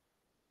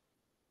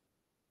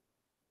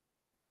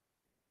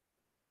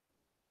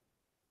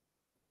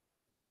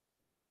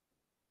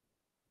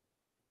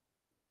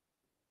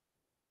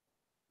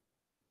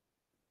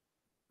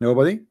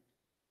 Nobody?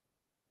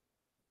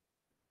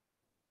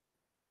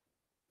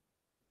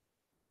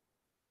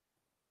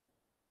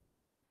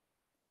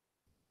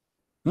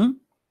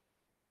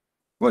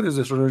 What is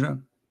this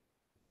religion?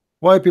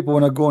 Why people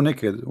want to go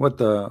naked?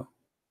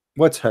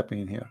 What's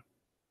happening here?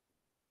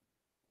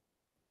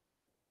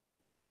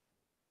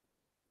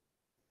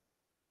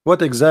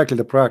 What exactly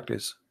the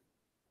practice?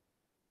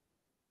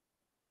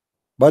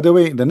 By the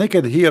way, the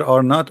naked here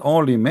are not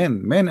only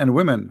men and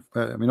women.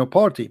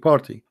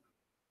 Party.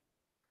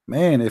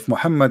 Man, if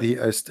Muhammad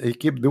he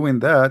keep doing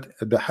that,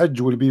 the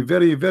Hajj will be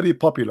very, very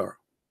popular.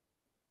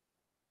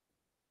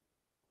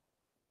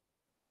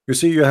 You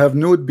see, you have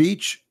nude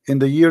beach in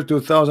the year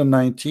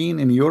 2019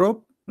 in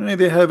Europe.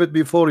 They have it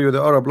before you,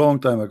 the Arab, long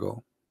time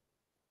ago.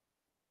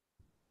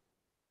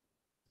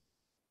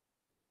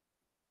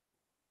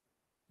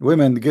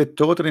 Women get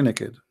totally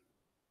naked.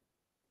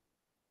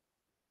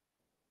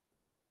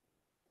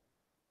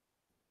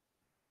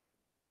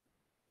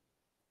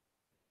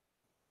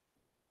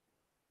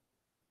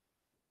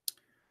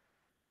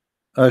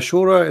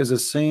 Ashura is the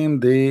same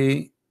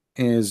day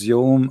as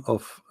Yom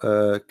of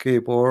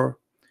Kippur,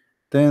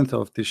 10th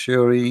of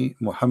Tishri.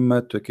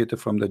 Muhammad took it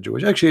from the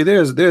Jewish. Actually,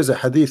 there's a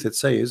hadith that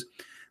says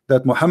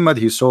that Muhammad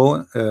he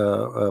saw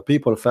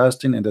people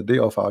fasting in the day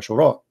of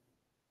Ashura.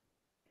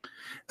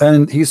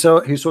 And he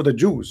saw the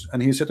Jews,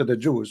 and he said to the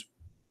Jews,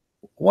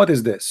 what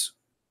is this?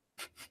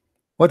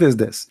 What is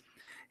this?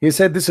 He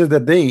said, this is the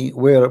day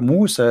where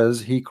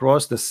Moses he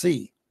crossed the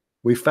sea.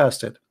 We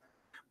fasted.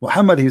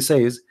 Muhammad, he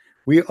says,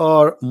 we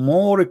are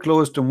more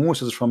close to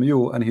Moses from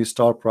you, and he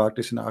start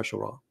practicing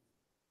Ashura.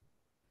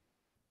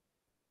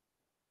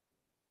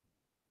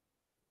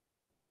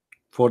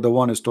 For the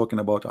one is talking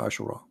about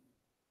Ashura.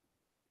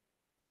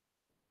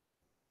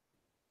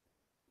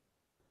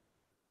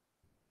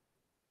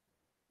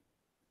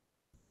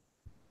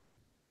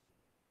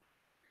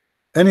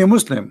 Any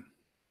Muslim?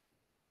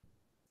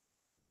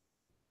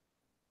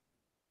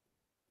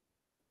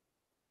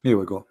 Here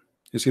we go.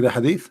 You see the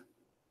hadith?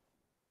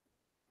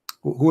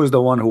 Who is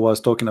the one who was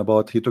talking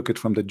about he took it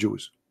from the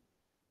Jews?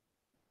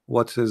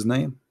 What's his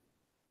name?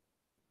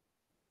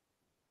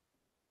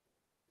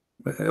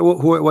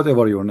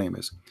 Whatever your name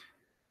is.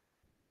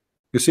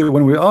 You see,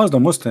 when we ask the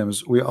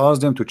Muslims, we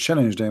ask them to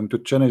challenge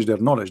their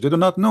knowledge. They do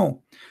not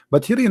know.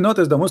 But here you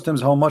notice the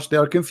Muslims how much they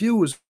are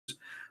confused.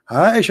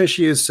 Aisha,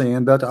 she is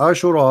saying that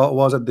Ashura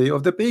was a day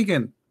of the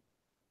pagan.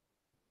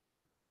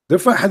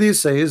 Different hadith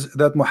says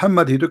that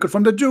Muhammad he took it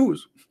from the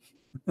Jews.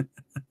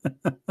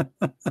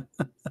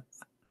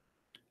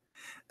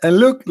 And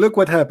look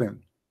what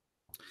happened.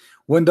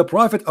 When the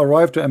Prophet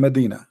arrived to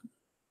Medina,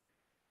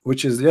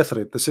 which is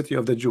Yathrib, the city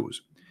of the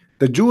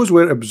Jews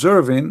were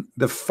observing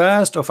the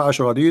fast of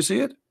Ashura. Do you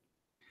see it?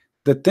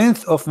 The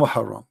 10th of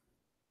Muharram.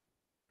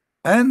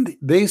 And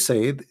they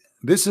said,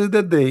 this is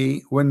the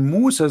day when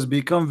Moses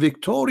become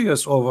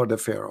victorious over the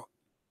Pharaoh.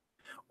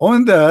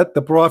 On that,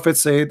 the Prophet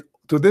said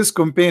to this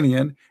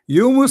companion,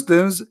 you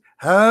Muslims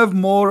have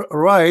more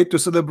right to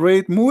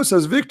celebrate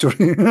Moses'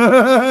 victory.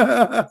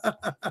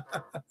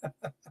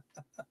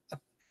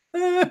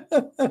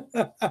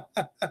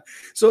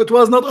 So it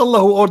was not Allah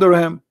who ordered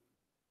him.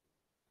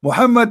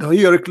 Muhammad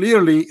here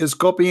clearly is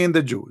copying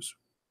the Jews.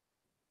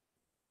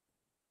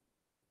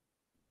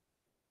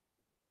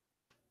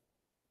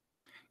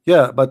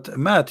 Yeah, but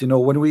Matt, you know,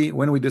 when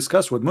we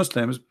discuss with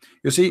Muslims,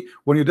 you see,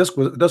 when you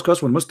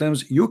discuss with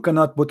Muslims, you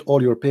cannot put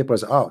all your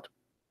papers out.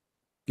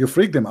 You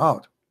freak them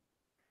out.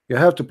 You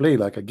have to play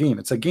like a game.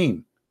 It's a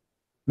game.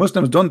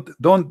 Muslims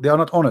they are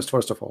not honest.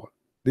 First of all,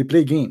 they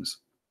play games.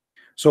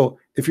 So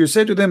if you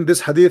say to them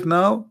this hadith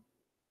now,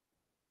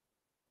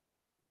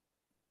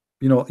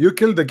 you know, you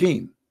kill the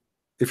game.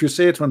 If you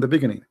say it from the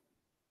beginning,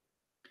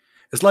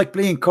 it's like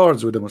playing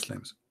cards with the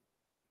Muslims.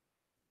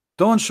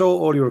 Don't show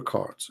all your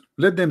cards.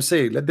 Let them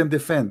say, let them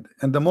defend,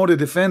 and the more they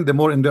defend, the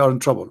more they are in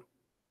trouble.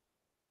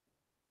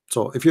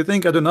 So if you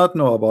think I do not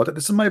know about it,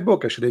 this is my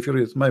book actually. If you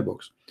read my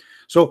books,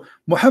 so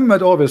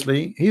Muhammad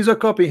obviously he's a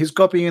copy. He's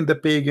copying the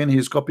pagan.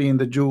 He's copying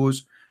the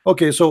Jews.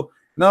 Okay, so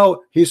now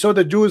he saw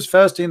the Jews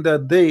fasting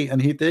that day,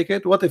 and he take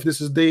it. What if this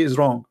day is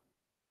wrong?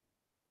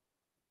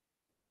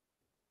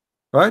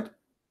 Right?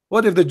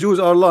 What if the Jews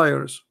are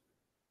liars?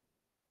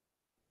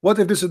 What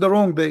if this is the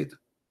wrong date?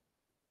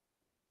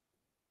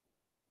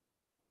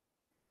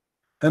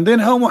 And then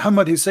how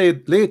Muhammad he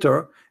said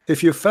later,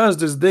 if you fast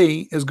this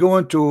day, is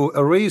going to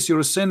erase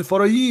your sin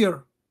for a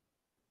year.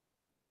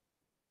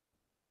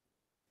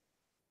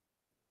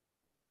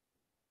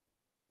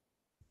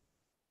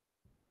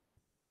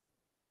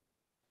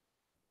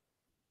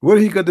 Where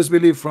he got this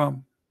belief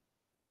from?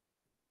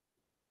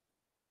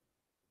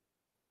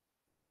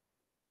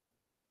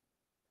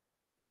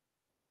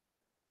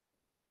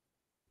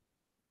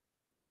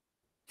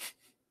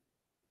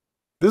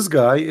 This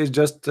guy is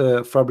just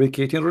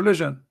fabricating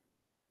religion.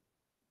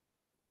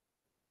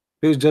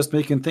 He's just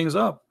making things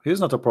up.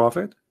 He's not a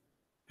prophet.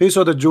 He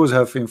saw the Jews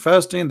have been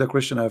fasting, the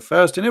Christian have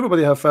fasting,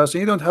 everybody have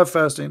fasting. He don't have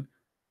fasting.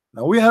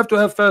 Now we have to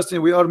have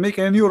fasting. We are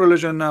making a new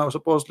religion now,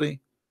 supposedly.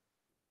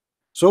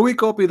 So we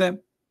copy them.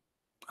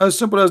 As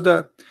simple as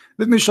that.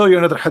 Let me show you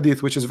another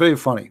hadith which is very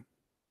funny.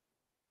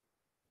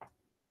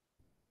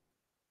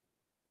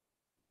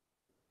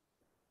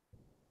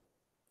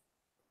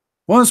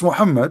 Once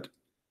Muhammad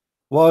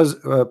was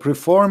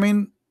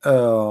performing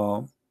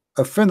a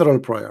funeral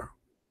prayer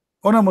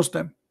on a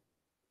Muslim.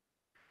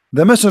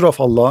 The Messenger of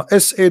Allah,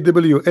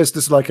 SAW, this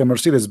is like a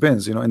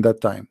Mercedes-Benz, you know, in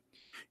that time,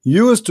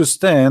 used to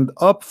stand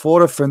up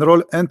for a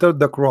funeral, entered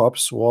the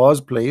corpse, was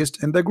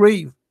placed in the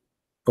grave.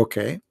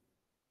 Okay.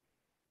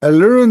 A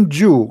learned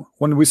Jew,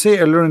 when we say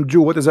a learned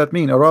Jew, what does that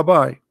mean? A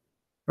rabbi.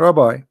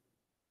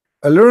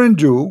 A learned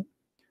Jew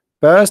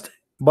passed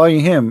by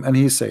him and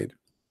he said,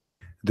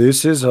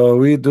 this is how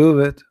we do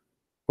it.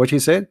 What he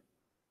said?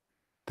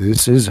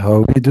 This is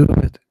how we do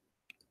it.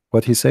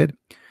 What he said?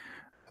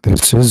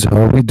 This is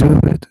how we do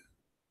it.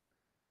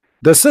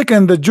 The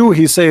second the Jew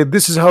he said,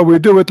 this is how we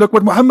do it. Look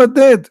what Muhammad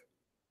did.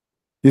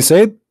 He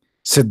said,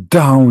 sit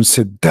down,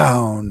 sit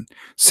down,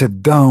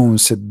 sit down,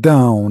 sit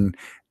down,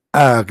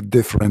 act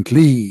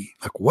differently.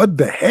 Like what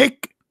the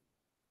heck?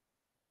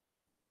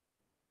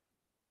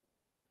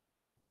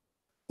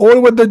 All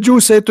what the Jew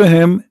said to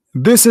him,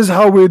 this is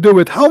how we do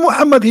it. How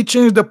Muhammad he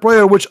changed the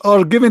prayer which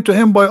are given to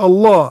him by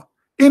Allah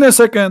in a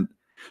second.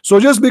 So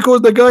just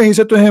because the guy he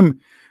said to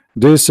him,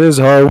 this is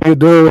how we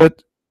do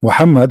it,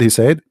 Muhammad he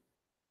said,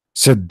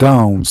 Sit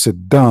down,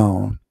 sit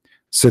down,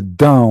 sit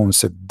down,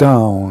 sit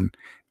down,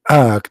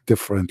 act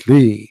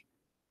differently.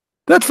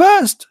 That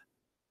fast.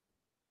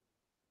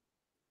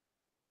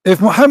 If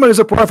Muhammad is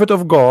a prophet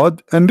of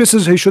God, and this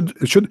is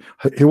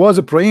he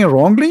was praying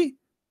wrongly.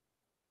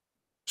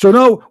 So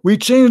now we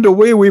change the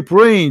way we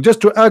pray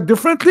just to act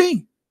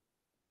differently.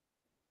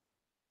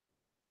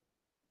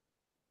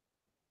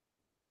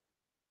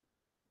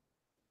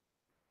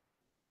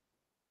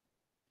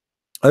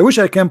 I wish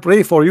I can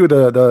pray for you.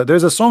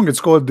 There's a song,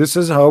 it's called "This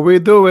Is How We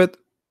Do It."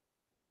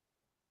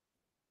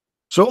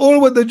 So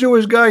all with the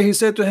Jewish guy, he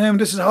said to him,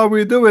 "This is how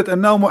we do it."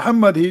 And now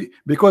Muhammad,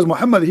 because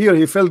Muhammad here,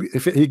 he felt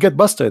if he get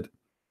busted.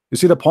 You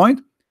see the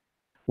point?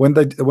 When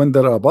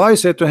the rabbi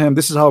said to him,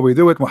 "This is how we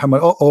do it,"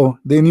 Muhammad, oh,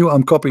 they knew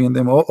I'm copying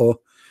them. Oh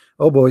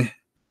boy,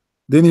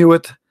 they knew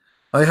it.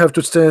 I have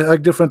to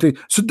act differently.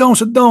 Sit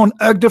down,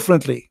 act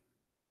differently.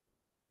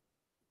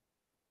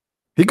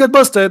 He got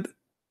busted.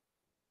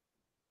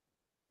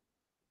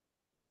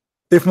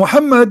 If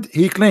Muhammad,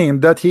 he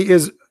claimed that he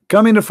is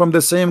coming from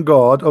the same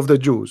God of the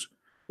Jews,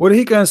 well,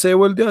 he can say,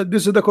 well,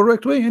 this is the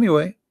correct way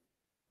anyway,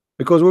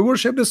 because we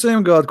worship the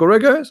same God,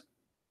 correct, guys?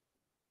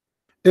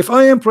 If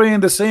I am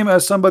praying the same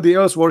as somebody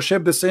else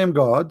worship the same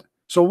God,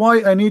 so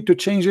why I need to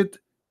change it,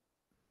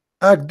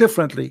 act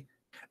differently?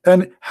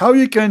 And how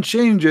you can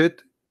change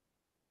it?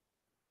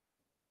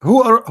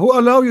 Who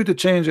allow you to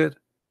change it?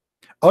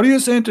 Are you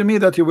saying to me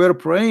that you were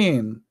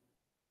praying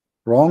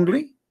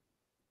wrongly?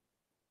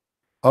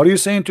 Are you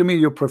saying to me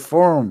you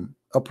perform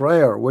a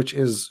prayer which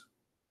is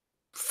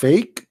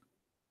fake?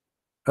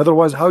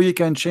 Otherwise, how you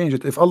can change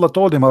it if Allah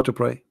told him how to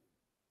pray?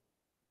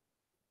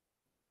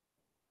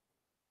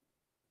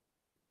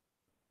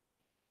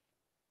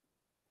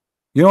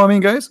 You know what I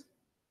mean, guys?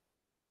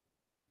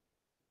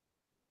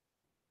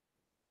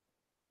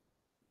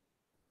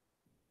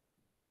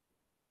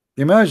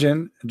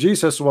 Imagine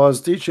Jesus was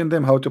teaching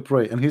them how to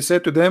pray, and he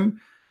said to them,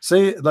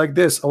 say like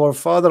this, "Our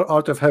Father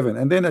art of heaven."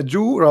 And then a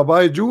Jew,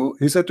 Rabbi Jew,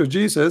 he said to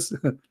Jesus,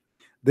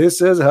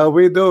 "This is how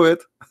we do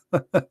it."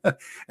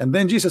 And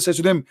then Jesus said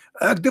to them,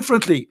 "Act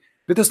differently.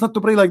 Let us not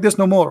to pray like this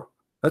no more."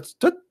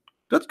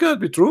 That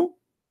can't be true.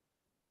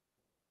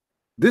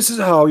 This is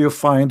how you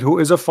find who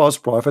is a false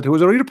prophet, who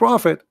is a real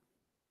prophet.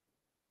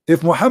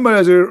 If Muhammad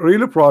is a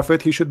real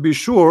prophet, he should be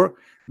sure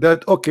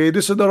that, okay,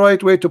 this is the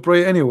right way to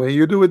pray anyway.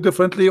 You do it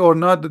differently or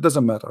not, that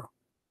doesn't matter.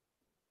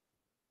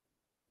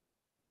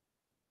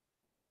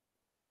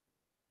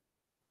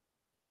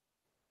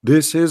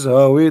 This is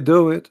how we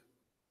do it.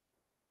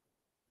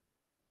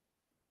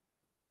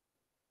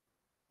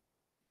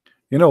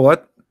 You know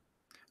what?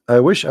 I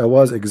wish I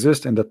was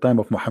exist in the time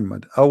of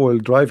Muhammad. I will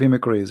drive him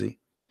crazy.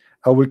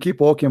 I will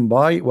keep walking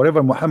by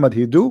whatever Muhammad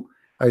he do.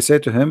 I say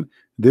to him,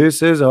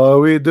 "This is how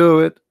we do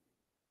it."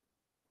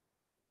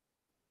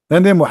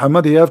 And then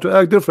Muhammad, he have to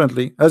act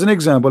differently. As an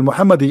example,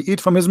 Muhammad, he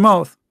eat from his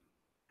mouth.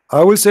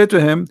 I will say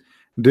to him,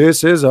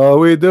 "This is how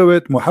we do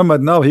it."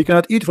 Muhammad now he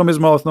cannot eat from his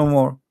mouth no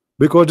more,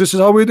 because this is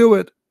how we do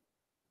it.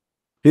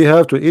 He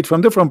have to eat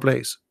from different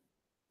place.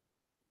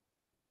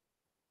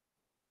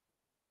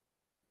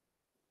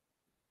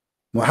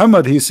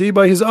 Muhammad, he see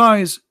by his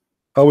eyes.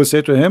 I will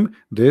say to him,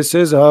 "This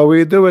is how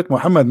we do it."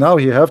 Muhammad now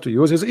he have to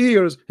use his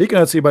ears. He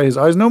cannot see by his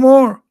eyes no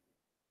more.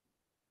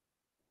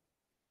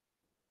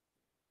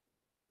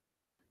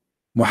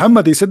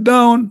 Muhammad, he sit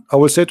down. I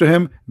will say to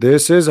him,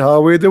 "This is how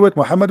we do it."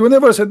 Muhammad will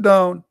never sit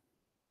down.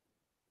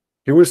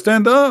 He will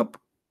stand up.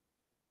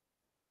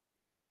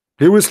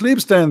 He will sleep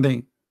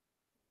standing.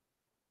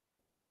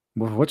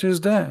 Well, what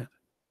is that?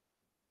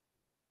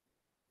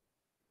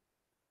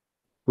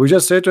 We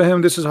just say to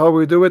him, "This is how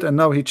we do it," and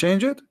now he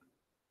change it.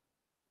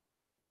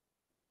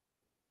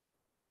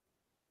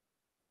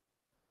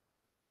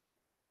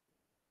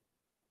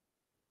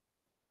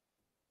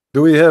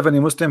 Do we have any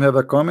Muslim have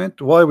a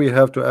comment why we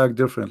have to act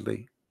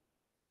differently?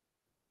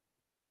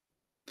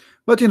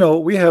 But you know,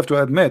 we have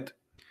to admit,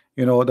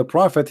 you know, the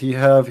prophet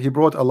he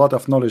brought a lot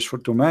of knowledge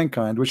to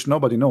mankind which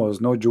nobody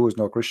knows. No Jews,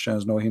 no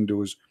Christians, no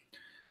Hindus,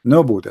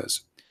 no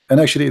Buddhas. And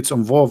actually it's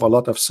involved a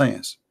lot of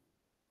science.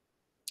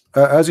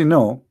 As you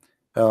know,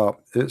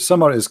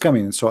 summer is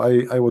coming, so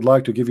I would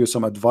like to give you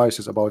some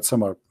advices about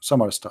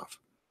summer stuff.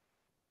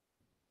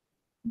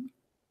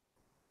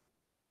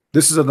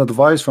 This is an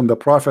advice from the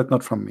prophet,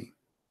 not from me.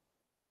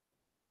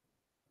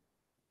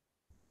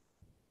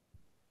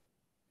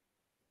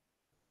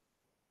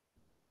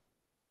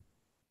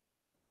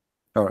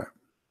 All right.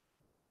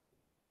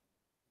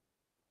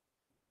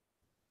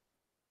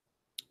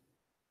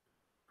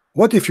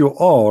 What if you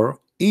are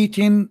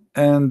eating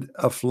and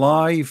a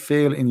fly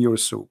fell in your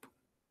soup?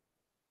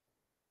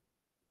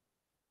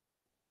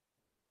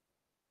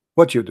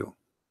 What you do?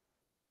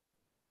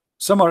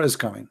 Summer is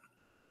coming,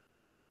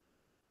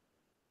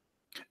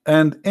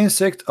 and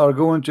insects are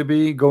going to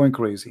be going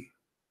crazy.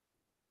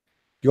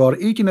 You are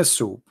eating a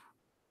soup,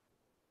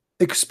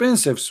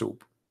 expensive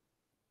soup.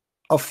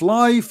 A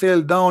fly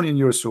fell down in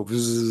your soup. Zip,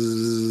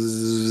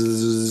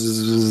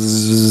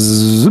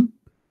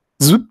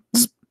 zip,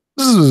 zip,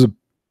 zip.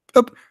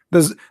 Up.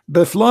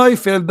 The fly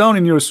fell down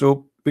in your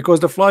soup. because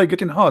the fly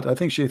getting hot. I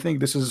think she think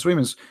this is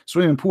a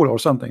swimming pool or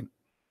something.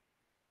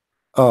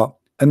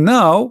 And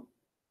now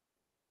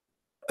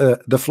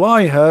the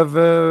fly have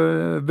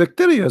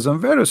bacteria and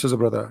viruses,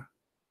 brother.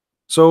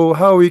 So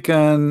how we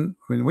can,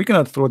 I mean, we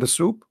cannot throw the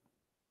soup.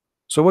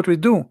 So what we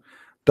do,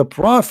 the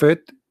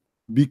prophet,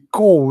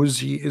 because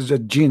he is a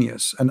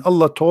genius and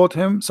Allah taught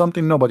him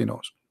something nobody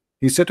knows,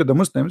 he said to the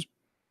Muslims,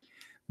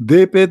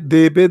 dip it,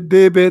 dip it,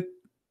 dip it,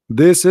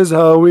 this is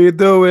how we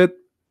do it,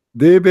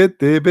 dip it,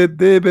 dip it,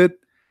 dip it.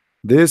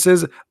 This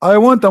is, I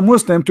want a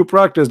Muslim to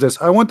practice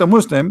this. I want a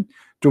Muslim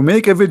to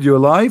make a video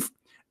live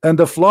and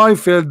the fly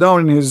fell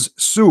down in his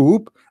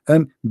soup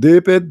and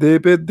dip it,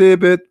 dip it,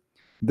 dip it.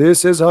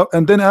 This is how,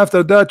 and then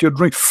after that you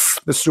drink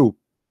the soup.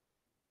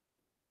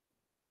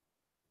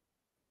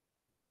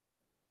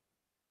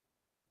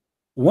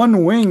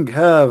 One wing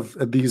have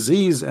a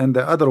disease and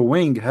the other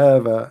wing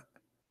have a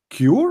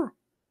cure?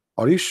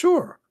 Are you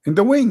sure? In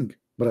the wing,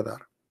 brother.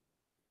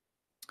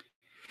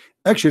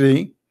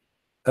 Actually,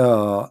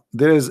 there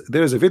is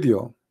a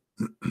video.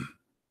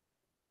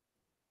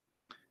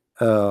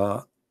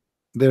 There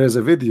is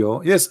a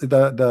video. Yes,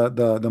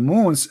 the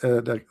moons.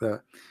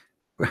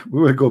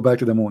 We will go back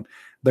to the moon.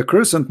 The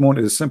crescent moon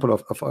is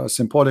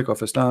symbolic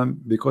of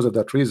Islam because of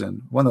that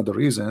reason. One of the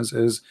reasons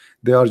is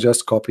they are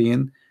just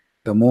copying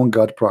the moon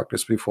god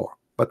practice before.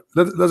 But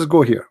let's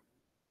go here.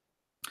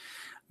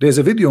 There's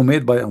a video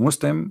made by a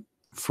Muslim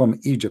from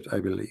Egypt, I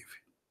believe.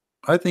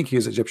 I think he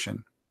is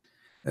Egyptian.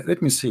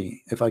 Let me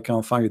see if I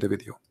can find the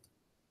video.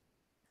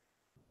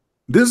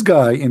 This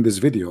guy in this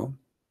video,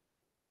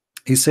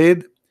 he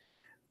said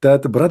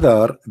that,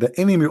 brother, the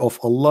enemy of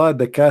Allah,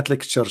 the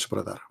Catholic Church,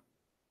 brother,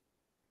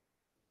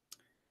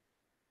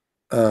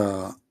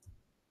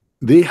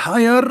 they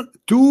hire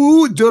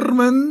 2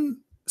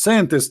 German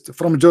scientists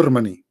from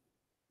Germany.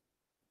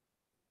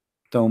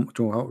 To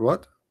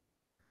what?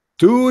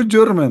 2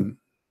 German.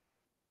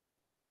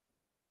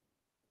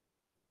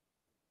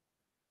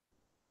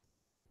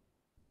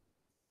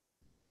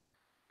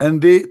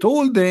 And they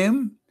told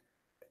them,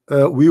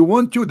 we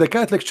want you, the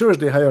Catholic Church,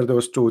 they hired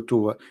those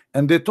two,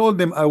 and they told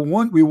them,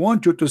 we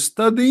want you to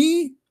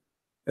study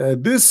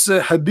this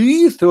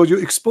hadith, so you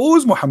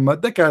expose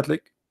Muhammad, the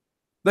Catholic,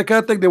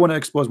 they want to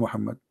expose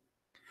Muhammad.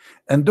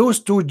 And those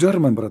 2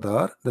 German,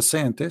 brother, the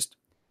scientists,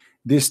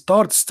 they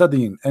start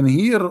studying, and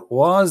here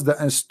was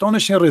the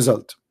astonishing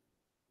result.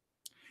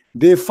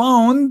 They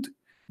found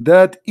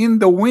that in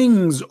the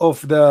wings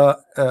of the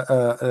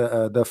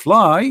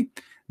fly,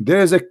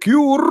 there is a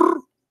cure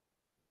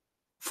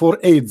for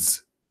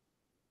AIDS.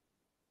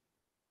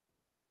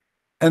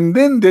 And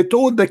then they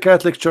told the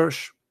Catholic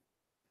Church,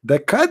 the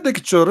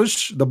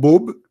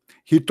Pope,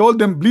 he told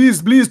them,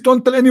 please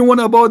don't tell anyone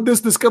about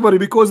this discovery,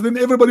 because then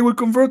everybody will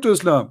convert to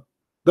Islam.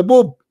 The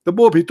Pope,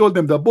 he told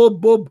them, the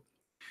Pope.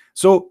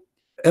 So,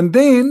 and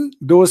then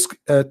those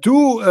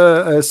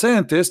 2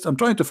 scientists, I'm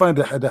trying to find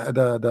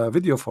the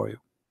video for you.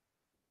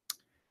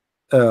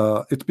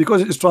 It's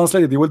because it's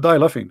translated, you will die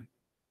laughing.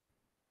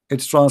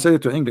 It's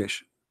translated to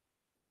English.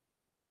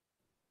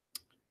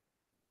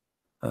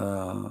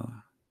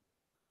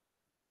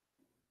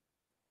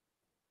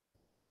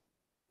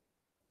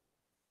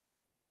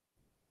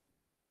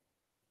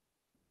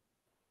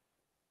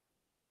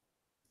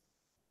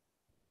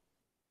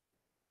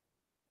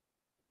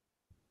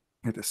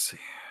 Let us see.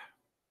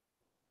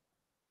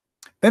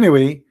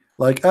 Anyway,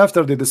 like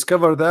after they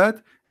discovered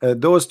that,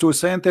 those 2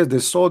 scientists, they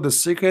sold the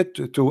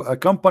secret to a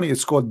company.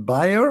 It's called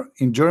Bayer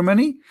in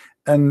Germany,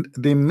 and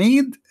they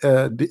made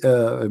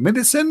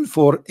medicine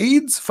for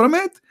AIDS from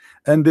it,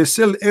 and they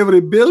sell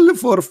every bill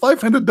for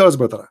 $500,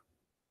 brother.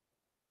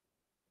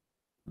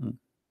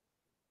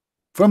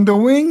 From the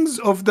wings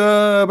of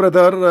the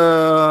brother,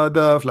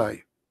 the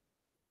fly,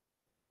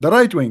 the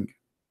right wing.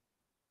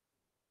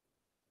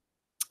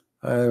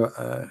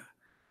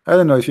 I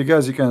don't know if you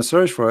guys can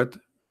search for it.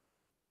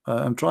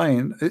 I'm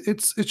trying.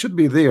 It should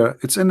be there.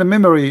 It's in the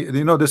memory.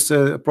 You know this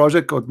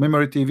project called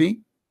Memory TV.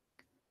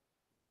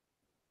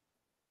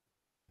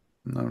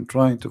 I'm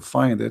trying to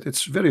find it.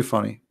 It's very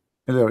funny,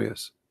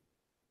 hilarious.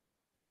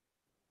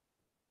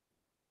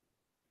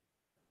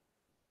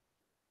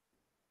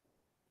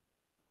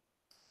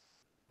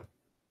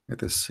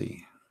 Let us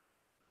see.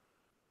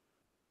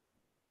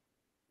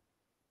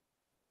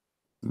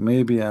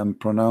 Maybe I'm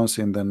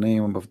pronouncing the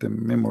name of the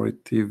Memory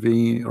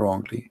TV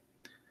wrongly.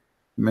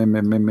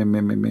 Memory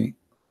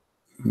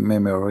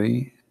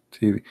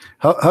TV.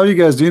 How you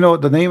guys, do you know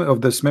the name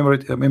of this Memory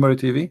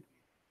TV?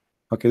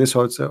 Okay, this is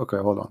how it's okay,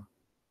 hold on.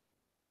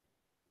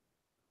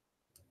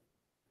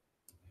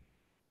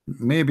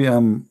 Maybe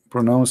I'm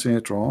pronouncing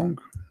it wrong.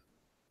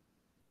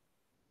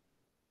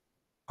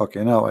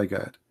 Okay, now I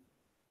got it.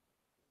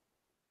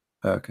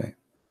 Okay.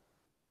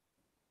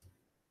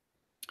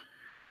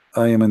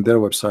 I am in their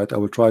website. I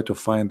will try to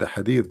find the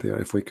hadith there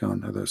if we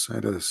can. Let us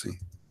see.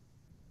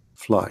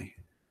 Fly.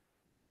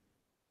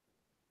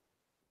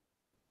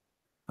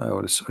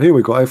 Here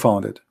we go. I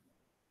found it.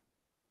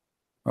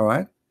 All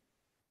right.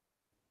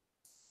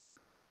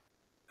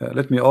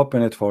 Let me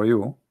open it for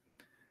you.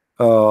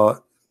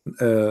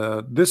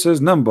 This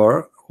is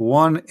number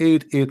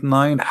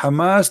 1889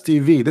 Hamas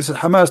TV. This is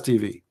Hamas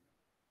TV.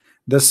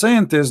 The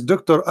scientist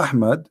Dr.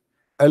 Ahmad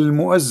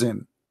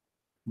Al-Muazzin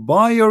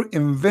Bayer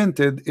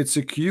invented its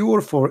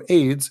cure for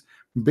AIDS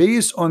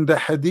based on the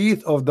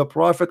hadith of the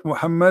Prophet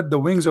Muhammad, the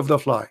wings of the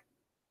fly.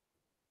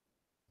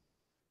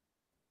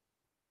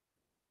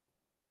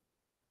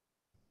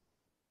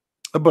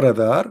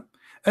 Brother.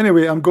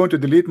 Anyway, I'm going to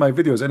delete my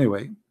videos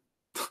anyway.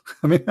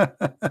 I mean,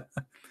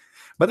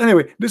 but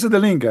anyway, this is the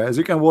link, guys.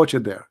 You can watch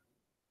it there.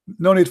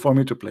 No need for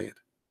me to play it.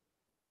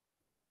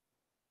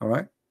 All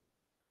right.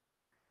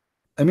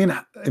 I mean,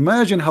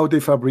 imagine how they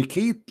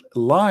fabricate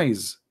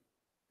lies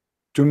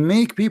to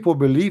make people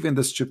believe in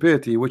the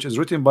stupidity which is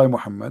written by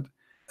Muhammad,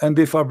 and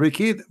they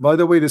fabricate. By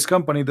the way, this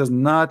company does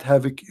not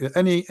have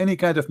any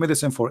kind of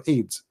medicine for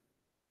AIDS.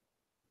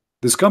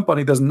 This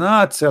company does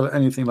not sell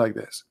anything like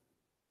this.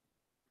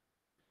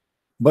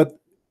 But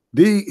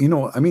they, you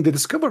know, I mean, they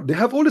discover they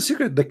have all the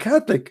secret. The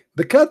Catholic,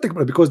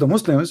 because the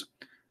Muslims,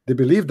 they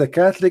believe the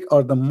Catholic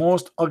are the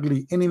most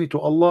ugly enemy to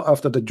Allah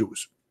after the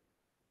Jews.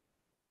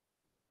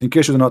 In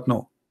case you do not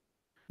know,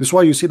 this is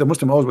why you see the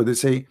Muslim always they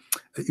say,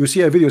 you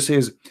see a video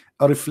says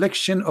a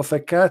reflection of a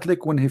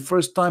Catholic when he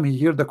first time he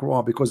hear the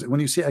Quran, because when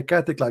you see a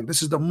Catholic like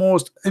this is the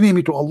most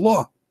enemy to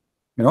Allah,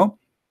 you know.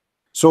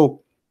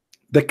 So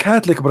the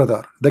Catholic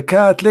brother, the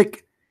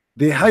Catholic,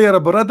 they hire a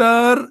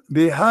brother,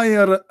 they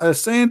hire a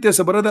scientist,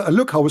 a brother.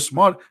 Look how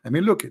smart. I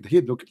mean, look,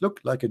 he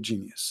look like a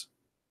genius.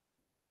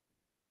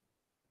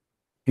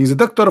 He's a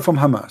doctor from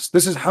Hamas.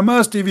 This is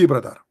Hamas TV,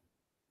 brother.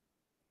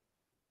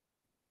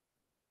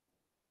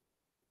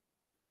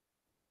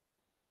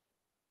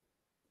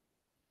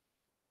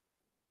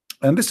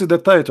 And this is the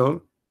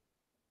title.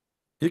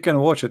 You can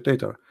watch it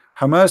later.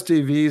 Hamas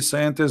TV,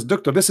 scientist,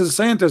 doctor. This is a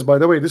scientist, by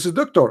the way. This is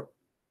doctor.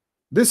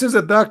 This is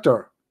a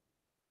doctor.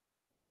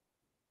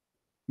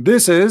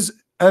 This is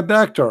a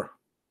doctor.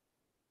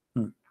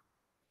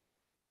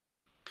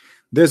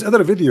 There's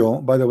other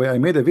video, by the way. I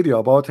made a video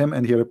about him,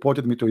 and he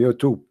reported me to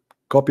YouTube.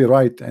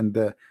 Copyright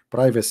and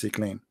privacy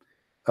claim.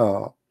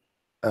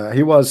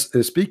 He was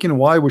speaking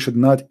why we should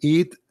not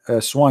eat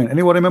swine.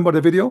 Anyone remember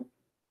the video?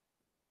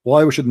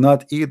 Why we should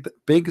not eat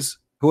pigs?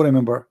 Who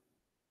remember?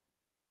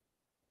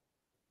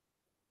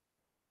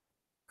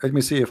 Let me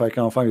see if I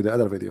can find you the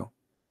other video.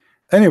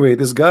 Anyway,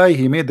 this guy,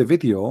 he made the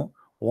video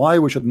why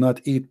we should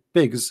not eat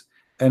pigs,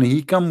 and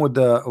he come with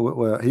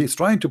the he's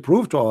trying to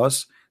prove to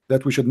us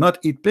that we should not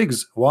eat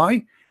pigs.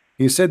 Why?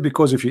 He said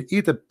because if you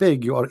eat a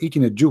pig, you are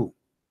eating a Jew,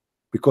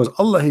 because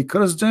Allah, he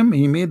cursed them,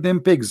 he made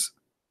them pigs.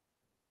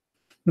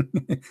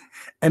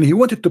 And he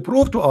wanted to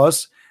prove to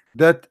us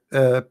that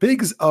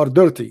pigs are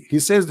dirty. He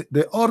says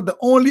they are the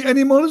only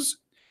animals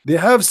they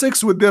have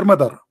sex with their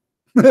mother.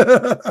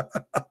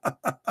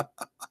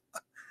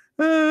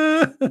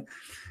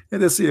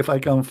 Let's see if I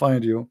can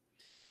find you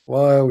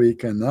why we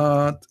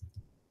cannot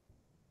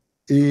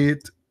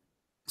eat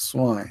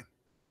swine.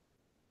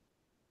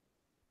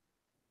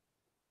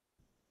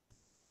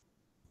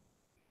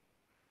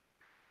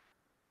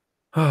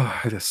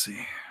 Let's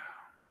see.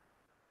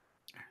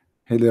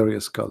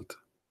 Hilarious cult.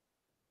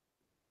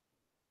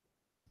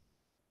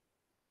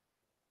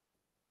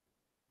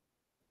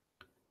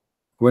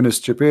 When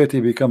stupidity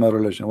become a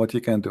religion, what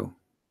you can do?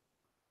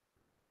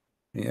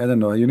 I don't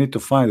know. You need to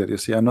find it. You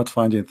see, I'm not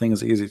finding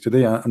things easy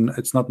today.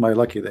 It's not my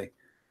lucky day.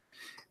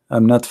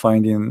 I'm not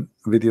finding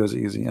videos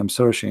easy. I'm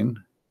searching,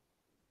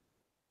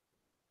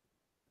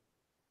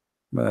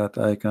 but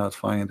I cannot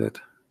find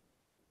it.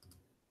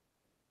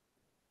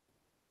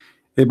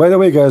 Hey, by the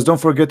way, guys,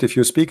 don't forget, if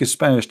you speak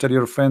Spanish, tell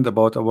your friend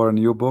about our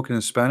new book in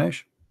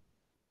Spanish.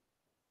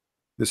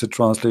 This is a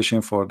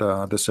translation for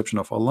the Deception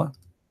of Allah.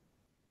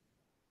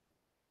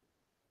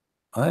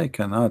 I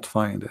cannot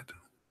find it.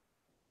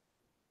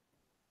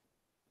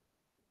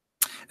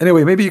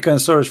 Anyway, maybe you can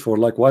search for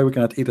like why we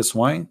cannot eat a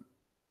swine.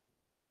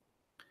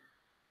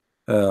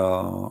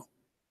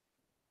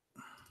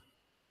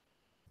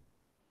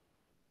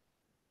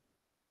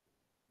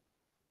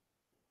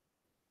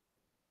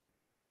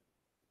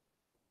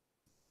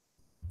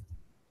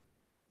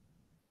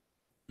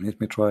 Let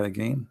me try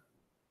again.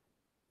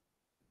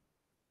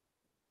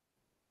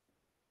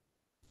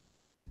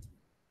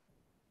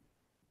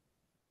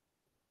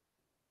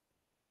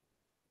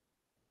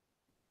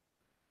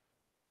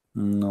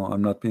 No,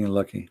 I'm not being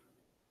lucky.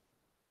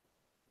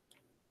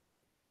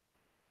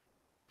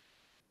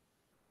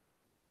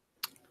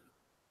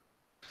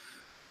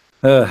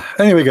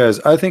 Anyway, guys,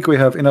 I think we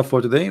have enough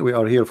for today. We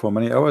are here for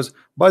many hours.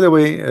 By the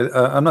way,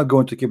 I'm not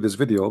going to keep this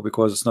video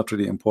because it's not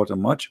really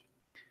important much.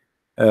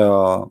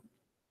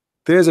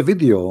 There's a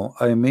video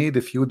I made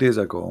a few days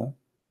ago,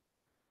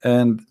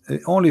 and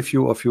only a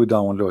few of you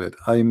downloaded.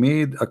 I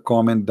made a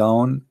comment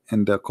down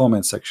in the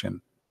comment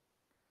section.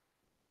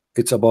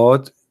 It's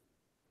about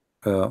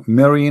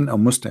marrying a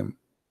Muslim.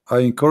 I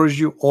encourage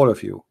you, all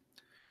of you,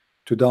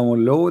 to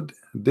download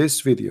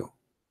this video.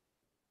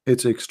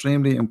 It's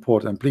extremely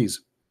important.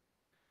 Please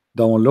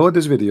download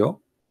this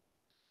video.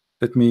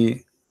 Let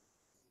me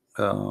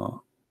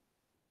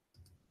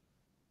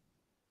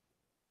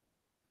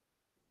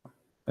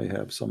I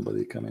have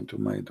somebody coming to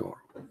my door.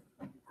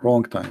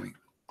 Wrong timing.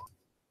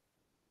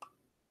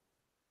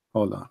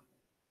 Hold on.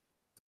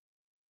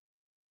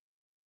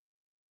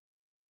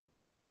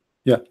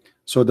 Yeah,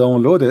 so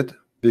download it,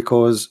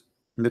 because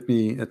let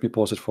me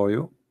pause it for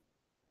you.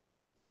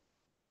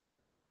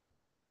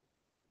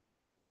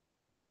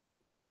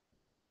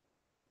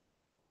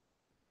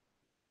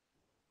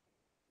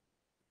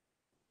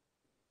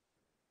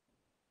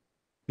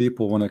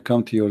 People want to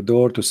come to your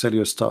door to sell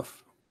your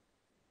stuff,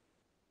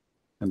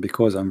 and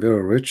because I'm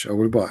very rich, I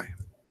will buy.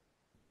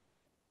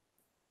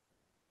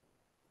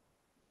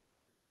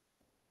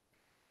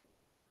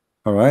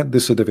 All right,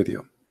 this is the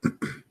video.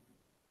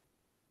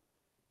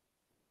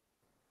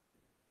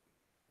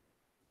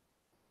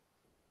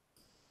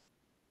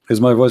 Is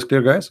my voice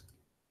clear, guys?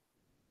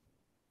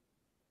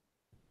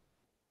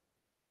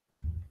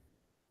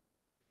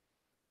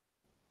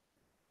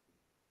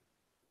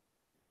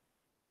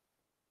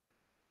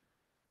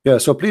 Yeah,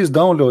 so please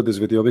download this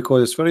video,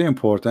 because it's very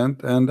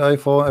important, and I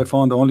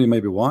found only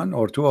maybe 1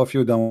 or 2 of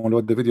you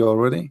download the video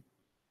already.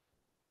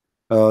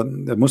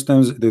 The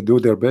Muslims, they do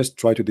their best,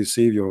 try to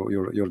deceive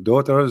your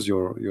daughters,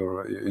 your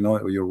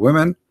your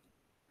women,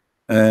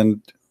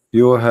 and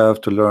you have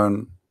to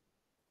learn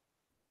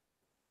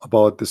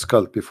about this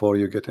cult before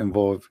you get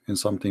involved in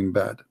something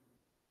bad.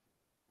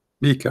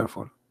 Be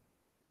careful.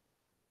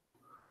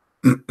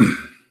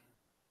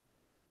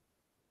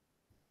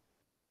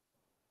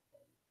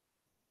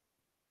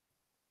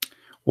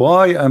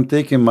 Why I'm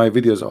taking my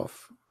videos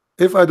off?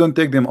 If I don't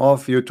take them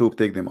off, YouTube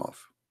take them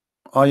off.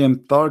 I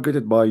am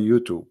targeted by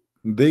YouTube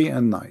day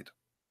and night.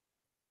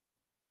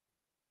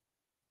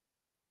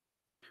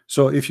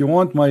 So if you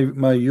want my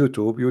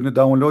YouTube, you need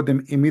to download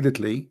them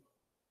immediately.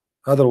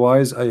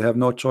 Otherwise, I have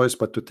no choice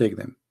but to take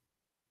them.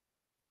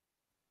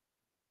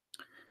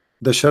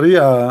 The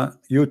Sharia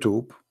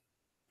YouTube,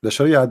 the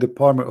Sharia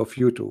department of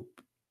YouTube,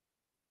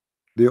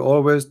 they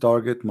always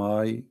target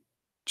my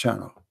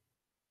channel.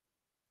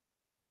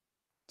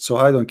 So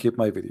I don't keep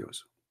my videos.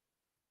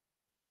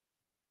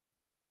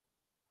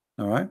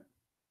 All right.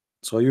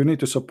 So you need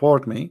to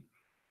support me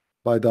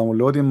by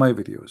downloading my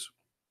videos.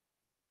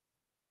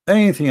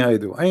 Anything I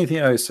do,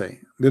 anything I say,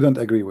 they don't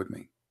agree with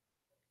me.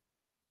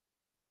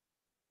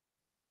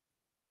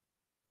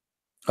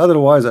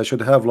 Otherwise, I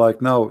should have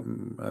like now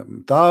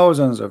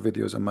thousands of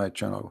videos on my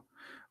channel,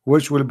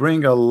 which will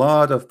bring a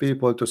lot of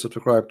people to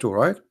subscribe to,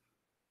 right?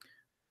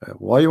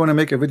 Why you want to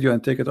make a video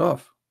and take it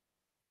off?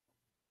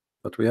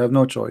 But we have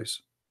no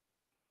choice.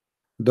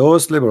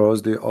 Those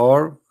liberals, they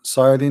are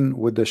siding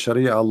with the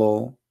Sharia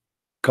law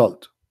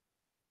cult.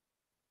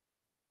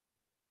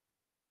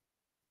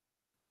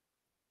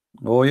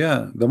 Oh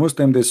yeah, the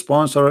Muslim, they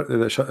sponsor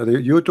the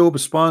YouTube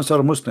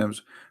sponsor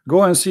Muslims.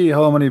 Go and see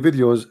how many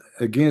videos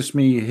against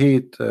me,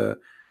 hate,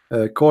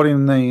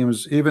 calling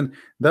names. Even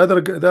the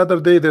other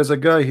day, there's a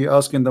guy, he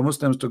asking the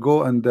Muslims to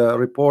go and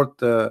report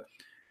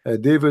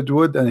David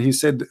Wood, and he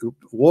said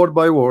word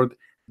by word,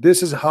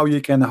 this is how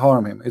you can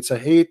harm him. It's a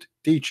hate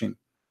teaching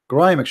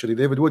crime. Actually,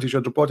 David Wood, he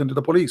should report him to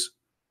the police.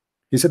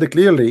 He said it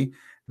clearly,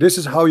 this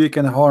is how you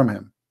can harm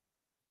him,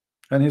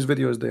 and his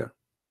video is there.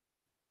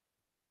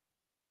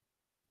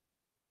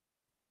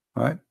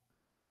 Right?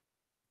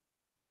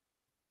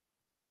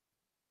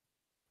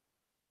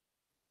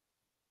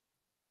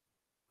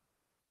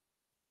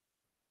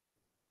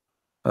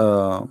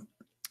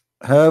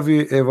 Have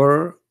you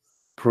ever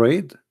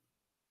prayed?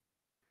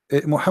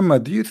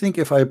 Muhammad, do you think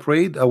if I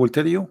prayed, I will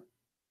tell you?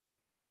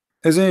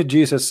 Isn't it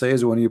Jesus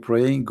says when you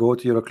pray, go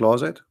to your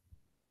closet?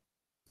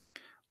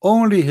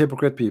 Only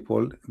hypocrite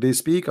people, they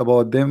speak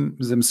about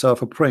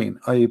themselves praying.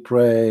 I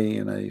pray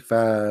and I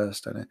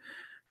fast. And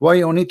why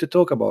you need to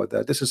talk about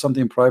that? This is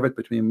something private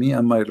between me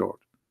and my Lord.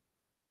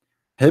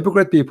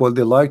 Hypocrite people,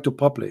 they like to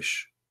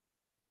publish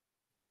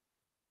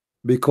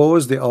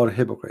because they are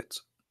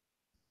hypocrites.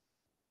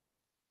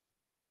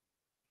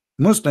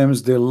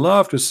 Muslims, they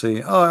love to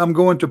say, oh, I'm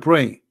going to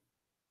pray,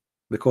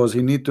 because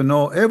he need to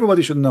know,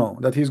 everybody should know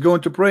that he's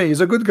going to pray. He's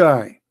a good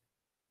guy.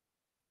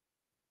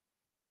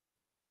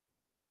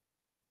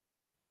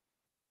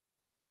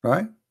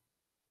 Right?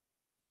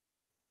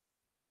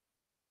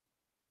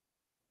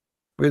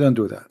 We don't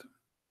do that.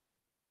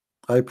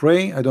 I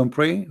pray, I don't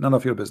pray, none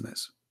of your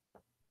business.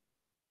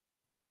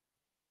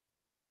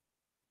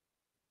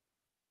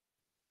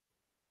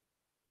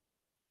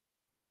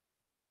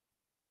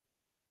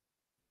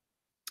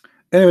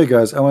 Anyway,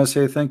 guys, I want to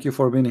say thank you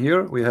for being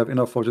here. We have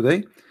enough for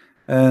today,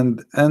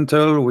 and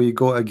until we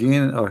go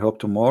again, I hope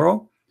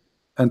tomorrow.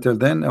 Until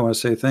then, I want to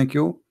say thank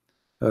you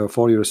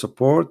for your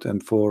support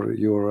and for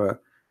your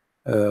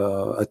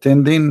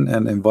attending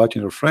and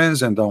inviting your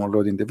friends and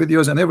downloading the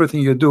videos and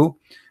everything you do,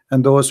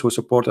 and those who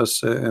support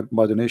us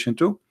by donation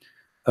too.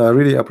 I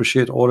really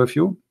appreciate all of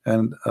you,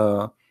 and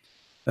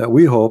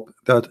we hope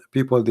that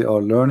people, they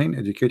are learning,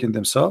 educating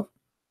themselves,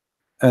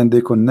 and they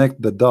connect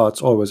the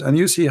dots always. And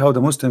you see how the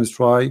Muslims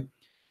try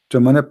to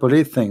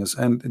manipulate things,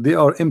 and they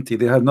are empty.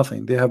 They have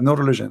nothing. They have no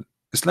religion.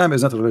 Islam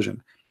is not a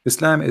religion.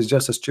 Islam is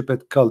just a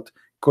stupid cult,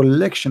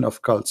 collection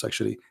of cults.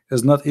 Actually,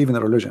 is not even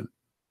a religion.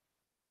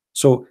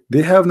 So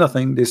they have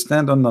nothing, they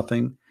stand on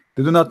nothing,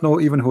 they do not know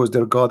even who is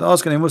their God.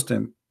 Ask any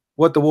Muslim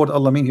what the word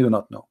Allah mean, he do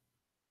not know.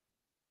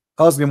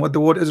 Ask them what the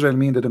word Israel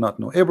mean, they do not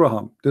know.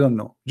 Abraham, they don't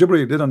know.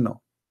 Jibreel, they don't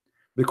know.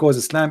 Because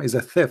Islam is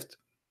a theft.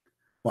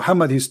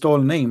 Muhammad, he stole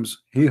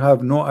names, he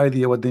have no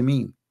idea what they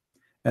mean,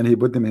 and he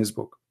put them in his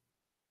book.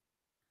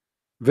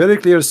 Very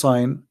clear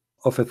sign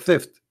of a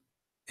theft.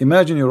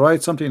 Imagine you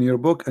write something in your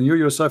book and you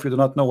yourself, you do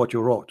not know what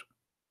you wrote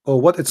or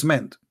what it's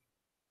meant,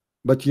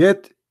 but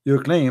yet you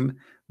claim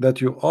that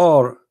you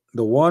are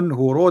the one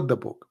who wrote the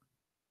book.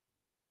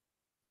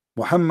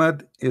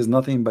 Muhammad is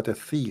nothing but a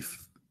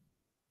thief.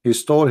 He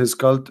stole his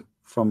cult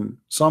from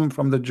some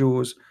from the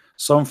Jews,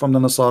 some from the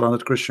Nasara and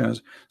the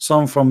Christians,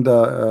 some from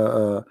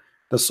the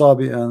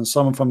Sabians,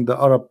 some from the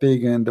Arab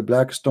pagan, the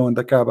Black Stone,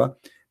 the Kaaba.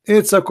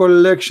 It's a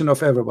collection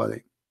of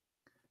everybody.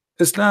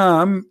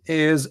 Islam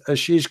is a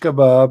shish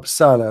kebab,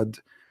 salad,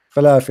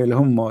 falafel,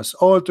 hummus,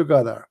 all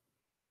together.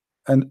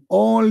 And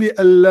only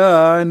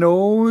Allah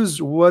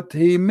knows what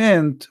he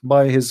meant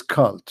by his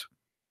cult.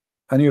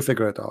 And you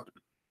figure it out.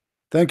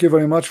 Thank you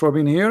very much for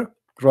being here.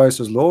 Christ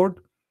is Lord.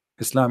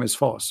 Islam is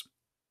false.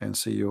 And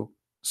see you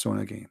soon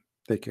again.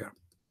 Take care.